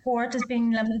and support is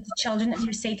being limited to children in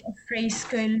receipt of free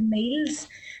school meals.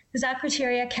 Does that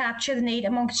criteria capture the need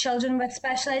amongst children with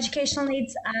special educational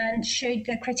needs, and should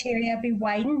the criteria be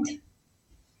widened?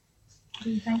 What do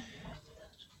you think?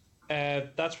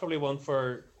 That's probably one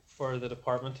for the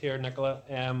department here, Nicola.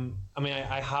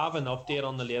 I have an update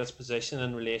on the latest position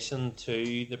in relation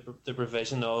to the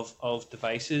provision of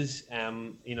devices,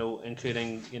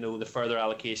 including, the further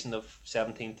allocation of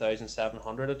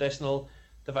 17,700 additional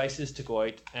devices to go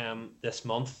out this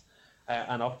month.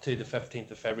 And up to the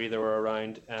 15th of February, there were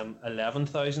around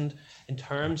 11,000. In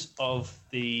terms of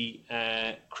the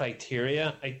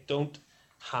criteria, I don't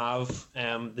have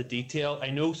the detail. I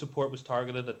know support was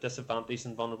targeted at disadvantaged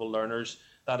and vulnerable learners,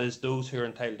 that is those who are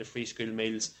entitled to free school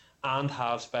meals and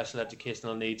have special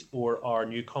educational needs, or are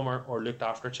newcomer or looked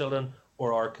after children,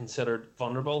 or are considered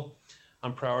vulnerable.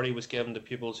 And priority was given to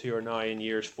pupils who are now in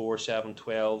years 4, 7,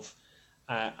 12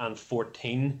 and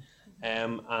 14.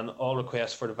 And all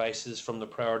requests for devices from the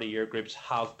priority year groups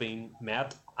have been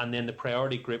met. And then the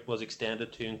priority group was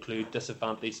extended to include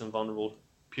disadvantaged and vulnerable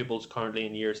pupils currently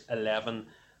in years 11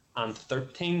 and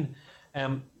 13.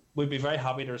 We'd be very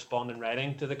happy to respond in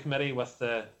writing to the committee with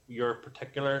your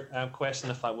particular question,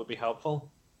 if that would be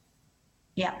helpful.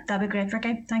 Yeah, that'd be great,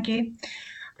 Ricky. Thank you.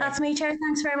 That's me, Chair.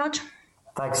 Thanks very much.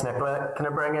 Thanks, Nicola. Can I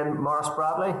bring in Maurice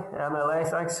Bradley, MLA?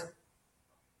 Thanks.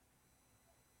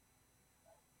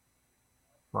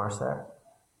 Maurice there?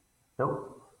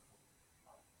 Nope.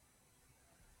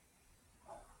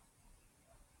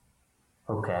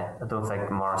 Okay, I don't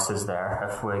think Maurice is there.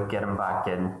 If we get him back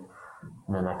in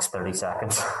the next 30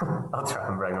 seconds, I'll try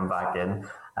and bring him back in.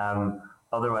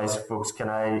 Otherwise, folks, can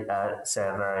I say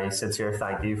a very sincere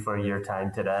thank you for your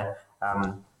time today.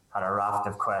 Had a raft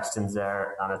of questions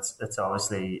there, and it's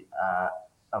obviously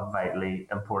a vitally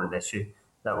important issue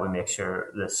that we make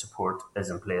sure the support is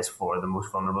in place for the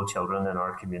most vulnerable children in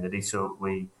our community. So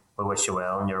we wish you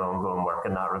well in your ongoing work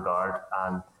in that regard,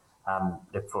 and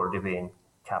look forward to being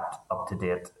kept up to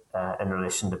date in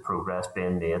relation to progress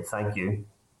being made. Thank you.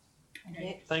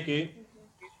 Thank you.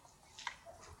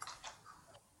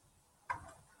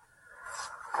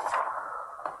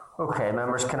 Okay,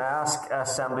 members, can I ask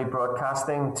Assembly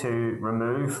Broadcasting to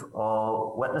remove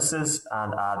all witnesses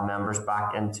and add members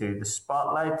back into the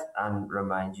spotlight, and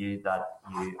remind you that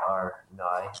you are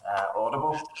now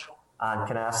audible? And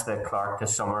can I ask the clerk to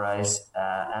summarise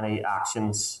any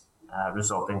actions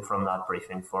resulting from that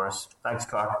briefing for us? Thanks,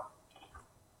 clerk.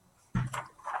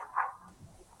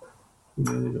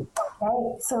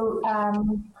 Okay, so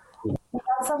we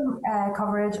had some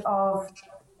coverage of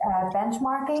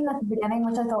benchmarking at the beginning,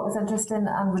 which I thought was interesting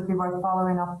and would be worth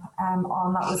following up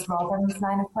on. That was Robin's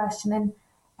line of questioning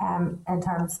in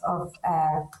terms of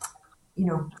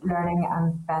learning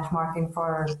and benchmarking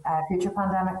for future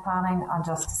pandemic planning, and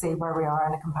just to see where we are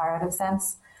in a comparative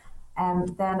sense.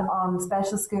 Then on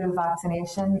special school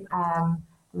vaccination, there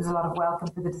was a lot of welcome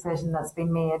for the decision that's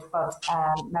been made, but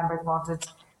members wanted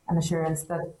an assurance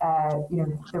that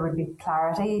there would be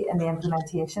clarity in the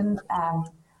implementation and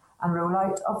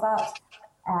rollout of that.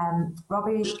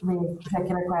 Robbie raised a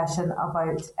particular question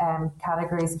about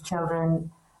categories of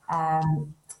children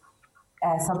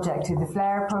subject to the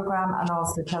FLARE programme, and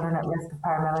also children at risk of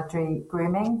paramilitary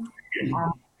grooming.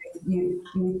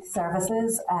 Youth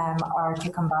services are to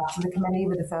come back to the committee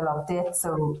with a full update,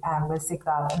 so we'll seek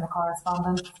that in the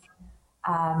correspondence.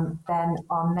 Then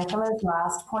on Nicola's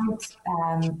last point,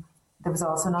 there was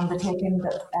also an undertaking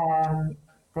that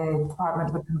the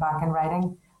department would come back in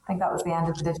writing. I think that was the end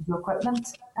of the digital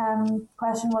equipment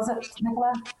question, was it,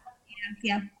 Nicola?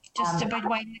 Yeah. Just about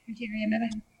widening the criteria, maybe.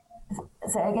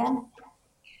 Say again?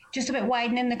 Just about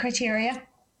widening the criteria.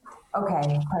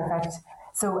 Okay, perfect.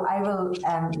 So I will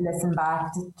listen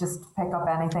back to just pick up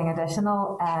anything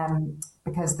additional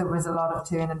because there was a lot of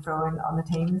toing and froing on the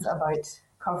teams about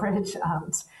coverage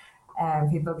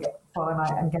and people falling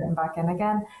out and getting back in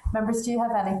again. Members, do you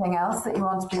have anything else that you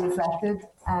want to be reflected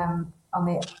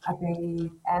at the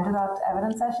end of that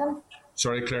evidence session?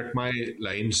 Sorry, Clerk, my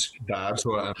line's bad,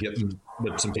 so I'm getting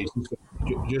bits and pieces.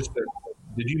 Just,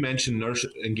 did you mention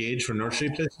engage for nursery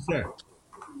places there?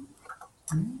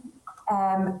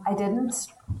 I didn't.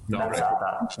 No, let's add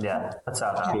that. Yeah, let's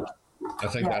add that. I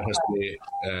think that has to be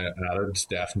added,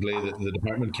 definitely. The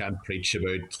department can't preach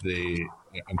about the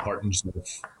importance of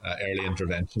early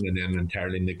intervention and then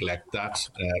entirely neglect that,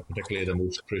 particularly at the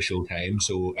most crucial time.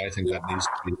 So I think that needs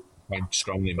to be quite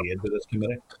strongly made to this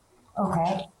committee.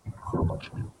 Okay.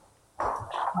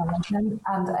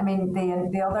 And I mean,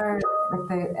 the other, like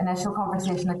the initial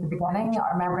conversation at the beginning,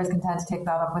 are members content to take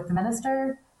that up with the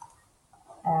Minister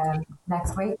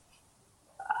next week?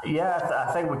 Yeah,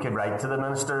 I think we could write to the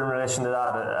Minister in relation to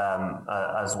that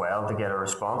as well to get a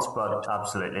response, but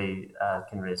absolutely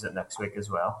can raise it next week as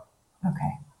well.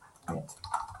 Okay, great.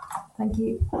 Thank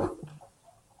you.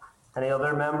 Any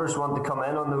other members want to come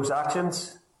in on those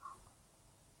actions?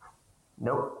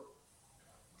 Nope.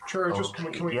 Sure, just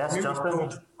can we yes, Justin?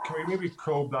 Can we maybe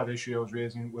probe that issue I was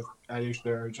raising with Elish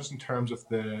there, just in terms of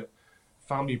the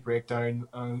family breakdown?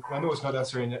 And I know it's not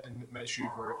necessarily an issue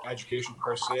for education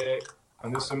per se,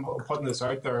 and this, I'm putting this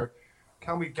out there.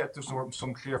 Can we get to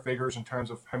some clear figures in terms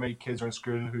of how many kids are in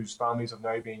school whose families have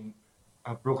now been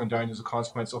broken down as a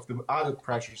consequence of the added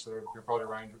pressures that are brought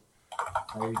around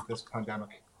by this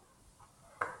pandemic?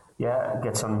 Yeah,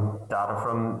 get some data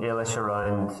from Elish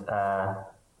around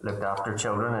looked after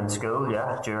children in school,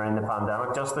 during the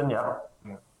pandemic, Justin, yeah.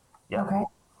 Okay.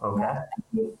 Okay.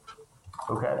 Yeah.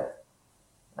 Okay.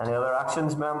 Any other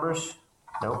actions, members?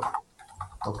 No.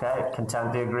 Okay,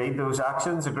 content to agree those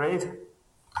actions, agreed?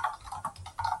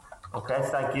 Okay,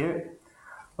 thank you.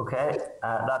 Okay,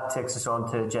 that takes us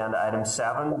on to agenda item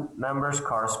 7, members,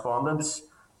 correspondence.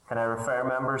 Can I refer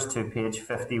members to page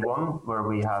 51, where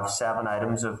we have 7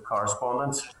 items of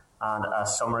correspondence and a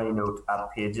summary note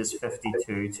at pages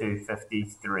 52 to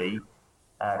 53.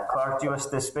 Clark, do you wish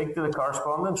to speak to the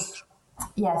correspondence?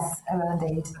 Yes, I will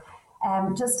indeed.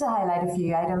 Just to highlight a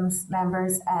few items,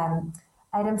 members,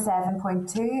 item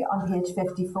 7.2 on page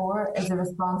 54 is a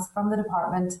response from the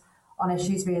department on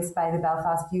issues raised by the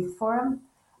Belfast Youth Forum.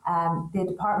 The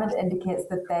department indicates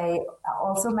that they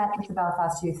also met with the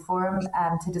Belfast Youth Forum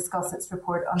to discuss its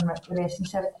report on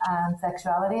relationship and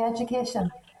sexuality education.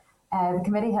 The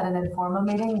committee had an informal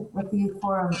meeting with the Youth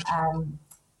Forum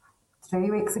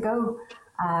 3 weeks ago.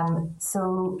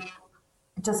 So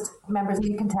just members, are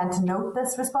you content to note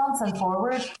this response and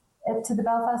forward it to the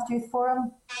Belfast Youth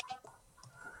Forum?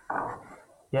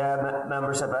 Yeah,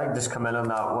 members, if I can just come in on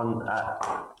that one,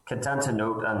 content to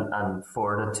note and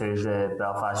forward it to the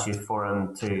Belfast Youth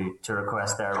Forum to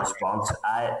request their response.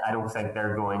 I don't think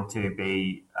they're going to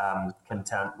be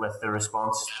content with the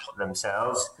response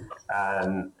themselves.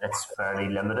 It's fairly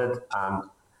limited, and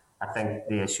I think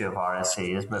the issue of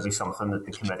RSE is maybe something that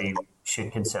the committee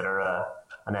should consider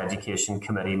an education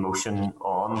committee motion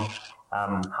on.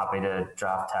 I'm happy to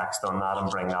draft text on that and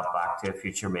bring that back to a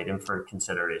future meeting for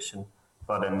consideration.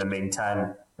 But in the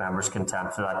meantime, members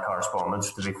content for that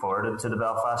correspondence to be forwarded to the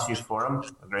Belfast Youth Forum.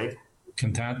 Agreed?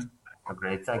 Content.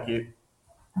 Agreed. Thank you.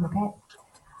 Okay.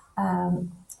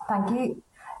 Thank you.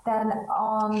 Then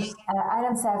on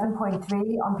item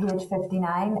 7.3 on page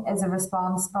 59 is a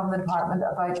response from the department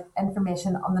about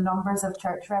information on the numbers of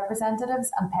church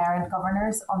representatives and parent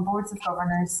governors on boards of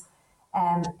governors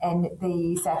in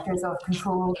the sectors of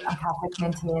controlled and Catholic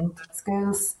maintained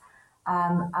schools.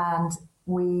 And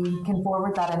we can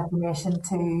forward that information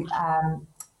to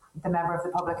the member of the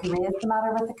public who raised the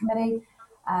matter with the committee.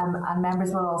 And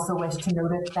members will also wish to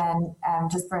note it then,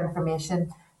 just for information,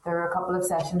 there are a couple of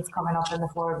sessions coming up in the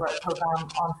Forward Work Programme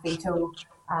on FETO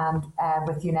and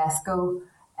with UNESCO,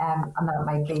 and that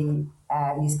might be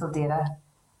useful data.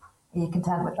 Are you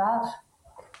content with that?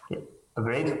 Yeah.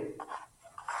 Agreed.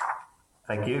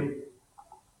 Thank you.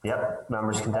 Yep,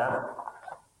 members content.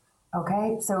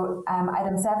 Okay, so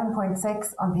item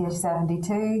 7.6 on page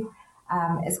 72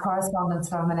 is correspondence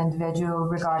from an individual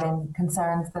regarding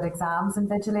concerns that exams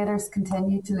invigilators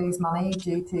continue to lose money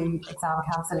due to exam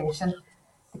cancellation.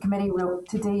 The committee wrote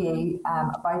to DE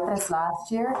about this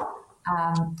last year.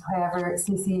 However,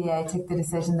 CCEA took the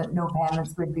decision that no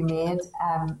payments would be made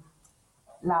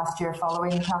last year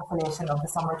following the cancellation of the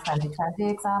summer 2020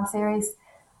 exam series.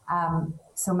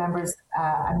 So members,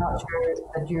 I'm not sure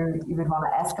that you would want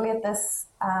to escalate this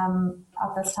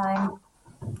at this time.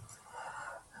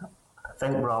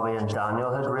 think Robbie and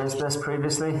Daniel had raised this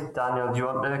previously. Daniel, do you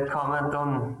want to comment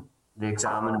on the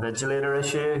exam invigilator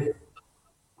issue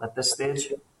at this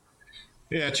stage?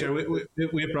 Yeah, Chair,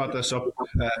 we brought this up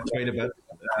quite a bit,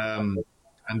 and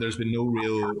there's been no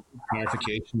real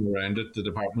clarification around it. The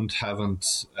department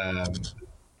haven't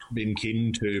been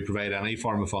keen to provide any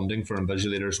form of funding for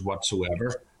invigilators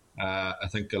whatsoever. I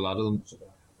think a lot of them,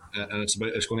 and it's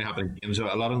going to happen again, so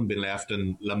a lot of them have been left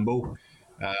in limbo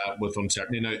with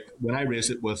uncertainty. Now, when I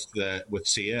raised it with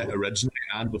SIA originally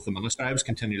and with the Minister, I was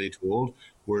continually told,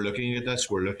 we're looking at this,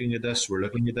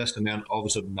 and then all of a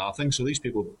sudden nothing. So these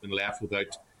people have been left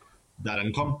without that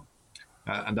income,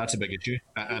 and that's a big issue,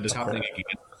 and it's happening again.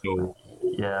 So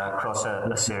yeah, across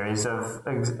a series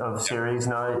of series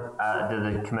now. Do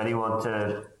the committee want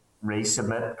to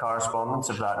resubmit correspondence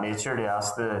of that nature to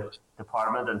ask the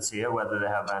department and SIA whether they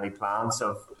have any plans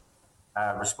of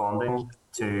responding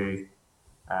to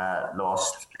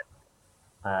lost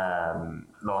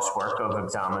work of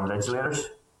exam invigilators?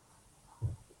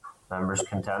 Members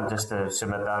content just to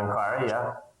submit that inquiry?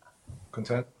 Yeah.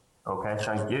 Content. Okay,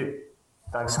 thank you.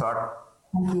 Thanks, Scott.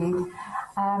 Thank you.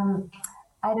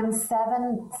 Item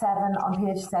 7.7 on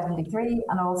page 73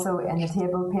 and also in the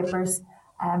table papers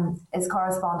is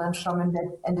correspondence from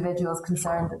individuals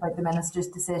concerned about the Minister's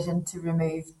decision to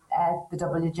remove the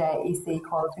WJEC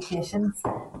qualifications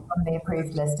from the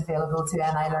approved list available to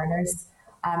NI learners.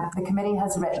 The committee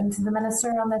has written to the Minister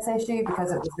on this issue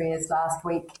because it was raised last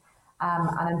week.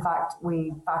 And in fact,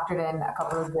 we factored in a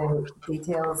couple of the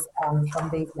details from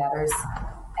these letters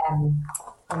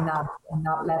in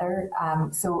that letter.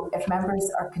 So if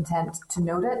members are content to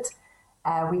note it,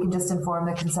 we can just inform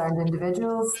the concerned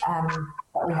individuals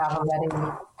that we have already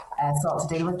sought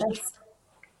to deal with this.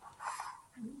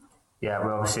 Yeah,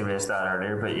 we obviously raised that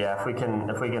earlier, but yeah, if we can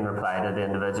reply to the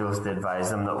individuals to advise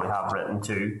them that we have written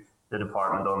to the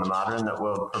department on the matter and that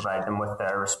we'll provide them with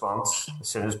their response as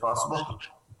soon as possible.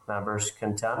 Members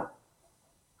content?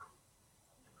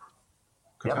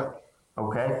 Yep.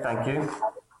 Okay, thank you.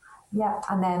 Yeah,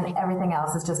 and then everything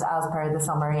else is just as per the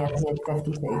summary at page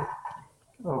 52.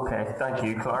 Okay, thank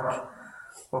you, Clark.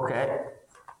 Okay,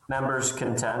 members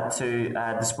content to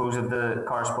dispose of the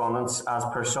correspondence as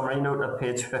per summary note at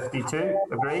page 52.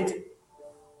 Agreed?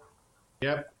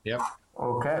 Yep.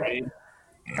 Okay.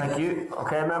 Thank you.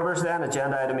 Okay, members, then,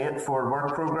 agenda item 8, forward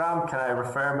work programme. Can I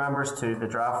refer members to the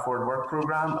draft forward work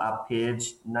programme at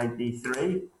page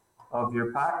 93 of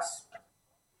your packs?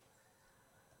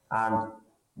 And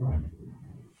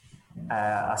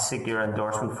I seek your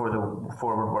endorsement for the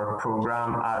forward work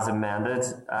programme as amended.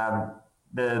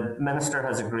 The Minister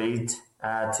has agreed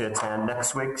to attend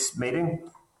next week's meeting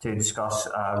to discuss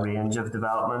a range of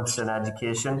developments in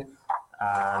education,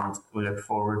 and we look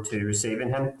forward to receiving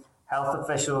him. Health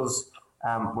officials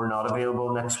were not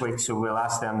available next week, so we'll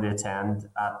ask them to attend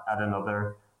at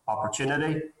another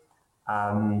opportunity.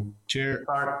 Chair.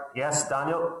 Yes,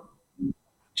 Daniel?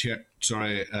 Chair,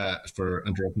 sorry for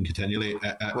interrupting continually.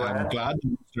 I'm glad the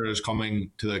Minister is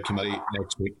coming to the committee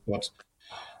next week, but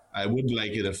I would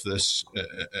like it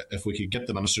if we could get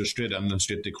the Minister straight in and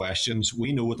straight to questions.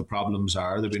 We know what the problems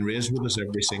are. They've been raised with us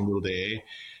every single day.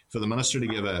 For the Minister to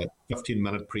give a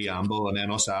 15-minute preamble and then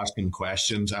us asking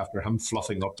questions after him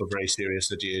fluffing up a very serious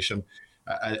situation,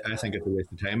 I think it's a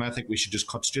waste of time. I think we should just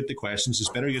cut straight to questions. It's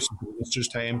better use of the Minister's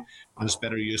time and it's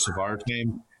better use of our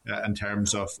time in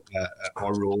terms of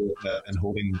our role in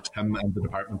holding him and the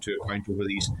department to account over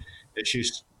these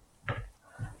issues.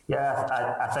 Yeah,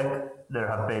 I think there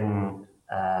have been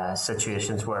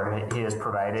situations where he is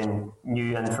providing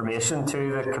new information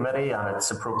to the committee and it's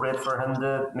appropriate for him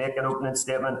to make an opening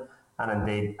statement. And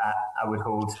indeed, I would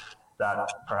hold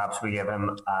that perhaps we give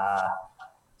him a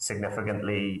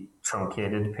significantly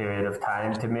truncated period of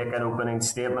time to make an opening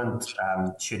statement,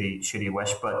 should he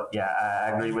wish. But yeah,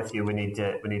 I agree with you. We need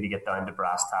to get down to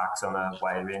brass tacks on a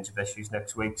wide range of issues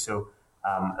next week. So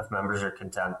if members are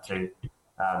content to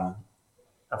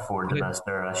afford the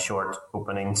Minister a short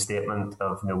opening statement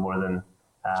of no more than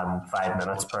 5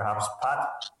 minutes, perhaps.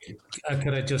 Pat?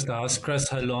 Could I just ask, Chris,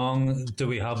 how long do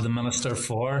we have the Minister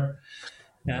for?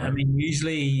 I mean,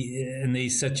 usually in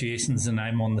these situations, and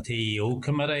I'm on the TEO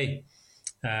committee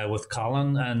with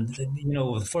Colin, and,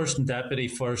 the first and deputy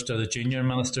first or the junior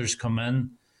ministers come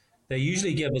in, they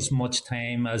usually give as much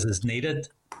time as is needed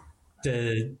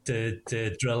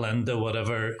to drill into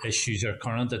whatever issues are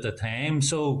current at the time.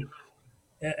 So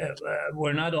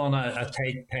we're not on a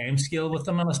tight time scale with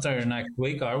the Minister next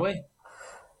week, are we?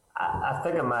 I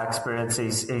think in my experience,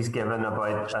 he's given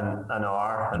about an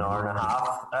hour and a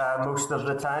half most of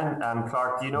the time.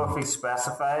 Clark, do you know if he's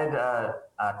specified a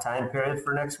time period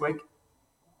for next week?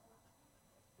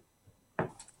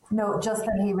 No, just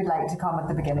that he would like to come at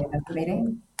the beginning of the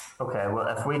meeting. Okay, well,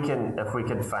 if we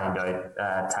can find out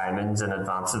timings in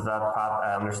advance of that, Pat,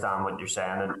 I understand what you're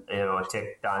saying, and I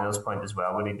take Daniel's point as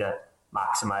well. We need to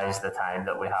maximise the time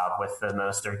that we have with the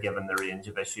minister, given the range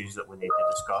of issues that we need to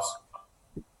discuss.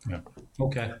 Yeah.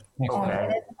 Okay. Okay.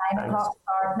 It is 9 o'clock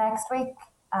start next week.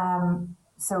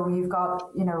 So you've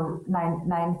got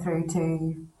 9 through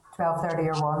to 12:30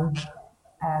 or 1,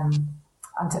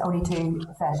 and only 2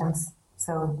 sessions.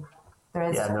 So there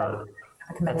is.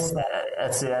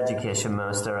 It's the Education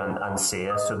Minister and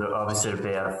SEA, so there obviously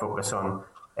there'll be a focus on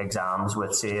exams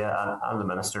with SEA and the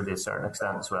Minister to a certain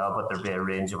extent as well, but there'll be a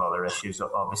range of other issues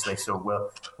obviously, so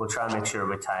we'll try and make sure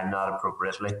we time that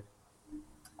appropriately.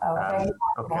 Okay.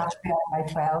 We have to be out by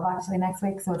 12 actually next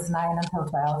week, so it's 9 until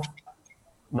 12.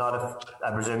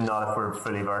 I presume not if we're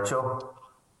fully virtual.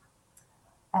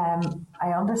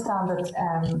 I understand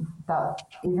that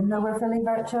even though we're fully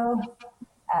virtual,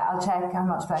 I'll check how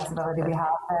much flexibility we have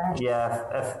there. Yeah,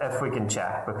 if we can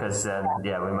check, because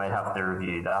we might have to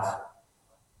review that.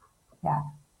 Yeah.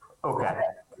 Okay.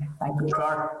 Thank you.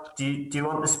 Clark, do you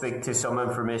want to speak to some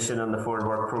information on the Forward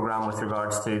Work Programme with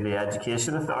regards to the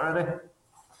Education Authority?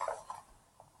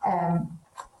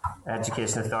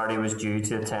 Education Authority was due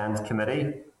to attend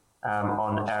committee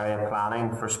on area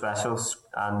planning for special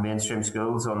and mainstream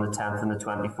schools on the 10th and the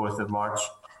 24th of March,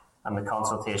 and the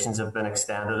consultations have been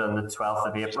extended on the 12th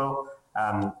of April.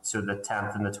 So the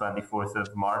 10th and the 24th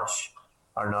of March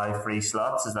are now free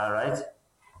slots, is that right?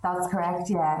 That's correct,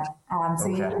 yeah. So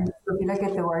if you look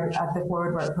at the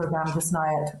Forward Work Programme just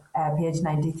now at page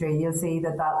 93, you'll see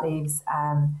that leaves,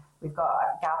 we've got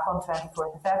a gap on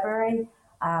 24th of February,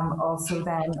 also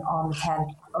then on the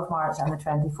 10th of March and the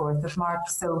 24th of March.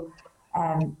 So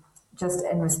just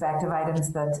in respect of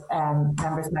items that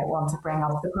members might want to bring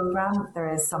up the programme,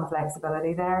 there is some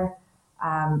flexibility there.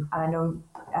 And I know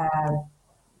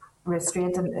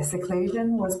restraint and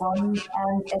seclusion was one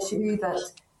issue that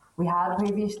we had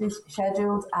previously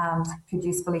scheduled and could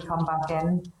usefully come back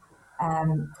in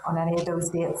on any of those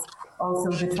dates. Also,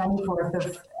 the 24th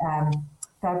of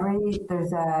February,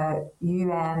 there's a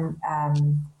UN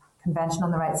Convention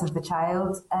on the Rights of the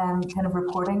Child kind of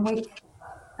reporting week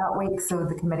that week, so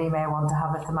the committee may want to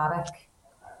have a thematic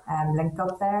link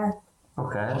up there.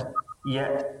 Okay.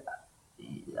 Yeah.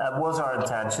 It was our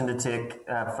intention to take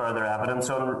further evidence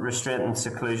on restraint and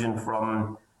seclusion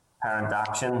from Parent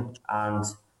Action, and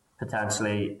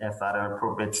potentially, if at an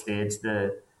appropriate stage,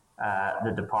 the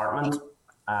department,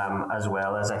 as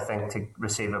well as I think to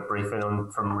receive a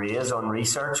briefing from RAISE on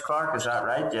research. Clark, is that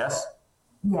right? Yes?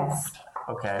 Yes.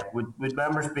 Okay. Would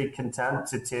members be content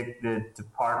to take the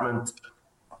department,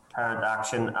 Parent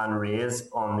Action and RAISE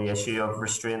on the issue of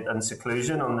restraint and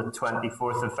seclusion on the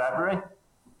 24th of February?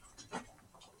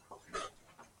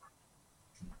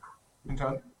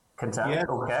 Content? Yeah.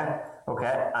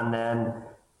 Okay. And then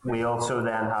we also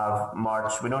then have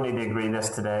March. We don't need to agree this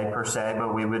today per se,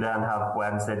 but we would then have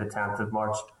Wednesday the 10th of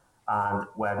March and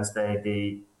Wednesday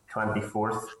the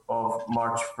 24th of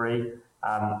March free.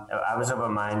 I was of a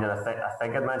mind, and I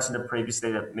think I mentioned it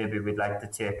previously, that maybe we'd like to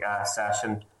take a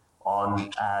session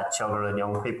on children and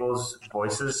young people's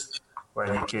voices,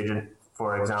 where you could,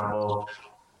 for example,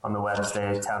 on the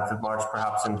Wednesday 10th of March,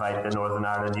 perhaps invite the Northern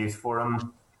Ireland Youth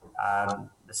Forum,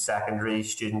 the Secondary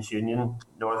Students' Union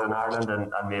Northern Ireland,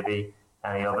 and maybe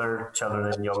any other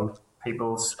children and young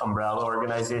people's umbrella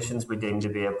organisations we deem to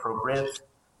be appropriate.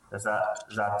 Is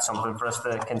that something for us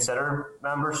to consider,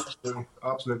 members?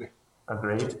 Absolutely.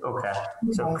 Agreed. Okay.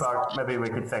 So, Clark, maybe we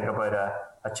could think about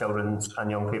a children's and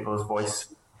young people's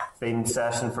voice themed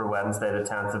session for Wednesday the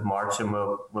 10th of March, and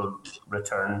we'll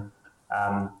return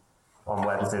on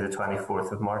Wednesday the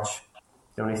 24th of March.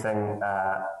 The only thing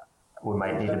we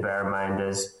might need to bear in mind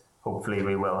is hopefully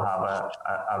we will have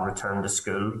a return to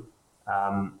school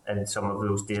in some of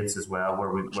those dates as well,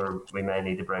 where we may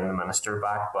need to bring the minister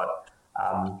back. But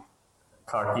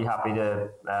Clark, are you happy to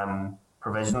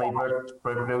provisionally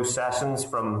book those sessions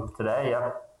from today?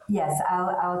 Yeah. Yes,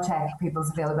 I'll check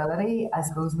people's availability. I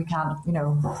suppose we can't,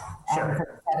 sure.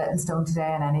 set it in stone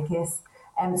today in any case.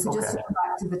 So just to come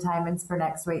back to the timings for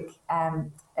next week,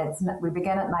 we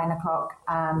begin at 9 o'clock,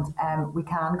 and we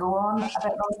can go on a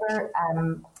bit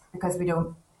longer because we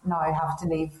don't now have to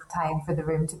leave time for the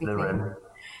room to be clean.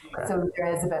 Okay. So there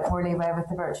is a bit more leeway with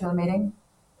the virtual meeting.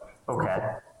 Okay,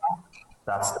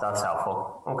 that's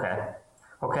helpful.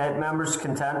 Okay, members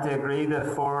content to agree the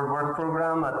Forward Work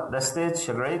Programme at this stage?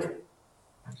 Agreed?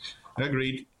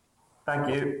 Agreed. Thank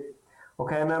you.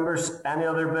 Okay, members, any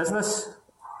other business?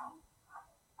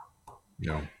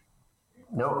 No.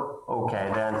 No?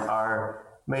 Okay, then our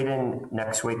meeting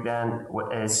next week then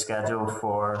is scheduled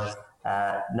for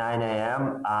 9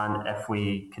 a.m. and if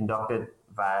we conduct it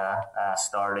via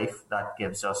Starleaf, that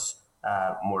gives us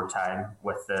more time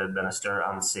with the Minister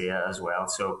and SIA as well.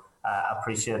 So I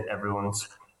appreciate everyone's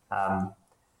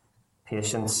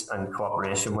patience and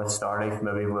cooperation with Starleaf.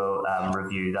 Maybe we'll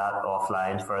review that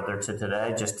offline further to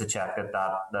today just to check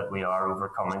that we are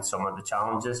overcoming some of the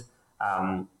challenges.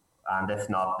 And if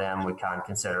not, then we can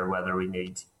consider whether we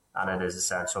need, and it is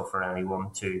essential for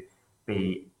anyone to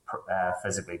be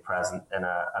physically present in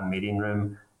a meeting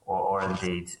room or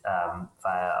indeed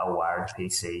via a wired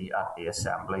PC at the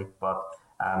Assembly. But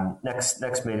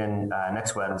next meeting,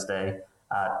 next Wednesday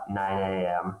at 9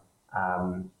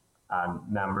 a.m. And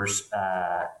members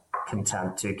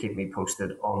content to keep me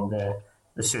posted on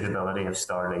the suitability of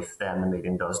Starleaf, then the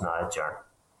meeting does now adjourn.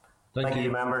 Thank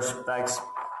you, members. Thanks.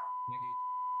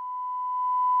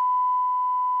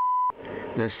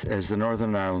 This is the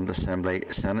Northern Ireland Assembly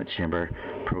Senate Chamber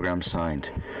Programme Sound.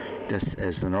 This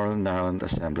is the Northern Ireland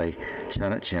Assembly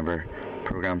Senate Chamber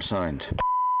Programme Sound.